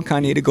that told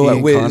Kanye to go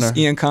at Wiz.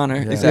 Ian Connor.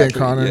 Yeah. Exactly. Ian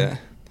Connor.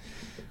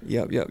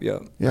 Yeah. Yep.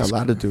 Yeah, a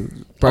lot of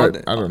dudes.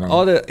 But I don't know.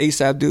 All the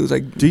ASAP dudes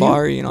like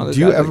Bari and all this.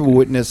 Do you ever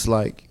witness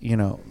like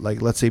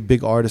let's say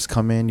big artists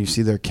come in, you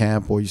see their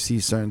camp or you see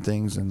certain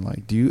things, and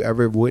like, do you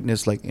ever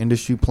witness like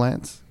industry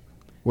plants?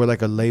 Where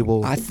like a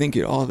label. I think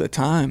it all the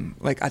time.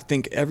 Like I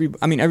think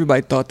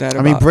everybody thought that.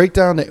 I mean, break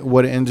down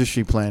what an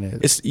industry plan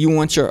is. It's you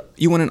want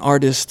an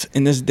artist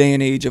in this day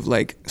and age of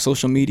like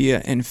social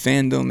media and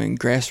fandom and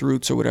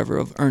grassroots or whatever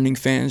of earning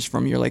fans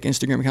from your like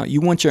Instagram account.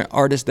 You want your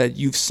artist that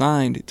you've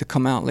signed to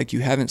come out like you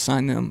haven't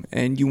signed them,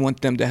 and you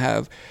want them to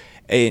have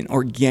an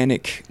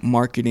organic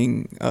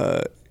marketing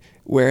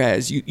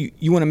Whereas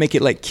you want to make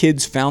it like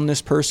kids found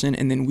this person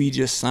and then we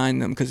just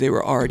signed them because they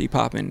were already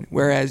popping.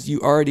 Whereas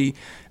you already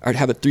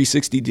have a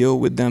 360 deal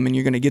with them and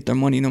you're going to get their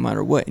money no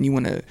matter what. And you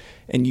want to,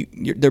 and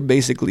they're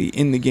basically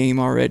in the game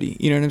already.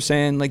 You know what I'm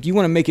saying? Like you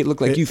want to make it look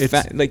like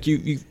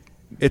you.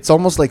 It's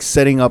almost like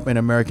setting up an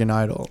American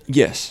Idol.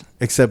 Yes.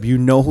 Except you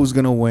know who's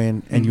going to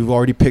win and you've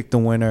already picked the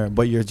winner,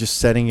 but you're just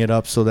setting it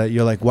up so that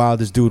you're like, wow,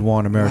 this dude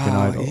won American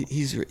Idol.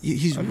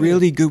 He's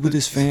really good with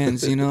his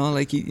fans, you know?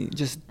 Like he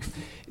just...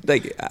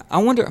 Like I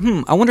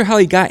wonder how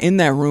he got in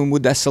that room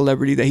with that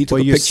celebrity that he took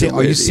a picture with.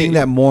 Are you seeing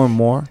that more and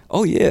more?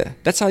 Oh yeah,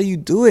 that's how you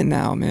do it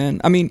now, man.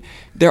 I mean,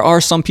 there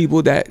are some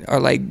people that are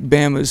like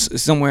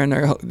Bama's somewhere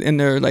in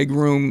their like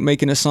room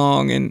making a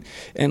song and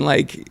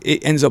like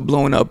it ends up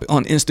blowing up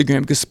on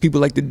Instagram because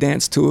people like to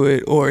dance to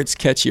it or it's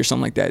catchy or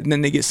something like that. And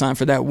then they get signed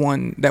for that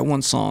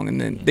one song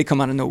and then they come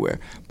out of nowhere.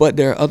 But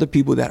there are other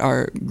people that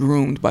are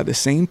groomed by the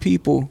same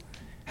people.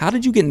 How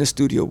did you get in the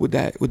studio with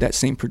that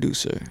same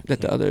producer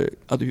that the other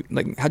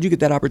like how'd you get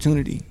that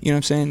opportunity? You know what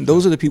I'm saying?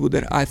 Those are the people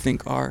that I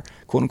think are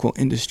quote unquote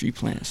industry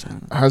plants.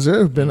 Has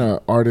there been an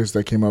artist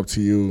that came up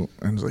to you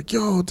and was like,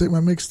 yo, take my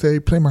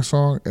mixtape, play my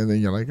song, and then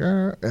you're like,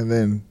 and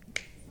then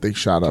they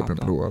shot up and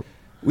blew up?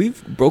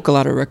 We've broke a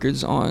lot of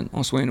records on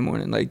Sway in the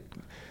Morning. Like,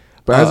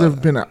 but has there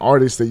been an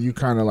artist that you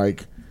kind of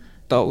like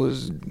thought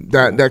was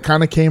that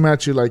kind of came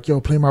at you like,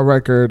 yo, play my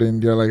record,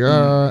 and you're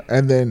like,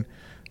 and then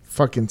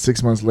fucking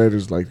 6 months later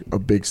is like a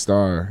big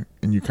star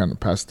and you kind of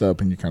passed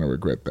up and you kind of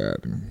regret that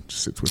and it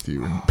just sits with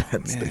you in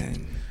bad state.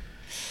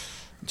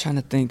 I'm trying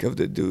to think of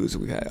the dudes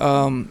we had.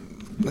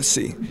 Let's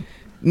see.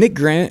 Nick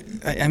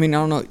Grant, I mean, I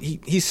don't know.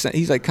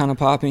 He's like kind of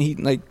popping. He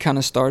like kind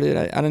of started.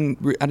 I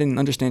didn't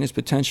understand his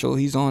potential.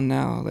 He's on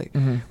now. Like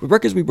the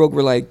records we broke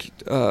were like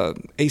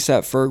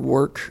ASAP Ferg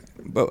Work.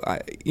 But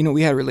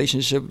we had a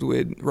relationship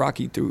with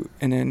Rocky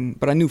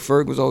but I knew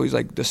Ferg was always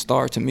like the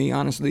star to me,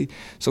 honestly.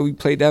 So we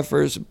played that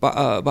first.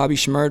 Bobby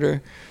Shmurda,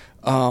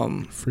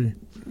 Free.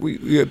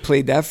 We had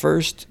played that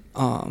first.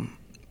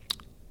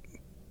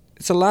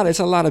 It's a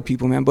lot of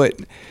people, man. But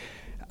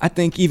I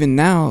think even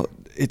now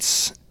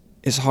it's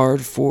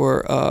hard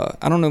for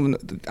I don't know.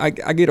 I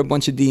get a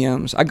bunch of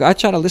DMs. I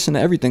try to listen to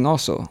everything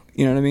also.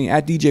 You know what I mean?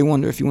 At DJ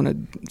Wonder if you want to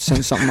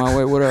send something my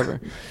way, whatever.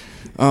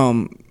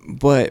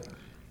 But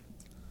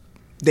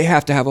they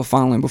have to have a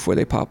following before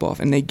they pop off.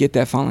 And they get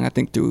that following, I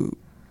think, through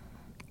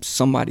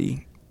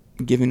somebody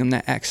giving them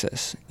that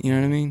access. You know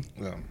what I mean?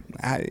 Yeah.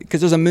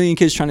 Because there's a million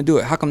kids trying to do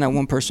it. How come that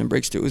one person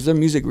breaks through? Is their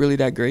music really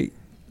that great?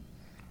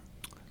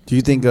 Do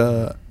you think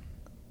what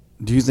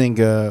do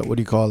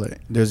you call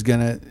it?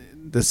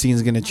 The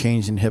scene's gonna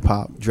change in hip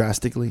hop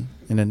drastically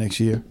in the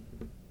next year?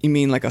 You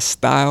mean like a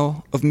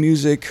style of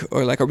music,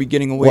 or like are we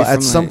getting away from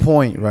at some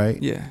point,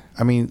 right? Yeah.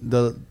 I mean,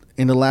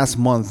 in the last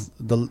month,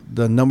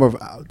 the number of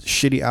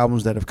shitty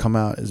albums that have come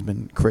out has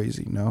been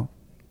crazy, no?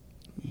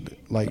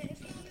 Like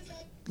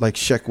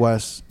Sheck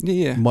West,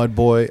 yeah.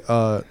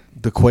 Mudboy,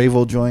 the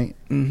Quavo joint.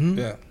 Mm-hmm.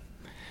 Yeah.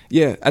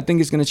 Yeah, I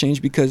think it's going to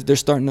change because they're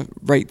starting to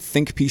write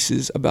think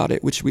pieces about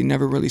it, which we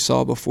never really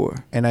saw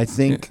before. And I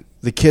think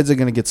the kids are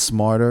going to get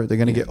smarter. They're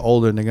going to get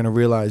older, and they're going to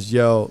realize,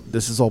 yo,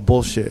 this is all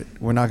bullshit.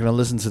 We're not going to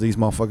listen to these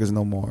motherfuckers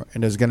no more.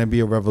 And there's going to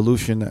be a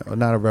revolution, or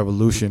not a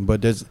revolution,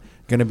 but there's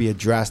going to be a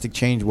drastic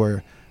change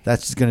where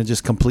that's just going to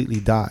just completely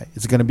die.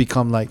 It's going to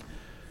become like,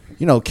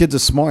 kids are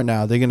smart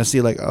now. They're going to see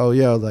like, oh,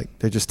 yeah, like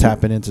they're just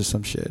tapping into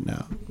some shit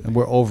now, and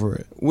we're over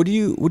it. What do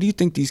you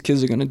think these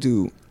kids are going to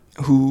do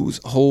whose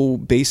whole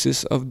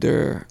basis of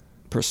their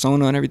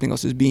persona and everything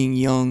else is being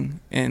young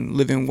and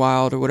living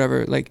wild or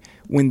whatever? Like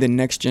when the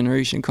next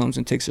generation comes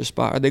and takes their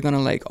spot, are they going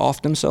to like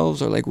off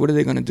themselves, or like what are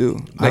they going to do?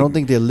 I don't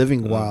think they're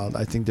living wild.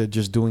 I think they're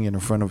just doing it in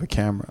front of a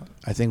camera.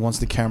 I think once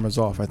the camera's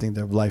off, I think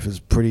their life is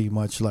pretty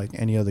much like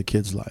any other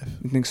kid's life.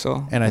 You think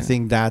so? And I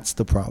think that's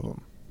the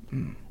problem,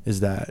 is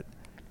that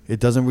it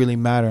doesn't really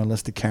matter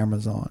unless the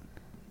camera's on.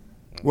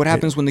 What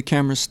happens when the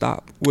cameras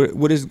stop?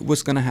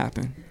 What's going to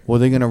happen? Well,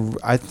 they're going to,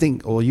 I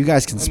think, well, you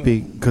guys can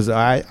speak, because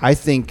I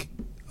think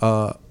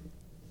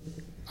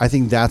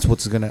that's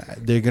what's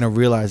they're going to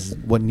realize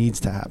what needs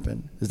to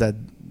happen, is that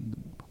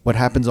what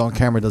happens on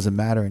camera doesn't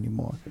matter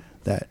anymore.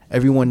 That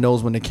everyone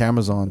knows when the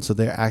camera's on, so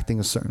they're acting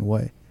a certain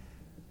way.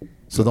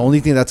 So the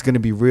only thing that's going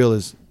to be real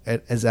is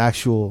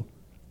actual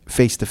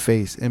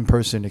face-to-face,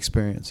 in-person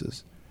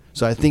experiences.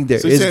 So I think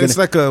it's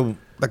like a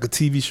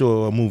TV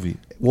show or a movie.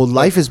 Well,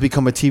 life has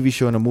become a TV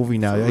show and a movie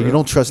now. For You real.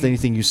 don't trust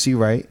anything you see,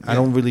 right? Yeah. I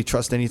don't really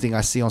trust anything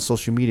I see on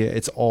social media.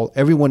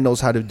 Everyone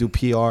knows how to do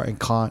PR and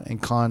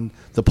con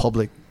the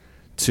public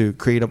to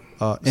create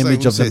a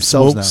image of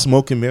themselves now.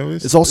 Smoke and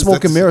mirrors? It's all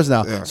smoke and mirrors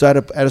now. Yeah. So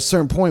at a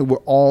certain point, we're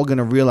all going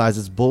to realize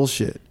it's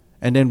bullshit.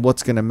 And then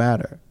what's going to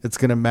matter? It's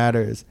going to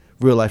matter is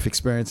real life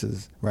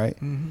experiences, right?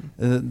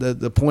 Mm-hmm. And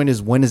the point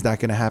is, when is that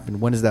going to happen?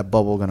 When is that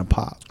bubble going to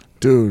pop?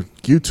 Dude,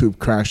 YouTube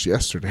crashed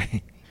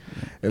yesterday.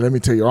 And let me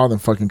tell you, all them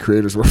fucking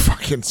creators were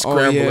fucking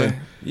scrambling. Oh,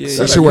 yeah.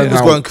 That shit went was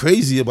out. going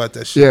crazy about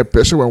that shit. Yeah,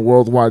 that shit went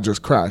worldwide,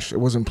 just crashed. It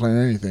wasn't playing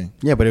anything.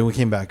 Yeah, but it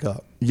came back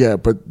up. Yeah,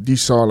 but you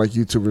saw like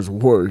YouTubers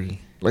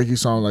worry. Like you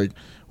saw like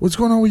what's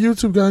going on with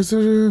YouTube, guys?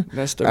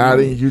 That's the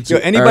adding YouTube. Yo,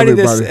 anybody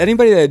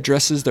that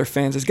addresses their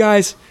fans as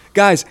guys,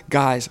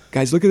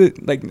 look at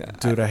it. Like,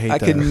 dude, I hate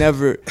that.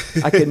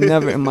 I could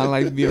never in my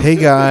life be. Hey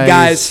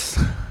guys.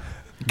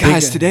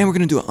 Guys, today we're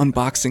gonna do an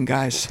unboxing,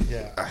 guys.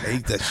 Yeah, I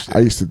hate that shit. I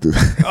used to do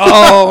that.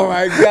 Oh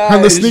my god!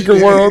 In the sneaker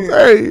world,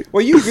 hey.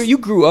 Well, you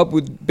grew up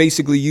with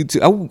basically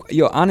YouTube.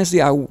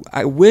 Honestly,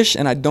 I wish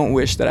and I don't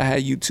wish that I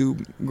had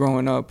YouTube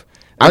growing up.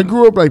 I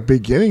grew up like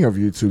beginning of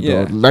YouTube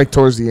Yeah. though. Like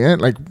towards the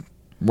end, like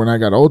when I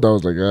got old, I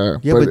was like,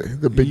 Yeah,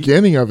 but the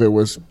beginning of it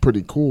was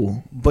pretty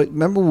cool. But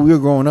remember when we were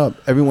growing up,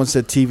 everyone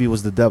said TV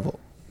was the devil.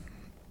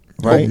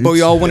 Right? But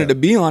we all wanted to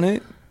be on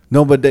it.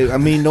 No, but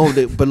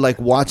but like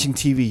watching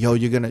TV, yo,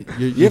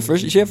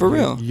 For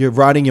real. You're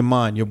rotting your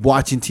mind. You're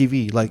watching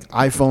TV, like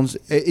iPhones.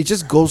 It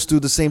just goes through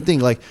the same thing.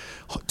 Like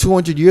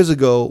 200 years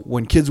ago,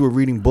 when kids were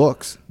reading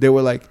books, they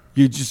were like,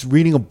 you're just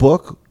reading a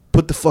book.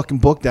 Put the fucking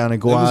book down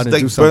and go out and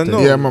do something. No.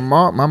 Yeah, my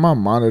mom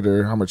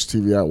monitored how much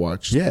TV I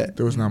watched. Yeah.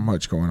 There was not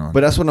much going on. But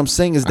that's what I'm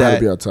saying is I had to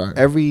that be outside.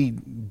 every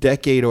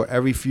decade or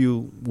every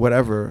few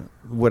whatever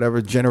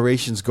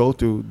generations go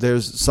through,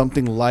 there's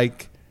something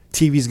like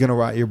TV's gonna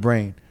rot your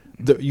brain.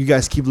 You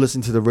guys keep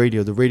listening to the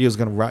radio. The radio's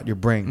gonna rot your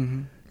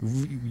brain.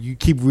 You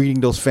keep reading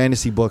those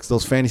fantasy books.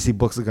 Those fantasy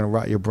books are gonna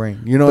rot your brain.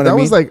 You know what I mean?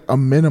 That was like a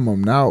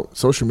minimum. Now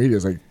social media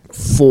is like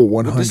full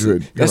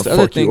 100. That's the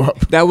other thing.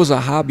 That was a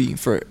hobby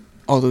for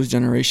all those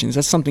generations.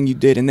 That's something you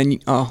did, and then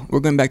we're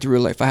going back to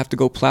real life. I have to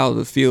go plow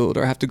the field,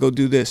 or I have to go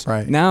do this.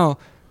 Right now,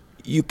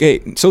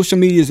 social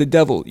media is the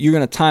devil. You're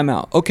gonna time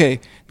out. Okay,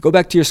 go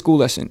back to your school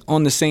lesson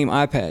on the same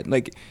iPad.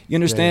 Like, you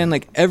understand? Yeah.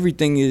 Like,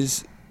 everything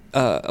is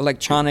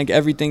electronic.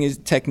 Everything is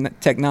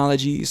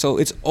technology. So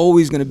it's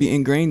always gonna be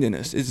ingrained in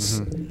us.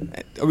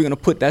 Are we gonna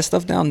put that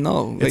stuff down?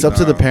 No. It's up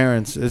to the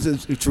parents.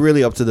 It's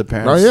really up to the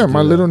parents. Oh yeah,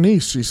 my little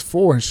niece, she's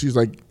 4, and she's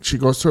like, she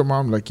goes to her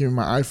mom like, give me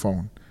my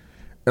iPhone.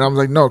 And I'm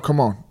like, no, come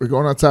on. We're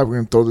going outside. We're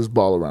going to throw this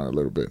ball around a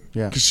little bit.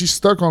 Yeah. Because she's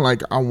stuck on,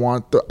 like, I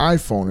want the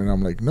iPhone. And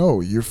I'm like,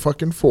 no, you're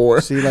fucking 4.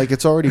 See, like,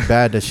 it's already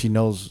bad that she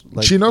knows.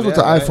 Like, she knows what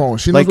the iPhone.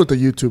 She knows what the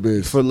YouTube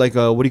is. For, like,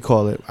 what do you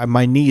call it?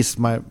 My niece,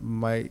 my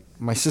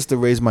sister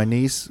raised my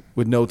niece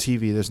with no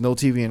TV. There's no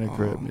TV in the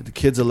crib. The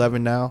kid's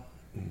 11 now.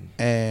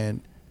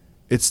 And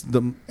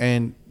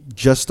and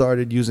just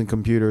started using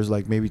computers,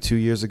 like, maybe 2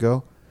 years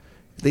ago.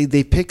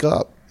 They pick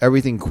up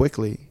everything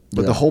quickly.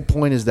 But the whole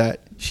point is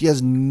that she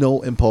has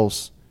no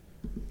impulse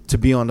to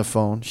be on the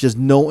phone. She has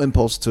no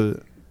impulse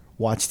to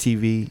watch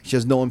TV. She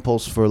has no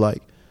impulse for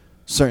like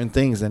certain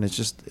things, and it's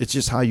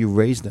just how you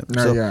raise them.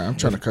 No, so, yeah, I'm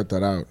trying to cut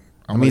that out.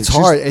 I mean, it's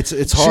hard. It's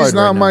hard. She's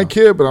not right my now.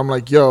 kid, but I'm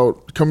like, yo,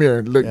 come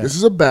here. Look, this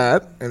is a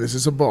bat and this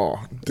is a ball.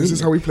 This is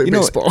how we play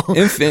baseball.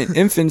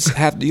 Infants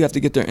have to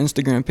get their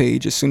Instagram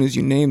page as soon as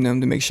you name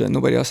them to make sure that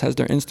nobody else has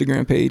their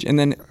Instagram page, and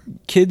then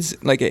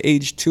kids like at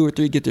age 2 or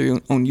 3 get their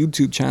own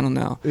YouTube channel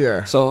now.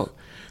 Yeah. So.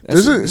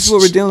 This is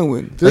what we're dealing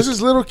with. There's this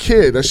little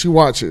kid that she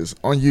watches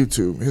on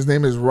YouTube. His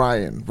name is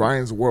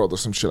Ryan's World or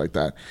some shit like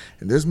that.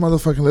 And this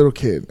motherfucking little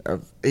kid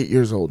of 8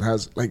 years old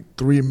has like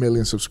 3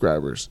 million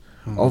subscribers.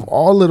 Of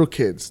all little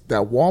kids,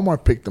 that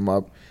Walmart picked him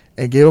up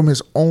and gave him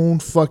his own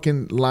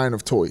fucking line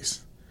of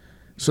toys.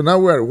 So now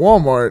we're at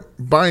Walmart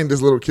buying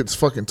this little kid's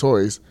fucking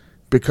toys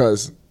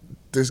because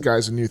this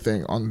guy's a new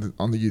thing on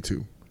the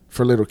YouTube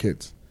for little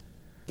kids.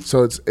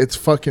 So it's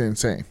fucking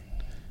insane.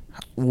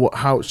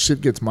 How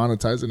shit gets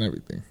monetized and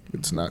everything.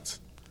 It's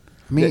nuts.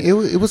 I mean,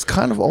 it was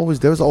kind of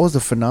always, there was always a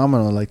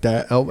phenomenon like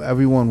that.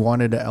 Everyone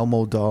wanted an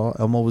Elmo doll.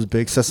 Elmo was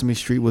big. Sesame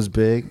Street was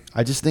big.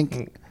 I just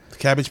think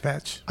Cabbage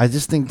Patch. I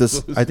think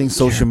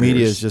social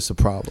media is just a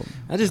problem.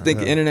 I just think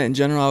the internet in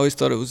general, I always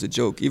thought it was a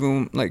joke. Even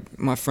when, like,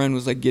 my friend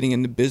was like getting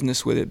into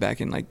business with it back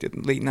in like the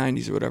late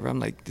 90s or whatever, I'm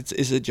like,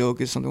 it's a joke.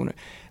 It's something.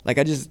 Like,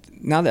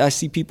 now that I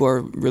see people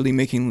are really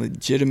making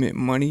legitimate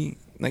money,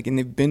 like, and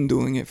they've been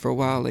doing it for a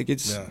while. Like,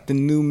 it's the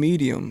new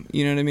medium.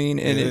 You know what I mean?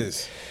 And it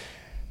is.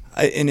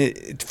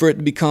 For it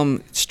to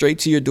become straight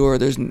to your door,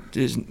 there's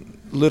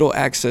little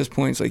access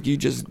points. Like, you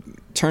just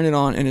turn it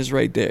on and it's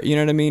right there. You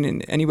know what I mean?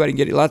 And anybody can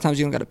get it. A lot of times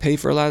you don't got to pay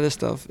for a lot of this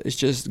stuff. It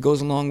just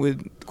goes along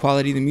with the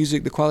quality of the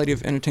music, the quality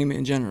of entertainment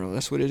in general.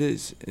 That's what it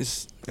is.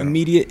 It's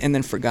immediate and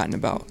then forgotten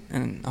about.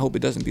 And I hope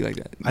it doesn't be like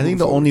that. I think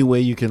the only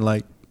way you can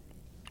like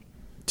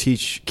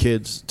teach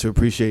kids to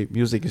appreciate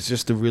music is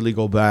just to really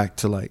go back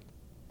to like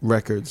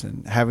records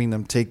and having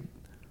them take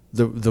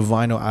the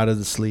vinyl out of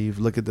the sleeve,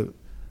 look at the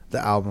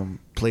album,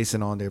 place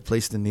it on there,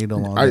 place the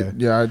needle on there.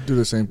 Yeah, I do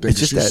the same thing. It's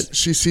just that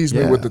she sees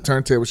me with the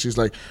turntable. She's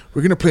like,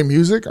 "We're gonna play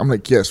music." I'm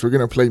like, "Yes, we're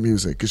gonna play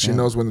music," because she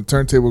knows when the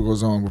turntable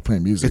goes on, we're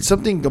playing music. It's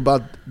something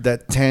about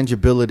that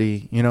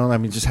tangibility, you know. I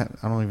mean, just I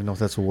don't even know if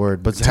that's a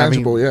word, but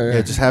tangible.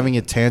 Just having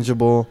it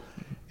tangible,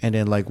 and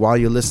then like while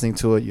you're listening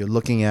to it, you're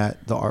looking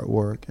at the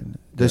artwork, and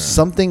there's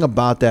something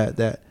about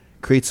that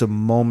creates a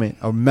moment,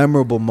 a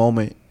memorable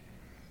moment,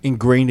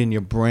 ingrained in your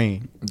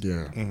brain.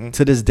 Yeah.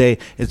 To this day,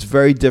 it's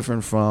very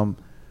different from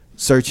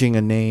searching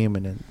a name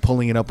and then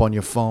pulling it up on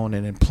your phone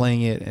and then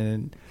playing it,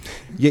 and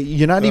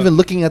you're not even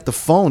looking at the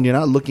phone. You're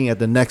not looking at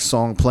the next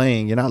song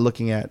playing. You're not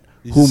looking at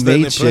who just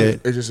letting made it play.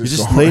 shit. It just You're is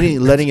just going.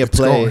 letting it It's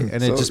play, going.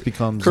 and it just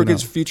becomes.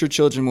 Crooked's future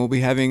children will be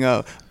having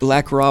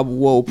Black Rob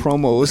Whoa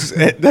promos.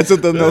 That's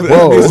what they'll know.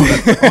 Whoa.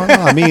 Oh, no,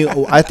 I mean,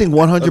 I think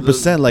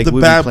 100%. Like the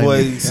we'll be bad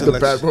playing- boys. The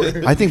bad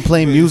boy. I think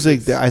playing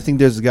music. I think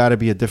there's got to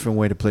be a different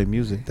way to play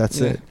music. That's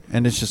Yeah. it.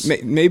 And it's just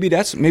Maybe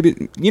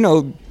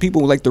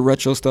people like the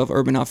retro stuff.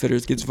 Urban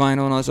Outfitters gets vinyl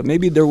and all that stuff.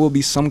 Maybe there will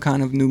be some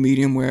kind of new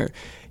medium where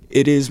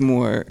it is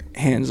more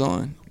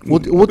hands-on.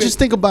 we'll just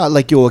think about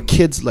like a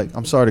kid's like.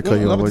 I'm sorry to cut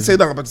I'm you off.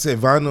 about to say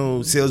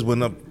vinyl sales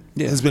went up.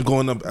 Yeah. Has been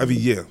going up every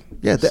year.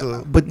 Yeah,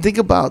 So- but think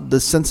about the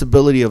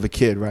sensibility of a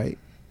kid, right?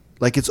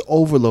 Like it's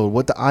overload.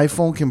 What the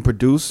iPhone can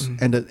produce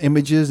and the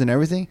images and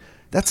everything,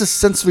 that's a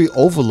sensory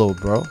overload,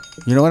 bro.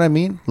 You know what I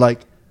mean?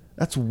 Like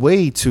that's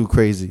way too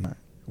crazy.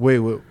 Wait,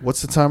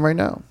 what's the time right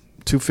now?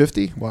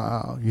 2:50?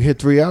 Wow, you hit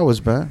 3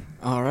 hours, man.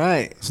 All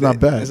right. It's not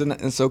bad.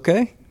 It's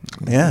okay?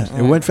 Yeah,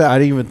 it went fast. I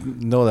didn't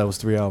even know that was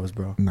 3 hours,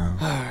 bro. No.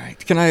 All right.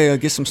 Can I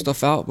get some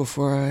stuff out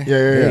before I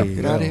Yeah.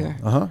 get out of here?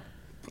 Uh huh.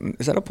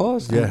 Is that a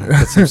pause? Yeah,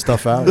 get some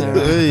stuff out. Yeah.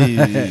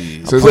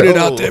 Hey. So is Put that- it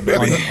out there,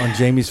 baby. on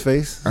Jamie's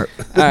face. All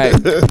right.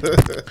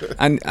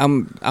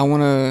 I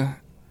want to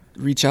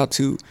reach out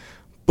to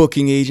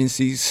booking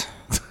agencies.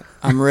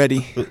 I'm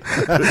ready.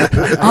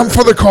 I'm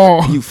for the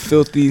call. You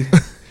filthy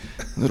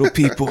little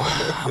people.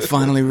 I'm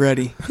finally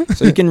ready.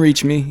 So you can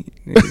reach me.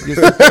 Give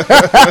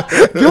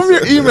him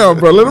your email,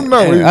 bro. Let him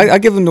know. I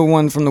give them the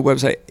one from the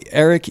website,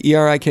 Eric,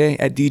 ERIK,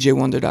 at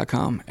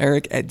DJWonder.com.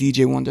 Eric at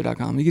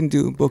DJWonder.com. You can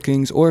do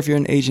bookings, or if you're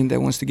an agent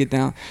that wants to get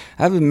down.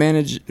 I have a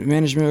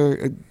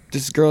management,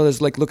 this girl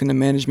that's like looking to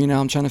manage me now.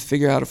 I'm trying to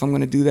figure out if I'm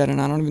going to do that,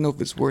 and I don't even know if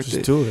it's worth Just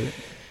it. do it.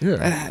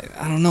 Yeah.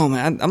 I don't know,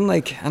 man. I don't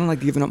like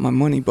giving up my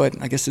money,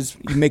 but I guess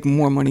you make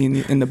more money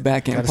in the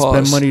back end. Gotta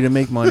Pause. spend money to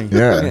make money.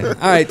 Yeah. Yeah.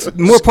 All right,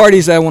 more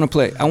parties that I want to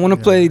play. I want to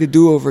play the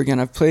do-over again.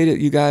 I've played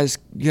it. You guys,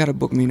 you got to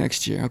book me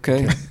next year,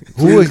 okay?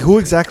 Who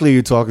exactly are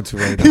you talking to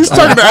right now? He's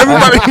talking to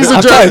everybody. He's a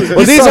judge.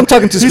 Well, I'm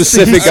talking to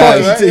specific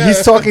guys.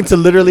 He's talking to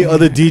literally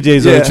other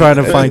DJs who are trying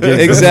to find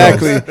gigs.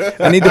 Exactly.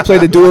 I need to play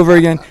the do-over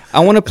again. I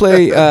want to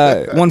play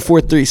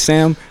 143.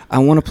 Sam, I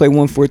want to play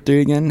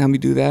 143 again. Let me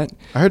do that.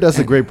 I heard that's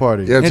a great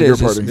party. Yeah, it's It a is.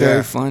 good It's party. very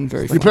Yeah. fun.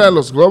 Very fun. You play at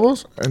Los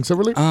Globos in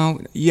Silver Lake?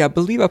 Yeah, I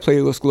believe I play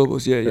Los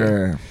Globos. Yeah.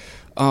 Yeah.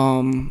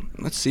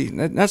 Let's see.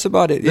 That's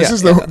about it. This Yeah.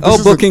 is the- this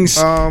is the- bookings.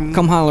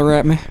 Come holler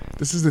at me.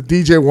 This is the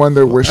DJ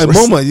Wonder wish And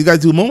list. MoMA, you guys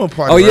do MoMA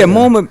party. Oh yeah, right?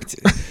 moment.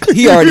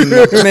 He already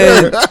know,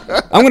 man.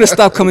 I'm gonna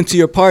stop coming to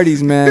your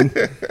parties, man.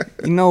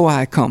 You know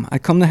why I come? I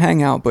come to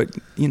hang out, but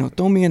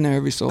throw me in there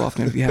every so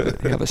often if you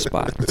have a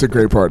spot. It's a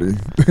great party.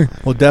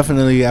 Well,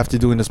 definitely after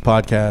doing this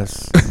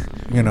podcast,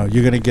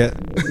 you're gonna get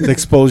the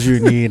exposure you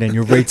need, and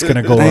your rate's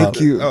gonna go up. Thank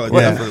you. Oh,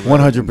 Yeah, definitely.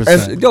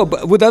 100%. Yo,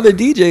 but with other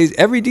DJs,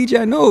 every DJ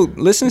I know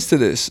listens to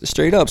this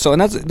straight up. So,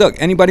 and that's look.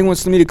 Anybody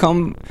wants me to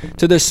come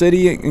to their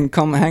city and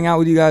come hang out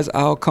with you guys,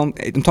 I'll come.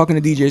 I'm talking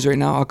to DJs right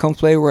now. I'll come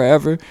play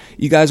wherever.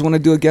 You guys want to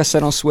do a guest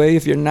set on Sway?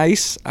 If you're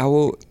nice, I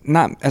will.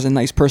 Not as a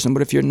nice person,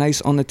 but if you're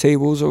nice on the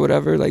tables or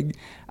whatever, like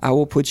I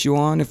will put you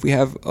on. If we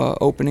have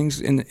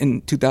openings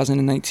in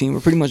 2019, we're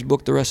pretty much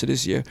booked the rest of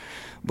this year.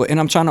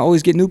 And I'm trying to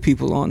always get new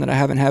people on that I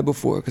haven't had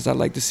before because I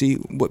like to see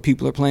what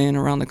people are playing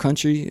around the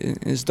country.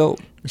 It's dope.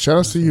 Shout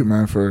out to you,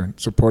 man, for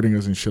supporting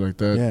us and shit like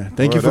that. Yeah,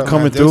 thank you Word for up,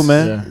 coming man. through, This-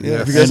 man.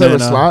 Yeah. If you Yeah. guys have a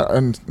And then, slot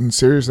in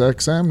Sirius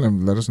XM,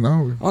 then let us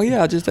know. Oh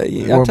yeah, I'll tell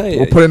you.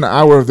 We'll put in an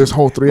hour of this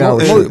whole 3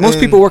 hours. Most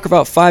people work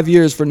about 5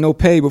 years for no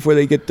pay before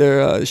they get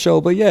their show.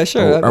 But yeah,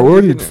 sure. We're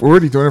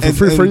already doing it for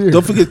free for you.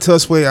 Don't forget to tell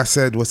Sway I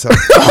said what's up.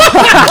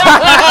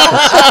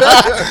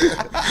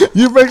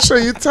 You make sure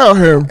you tell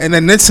him. And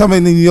then next time I'm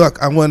in New York,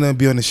 I want to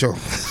be on the show.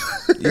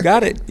 You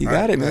got it. You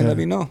got it, man. Let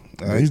me know.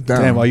 He's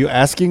down. Damn, are you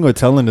asking or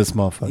telling this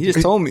motherfucker? He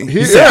just told me.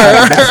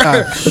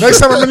 Next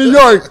time I'm in New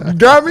York, you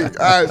got me? All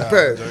right,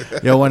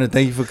 bet. Yo, I want to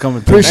thank you for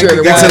coming through. Appreciate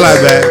it. Thanks a man.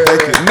 lot, man.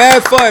 Thank you.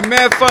 Mad fun.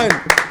 Mad fun.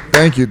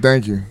 Thank you.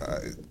 All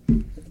right.